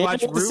Spice. When you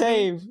watch Get the Ruby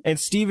save. and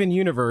Steven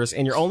Universe,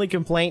 and your only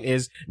complaint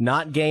is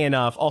not gay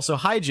enough. Also,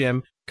 hi,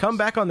 Jim. Come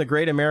back on the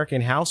Great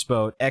American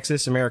Houseboat,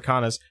 Exodus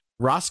Americanas.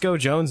 Roscoe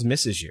Jones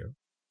misses you.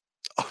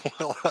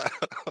 Well,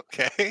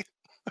 okay.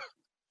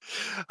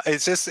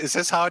 Is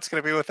this how it's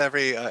going to be with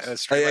every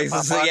stream?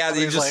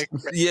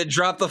 You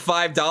drop the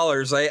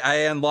 $5. I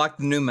unlocked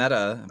the new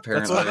meta.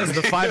 Apparently, That's what it is,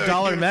 the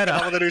 $5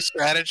 meta. The new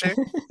strategy.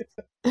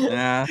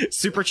 Yeah.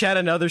 Super chat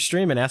another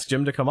stream and ask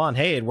Jim to come on.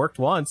 Hey, it worked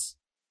once,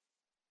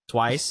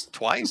 twice.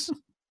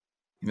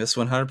 You miss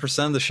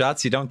 100% of the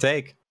shots you don't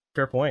take.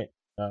 Fair point.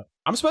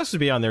 I'm supposed to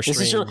be on their stream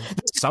This is your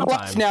sometime.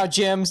 life now,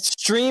 Jim.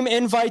 Stream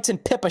invites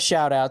and Pippa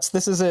shoutouts.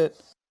 This is it.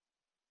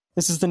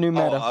 This is the new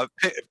meta.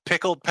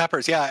 Pickled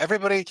peppers. Yeah,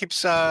 everybody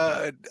keeps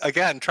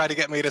again trying to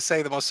get me to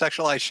say the most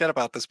sexualized shit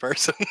about this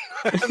person.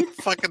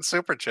 Fucking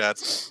super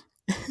chats.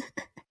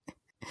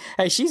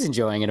 Hey, she's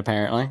enjoying it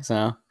apparently.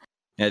 So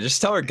Yeah,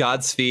 just tell her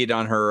Godspeed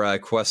on her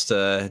quest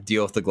to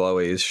deal with the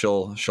glowies.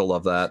 She'll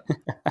love that.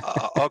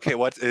 Okay,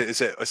 what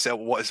is it? So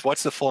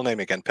what's the full name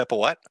again? Pippa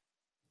what?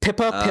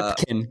 Pippa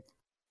Pipkin.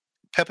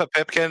 Pippa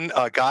Pipkin.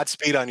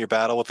 Godspeed on your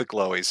battle with the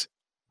glowies.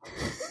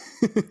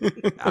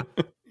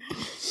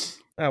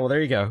 Oh, well,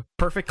 there you go.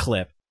 Perfect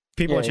clip.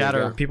 People in chat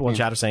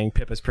are saying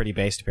Pippa's pretty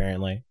based.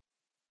 Apparently,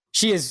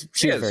 she is.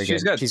 She's very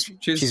good. Good.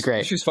 She's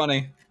great. She's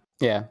funny.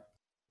 Yeah,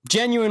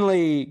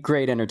 genuinely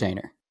great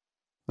entertainer.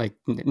 Like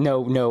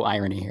no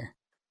irony here.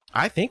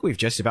 I think we've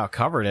just about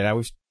covered it.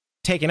 We've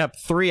taken up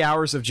 3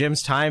 hours of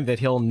Jim's time that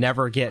he'll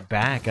never get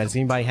back. Does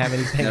anybody have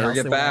anything never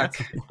else get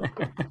back?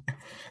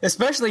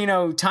 Especially,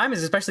 time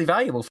is especially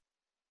valuable.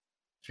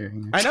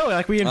 I know,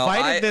 like we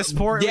invited this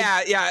poor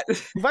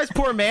this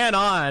poor man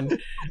on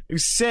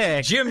who's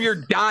sick. Jim,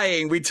 you're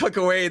dying. We took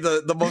away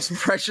the most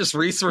precious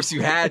resource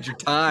you had, your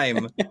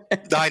time.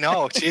 I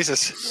know,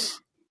 Jesus.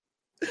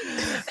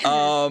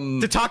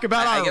 To talk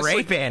about our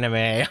rape anime.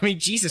 I mean,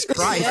 Jesus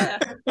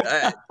Christ.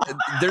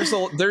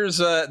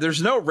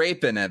 There's no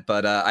rape in it,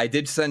 but I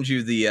did send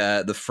you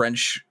the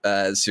French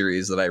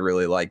series that I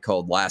really like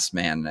called Last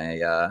Man.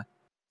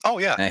 Oh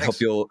yeah, I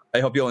hope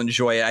you'll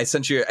enjoy it. I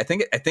sent you. I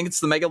think it's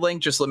the mega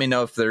link. Just let me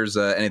know if there's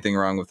anything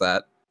wrong with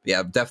that.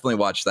 Yeah, definitely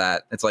watch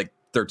that. It's like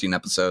 13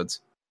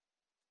 episodes.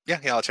 Yeah,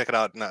 I'll check it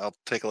out and I'll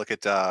take a look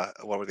at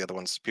what were the other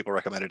ones people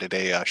recommended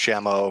today?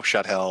 Shamo,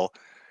 Shut Hell,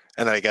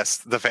 and then I guess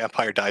The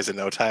Vampire Dies in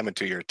No Time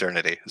into Your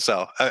Eternity.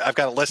 So I've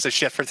got a list of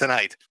shit for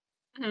tonight.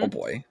 Oh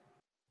boy!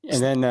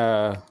 And then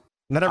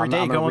not every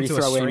day go into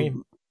a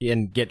stream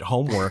and get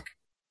homework.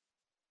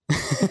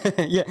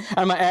 Yeah,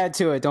 I'm gonna add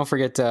to it. Don't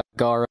forget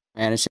Garo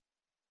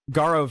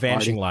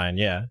Vanishing Line.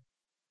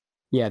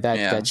 Yeah,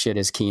 that shit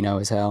is Kino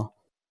as hell.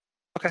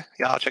 Okay,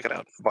 yeah, I'll check it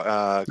out.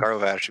 Garo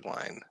Vanishing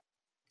Line.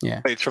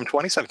 Yeah, wait, it's from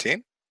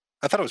 2017.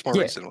 I thought it was more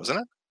recent,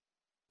 wasn't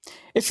it?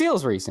 It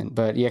feels recent,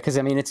 but yeah, because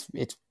I mean it's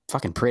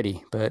fucking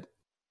pretty, but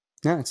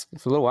no, it's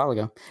a little while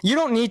ago. You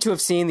don't need to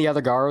have seen the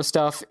other Garo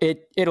stuff.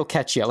 It'll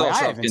catch you. Like,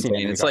 I haven't seen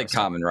it. It's like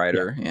Kamen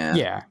Rider.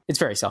 Yeah, it's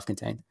very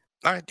self-contained.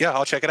 All right, yeah,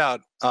 I'll check it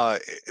out.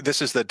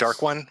 This is the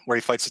dark one where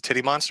he fights the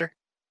titty monster.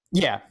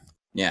 Yeah.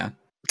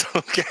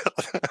 Okay.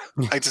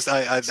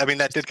 I mean,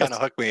 that did kind of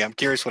hook me. I'm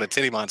curious what a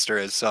titty monster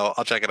is, so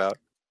I'll check it out.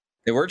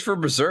 It worked for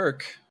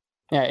Berserk.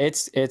 Yeah,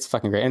 it's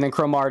fucking great. And then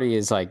Cromartie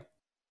is like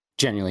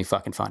genuinely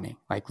fucking funny,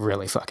 like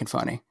really fucking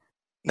funny.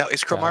 Now,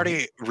 is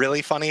Cromartie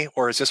really funny,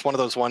 or is this one of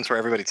those ones where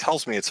everybody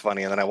tells me it's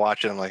funny and then I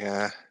watch it and I'm like,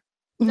 eh?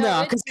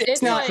 No, because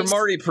it's not.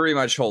 Cromartie pretty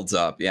much holds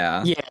up.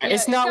 Yeah,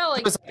 it's not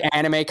like those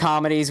anime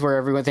comedies where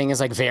everything is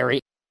like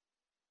very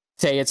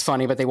say it's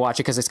funny, but they watch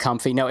it because it's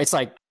comfy. No, it's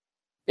like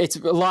it's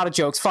a lot of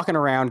jokes, fucking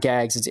around,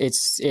 gags.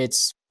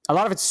 It's a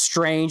lot of it's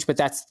strange, but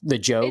that's the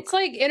joke. It's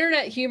like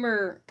internet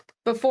humor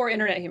before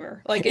internet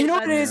humor. Like you know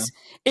what it is?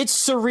 It's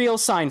surreal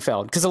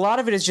Seinfeld because a lot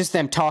of it is just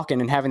them talking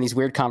and having these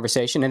weird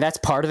conversations, and that's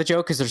part of the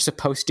joke because they're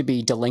supposed to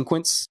be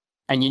delinquents,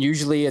 and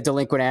usually a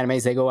delinquent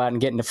animes they go out and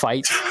get into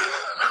fights.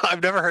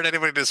 I've never heard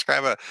anybody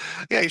describe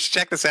you should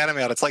check this anime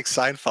out. It's like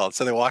Seinfeld.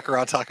 So they walk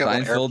around talking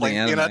about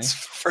airplane peanuts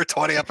for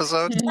 20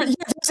 episodes. Yeah,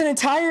 there's an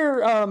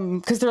entire,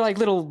 because they're like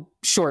little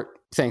short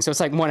things. So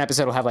it's like one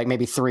episode will have like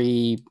maybe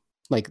 3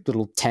 like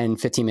little 10,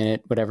 15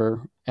 minute,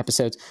 whatever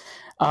episodes.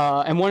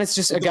 And one is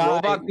just a guy.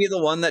 Would the robot be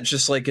the one that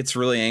just like gets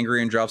really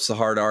angry and drops the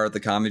hard R at the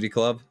comedy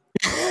club?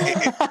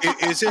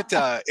 Is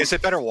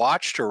it better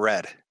watched or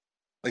read?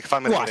 Like if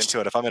I'm going to get into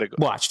it, if I'm going to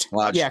watched.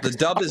 Yeah, the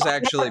dub is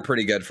actually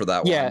pretty good for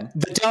that one. Yeah,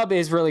 the dub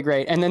is really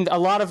great. And then a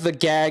lot of the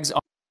gags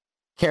are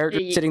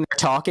characters sitting there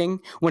talking.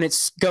 When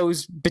it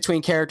goes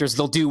between characters,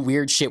 they'll do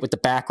weird shit with the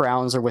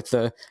backgrounds or with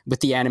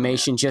the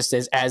animation just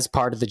as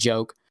part of the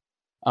joke.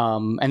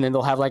 And then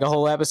they'll have like a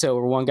whole episode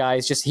where one guy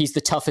is he's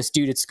the toughest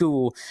dude at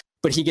school,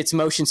 but he gets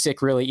motion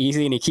sick really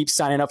easy and he keeps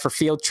signing up for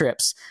field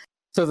trips.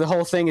 So the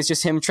whole thing is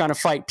just him trying to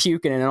fight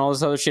puking and all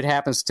this other shit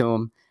happens to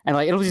him. And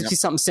like it'll just be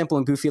something simple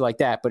and goofy like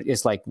that, but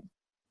it's like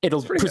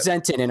it'll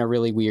present it in a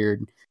really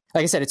weird.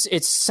 Like I said, it's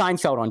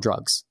Seinfeld on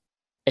drugs.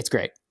 It's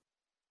great.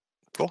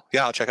 Cool.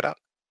 Yeah, I'll check it out.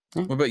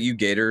 What about you,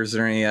 Gator? Is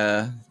there any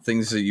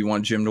things that you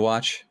want Jim to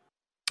watch?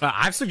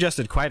 I've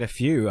suggested quite a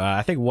few.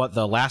 I think what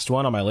the last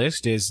one on my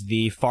list is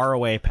the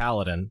Faraway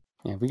Paladin.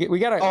 Yeah, we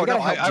gotta help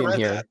Jim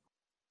here. That.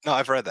 No,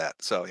 I've read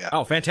that. So yeah.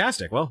 Oh,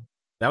 fantastic. Well,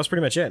 that was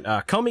pretty much it.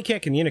 Comey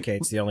Can't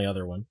Communicate's the only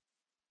other one.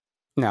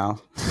 No.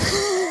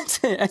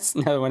 That's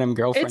another one of them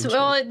girlfriends.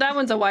 That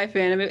one's a waifu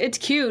anime. It's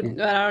cute,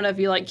 but I don't know if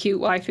you like cute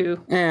waifu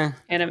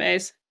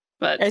animes.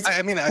 But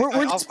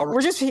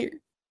we're just here.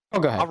 Oh,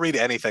 go ahead. I'll read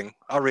anything.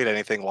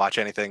 Watch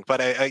anything.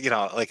 But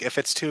like if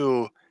it's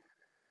too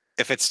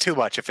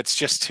much, if it's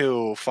just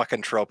too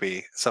fucking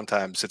tropey,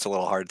 sometimes it's a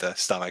little hard to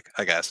stomach,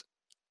 I guess.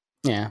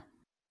 Yeah.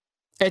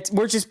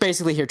 We're just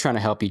basically here trying to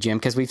help you, Jim,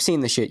 because we've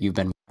seen the shit you've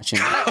been watching.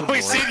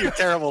 We've seen your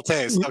terrible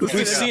taste. Okay,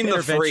 We've seen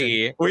the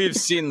free. We've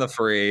seen the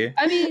free.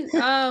 I mean,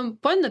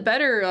 one of the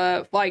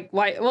better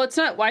well, it's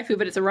not waifu,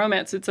 but it's a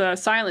romance. It's a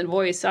Silent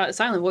Voice.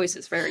 Silent Voice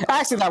is very.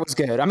 Actually, that was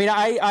good. I mean,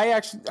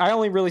 I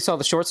only really saw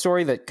the short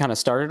story that kind of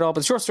started it all,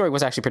 but the short story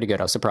was actually pretty good.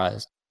 I was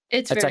surprised.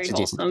 It's That's very actually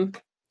wholesome.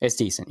 decent. It's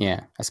decent.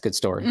 Yeah, that's a good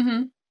story.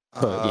 Mm-hmm.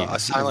 But, yeah, a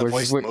Silent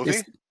Voice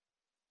movie.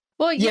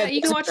 Well, yeah,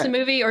 you can it's watch okay. the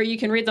movie or you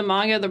can read the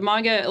manga. The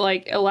manga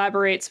like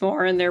elaborates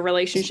more in their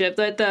relationship.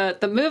 But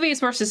the movie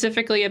is more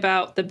specifically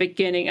about the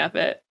beginning of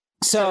it.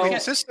 So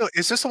Is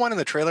this the one in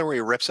the trailer where he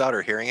rips out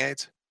her hearing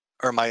aids?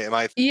 Or am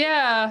I?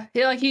 Yeah,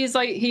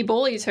 he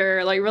bullies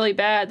her like really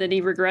bad, then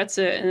he regrets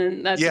it,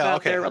 and that's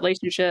about their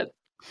relationship.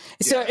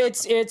 So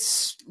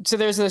it's so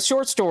there's a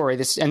short story.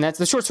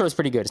 The short story is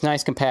pretty good. It's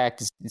nice,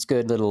 compact. It's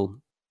good little,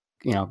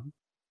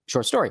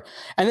 short story.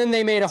 And then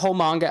they made a whole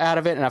manga out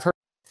of it, and I've heard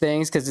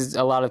things because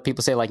a lot of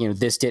people say like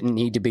this didn't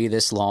need to be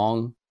this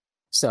long.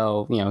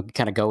 So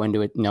kind of go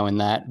into it knowing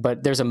that.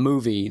 But there's a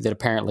movie that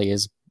apparently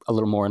is a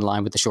little more in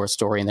line with the short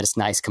story, and that it's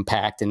nice,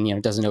 compact, and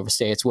it doesn't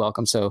overstay its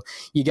welcome. So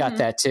you got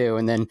that too.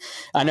 And then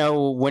I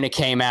know when it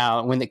came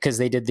out, because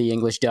they did the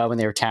English dub and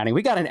they were touting,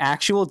 we got an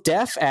actual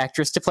deaf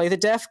actress to play the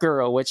deaf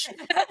girl, which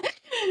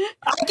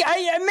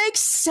it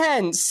makes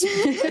sense.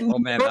 Oh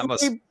man,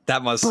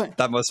 that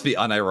must be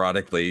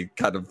unironically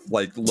kind of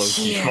like low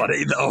key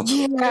funny though.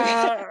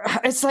 Yeah,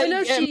 it's like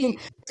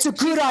it's a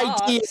good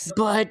idea,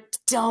 but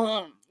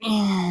don't.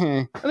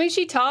 I mean,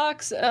 she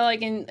talks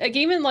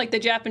even like the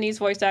Japanese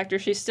voice actor.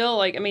 She's still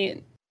like,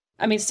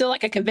 still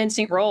like a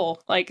convincing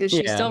role. Like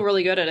she's still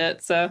really good at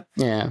it. So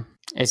yeah,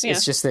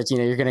 it's just that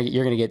you're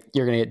gonna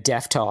get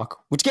deaf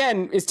talk, which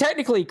again is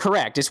technically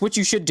correct. It's what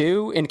you should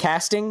do in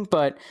casting.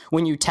 But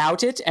when you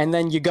tout it and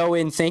then you go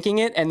in thinking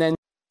it, and then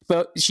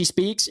she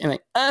speaks and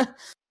like,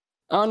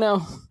 oh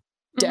no,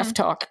 deaf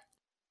talk.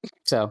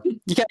 So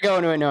you gotta go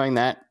into it knowing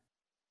that.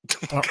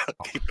 Keep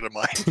it in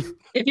mind.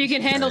 If you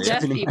can handle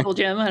deaf people,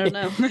 Jim, I don't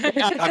know.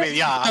 I mean,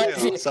 yeah.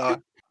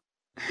 So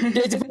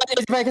it's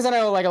because I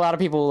know like a lot of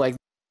people like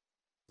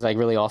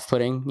really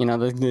off-putting, well,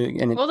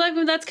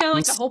 that's kind of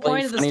like the whole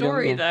point of the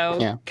story,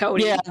 though,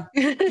 Cody. Yeah.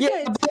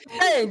 But,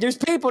 hey, there's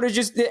people that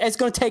it's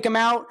going to take them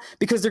out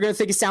because they're going to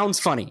think it sounds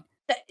funny.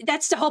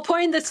 That's the whole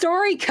point of the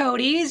story,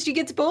 Cody. Is she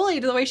gets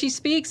bullied the way she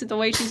speaks and the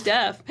way she's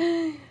deaf.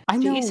 I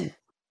know. Jeez.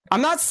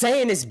 I'm not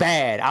saying it's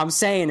bad. I'm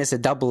saying it's a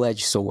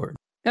double-edged sword.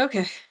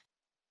 Okay.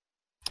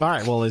 All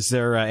right. Well, is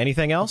there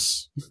anything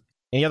else?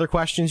 Any other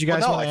questions you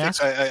guys want to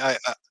ask? I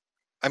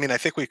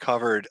think we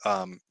covered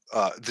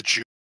the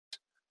Jews,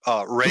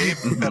 rape,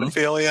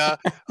 pedophilia,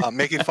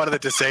 making fun of the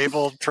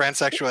disabled,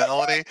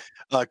 transsexuality.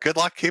 Good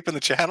luck keeping the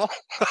channel.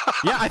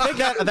 Yeah, I think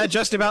that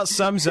just about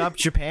sums up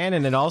Japan,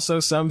 and it also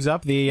sums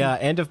up the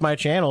end of my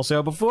channel.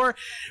 So before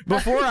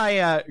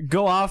I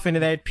go off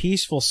into that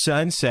peaceful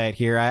sunset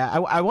here,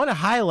 I want to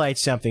highlight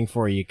something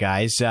for you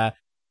guys.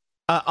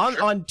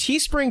 On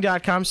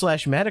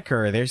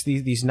teespring.com/Medicur, there's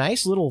these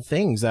nice little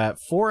things,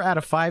 4 out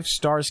of 5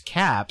 stars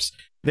caps.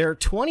 They're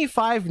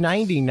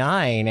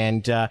 $25.99,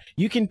 and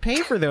you can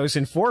pay for those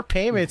in 4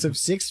 payments of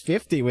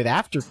 $6.50 with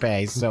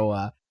Afterpay.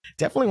 So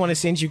definitely want to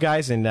send you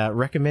guys and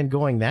recommend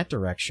going that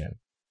direction.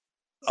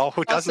 Oh,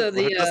 who doesn't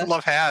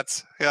love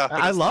hats? Yeah,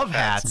 I love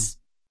hats.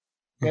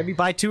 Maybe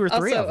buy 2 or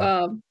 3 of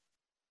them.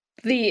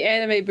 The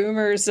Anime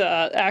Boomers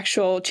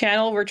actual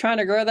channel, we're trying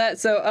to grow that,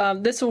 so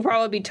this will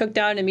probably be took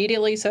down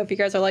immediately. So if you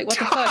guys are like, what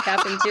the fuck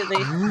happened to the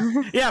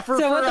what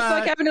the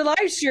fuck happened to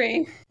live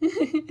stream?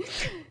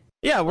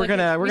 Yeah, we're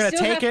gonna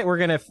take it. We're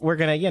gonna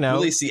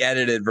release the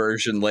edited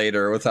version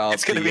later without.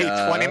 It's gonna be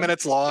 20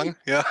 minutes long.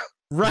 Yeah,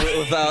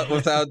 right.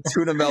 Without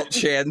Tuna Melt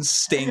Chan's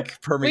stink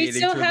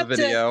permeating through the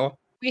video.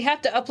 We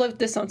have to upload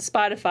this on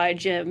Spotify,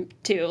 Jim,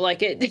 too.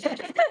 Like it.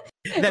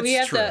 That's we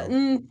have true.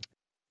 to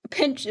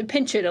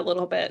pinch it a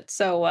little bit.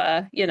 So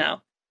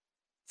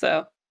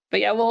So, but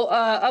yeah, we'll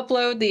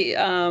upload the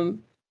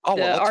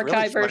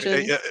archive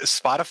version.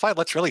 Spotify.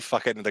 Let's really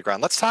fuck it into the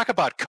ground. Let's talk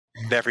about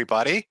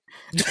everybody.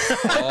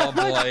 Oh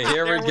boy,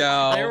 here we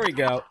go. There we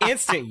go.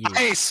 Instant use.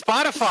 Hey,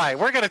 Spotify,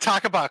 we're going to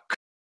talk about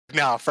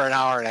now for an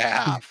hour and a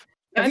half.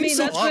 I mean,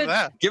 that's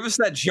what. Give us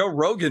that Joe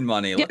Rogan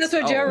money. Yeah, that's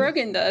what Joe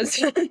Rogan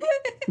does.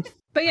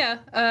 But yeah,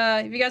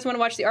 if you guys want to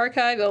watch the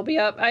archive, it'll be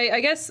up. I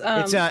guess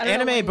it's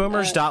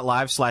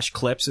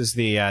animeboomers.live/clips is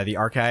the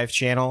archive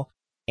channel,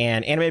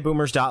 and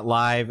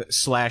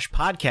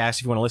animeboomers.live/podcast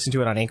if you want to listen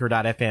to it on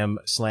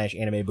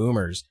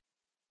anchor.fm/animeboomers.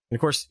 And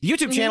of course, the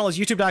YouTube channel is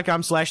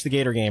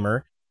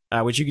youtube.com/thegatorgamer,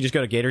 which you can just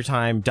go to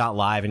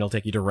gatortime.live and it'll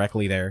take you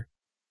directly there.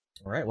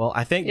 All right, well,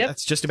 I think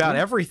that's just about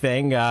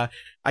everything. I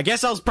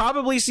guess I'll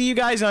probably see you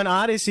guys on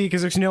Odyssey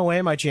because there's no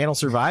way my channel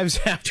survives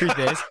after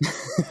this.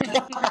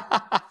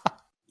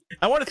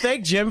 I want to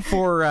thank Jim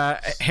for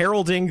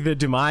heralding the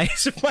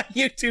demise of my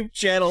YouTube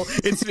channel.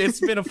 It's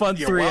been a fun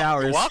 3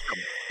 hours. You're welcome.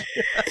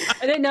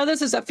 I didn't know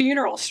this was a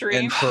funeral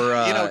stream. And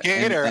for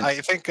Gator, I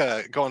think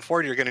going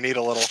forward you're going to need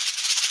a little.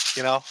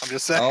 I'm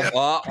just saying.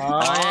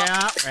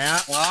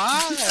 Yeah.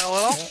 A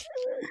little.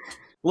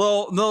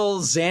 Little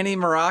Zanny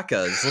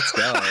maracas. Let's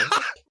go.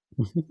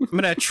 I'm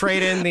gonna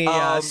trade in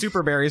the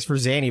super berries for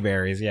Zanny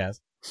berries.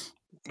 Yes.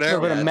 A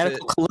little bit of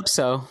medical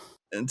calypso.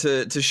 And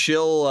to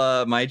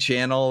shill my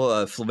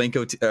channel,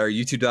 flamenco or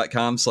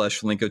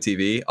youtube.com/flamenco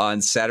TV.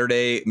 On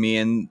Saturday, me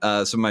and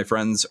some of my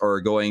friends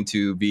are going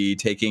to be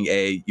taking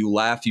a You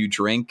Laugh, You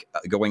Drink,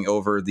 going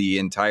over the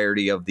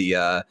entirety of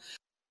the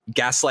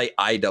Gaslight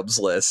iDubbbz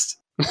list.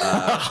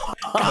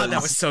 God,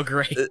 that was so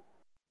great.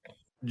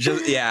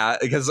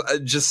 Because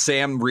just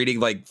Sam reading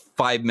like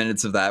 5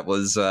 minutes of that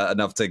was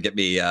enough to get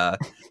me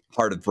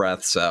hard of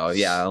breath. So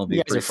yeah, it'll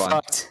be pretty fun.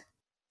 Fucked.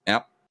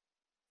 Yep.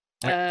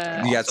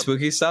 You got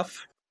spooky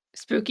stuff?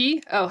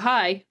 Spooky? Oh,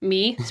 hi,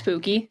 me,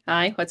 Spooky.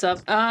 Hi, what's up?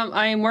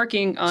 I am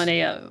working on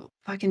a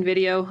fucking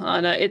video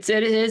on it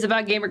is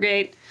about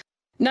Gamergate.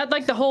 Not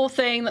like the whole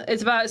thing.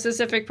 It's about a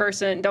specific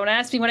person. Don't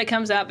ask me when it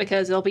comes out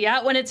because it'll be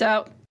out when it's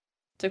out.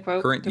 To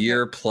quote current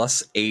year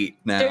plus 8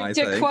 now.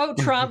 To quote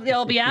Trump,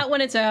 it'll be out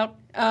when it's out.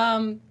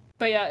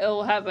 But yeah,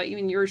 it'll have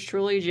even yours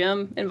truly,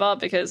 Jim,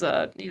 involved because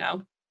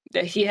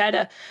he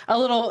had a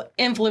little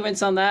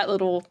influence on that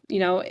little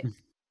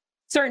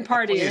certain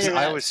party.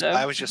 I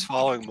was just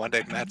following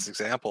Monday Matt's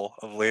example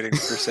of leading the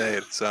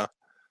crusade. So,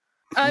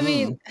 I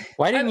mean,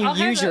 why didn't you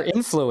use your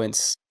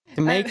influence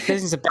to make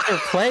things a better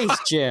place,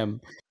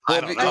 Jim?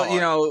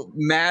 Well,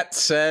 Matt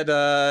said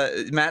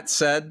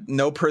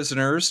no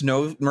prisoners,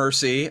 no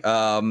mercy.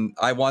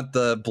 I want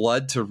the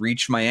blood to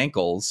reach my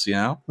ankles.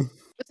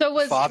 So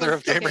was father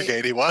of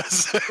Gamergate. He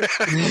was.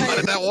 How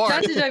did that work?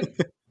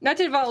 Not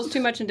to involve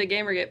too much into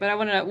Gamergate, but I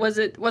want to know, was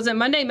it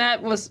Monday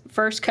Matt was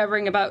first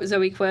covering about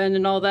Zoe Quinn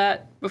and all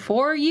that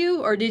before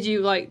you, or did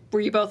you were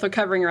you both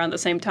covering around the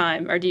same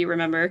time, or do you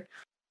remember?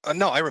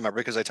 No, I remember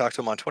because I talked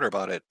to him on Twitter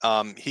about it.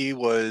 He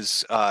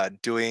was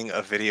doing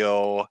a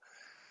video.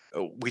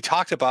 We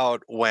talked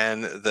about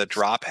when the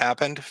drop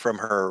happened from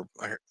her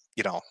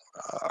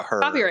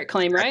copyright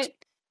claim, right?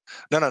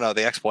 No,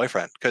 the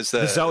ex-boyfriend, because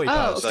the Zoe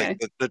post. Okay.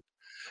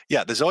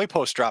 The Zoe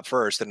post dropped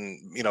first,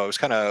 and it was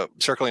kind of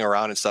circling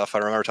around and stuff. I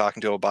remember talking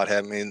to him about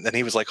him, and then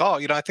he was like, "Oh,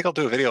 I think I'll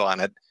do a video on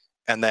it."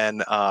 And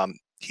then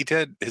he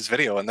did his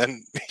video, and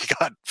then he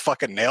got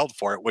fucking nailed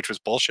for it, which was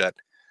bullshit.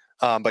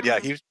 But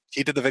yeah, he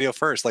did the video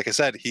first. Like I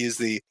said, he's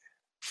the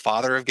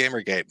father of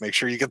Gamergate. Make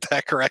sure you get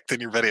that correct in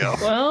your video.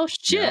 Well,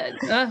 shit.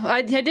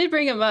 I did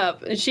bring him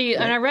up,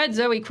 and I read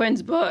Zoe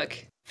Quinn's book.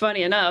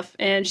 Funny enough,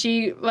 and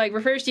she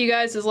refers to you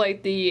guys as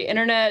the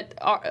internet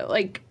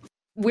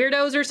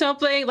weirdos or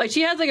something.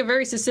 She has a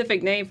very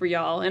specific name for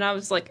y'all, and I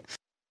was like,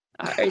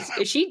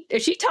 is she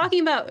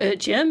talking about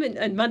Jim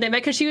and Monday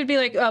Matt? Because she would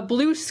be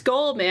Blue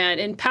Skull Man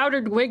and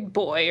Powdered Wig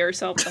Boy or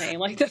something,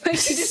 the way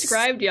she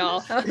described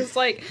y'all. I was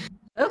like,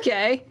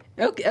 okay.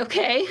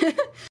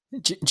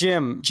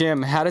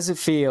 Jim, how does it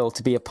feel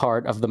to be a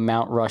part of the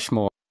Mount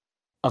Rushmore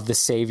of the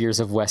saviors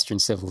of Western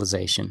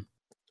civilization?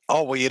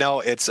 Oh,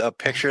 well, it's a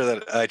picture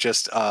that I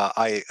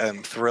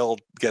am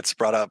thrilled gets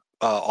brought up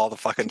all the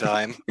fucking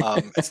time.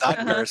 It's not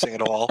embarrassing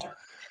at all.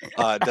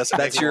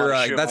 That's your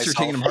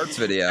Kingdom Hearts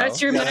video. That's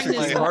your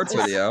Kingdom Hearts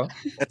video.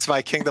 It's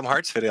my Kingdom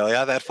Hearts video.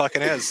 Yeah, that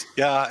fucking is.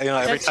 Yeah,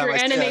 every that's time your I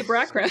anime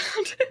background.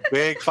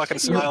 Big fucking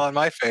smile on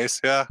my face.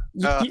 Yeah.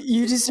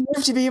 You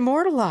deserve to be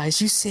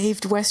immortalized. You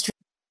saved Western.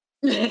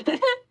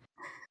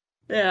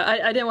 Yeah,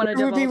 I didn't want to.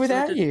 Where would be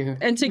without you?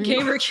 Into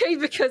Gamergate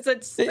because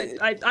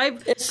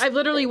I've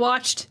literally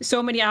watched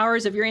so many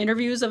hours of your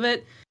interviews of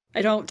it.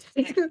 I don't.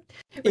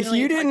 If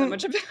you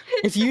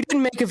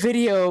didn't make a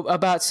video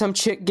about some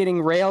chick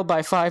getting railed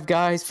by 5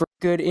 guys for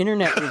a good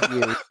internet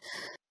review,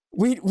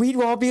 we'd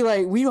all be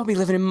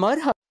living in mud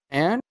huts,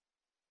 man.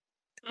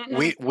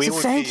 We would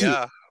thank be, you.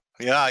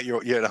 Yeah,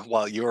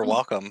 you are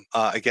welcome.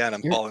 Again,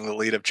 I'm following the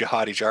lead of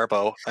Jihadi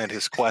Jarbo and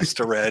his quest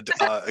to rid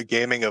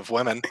gaming of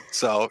women.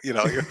 So,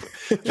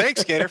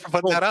 thanks, Gator, for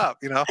putting that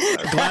up.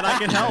 Glad I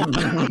can help.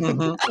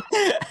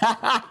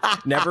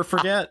 Never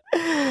forget.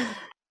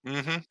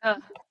 Mm-hmm.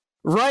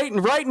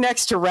 Right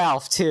next to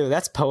Ralph too.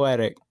 That's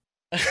poetic.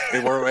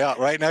 We're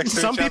right next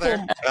to each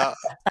other.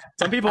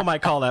 Some people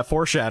might call that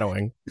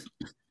foreshadowing.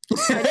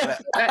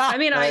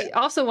 I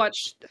also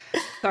watched.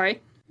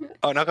 Sorry.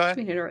 Oh no, go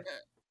ahead.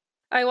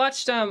 I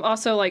watched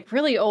also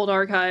really old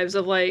archives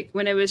of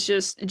when it was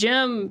just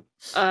Jim,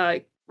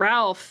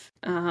 Ralph,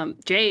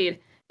 Jade,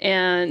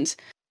 and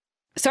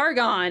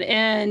Sargon,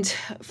 and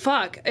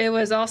fuck, it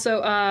was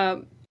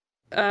also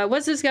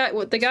what's this guy?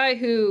 The guy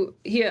who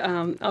he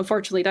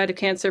unfortunately died of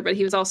cancer, but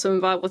he was also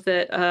involved with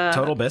it.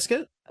 Total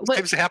Biscuit.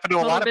 It happened to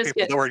a lot of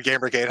people. The word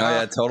Gamergate. Oh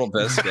yeah, Total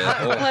Biscuit.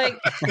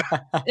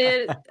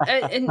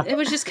 It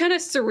was just kind of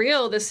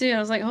surreal to see. I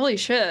was like, holy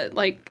shit!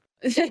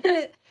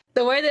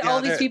 The way that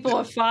all these people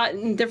have fought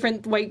in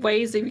different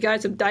ways that you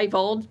guys have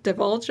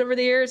divulged over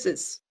the years,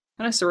 it's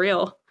kind of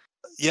surreal.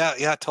 Yeah.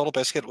 Total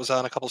Biscuit was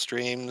on a couple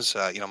streams.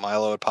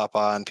 Milo would pop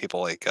on.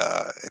 People I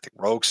think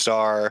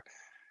Roguestar.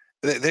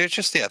 They're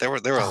just there were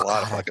a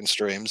lot of fucking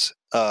streams.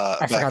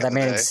 I forgot that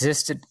man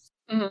existed.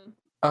 Mm-hmm.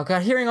 Oh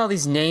god, hearing all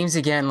these names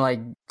again, like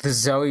the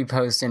Zoe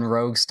post in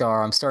Rogue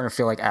Star, I'm starting to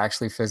feel like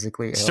actually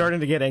physically ill. Starting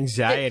to get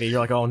anxiety. You're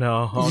like, oh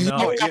no, oh no.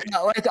 Like,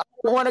 I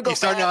want to go. You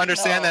starting to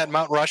understand that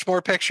Mount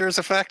Rushmore pictures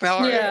effect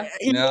now? Yeah.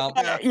 No.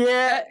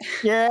 Yeah.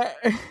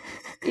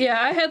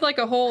 Yeah, I had like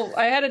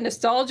I had a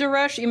nostalgia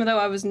rush, even though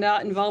I was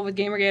not involved with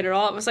Gamergate at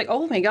all. It was like,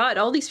 oh my god,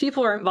 all these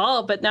people are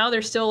involved, but now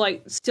they're still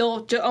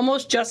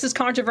almost just as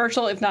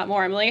controversial, if not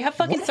more. I'm like, have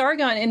fucking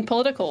Sargon in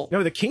political.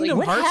 No, the Kingdom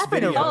Like, Hearts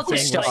video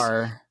politics, thing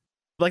was,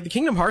 like the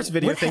Kingdom Hearts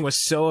video thing was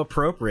so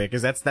appropriate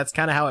because that's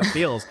kind of how it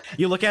feels.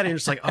 You look at it and you're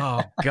just like,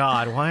 oh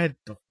god, why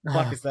the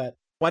fuck is that?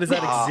 Why does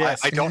that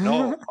exist? I don't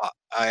know.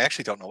 I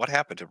actually don't know what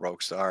happened to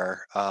Roguestar.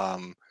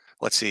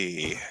 Let's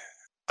see.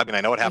 I mean,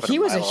 I know what happened. He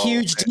to was a Milo.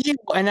 huge deal,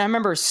 and I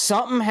remember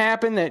something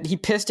happened that he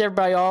pissed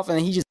everybody off, and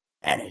then he just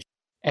vanished.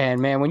 And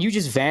man, when you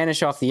just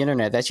vanish off the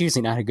internet, that's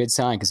usually not a good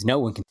sign because no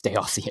one can stay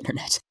off the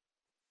internet.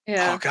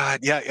 Yeah. Oh god,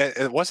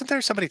 yeah. Wasn't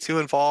there somebody too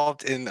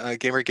involved in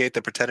Gamergate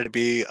that pretended to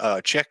be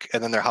a chick,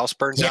 and then their house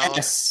burned down?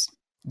 Yes.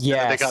 And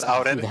Yes. then they got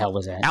outed. Who the hell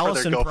was that?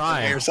 Allison GoFundMe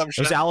Prime. or some It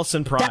was shit.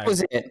 Allison Prime. That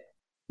was it.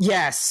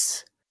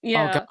 Yes.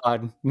 Yeah. Oh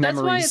god. That's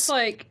why Memories. it's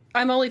like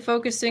I'm only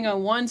focusing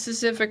on one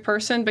specific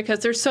person because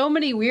there's so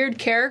many weird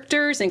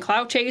characters and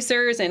clout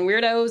chasers and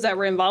weirdos that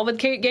were involved with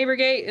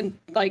Gamergate, and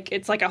like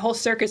it's like a whole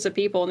circus of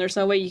people, and there's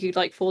no way you could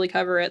like fully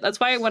cover it. That's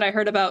why when I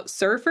heard about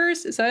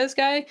Surfers, is that this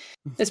guy,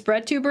 this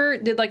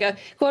BreadTuber, did like a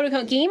quote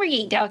unquote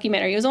Gamergate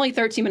documentary. It was only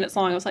 13 minutes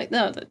long. I was like,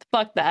 no,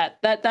 fuck that.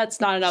 That's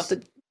not enough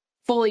to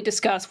fully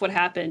discuss what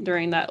happened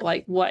during that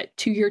like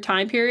 2-year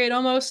time period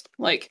almost,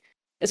 like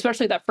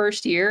especially that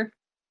first year.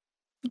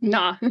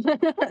 Nah.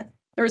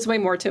 There was way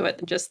more to it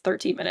than just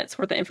 13 minutes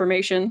worth of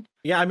information.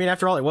 Yeah, I mean,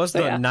 after all, it was the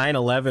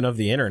 9/11 of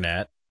the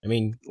internet. I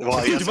mean,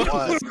 well, yes, it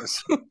was. It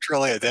was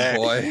truly a day.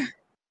 Boy.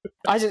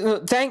 I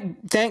just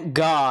thank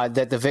God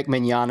that the Vic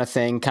Mignogna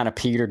thing kind of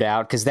petered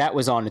out because that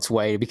was on its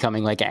way to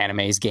becoming like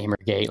Anime's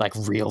Gamergate, like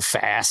real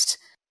fast.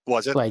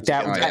 Was it? Like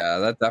that? Oh, yeah,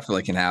 that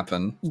definitely can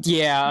happen.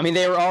 Yeah, I mean,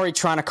 they were already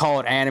trying to call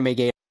it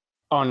Animegate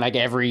on like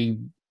every,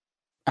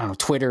 I don't know,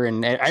 Twitter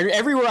and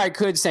everywhere I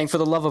could, saying, for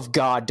the love of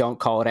God, don't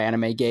call it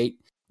Animegate.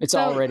 It's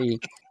already,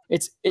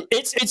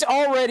 it's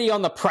already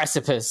on the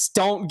precipice.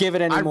 Don't give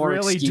it any more. I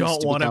really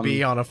don't want to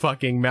be on a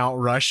fucking Mount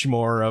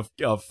Rushmore of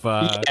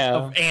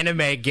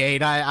Anime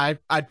Gate.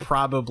 I'd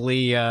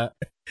probably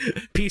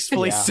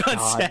peacefully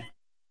sunset.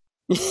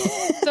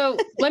 So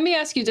let me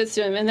ask you this,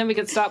 Jim, and then we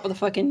can stop with the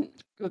fucking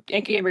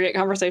Gamergate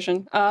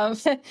conversation.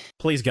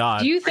 Please,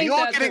 God. Do you Are think you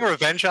all that getting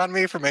revenge on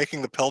me for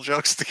making the pill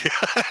jokes?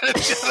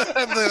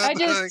 I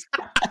just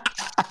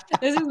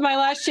this is my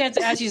last chance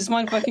to ask you just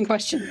one fucking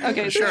question.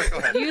 Okay, Sure, go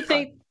ahead. Do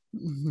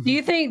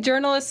you think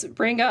journalists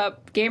bring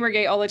up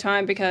Gamergate all the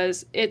time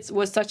because it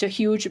was such a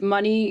huge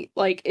money?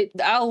 Like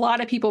a lot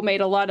of people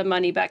made a lot of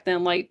money back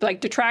then, like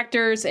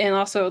detractors and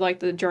also like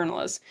the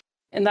journalists,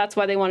 and that's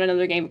why they want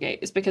another Gamergate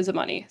is because of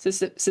money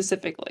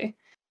specifically.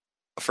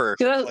 For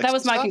that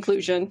was my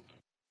conclusion.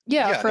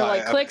 Yeah, for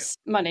no, clicks,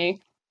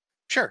 money.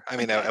 Sure. I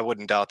mean, I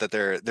wouldn't doubt that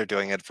they're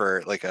doing it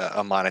for like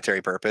a monetary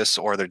purpose,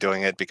 or they're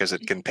doing it because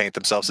it can paint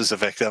themselves as a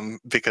victim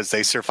because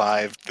they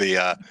survived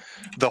the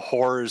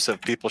horrors of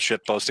people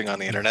shit posting on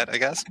the internet, I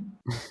guess.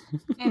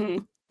 Mm-hmm.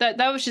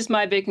 That was just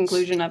my big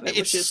conclusion of it.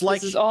 Which is like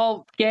this is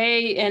all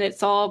gay, and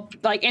it's all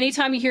like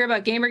anytime you hear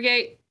about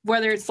Gamergate,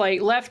 whether it's like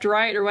left,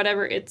 right, or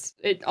whatever,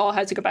 it all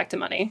has to go back to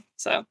money.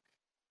 So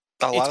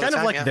it's kind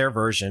of like their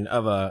version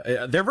of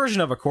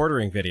a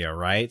quartering video,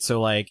 right? So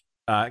like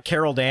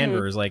Carol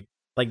Danvers, like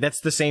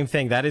that's the same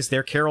thing. That is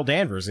their Carol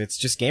Danvers. It's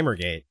just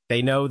Gamergate.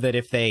 They know that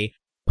if they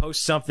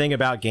post something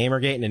about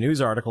Gamergate in a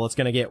news article, it's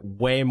going to get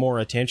way more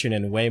attention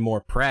and way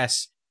more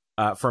press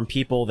from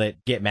people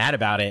that get mad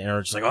about it and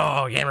are just like,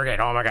 oh, Gamergate,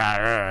 oh my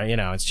god,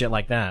 it's shit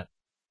like that.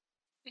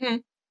 Mm-hmm.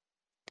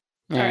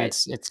 Yeah,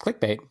 it's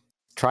clickbait,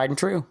 tried and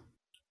true.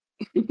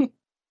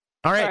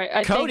 All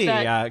right, Cody.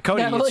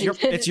 Cody,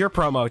 it's your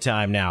promo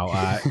time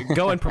now.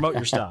 Go and promote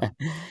your stuff.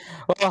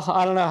 Well,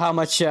 I don't know how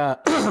much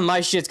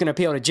my shit's gonna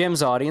appeal to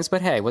Jim's audience,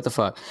 but hey, what the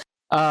fuck?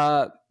 You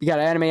got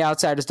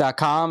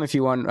AnimeOutsiders.com if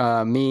you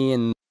want me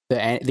and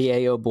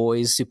the AO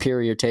boys'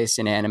 superior taste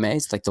in anime.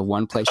 It's like the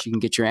one place you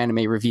can get your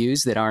anime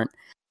reviews that aren't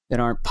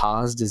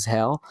paused as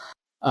hell.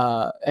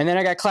 And then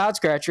I got Cloud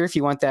Scratcher if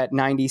you want that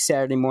 90s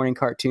Saturday morning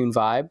cartoon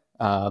vibe.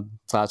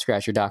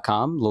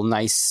 Cloudscratcher.com, little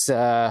nice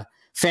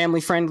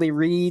family-friendly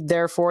read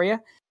there for you.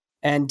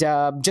 And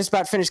just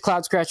about finished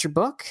Cloud Scratcher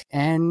book.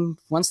 And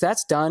once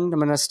that's done, I'm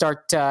going to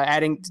start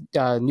adding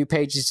new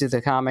pages to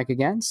the comic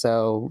again.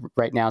 So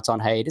right now it's on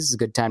hiatus. It's a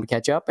good time to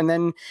catch up. And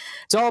then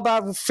it's all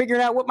about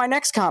figuring out what my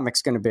next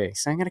comic's going to be.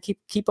 So I'm going to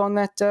keep on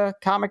that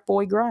comic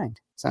boy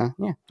grind. So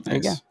yeah, there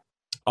you go.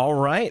 All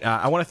right.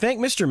 I want to thank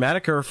Mr.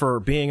 Madiker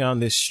for being on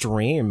this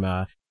stream.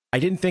 I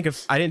didn't think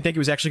it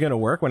was actually going to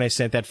work when I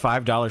sent that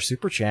 $5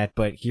 super chat,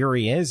 but here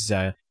he is,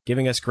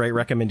 giving us great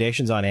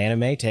recommendations on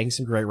anime, taking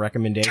some great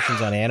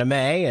recommendations on anime,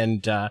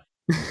 and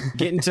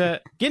getting to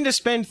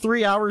spend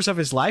 3 hours of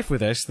his life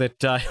with us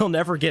that he'll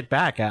never get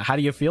back. How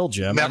do you feel,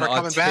 Jim? Never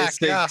coming back.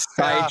 Yeah.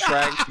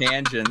 Sidetrack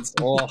tangents.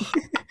 Oh.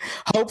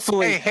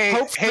 Hopefully, hey,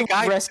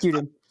 guy. we rescued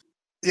him.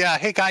 Yeah,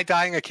 hey, guy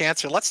dying of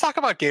cancer. Let's talk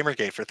about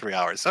Gamergate for 3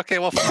 hours. Okay,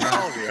 well, fuck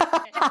all of you.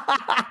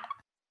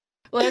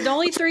 Well, it's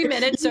only 3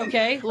 minutes,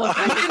 okay? Look,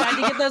 I'm trying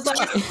to get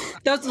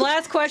those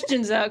last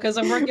questions out because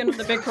I'm working on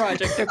the big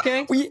project,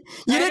 okay? Well, you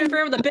didn't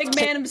interfere with the big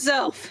man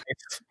himself.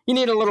 You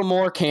need a little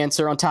more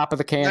cancer on top of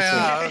the cancer.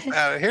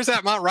 Yeah, here's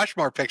that Mount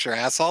Rushmore picture,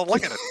 asshole.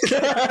 Look at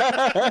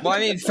it. Well, I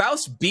mean,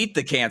 Faust beat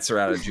the cancer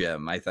out of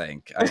Jim, I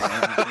think.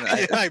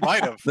 I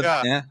might have.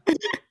 Yeah.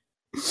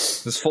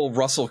 This full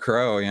Russell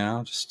Crowe,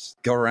 just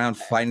go around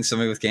fighting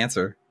somebody with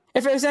cancer.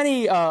 If there's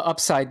any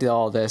upside to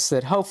all this,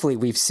 that hopefully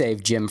we've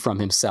saved Jim from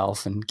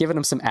himself and given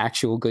him some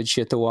actual good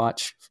shit to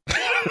watch.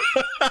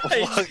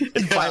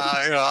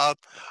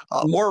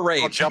 More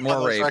rape. I'll jump more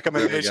on those rape.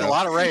 recommendations. A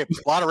lot of rape.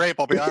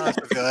 I'll be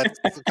honest with you.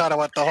 That's kind of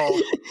what the whole.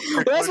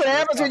 Well, that's what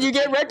happens when you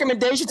get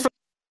recommendations from.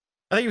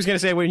 I think he was going to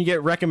say when you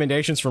get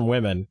recommendations from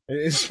women.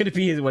 It's going to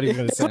be what he's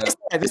going to say.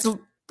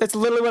 That's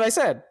literally what I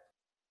said.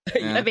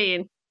 Yeah. I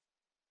mean,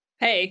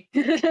 hey.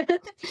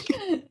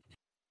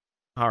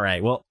 All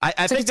right. Well,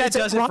 I think that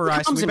does it for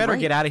us. We better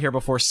get out of here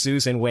before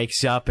Susan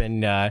wakes up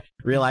and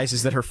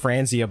realizes that her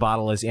Franzia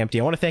bottle is empty.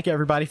 I want to thank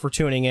everybody for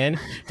tuning in.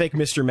 Thank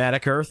Mr.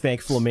 Mediker.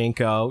 Thank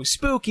Flamenco,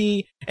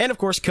 Spooky, and of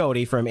course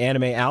Cody from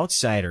Anime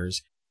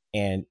Outsiders.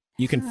 And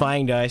you can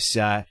find us.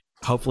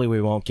 Hopefully we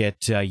won't get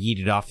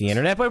yeeted off the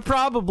internet, but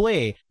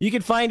probably. You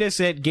can find us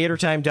at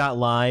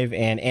GatorTime.live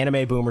and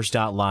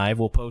AnimeBoomers.live.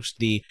 We'll post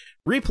the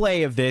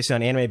replay of this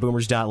on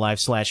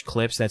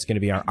AnimeBoomers.live/clips. That's going to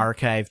be our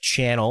archive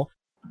channel.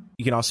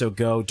 You can also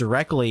go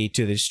directly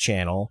to this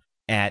channel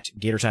at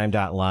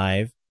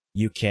GatorTime.live.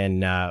 You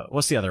can,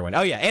 what's the other one?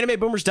 Oh yeah,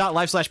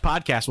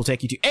 AnimeBoomers.live/podcast will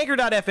take you to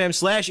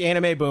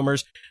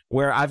Anchor.fm/AnimeBoomers,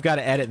 where I've got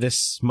to edit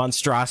this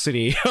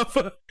monstrosity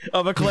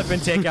of a clip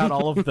and take out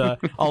all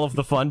of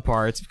the fun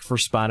parts for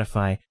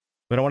Spotify.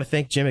 But I want to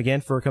thank Jim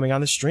again for coming on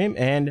the stream,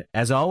 and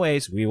as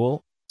always, we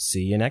will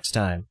see you next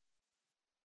time.